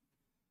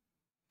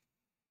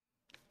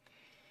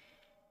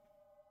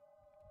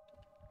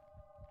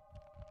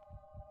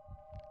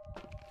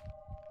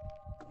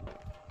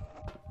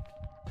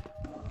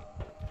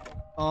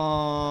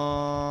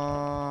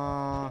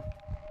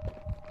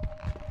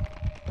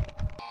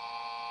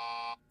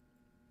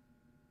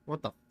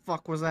 What the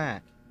fuck was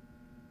that?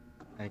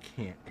 I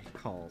can't. It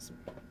calls me.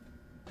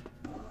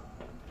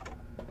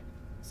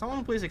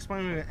 Someone please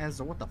explain to me as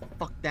to what the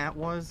fuck that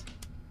was.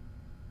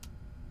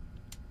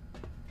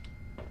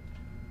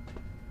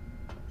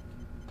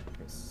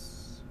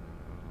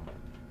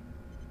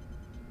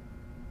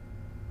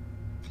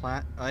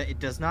 It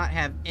does not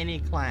have any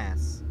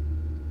class.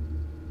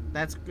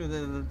 That's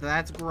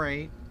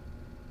great.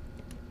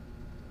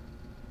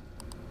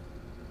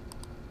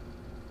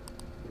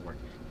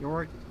 Your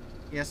work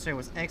yesterday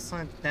was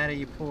excellent. The data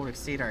you pulled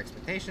exceed our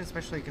expectations,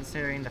 especially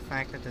considering the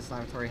fact that this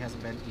laboratory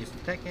hasn't been used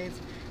for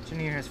decades.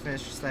 Engineer has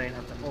finished studying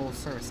up the old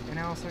service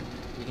analyzer.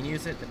 You can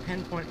use it to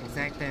pinpoint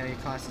exact data,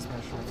 classes,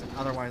 measurements, and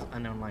otherwise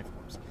unknown life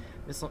forms.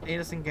 This will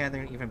aid us in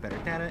gathering even better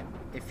data.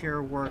 If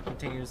your work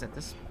continues at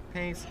this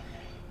pace,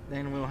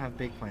 then we'll have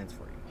big plans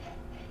for you.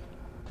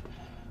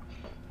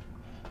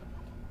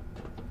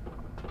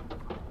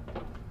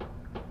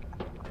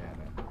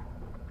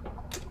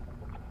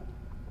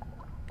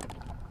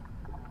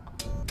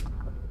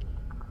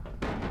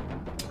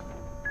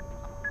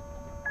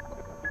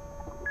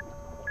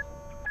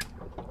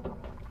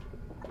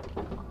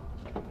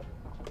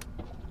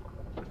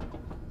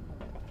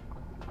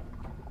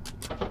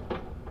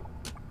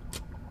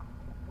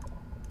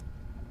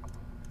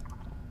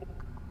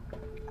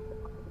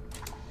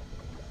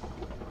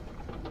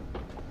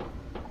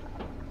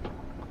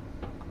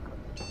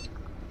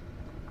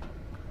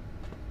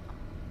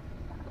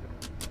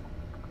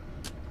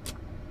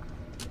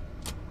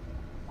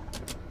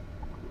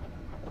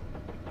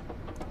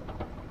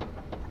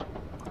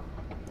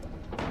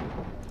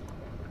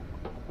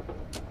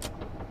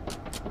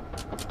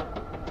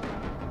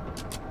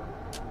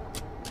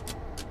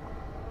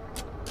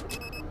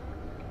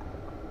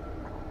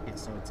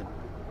 so it's a...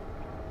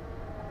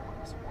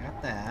 So we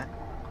got that.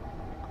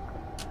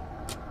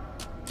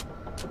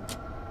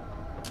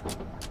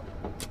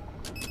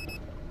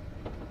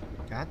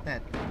 Got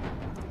that.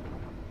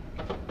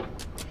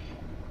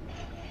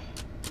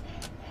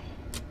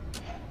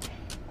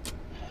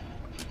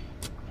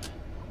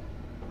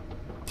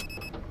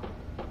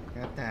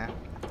 Got that.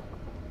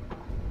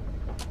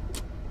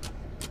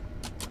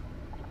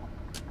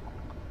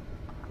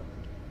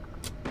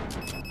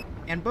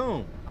 And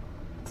boom!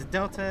 It's a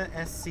Delta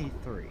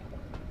SC3.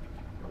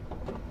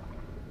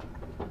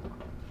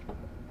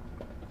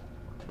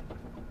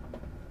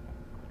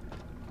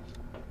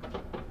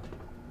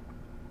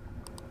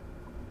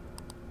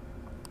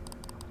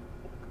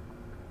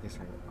 This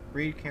one.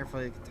 Read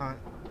carefully. The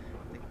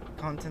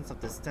contents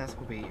of this desk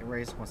will be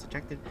erased once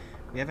ejected.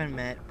 We haven't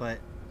met, but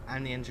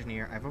I'm the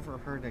engineer. I've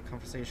overheard a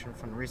conversation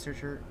from the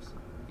researchers.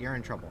 You're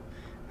in trouble.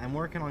 I'm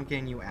working on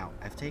getting you out.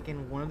 I've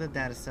taken one of the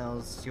data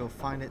cells. You'll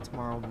find it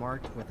tomorrow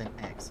marked with an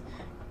X.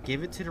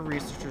 Give it to the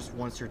researchers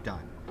once you're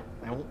done.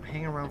 I won't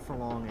hang around for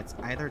long. It's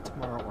either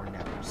tomorrow or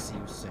never. See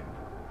you soon.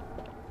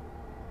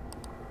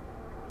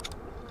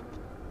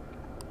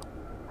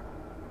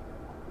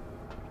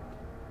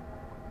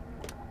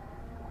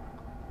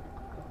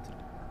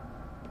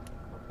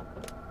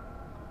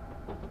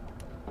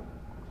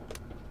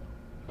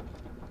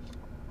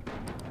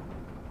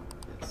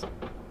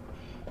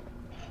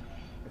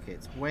 Okay,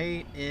 its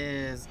weight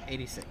is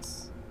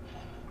 86.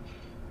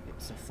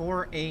 It's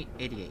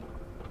 4888.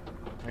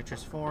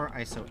 Nitrous 4,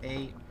 ISO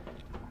 8,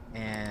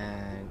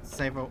 and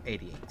Savo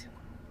 88.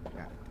 Got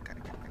it.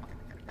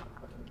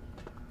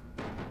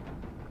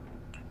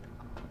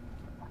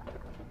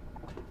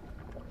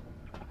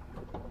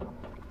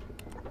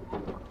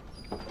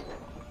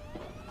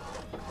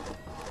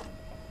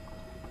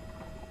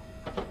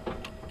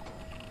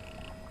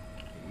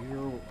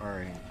 You are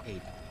an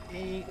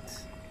 88.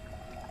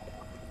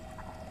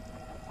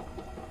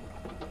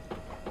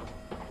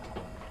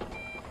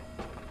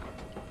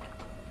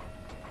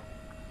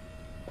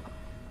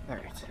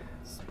 Alright,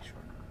 let's make sure.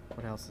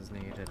 What else is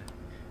needed?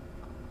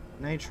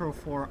 Nitro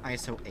 4,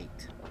 ISO 8.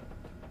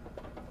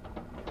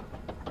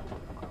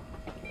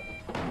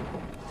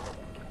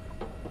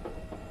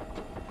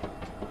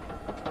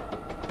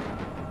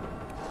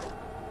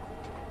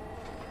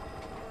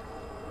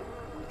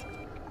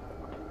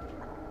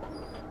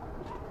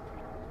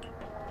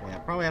 Yeah,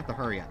 probably have to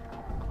hurry up.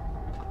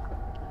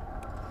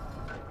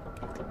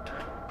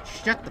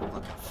 Shut the fuck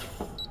up.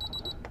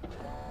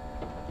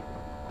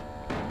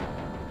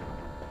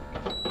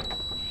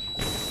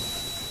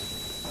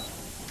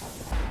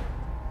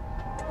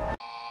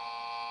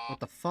 What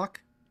the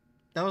fuck?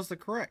 That was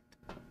correct.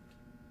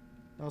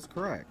 That was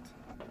correct.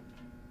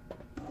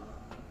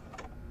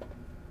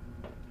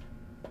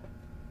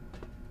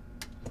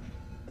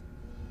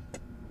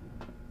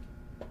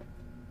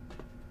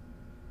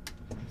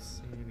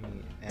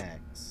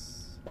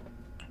 CBX.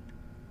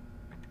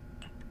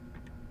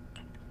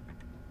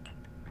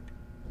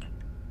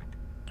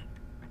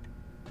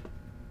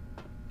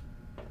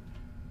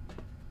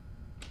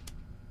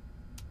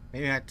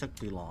 Maybe I took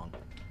too long.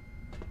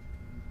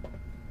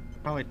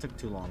 Probably took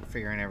too long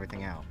figuring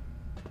everything out.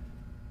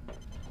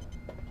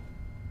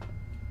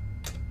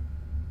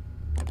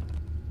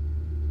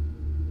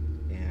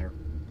 Yeah,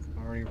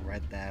 I already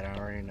read that. I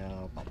already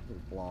know about the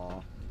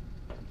blah.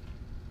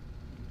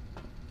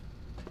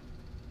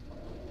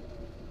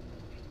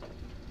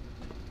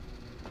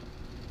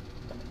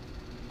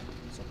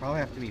 So probably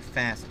have to be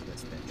fast with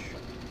this bitch.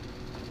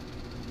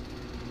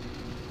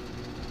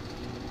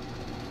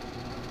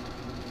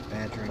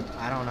 Bad dream.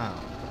 I don't know.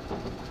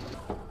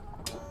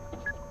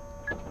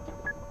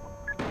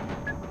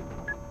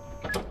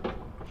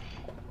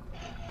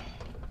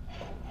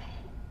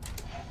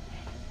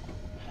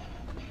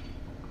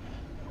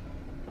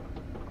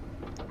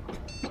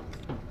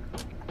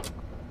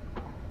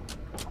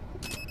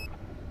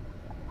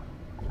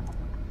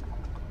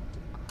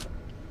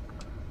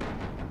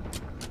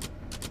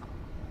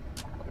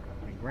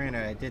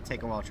 Granted, it did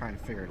take a while trying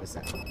to figure this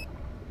out.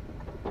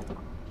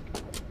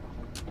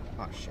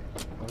 Oh shit,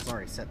 I was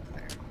already set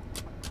there.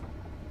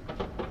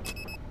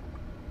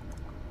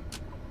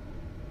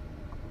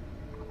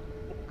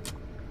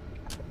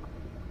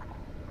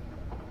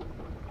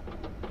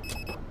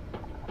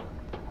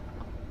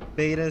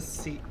 Beta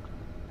C.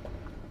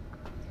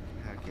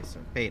 Okay, so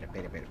beta.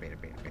 Okay.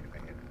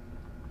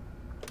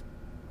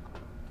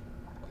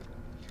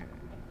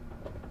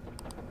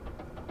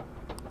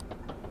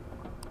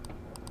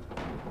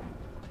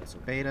 So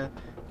beta,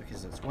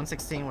 because it's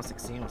 116,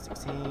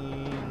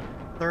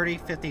 30,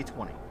 50,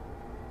 20.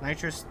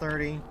 Nitrous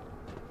 30.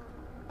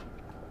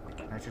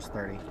 Nitrous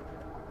 30.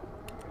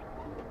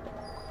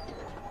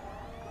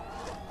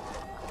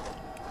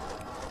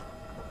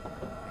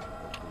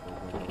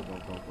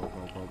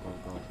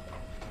 Go.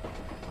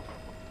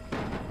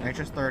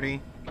 Nitrous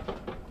 30.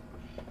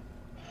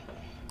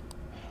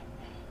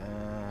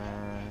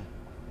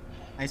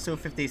 ISO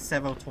 50,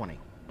 Sevo 20.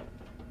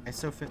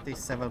 ISO 50,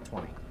 Sevo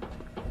 20.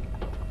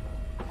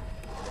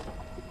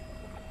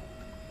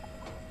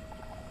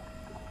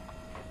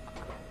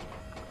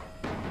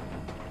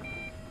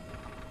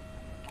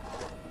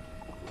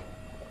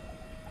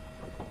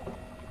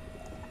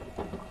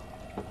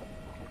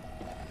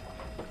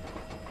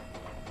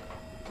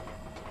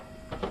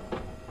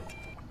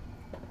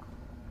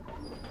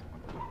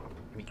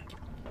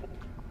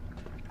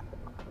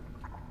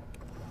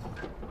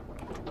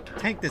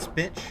 Take this,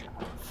 bitch.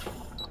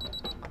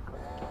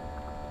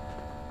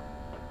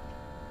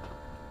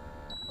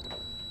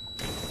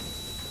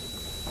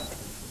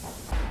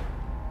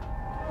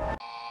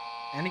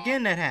 And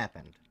again that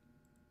happened.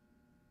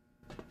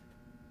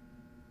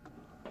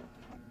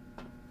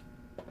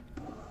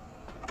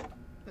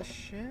 The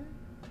shit?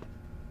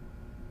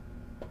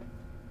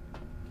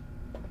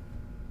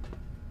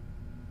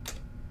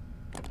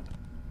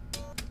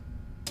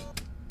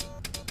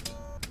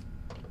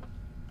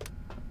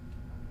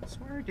 I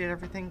swear I did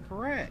everything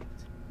correct.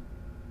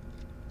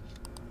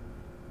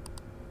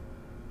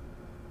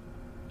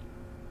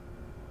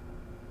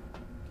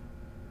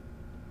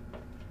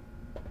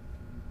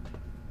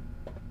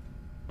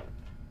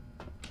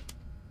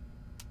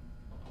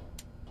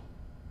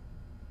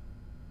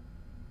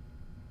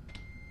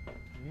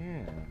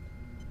 Yeah.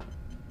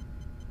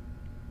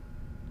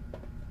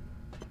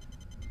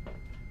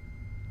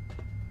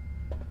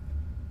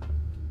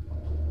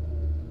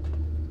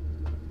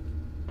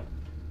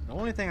 The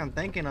only thing I'm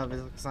thinking of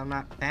is because I'm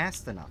not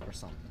fast enough or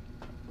something.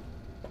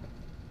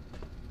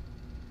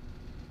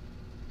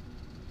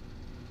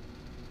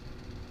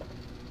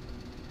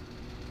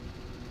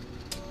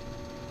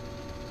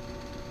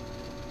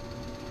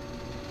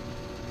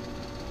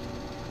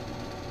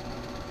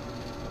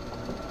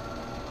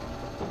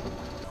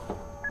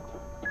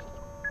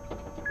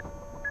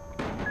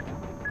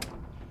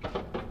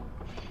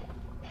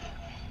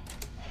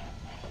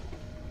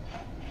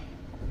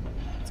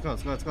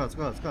 Let's go, let's go, let's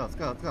go, let's go, let's go, let's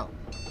go, let's go.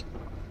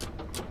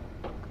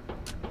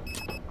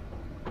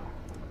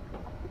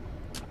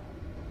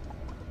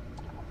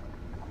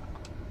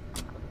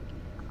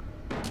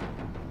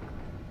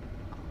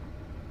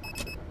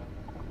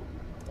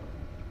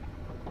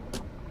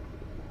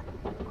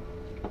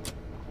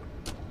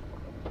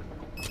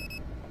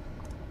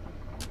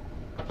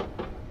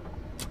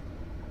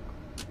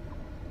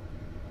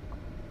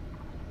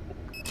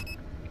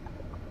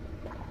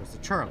 Where's the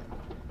Charlie?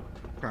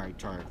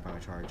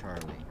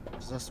 Charlie.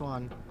 Is this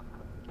one?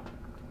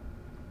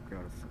 Go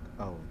to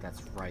oh,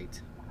 that's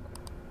right.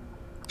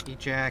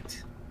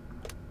 Eject.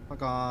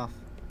 Fuck off.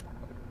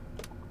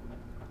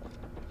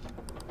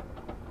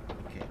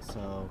 Okay,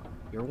 so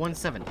you're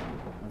 170.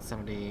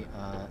 170,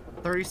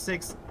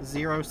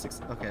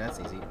 3606. Okay, that's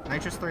easy.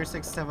 Nitrous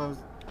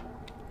 3670,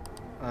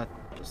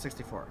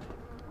 64.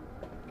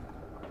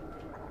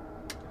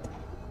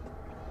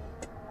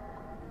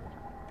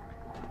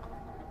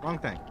 Wrong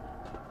thing.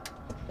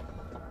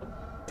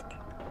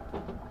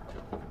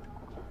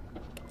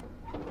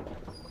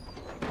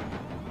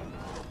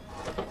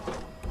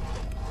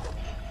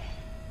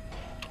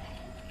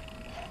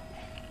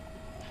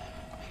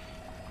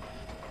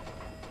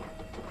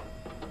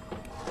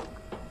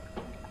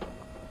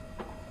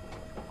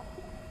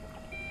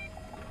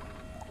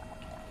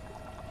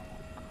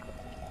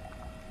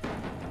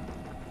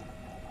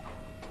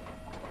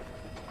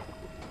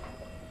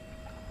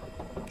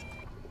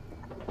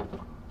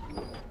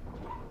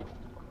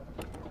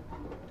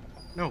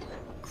 No.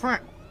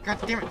 Crap. God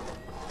damn it.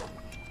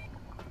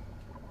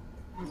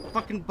 You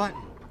fucking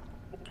button.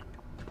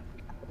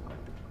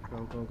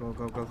 Go, go, go,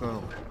 go, go,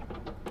 go.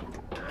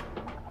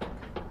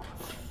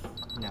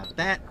 Now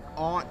that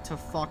ought to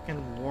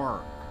fucking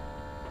work.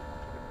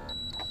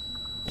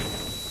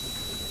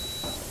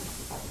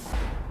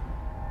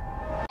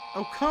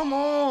 Oh, come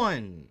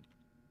on!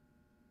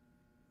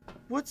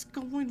 What's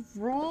going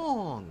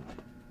wrong?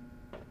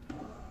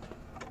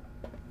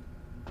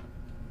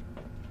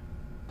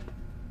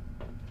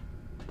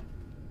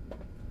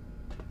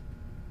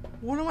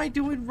 What am I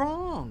doing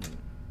wrong?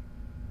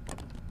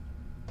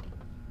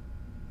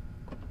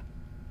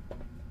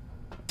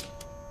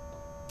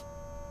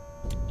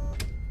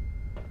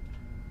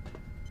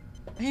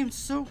 I am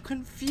so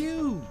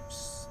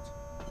confused.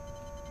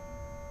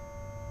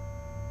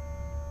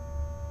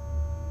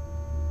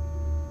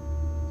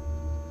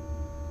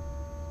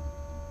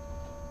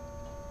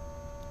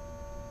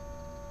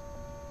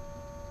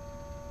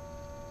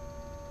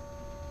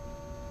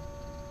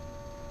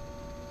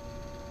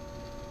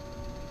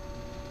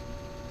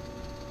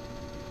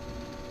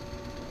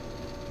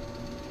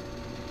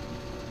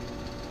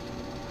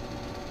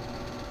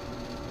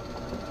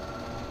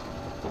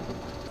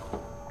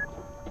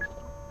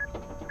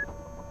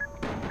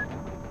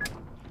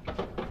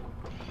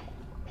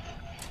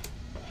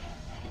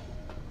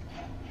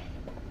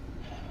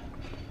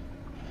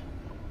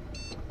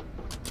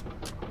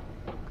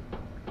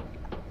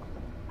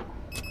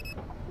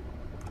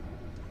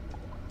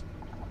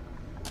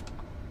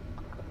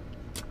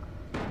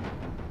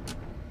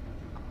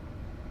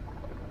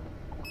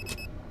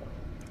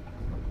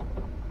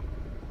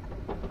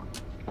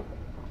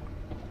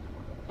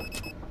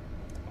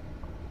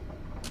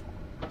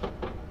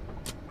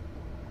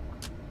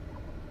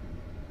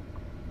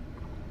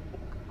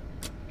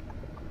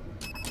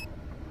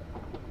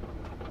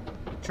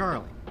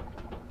 Charlie.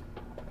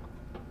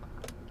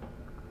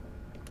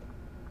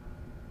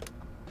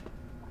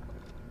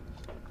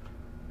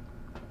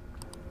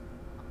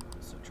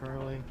 So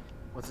Charlie,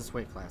 what's his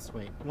weight class?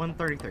 Wait,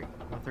 133.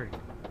 133.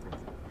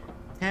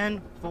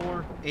 10,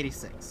 4,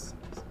 86.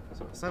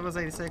 So 7 was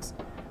 86.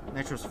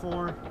 Nitrous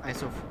 4,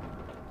 ISO.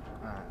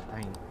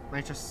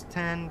 Nitrous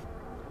 10,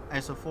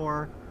 ISO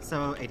 4,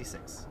 so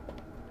 86.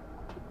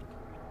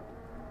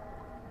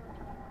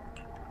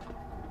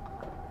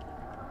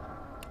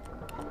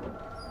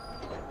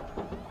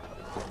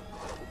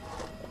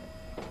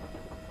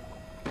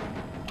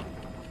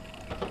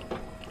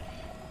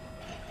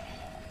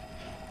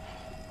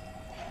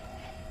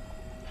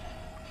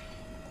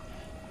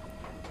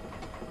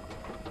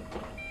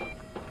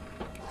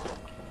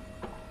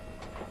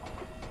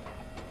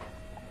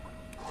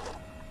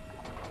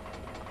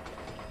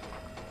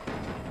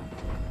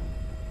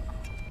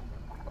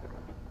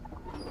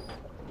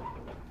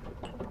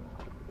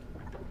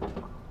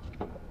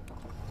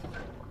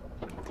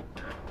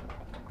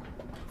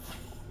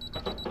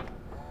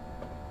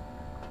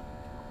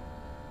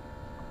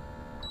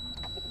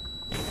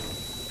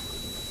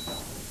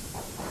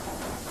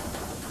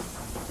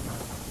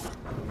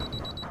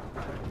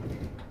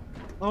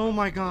 Oh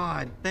my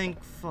god,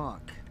 thank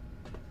fuck.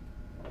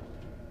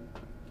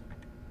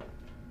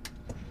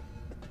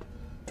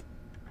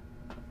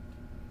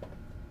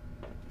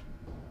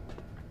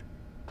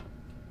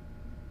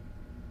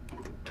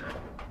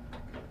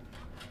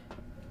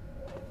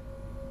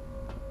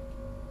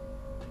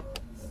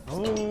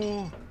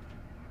 Oh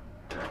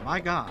my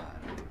god.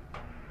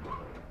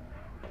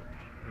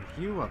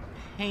 Are you a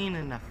pain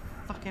in the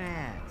fucking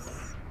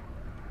ass?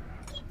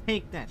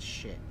 Take that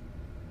shit.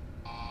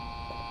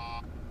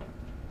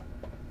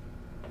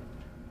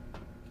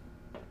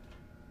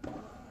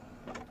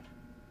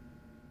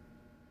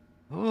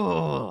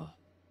 Oh.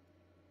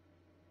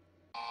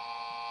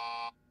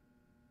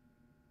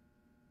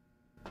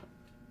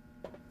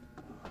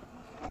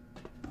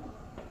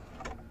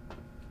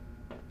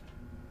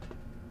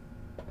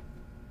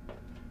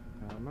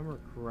 If I remember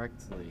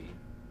correctly,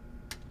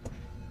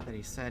 that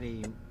he said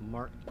he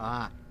marked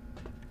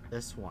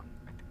this one.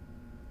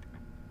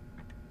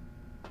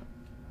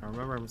 I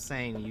remember him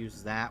saying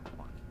use that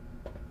one.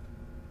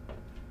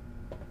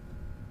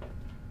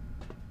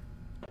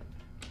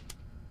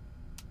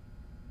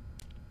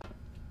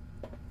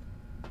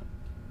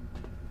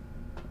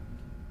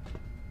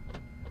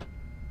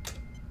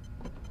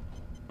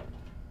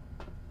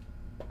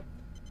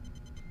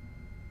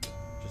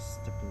 Just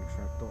stepping the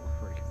trapdoor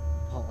before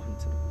I fall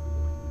into the void.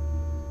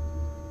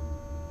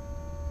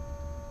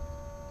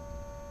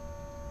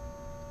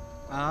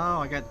 Oh,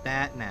 I got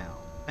that now.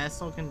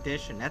 Vessel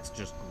condition. That's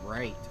just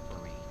great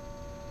for me.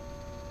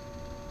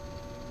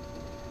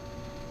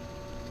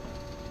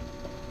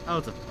 Oh,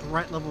 it's a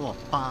threat level of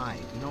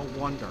 5. No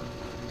wonder.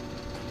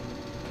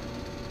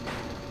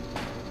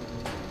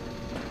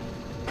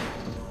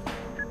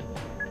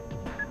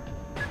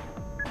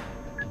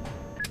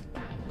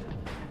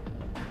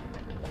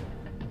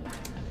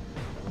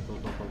 Go,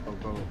 go, go,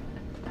 go, go.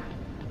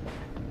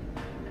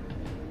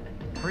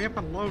 Hurry up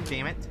and load,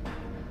 damn it.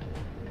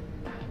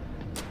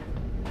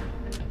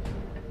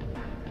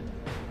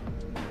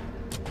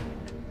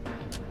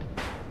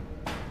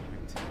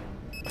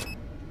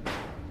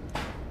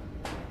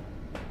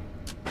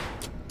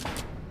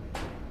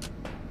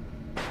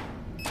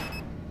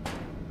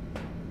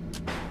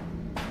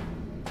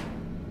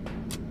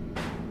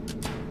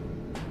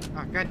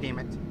 Oh, god damn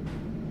it.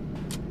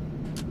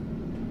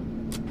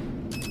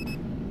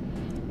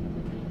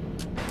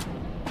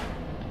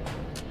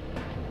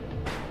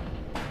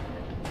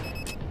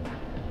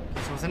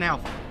 This was an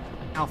alpha.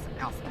 Alpha,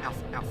 alpha,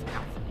 alpha, alpha,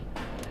 alpha.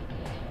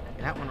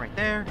 Okay, that one right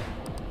there.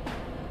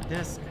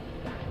 Disc.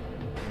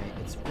 Okay,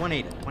 it's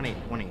 180, 180,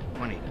 180,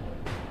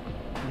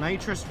 180.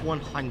 Nitrous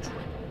 100.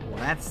 Well,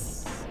 that's...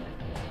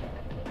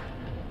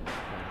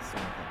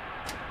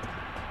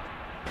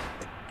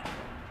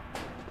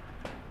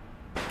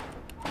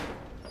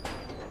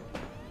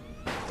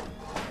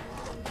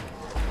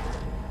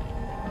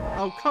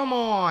 Oh, come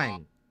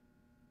on!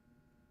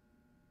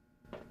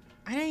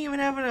 I didn't even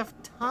have enough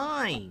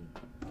time!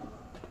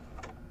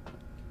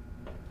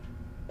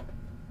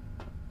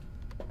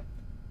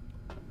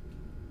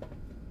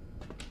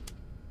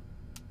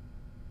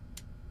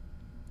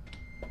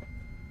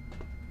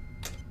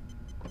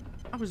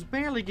 I was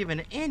barely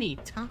given any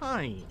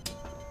time!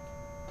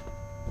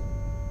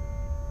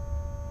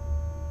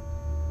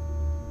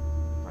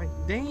 Like,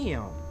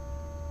 damn!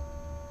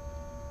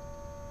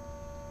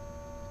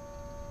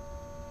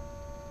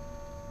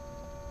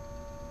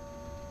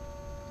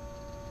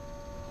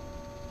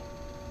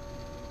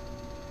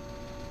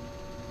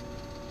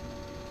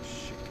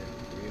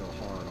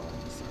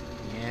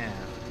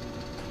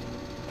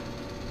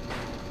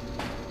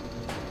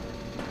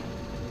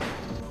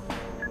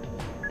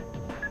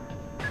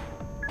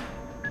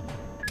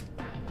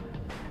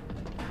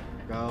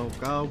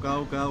 Go,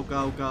 go, go,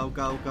 go, go,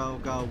 go, go,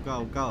 go,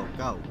 go, go,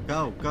 go,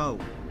 go, go.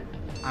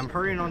 I'm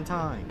hurrying on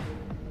time.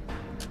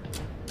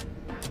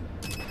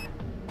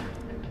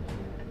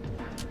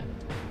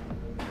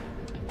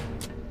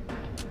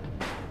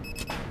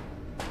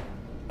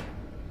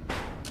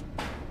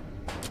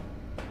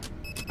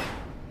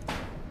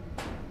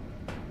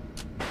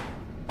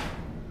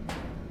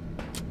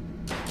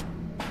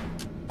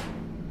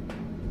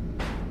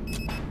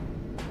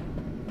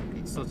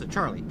 so it's a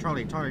Charlie.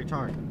 Charlie.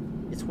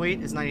 Its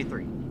weight is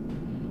 93.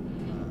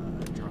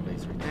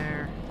 Charlie's right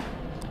there.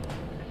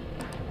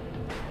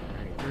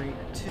 93.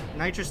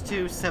 Nitrous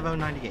 2,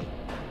 798.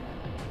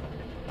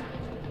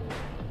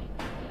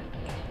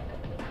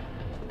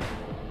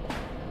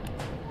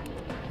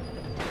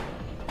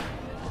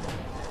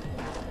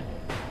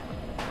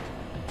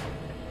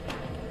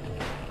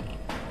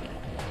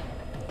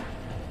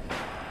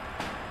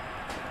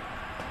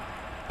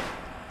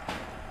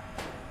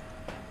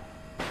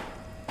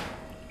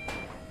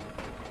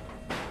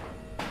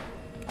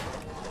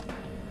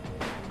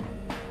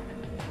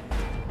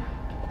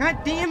 God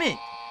damn it!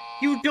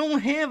 You don't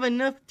have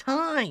enough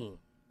time!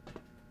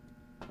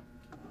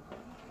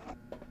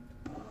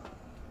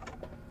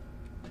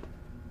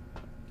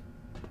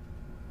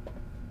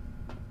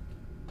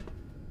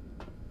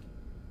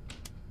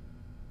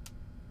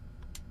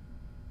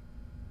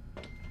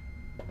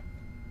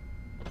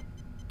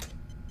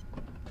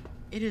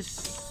 It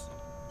is...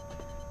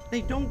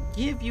 They don't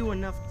give you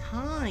enough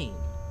time.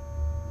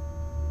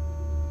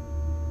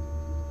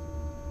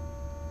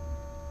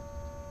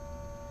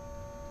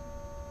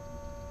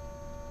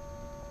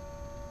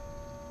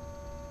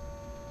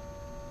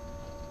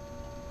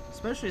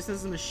 Especially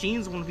since the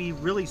machines want to be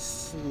really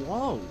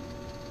slow.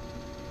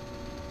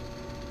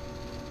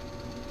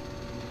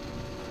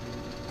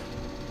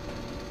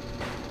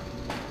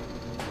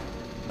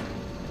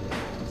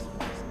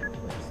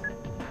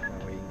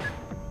 That way you can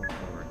hold the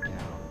door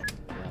down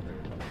rather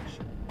than push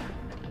it.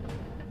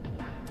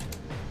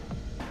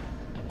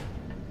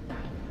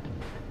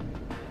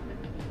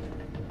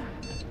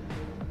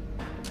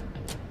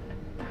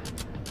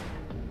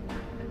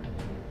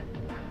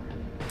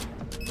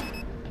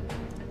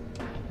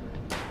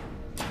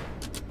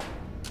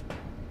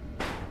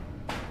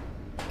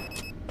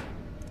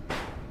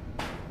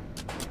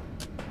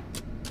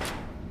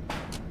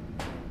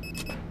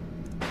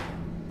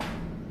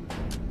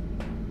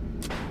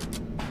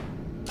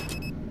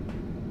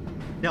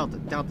 Delta.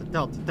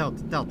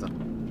 That's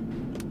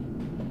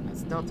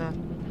Delta.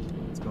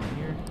 Let's go in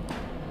here.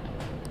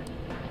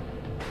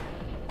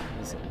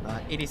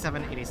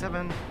 87,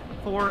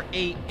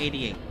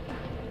 4888.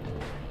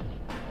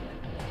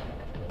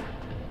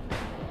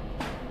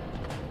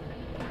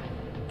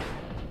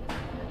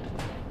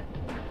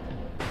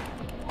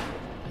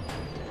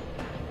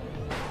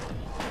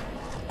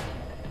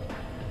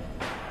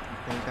 I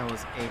think that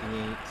was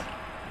 88.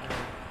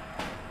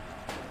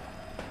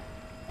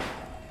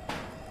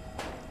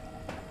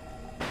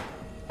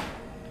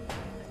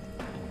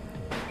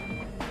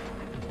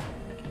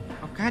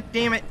 God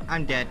damn it,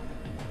 I'm dead.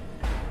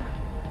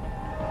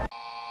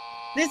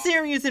 This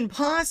area is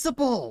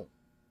impossible!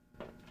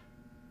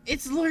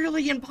 It's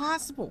literally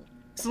impossible!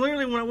 It's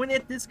literally, when I went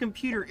at this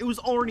computer, it was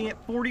already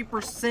at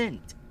 40%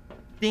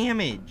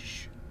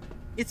 damage.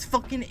 It's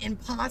fucking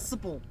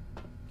impossible.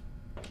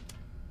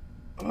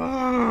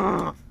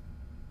 Ugh.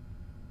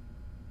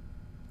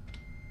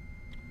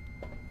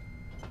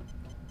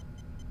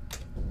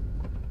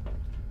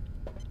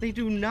 They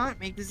do not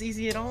make this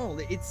easy at all.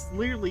 It's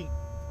literally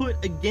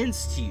put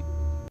against you.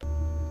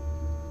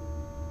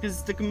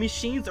 Because the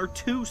machines are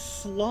too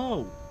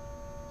slow.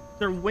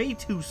 They're way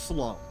too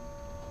slow.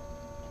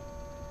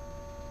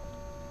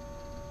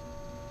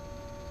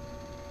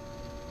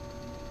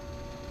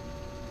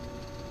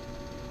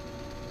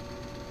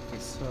 Okay,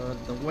 so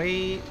the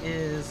weight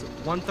is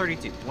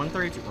 132.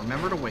 132.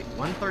 Remember to weight.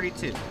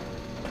 132.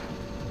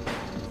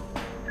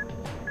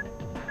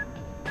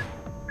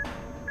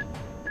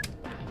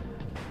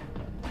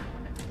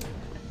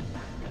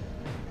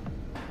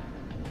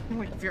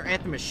 Like, if you're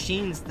at the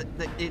machines, that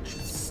it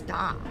should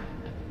stop.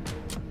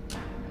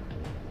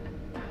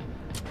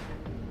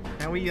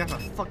 That way you have a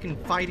fucking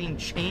fighting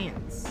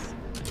chance.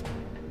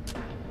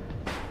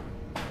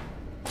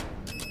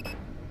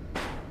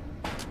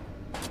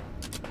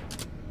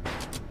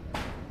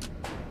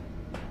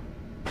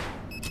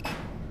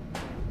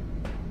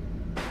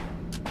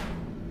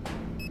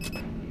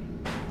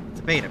 It's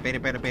a beta.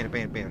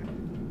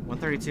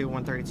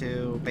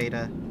 132,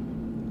 beta.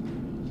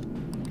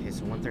 Okay,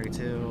 so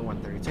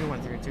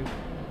 132,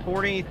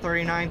 40,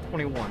 39,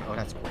 21. Oh,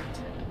 that's great.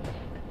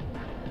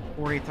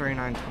 40,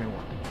 39,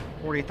 21.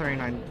 40,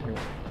 39,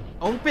 21.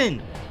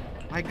 Open!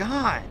 My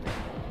God!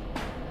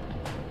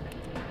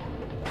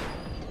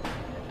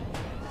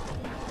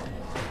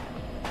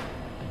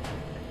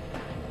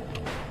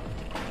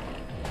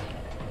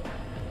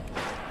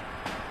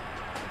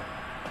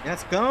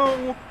 Let's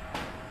go!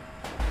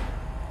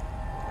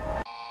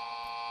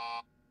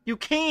 You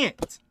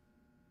can't!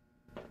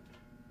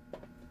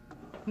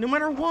 No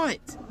matter what,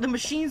 the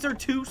machines are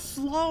too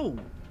slow.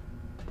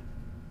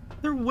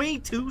 They're way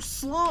too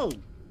slow.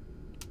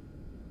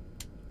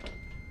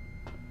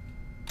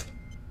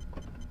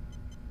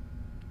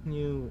 Can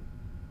you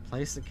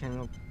place the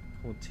chemical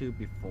 2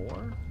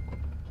 before?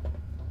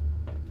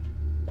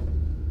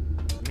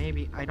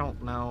 Maybe, I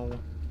don't know.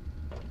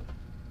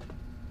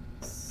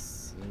 Let's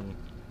see.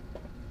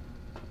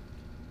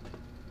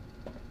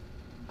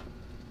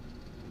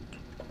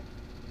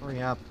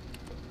 Hurry up.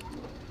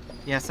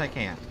 Yes, I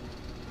can.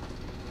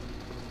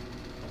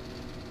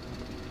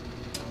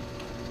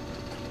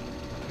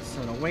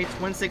 So the weight's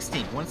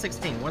 116,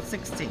 116,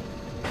 116.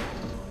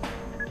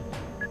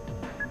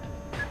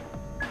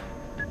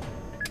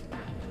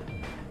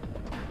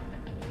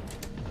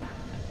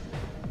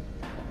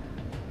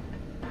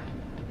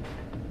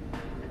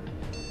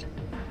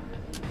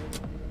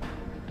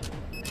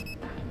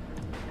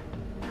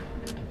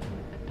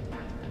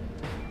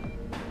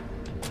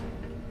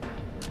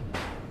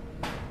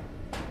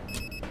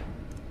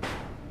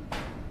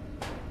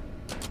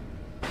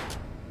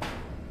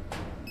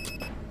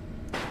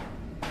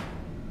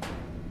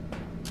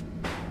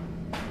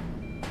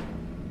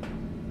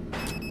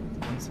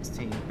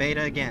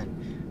 Beta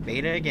again.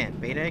 Beta again.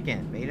 Beta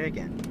again. Beta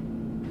again.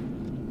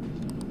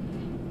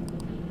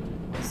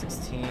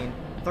 16.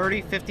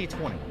 30, 50,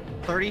 20.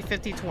 30,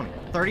 50, 20.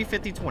 30,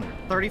 50, 20.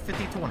 30,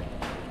 50, 20.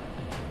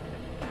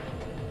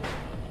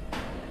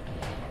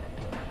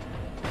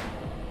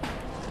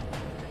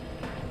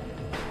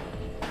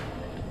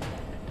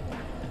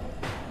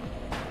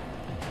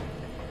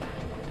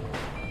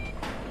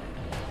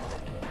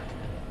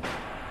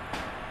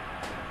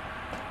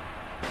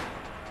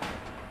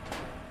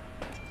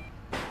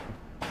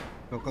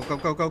 Go, go, go,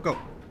 go, go, go.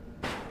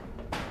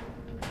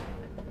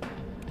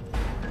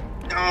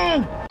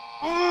 No!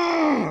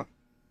 Ugh!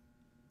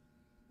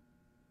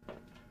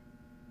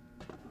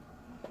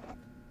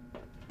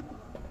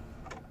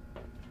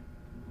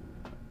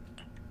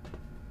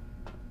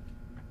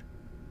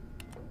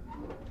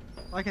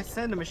 Like I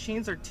said, the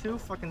machines are too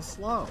fucking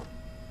slow.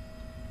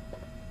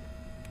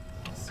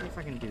 Let's see if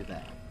I can do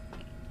that.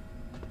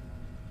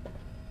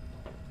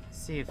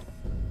 See if...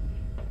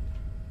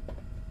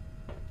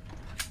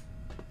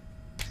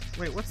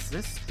 Wait, what's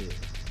this do?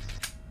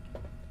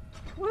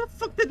 Where the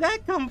fuck did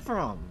that come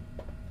from?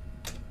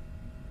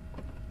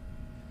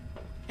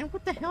 And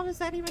what the hell does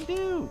that even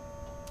do?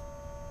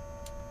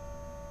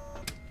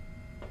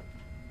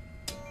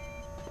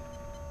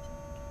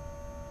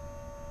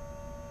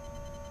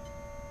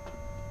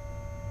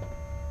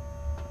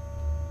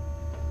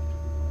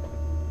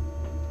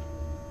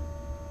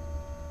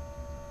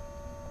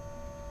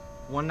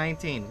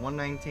 $119,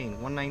 $119,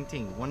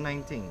 $119,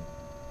 $119.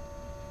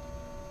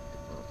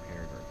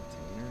 Repaired our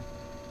container.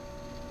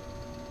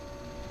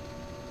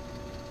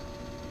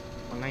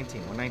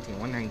 119, 119,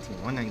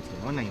 119, 119,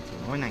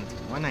 119,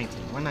 119,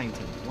 119,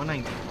 119,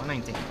 119,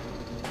 119.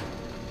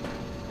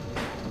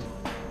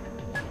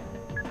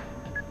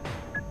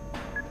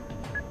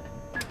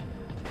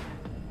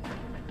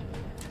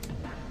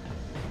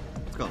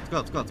 Let's go,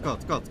 let's go, let's go,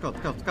 let's go, let's go,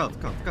 let's go, let's go, let's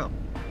go, let's go.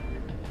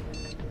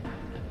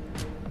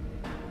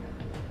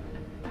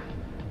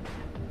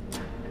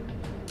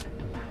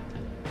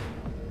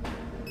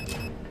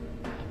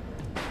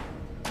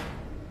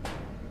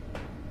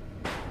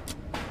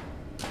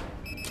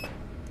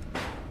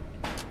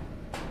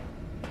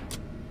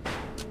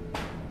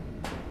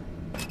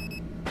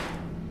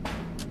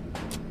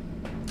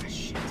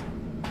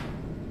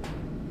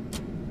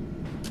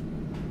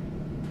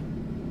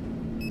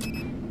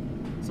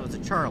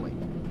 Charlie. So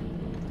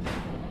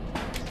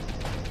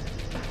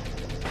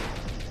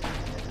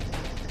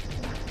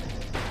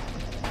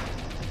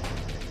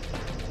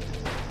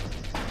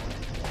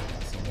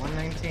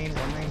 119,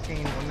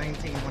 119,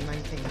 119,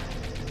 119,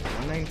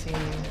 119.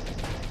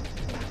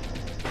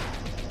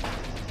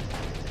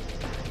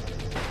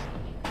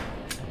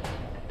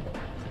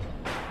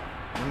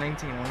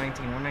 119,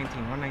 119,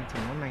 119,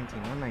 119,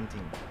 119,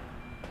 119.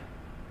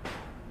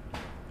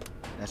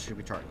 That should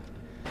be Charlie.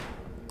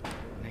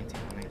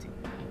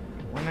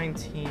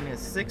 119 is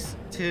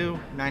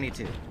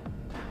 6292.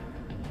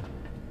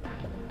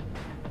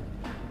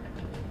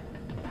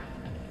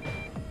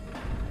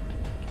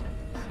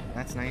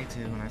 That's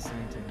 92, and that's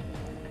 92.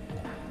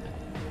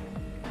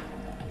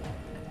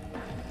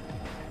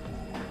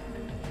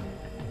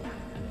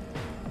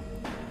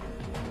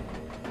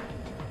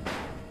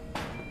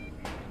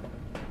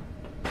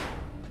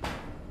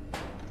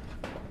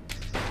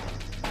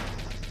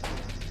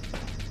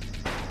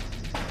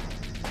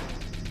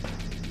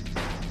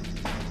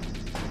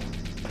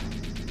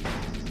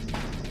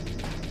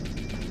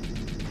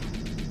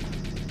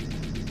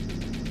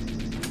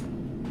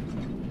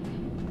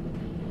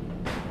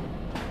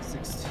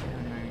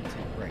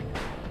 Right.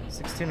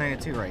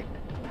 6292, right?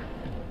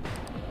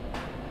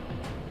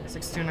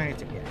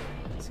 6292, yeah.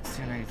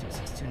 6292,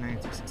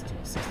 6292,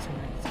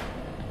 6292.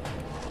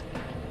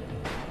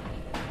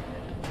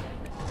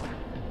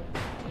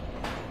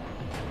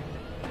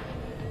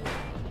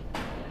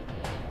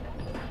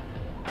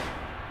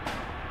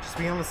 Just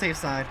be on the safe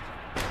side.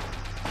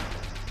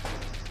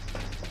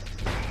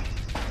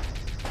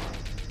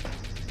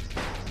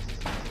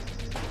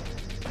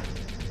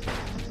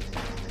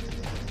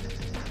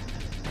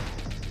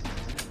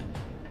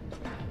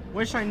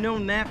 Wish I'd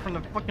known that from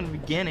the fucking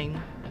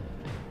beginning.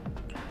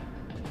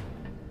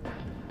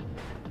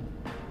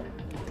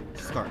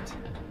 Start.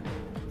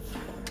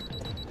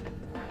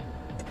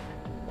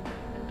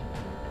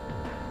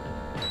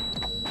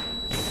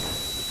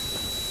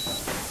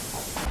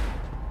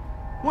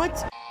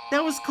 What?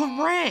 That was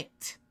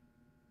correct!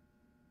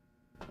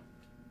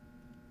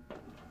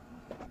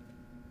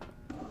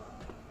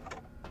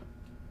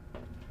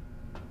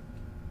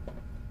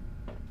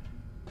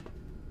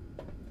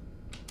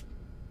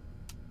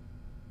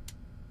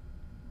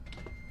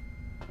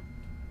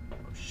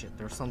 shit,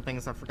 there's some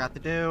things I forgot to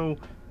do.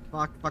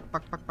 Fuck. Back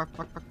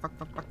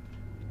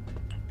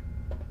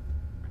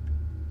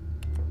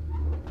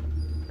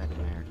in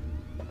there.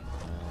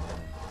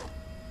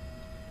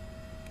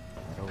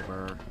 Head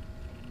over.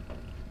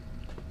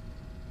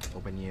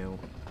 Open you.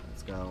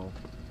 Let's go.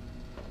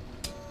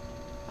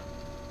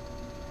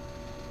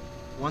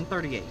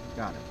 138.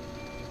 Got it.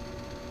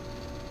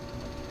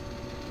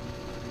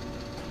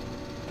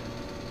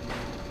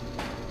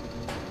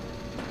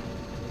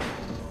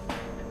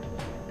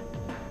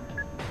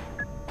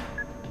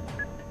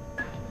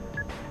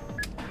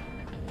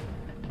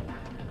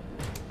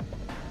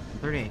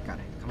 Got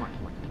it. Come on.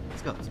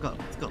 Let's go.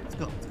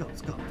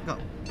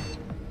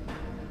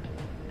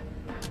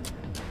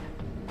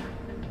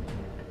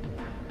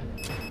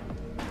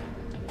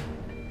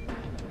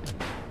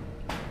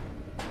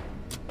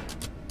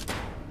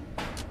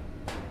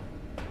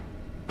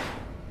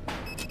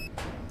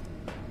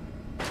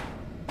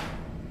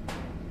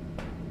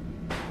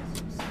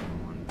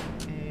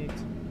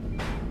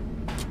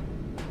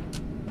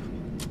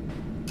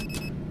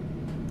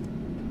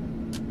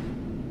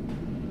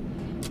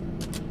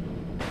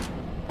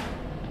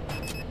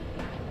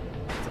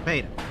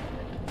 Beta. Got it.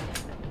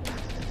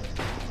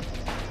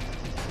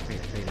 So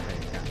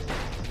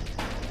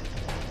beta.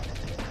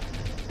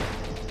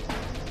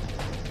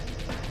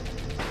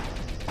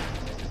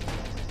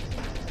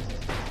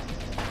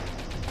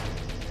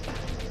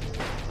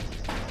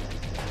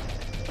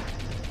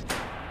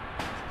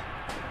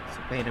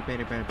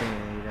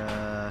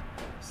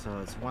 So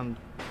it's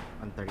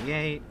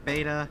 138,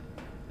 beta.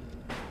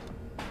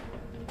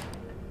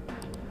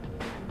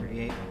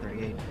 38,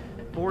 138,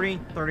 40,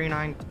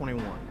 39,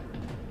 21.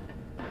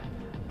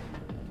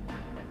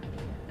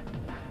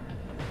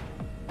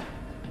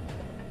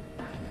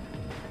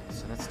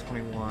 That's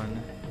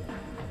 21.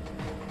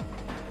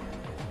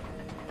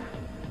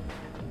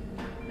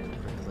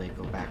 And quickly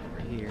go back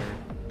over here.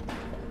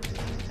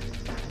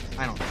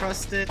 I don't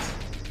trust it.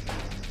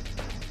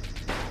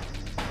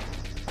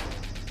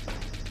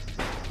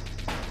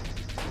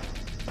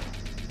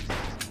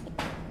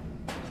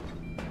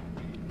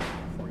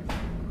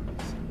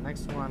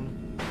 Next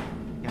one.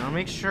 Yeah, I'll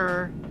make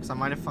sure, because I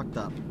might have fucked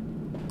up.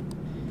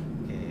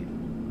 Okay.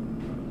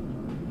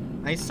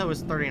 ISO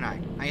is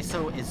 39.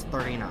 ISO is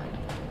 39.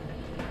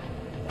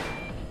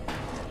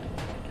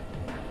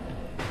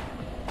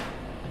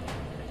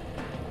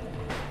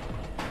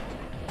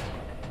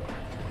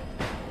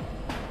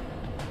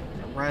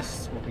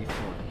 Rest will be 40.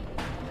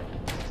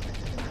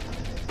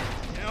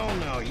 Hell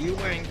no, you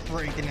ain't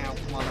breaking out,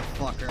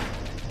 motherfucker.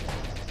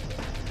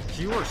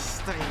 You are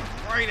staying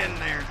right in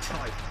there until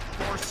I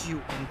force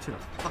you into the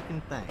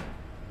fucking thing.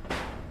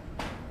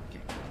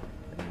 Okay.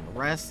 And then the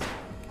rest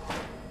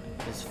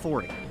is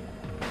 40.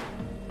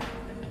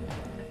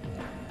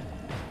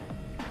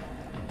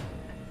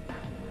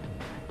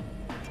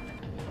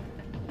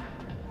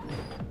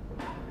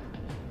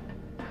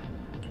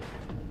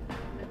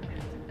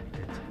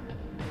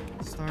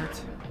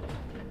 Start.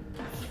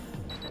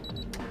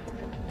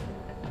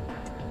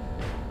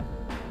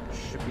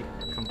 Should be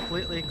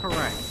completely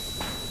correct.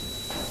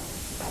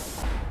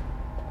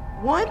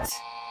 What?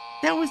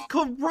 That was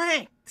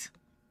correct!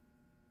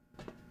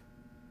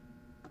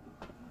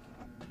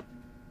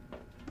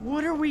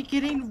 What are we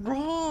getting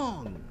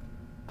wrong?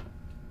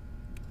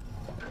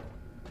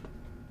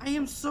 I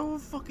am so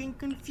fucking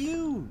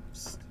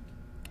confused.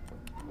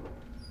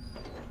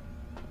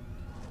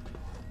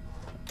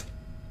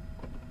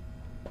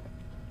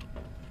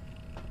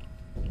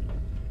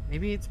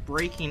 Maybe it's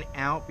breaking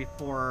out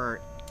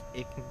before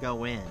it can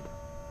go in.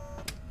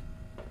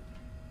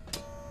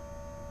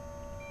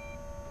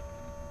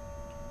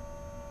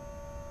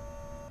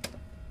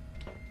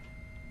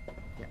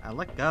 Yeah, I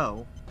let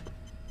go.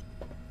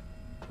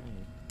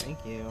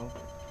 Thank you.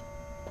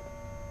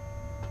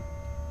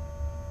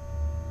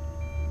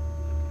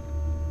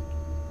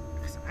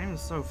 Because I'm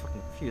so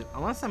fucking confused.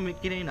 Unless I'm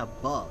getting a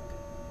bug.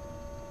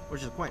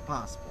 Which is quite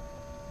possible.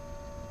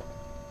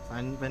 So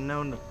I've been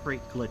known to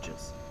create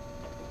glitches.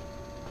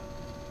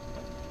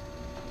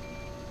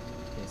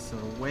 Okay, so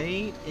the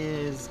weight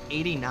is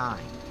 89.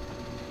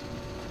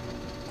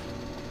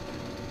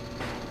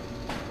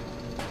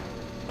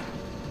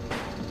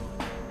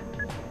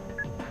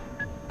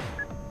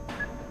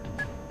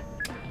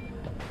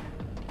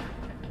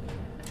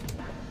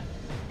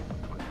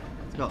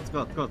 Let's go,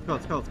 let's go, let's go,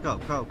 let's go, let's go,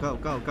 go, go,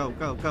 go, go,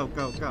 go,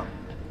 go, go.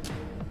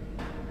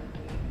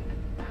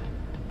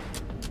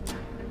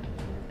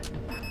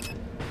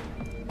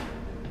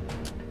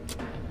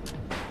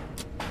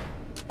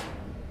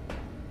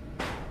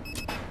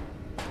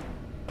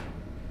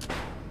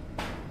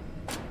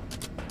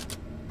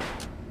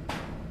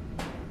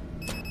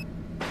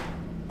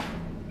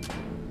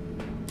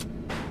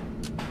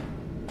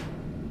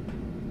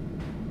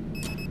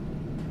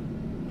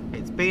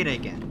 It's beta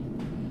again.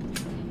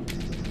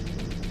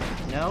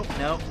 No,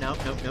 no, no,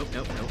 no, no,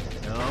 no, no,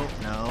 no,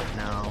 no,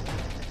 no.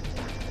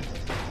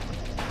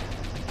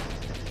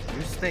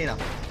 You stayed up.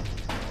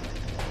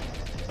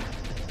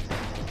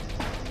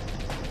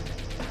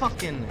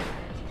 Fucking.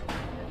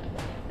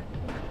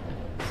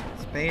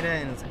 beta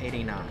and it's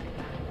 89.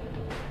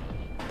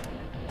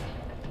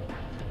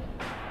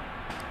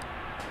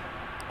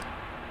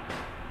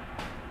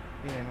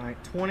 Yeah,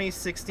 20,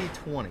 60,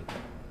 20.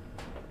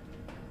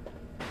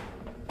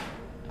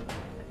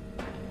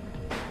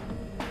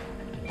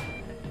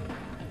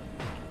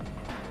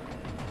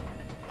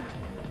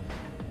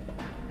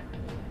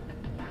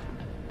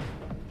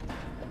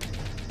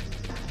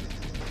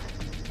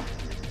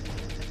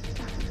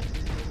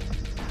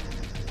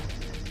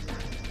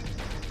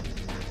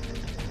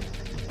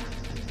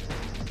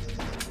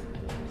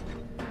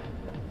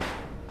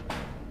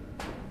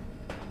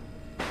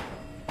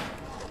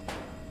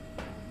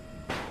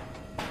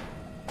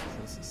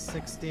 This is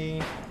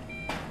 60.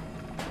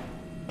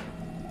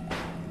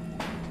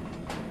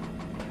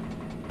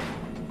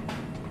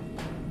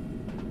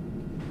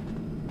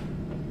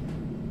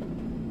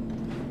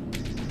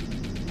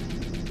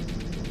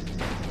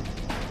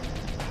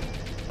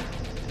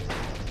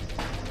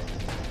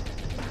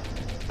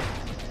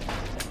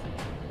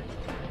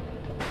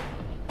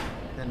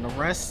 Then the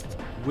rest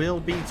will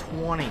be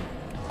 20.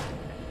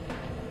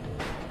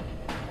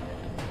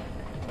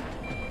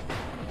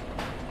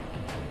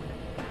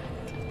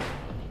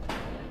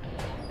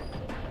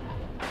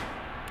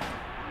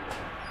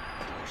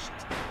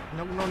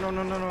 No, no, no,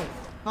 no, no, no.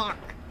 Fuck.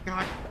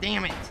 God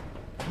damn it.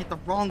 I hit the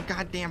wrong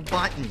goddamn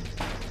button.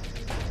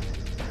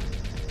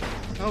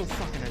 So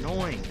fucking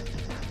annoying.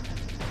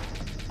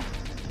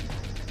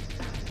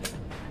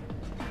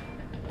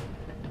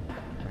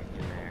 Right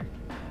in there.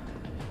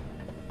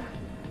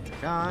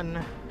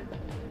 Done.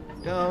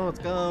 Let's go, let's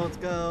go, let's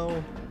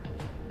go.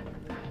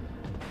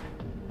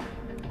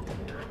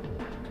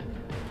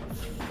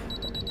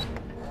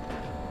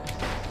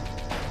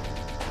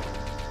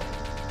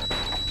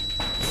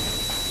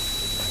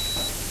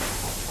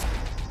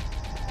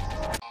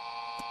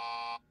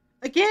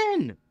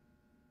 Again!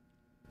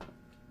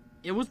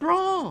 It was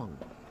wrong!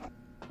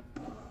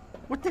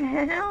 What the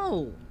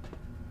hell?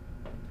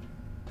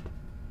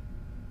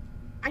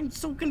 I'm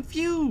so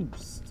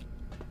confused!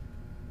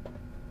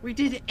 We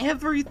did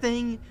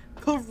everything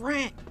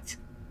correct!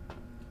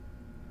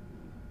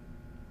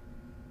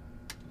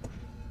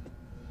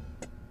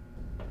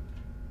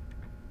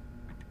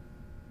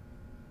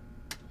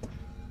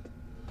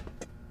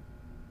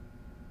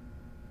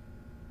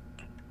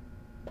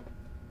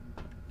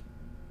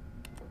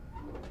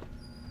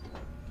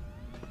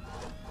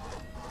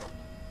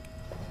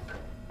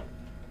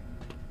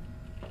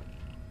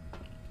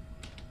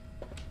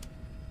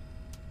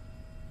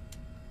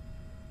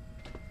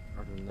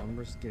 Are the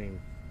numbers getting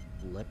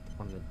flipped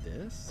on the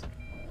disc?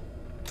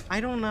 I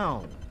don't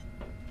know.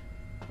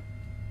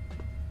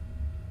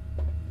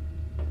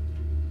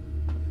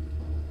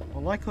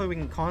 Well, likely we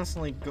can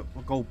constantly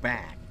go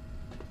back.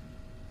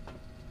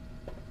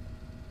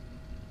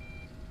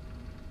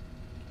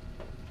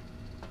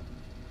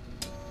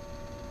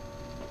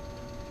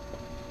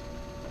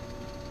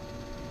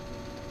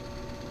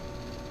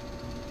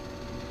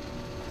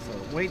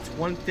 So, weight's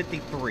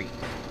 153.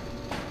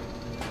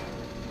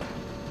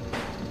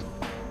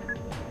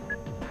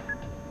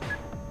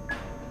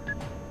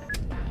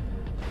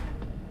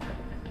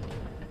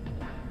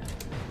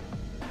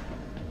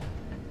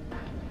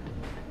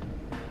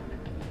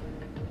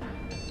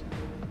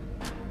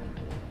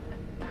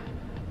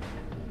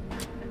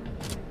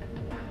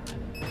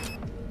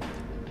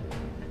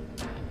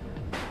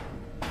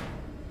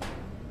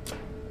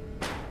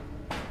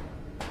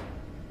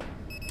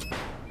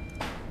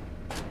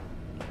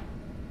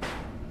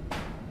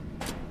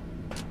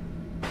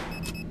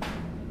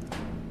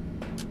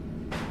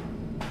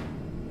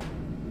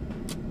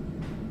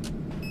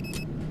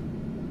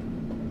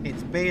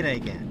 It's beta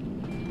again.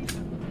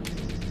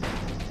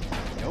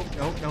 Nope,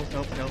 nope, nope,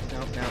 nope, nope,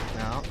 nope, nope,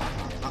 no.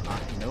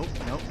 Nope,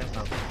 nope, nope,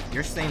 nope.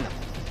 You're staying the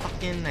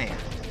fuck in there.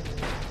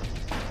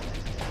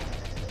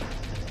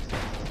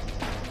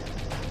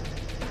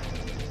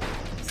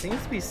 It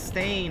seems to be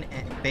staying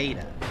at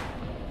beta.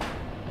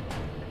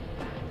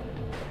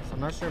 So I'm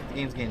not sure if the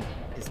game's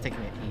is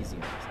taking it easy.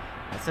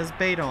 It says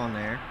beta on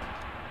there.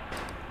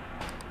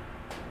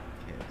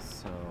 Okay,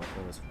 so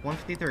it was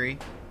 153.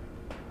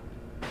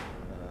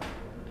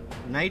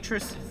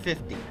 Nitrous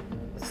 50.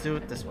 Let's do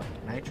it this way.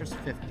 Nitrous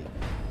 50.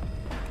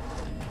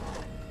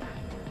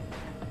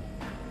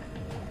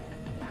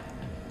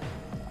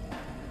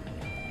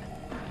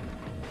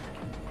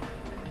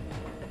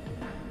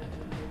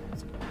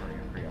 Let's go.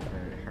 Hurry up,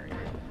 hurry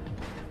up.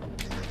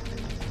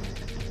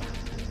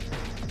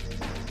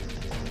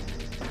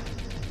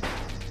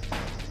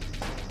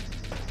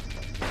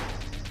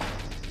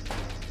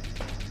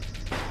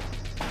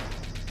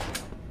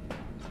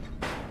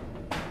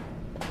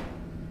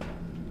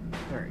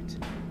 Alright.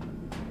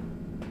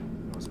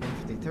 That was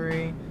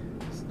 153.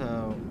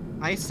 So,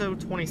 ISO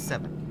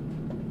 27.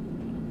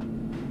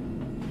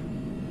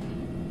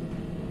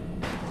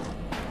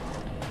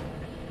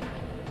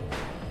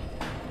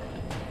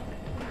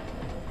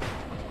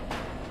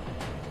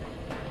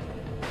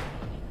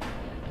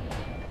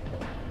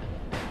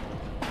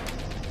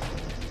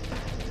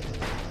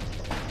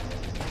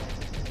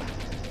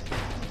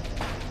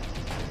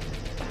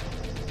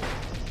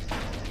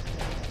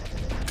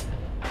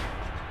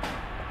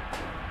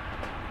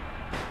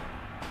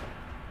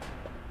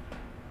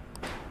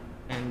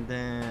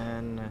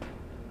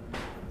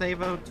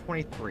 Thavo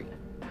 23.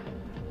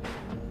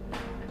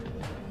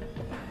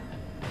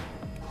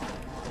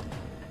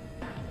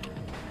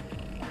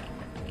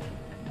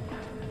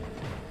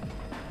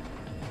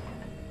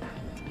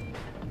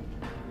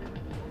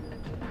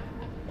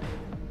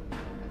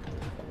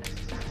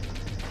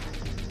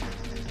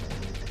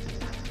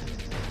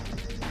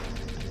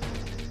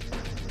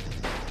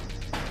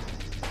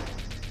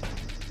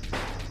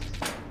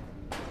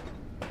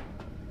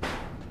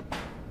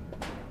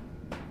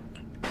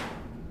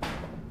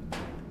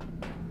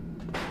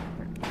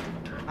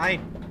 I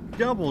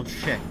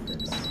double-checked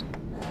this.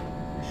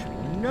 There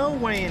should be no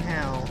way in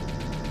hell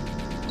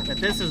that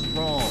this is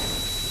wrong.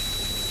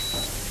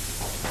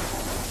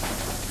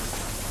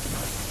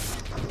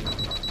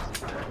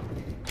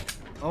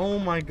 Oh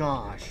my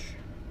gosh.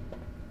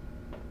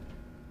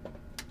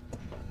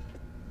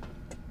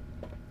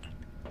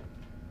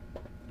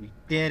 We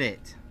did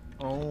it.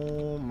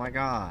 Oh my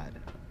god.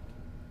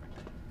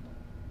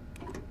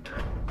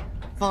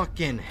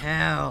 Fucking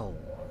hell.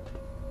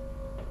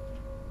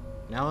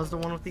 Now is the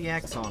one with the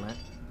X on it.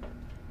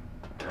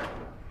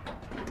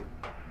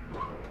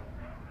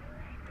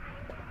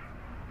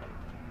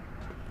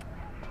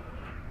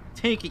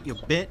 Take it, you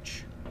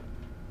bitch.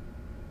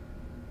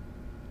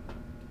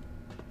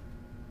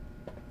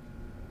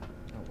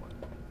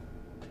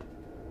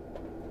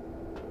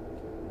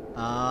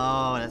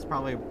 Oh, that's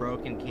probably a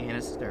broken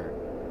canister.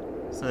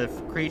 So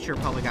the creature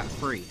probably got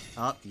free.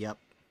 Oh, yep.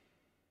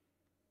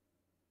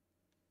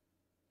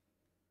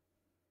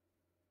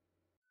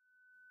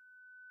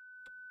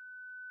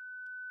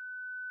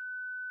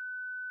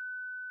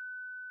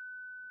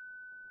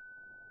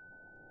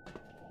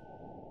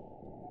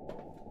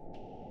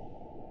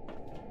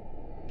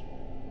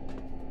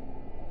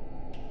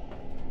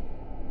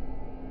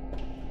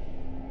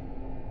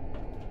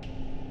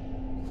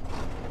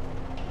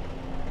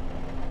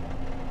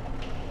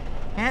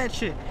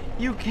 Hatchet,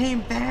 you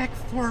came back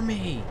for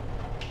me!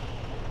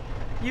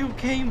 You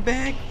came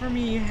back for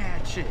me,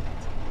 Hatchet!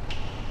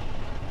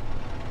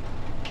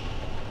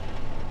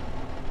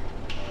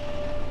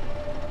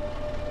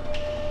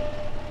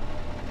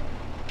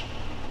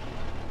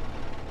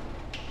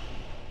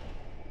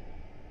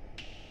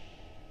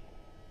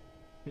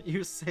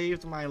 You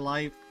saved my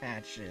life,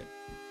 Hatchet.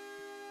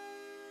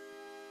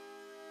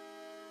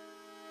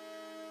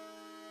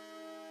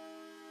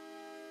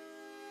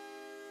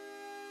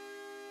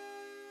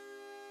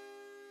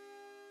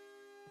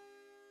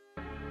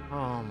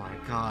 Oh my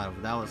god,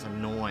 that was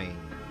annoying.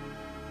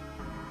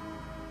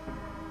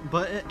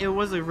 But it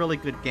was a really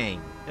good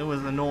game. It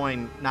was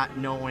annoying not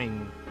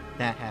knowing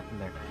that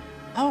happened there.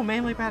 Oh,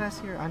 Manly Badass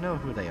here. I know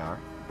who they are.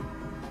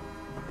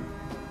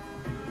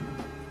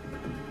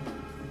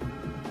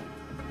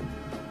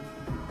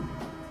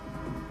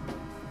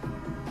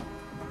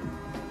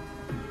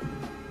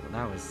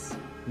 That was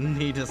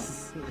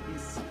needlessly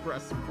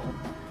stressful.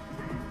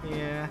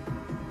 Yeah.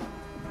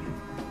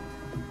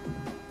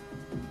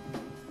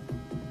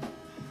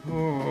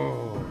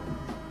 Oh.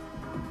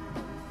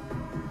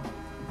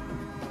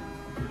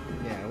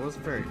 Yeah, it was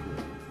very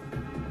cool.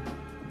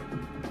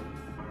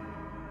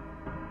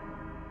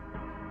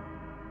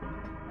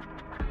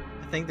 I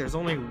think there's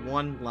only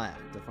one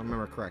left, if I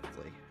remember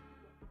correctly.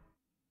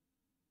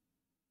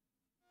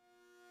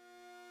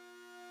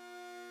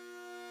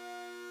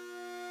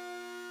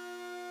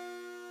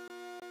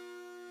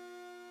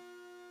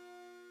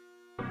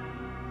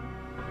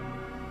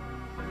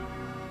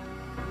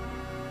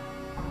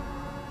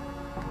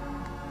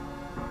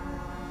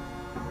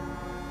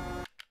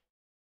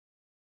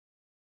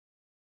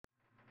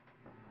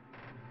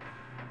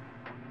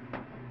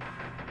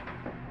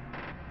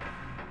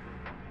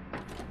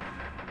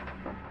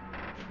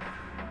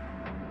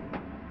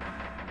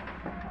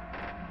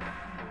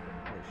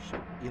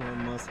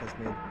 Elon Musk has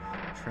made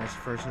trash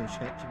version of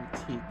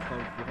ChatGPT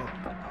called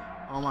Grok.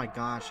 Oh my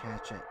gosh,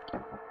 Hatchet. Oh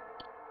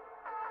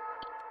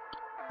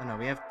no,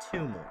 we have 2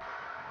 more.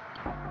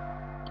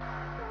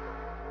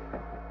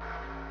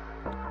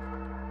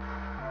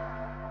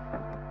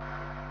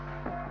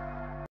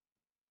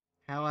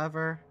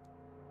 However,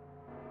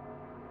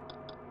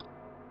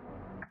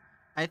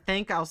 I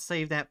think I'll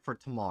save that for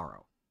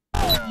tomorrow.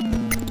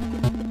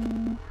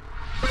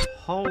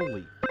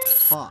 Holy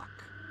fuck.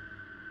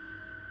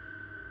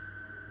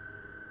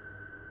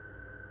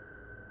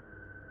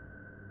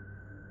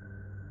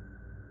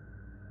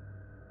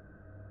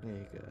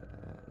 Very good.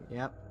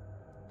 Yep.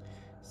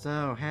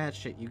 So,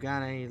 Hatchet, you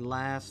got any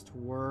last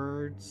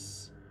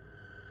words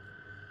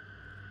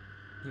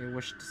you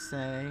wish to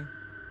say?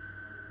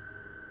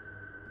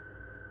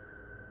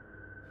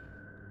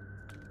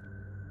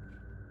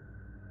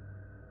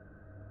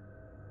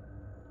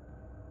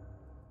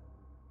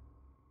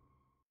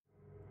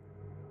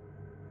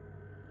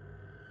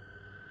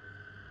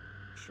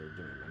 Sure,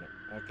 give me a minute.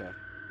 Okay.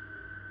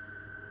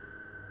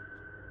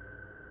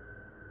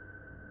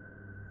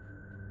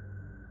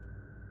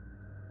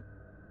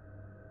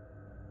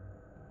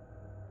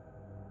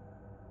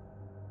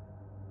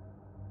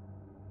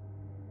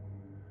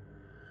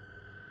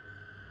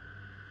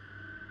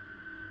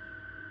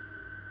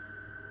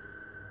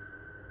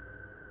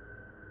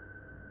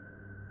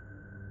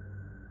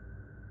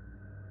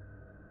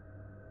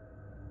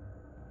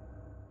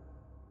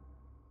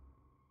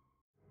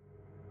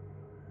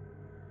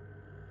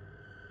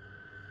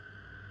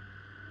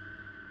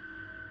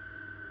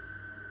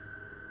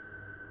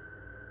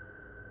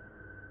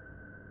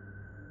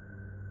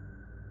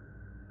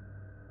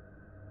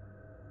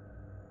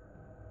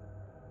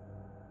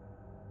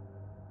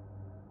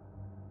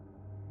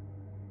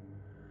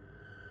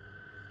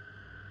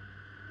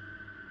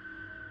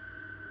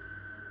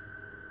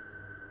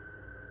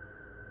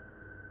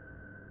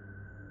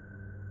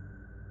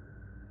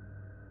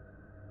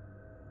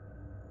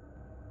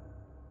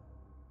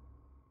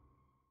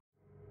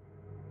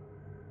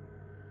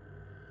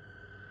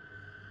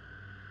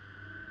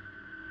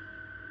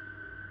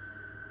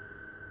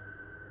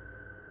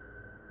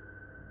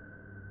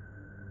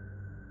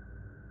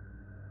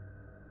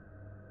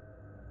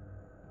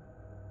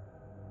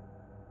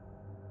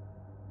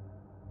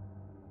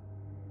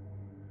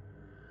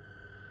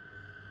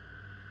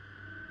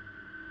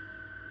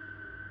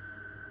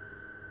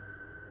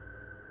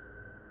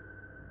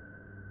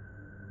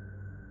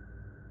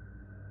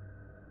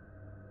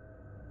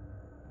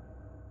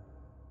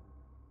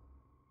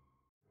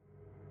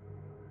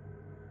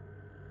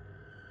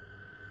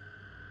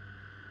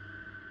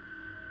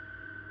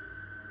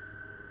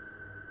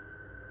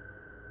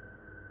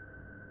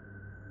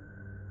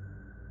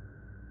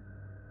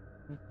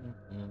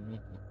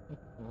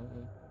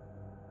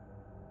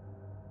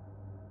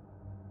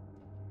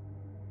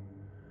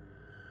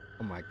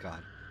 Oh my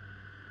god.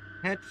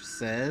 Hedge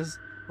says,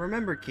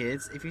 remember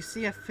kids, if you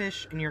see a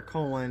fish in your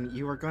colon,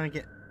 you are going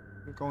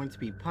to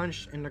be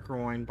punched in the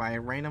groin by a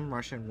random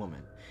Russian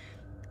woman.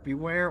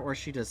 Beware or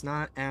she does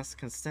not ask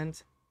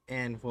consent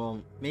and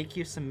will make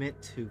you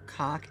submit to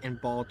cock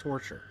and ball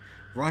torture.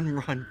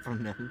 Run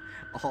from them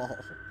all.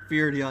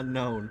 Fear the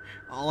unknown.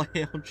 All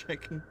hail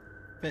chicken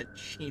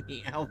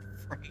fettuccine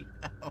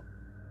Alfredo.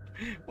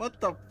 What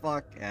the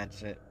fuck,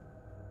 Hatchet?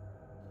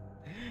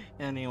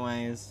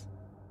 Anyways,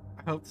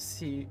 I hope to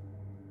see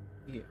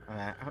you.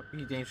 I hope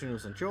you Danger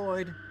News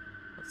enjoyed.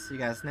 I'll see you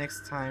guys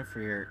next time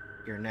for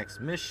your next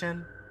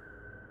mission.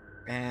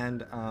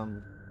 And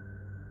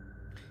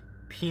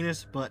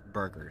penis butt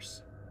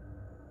burgers.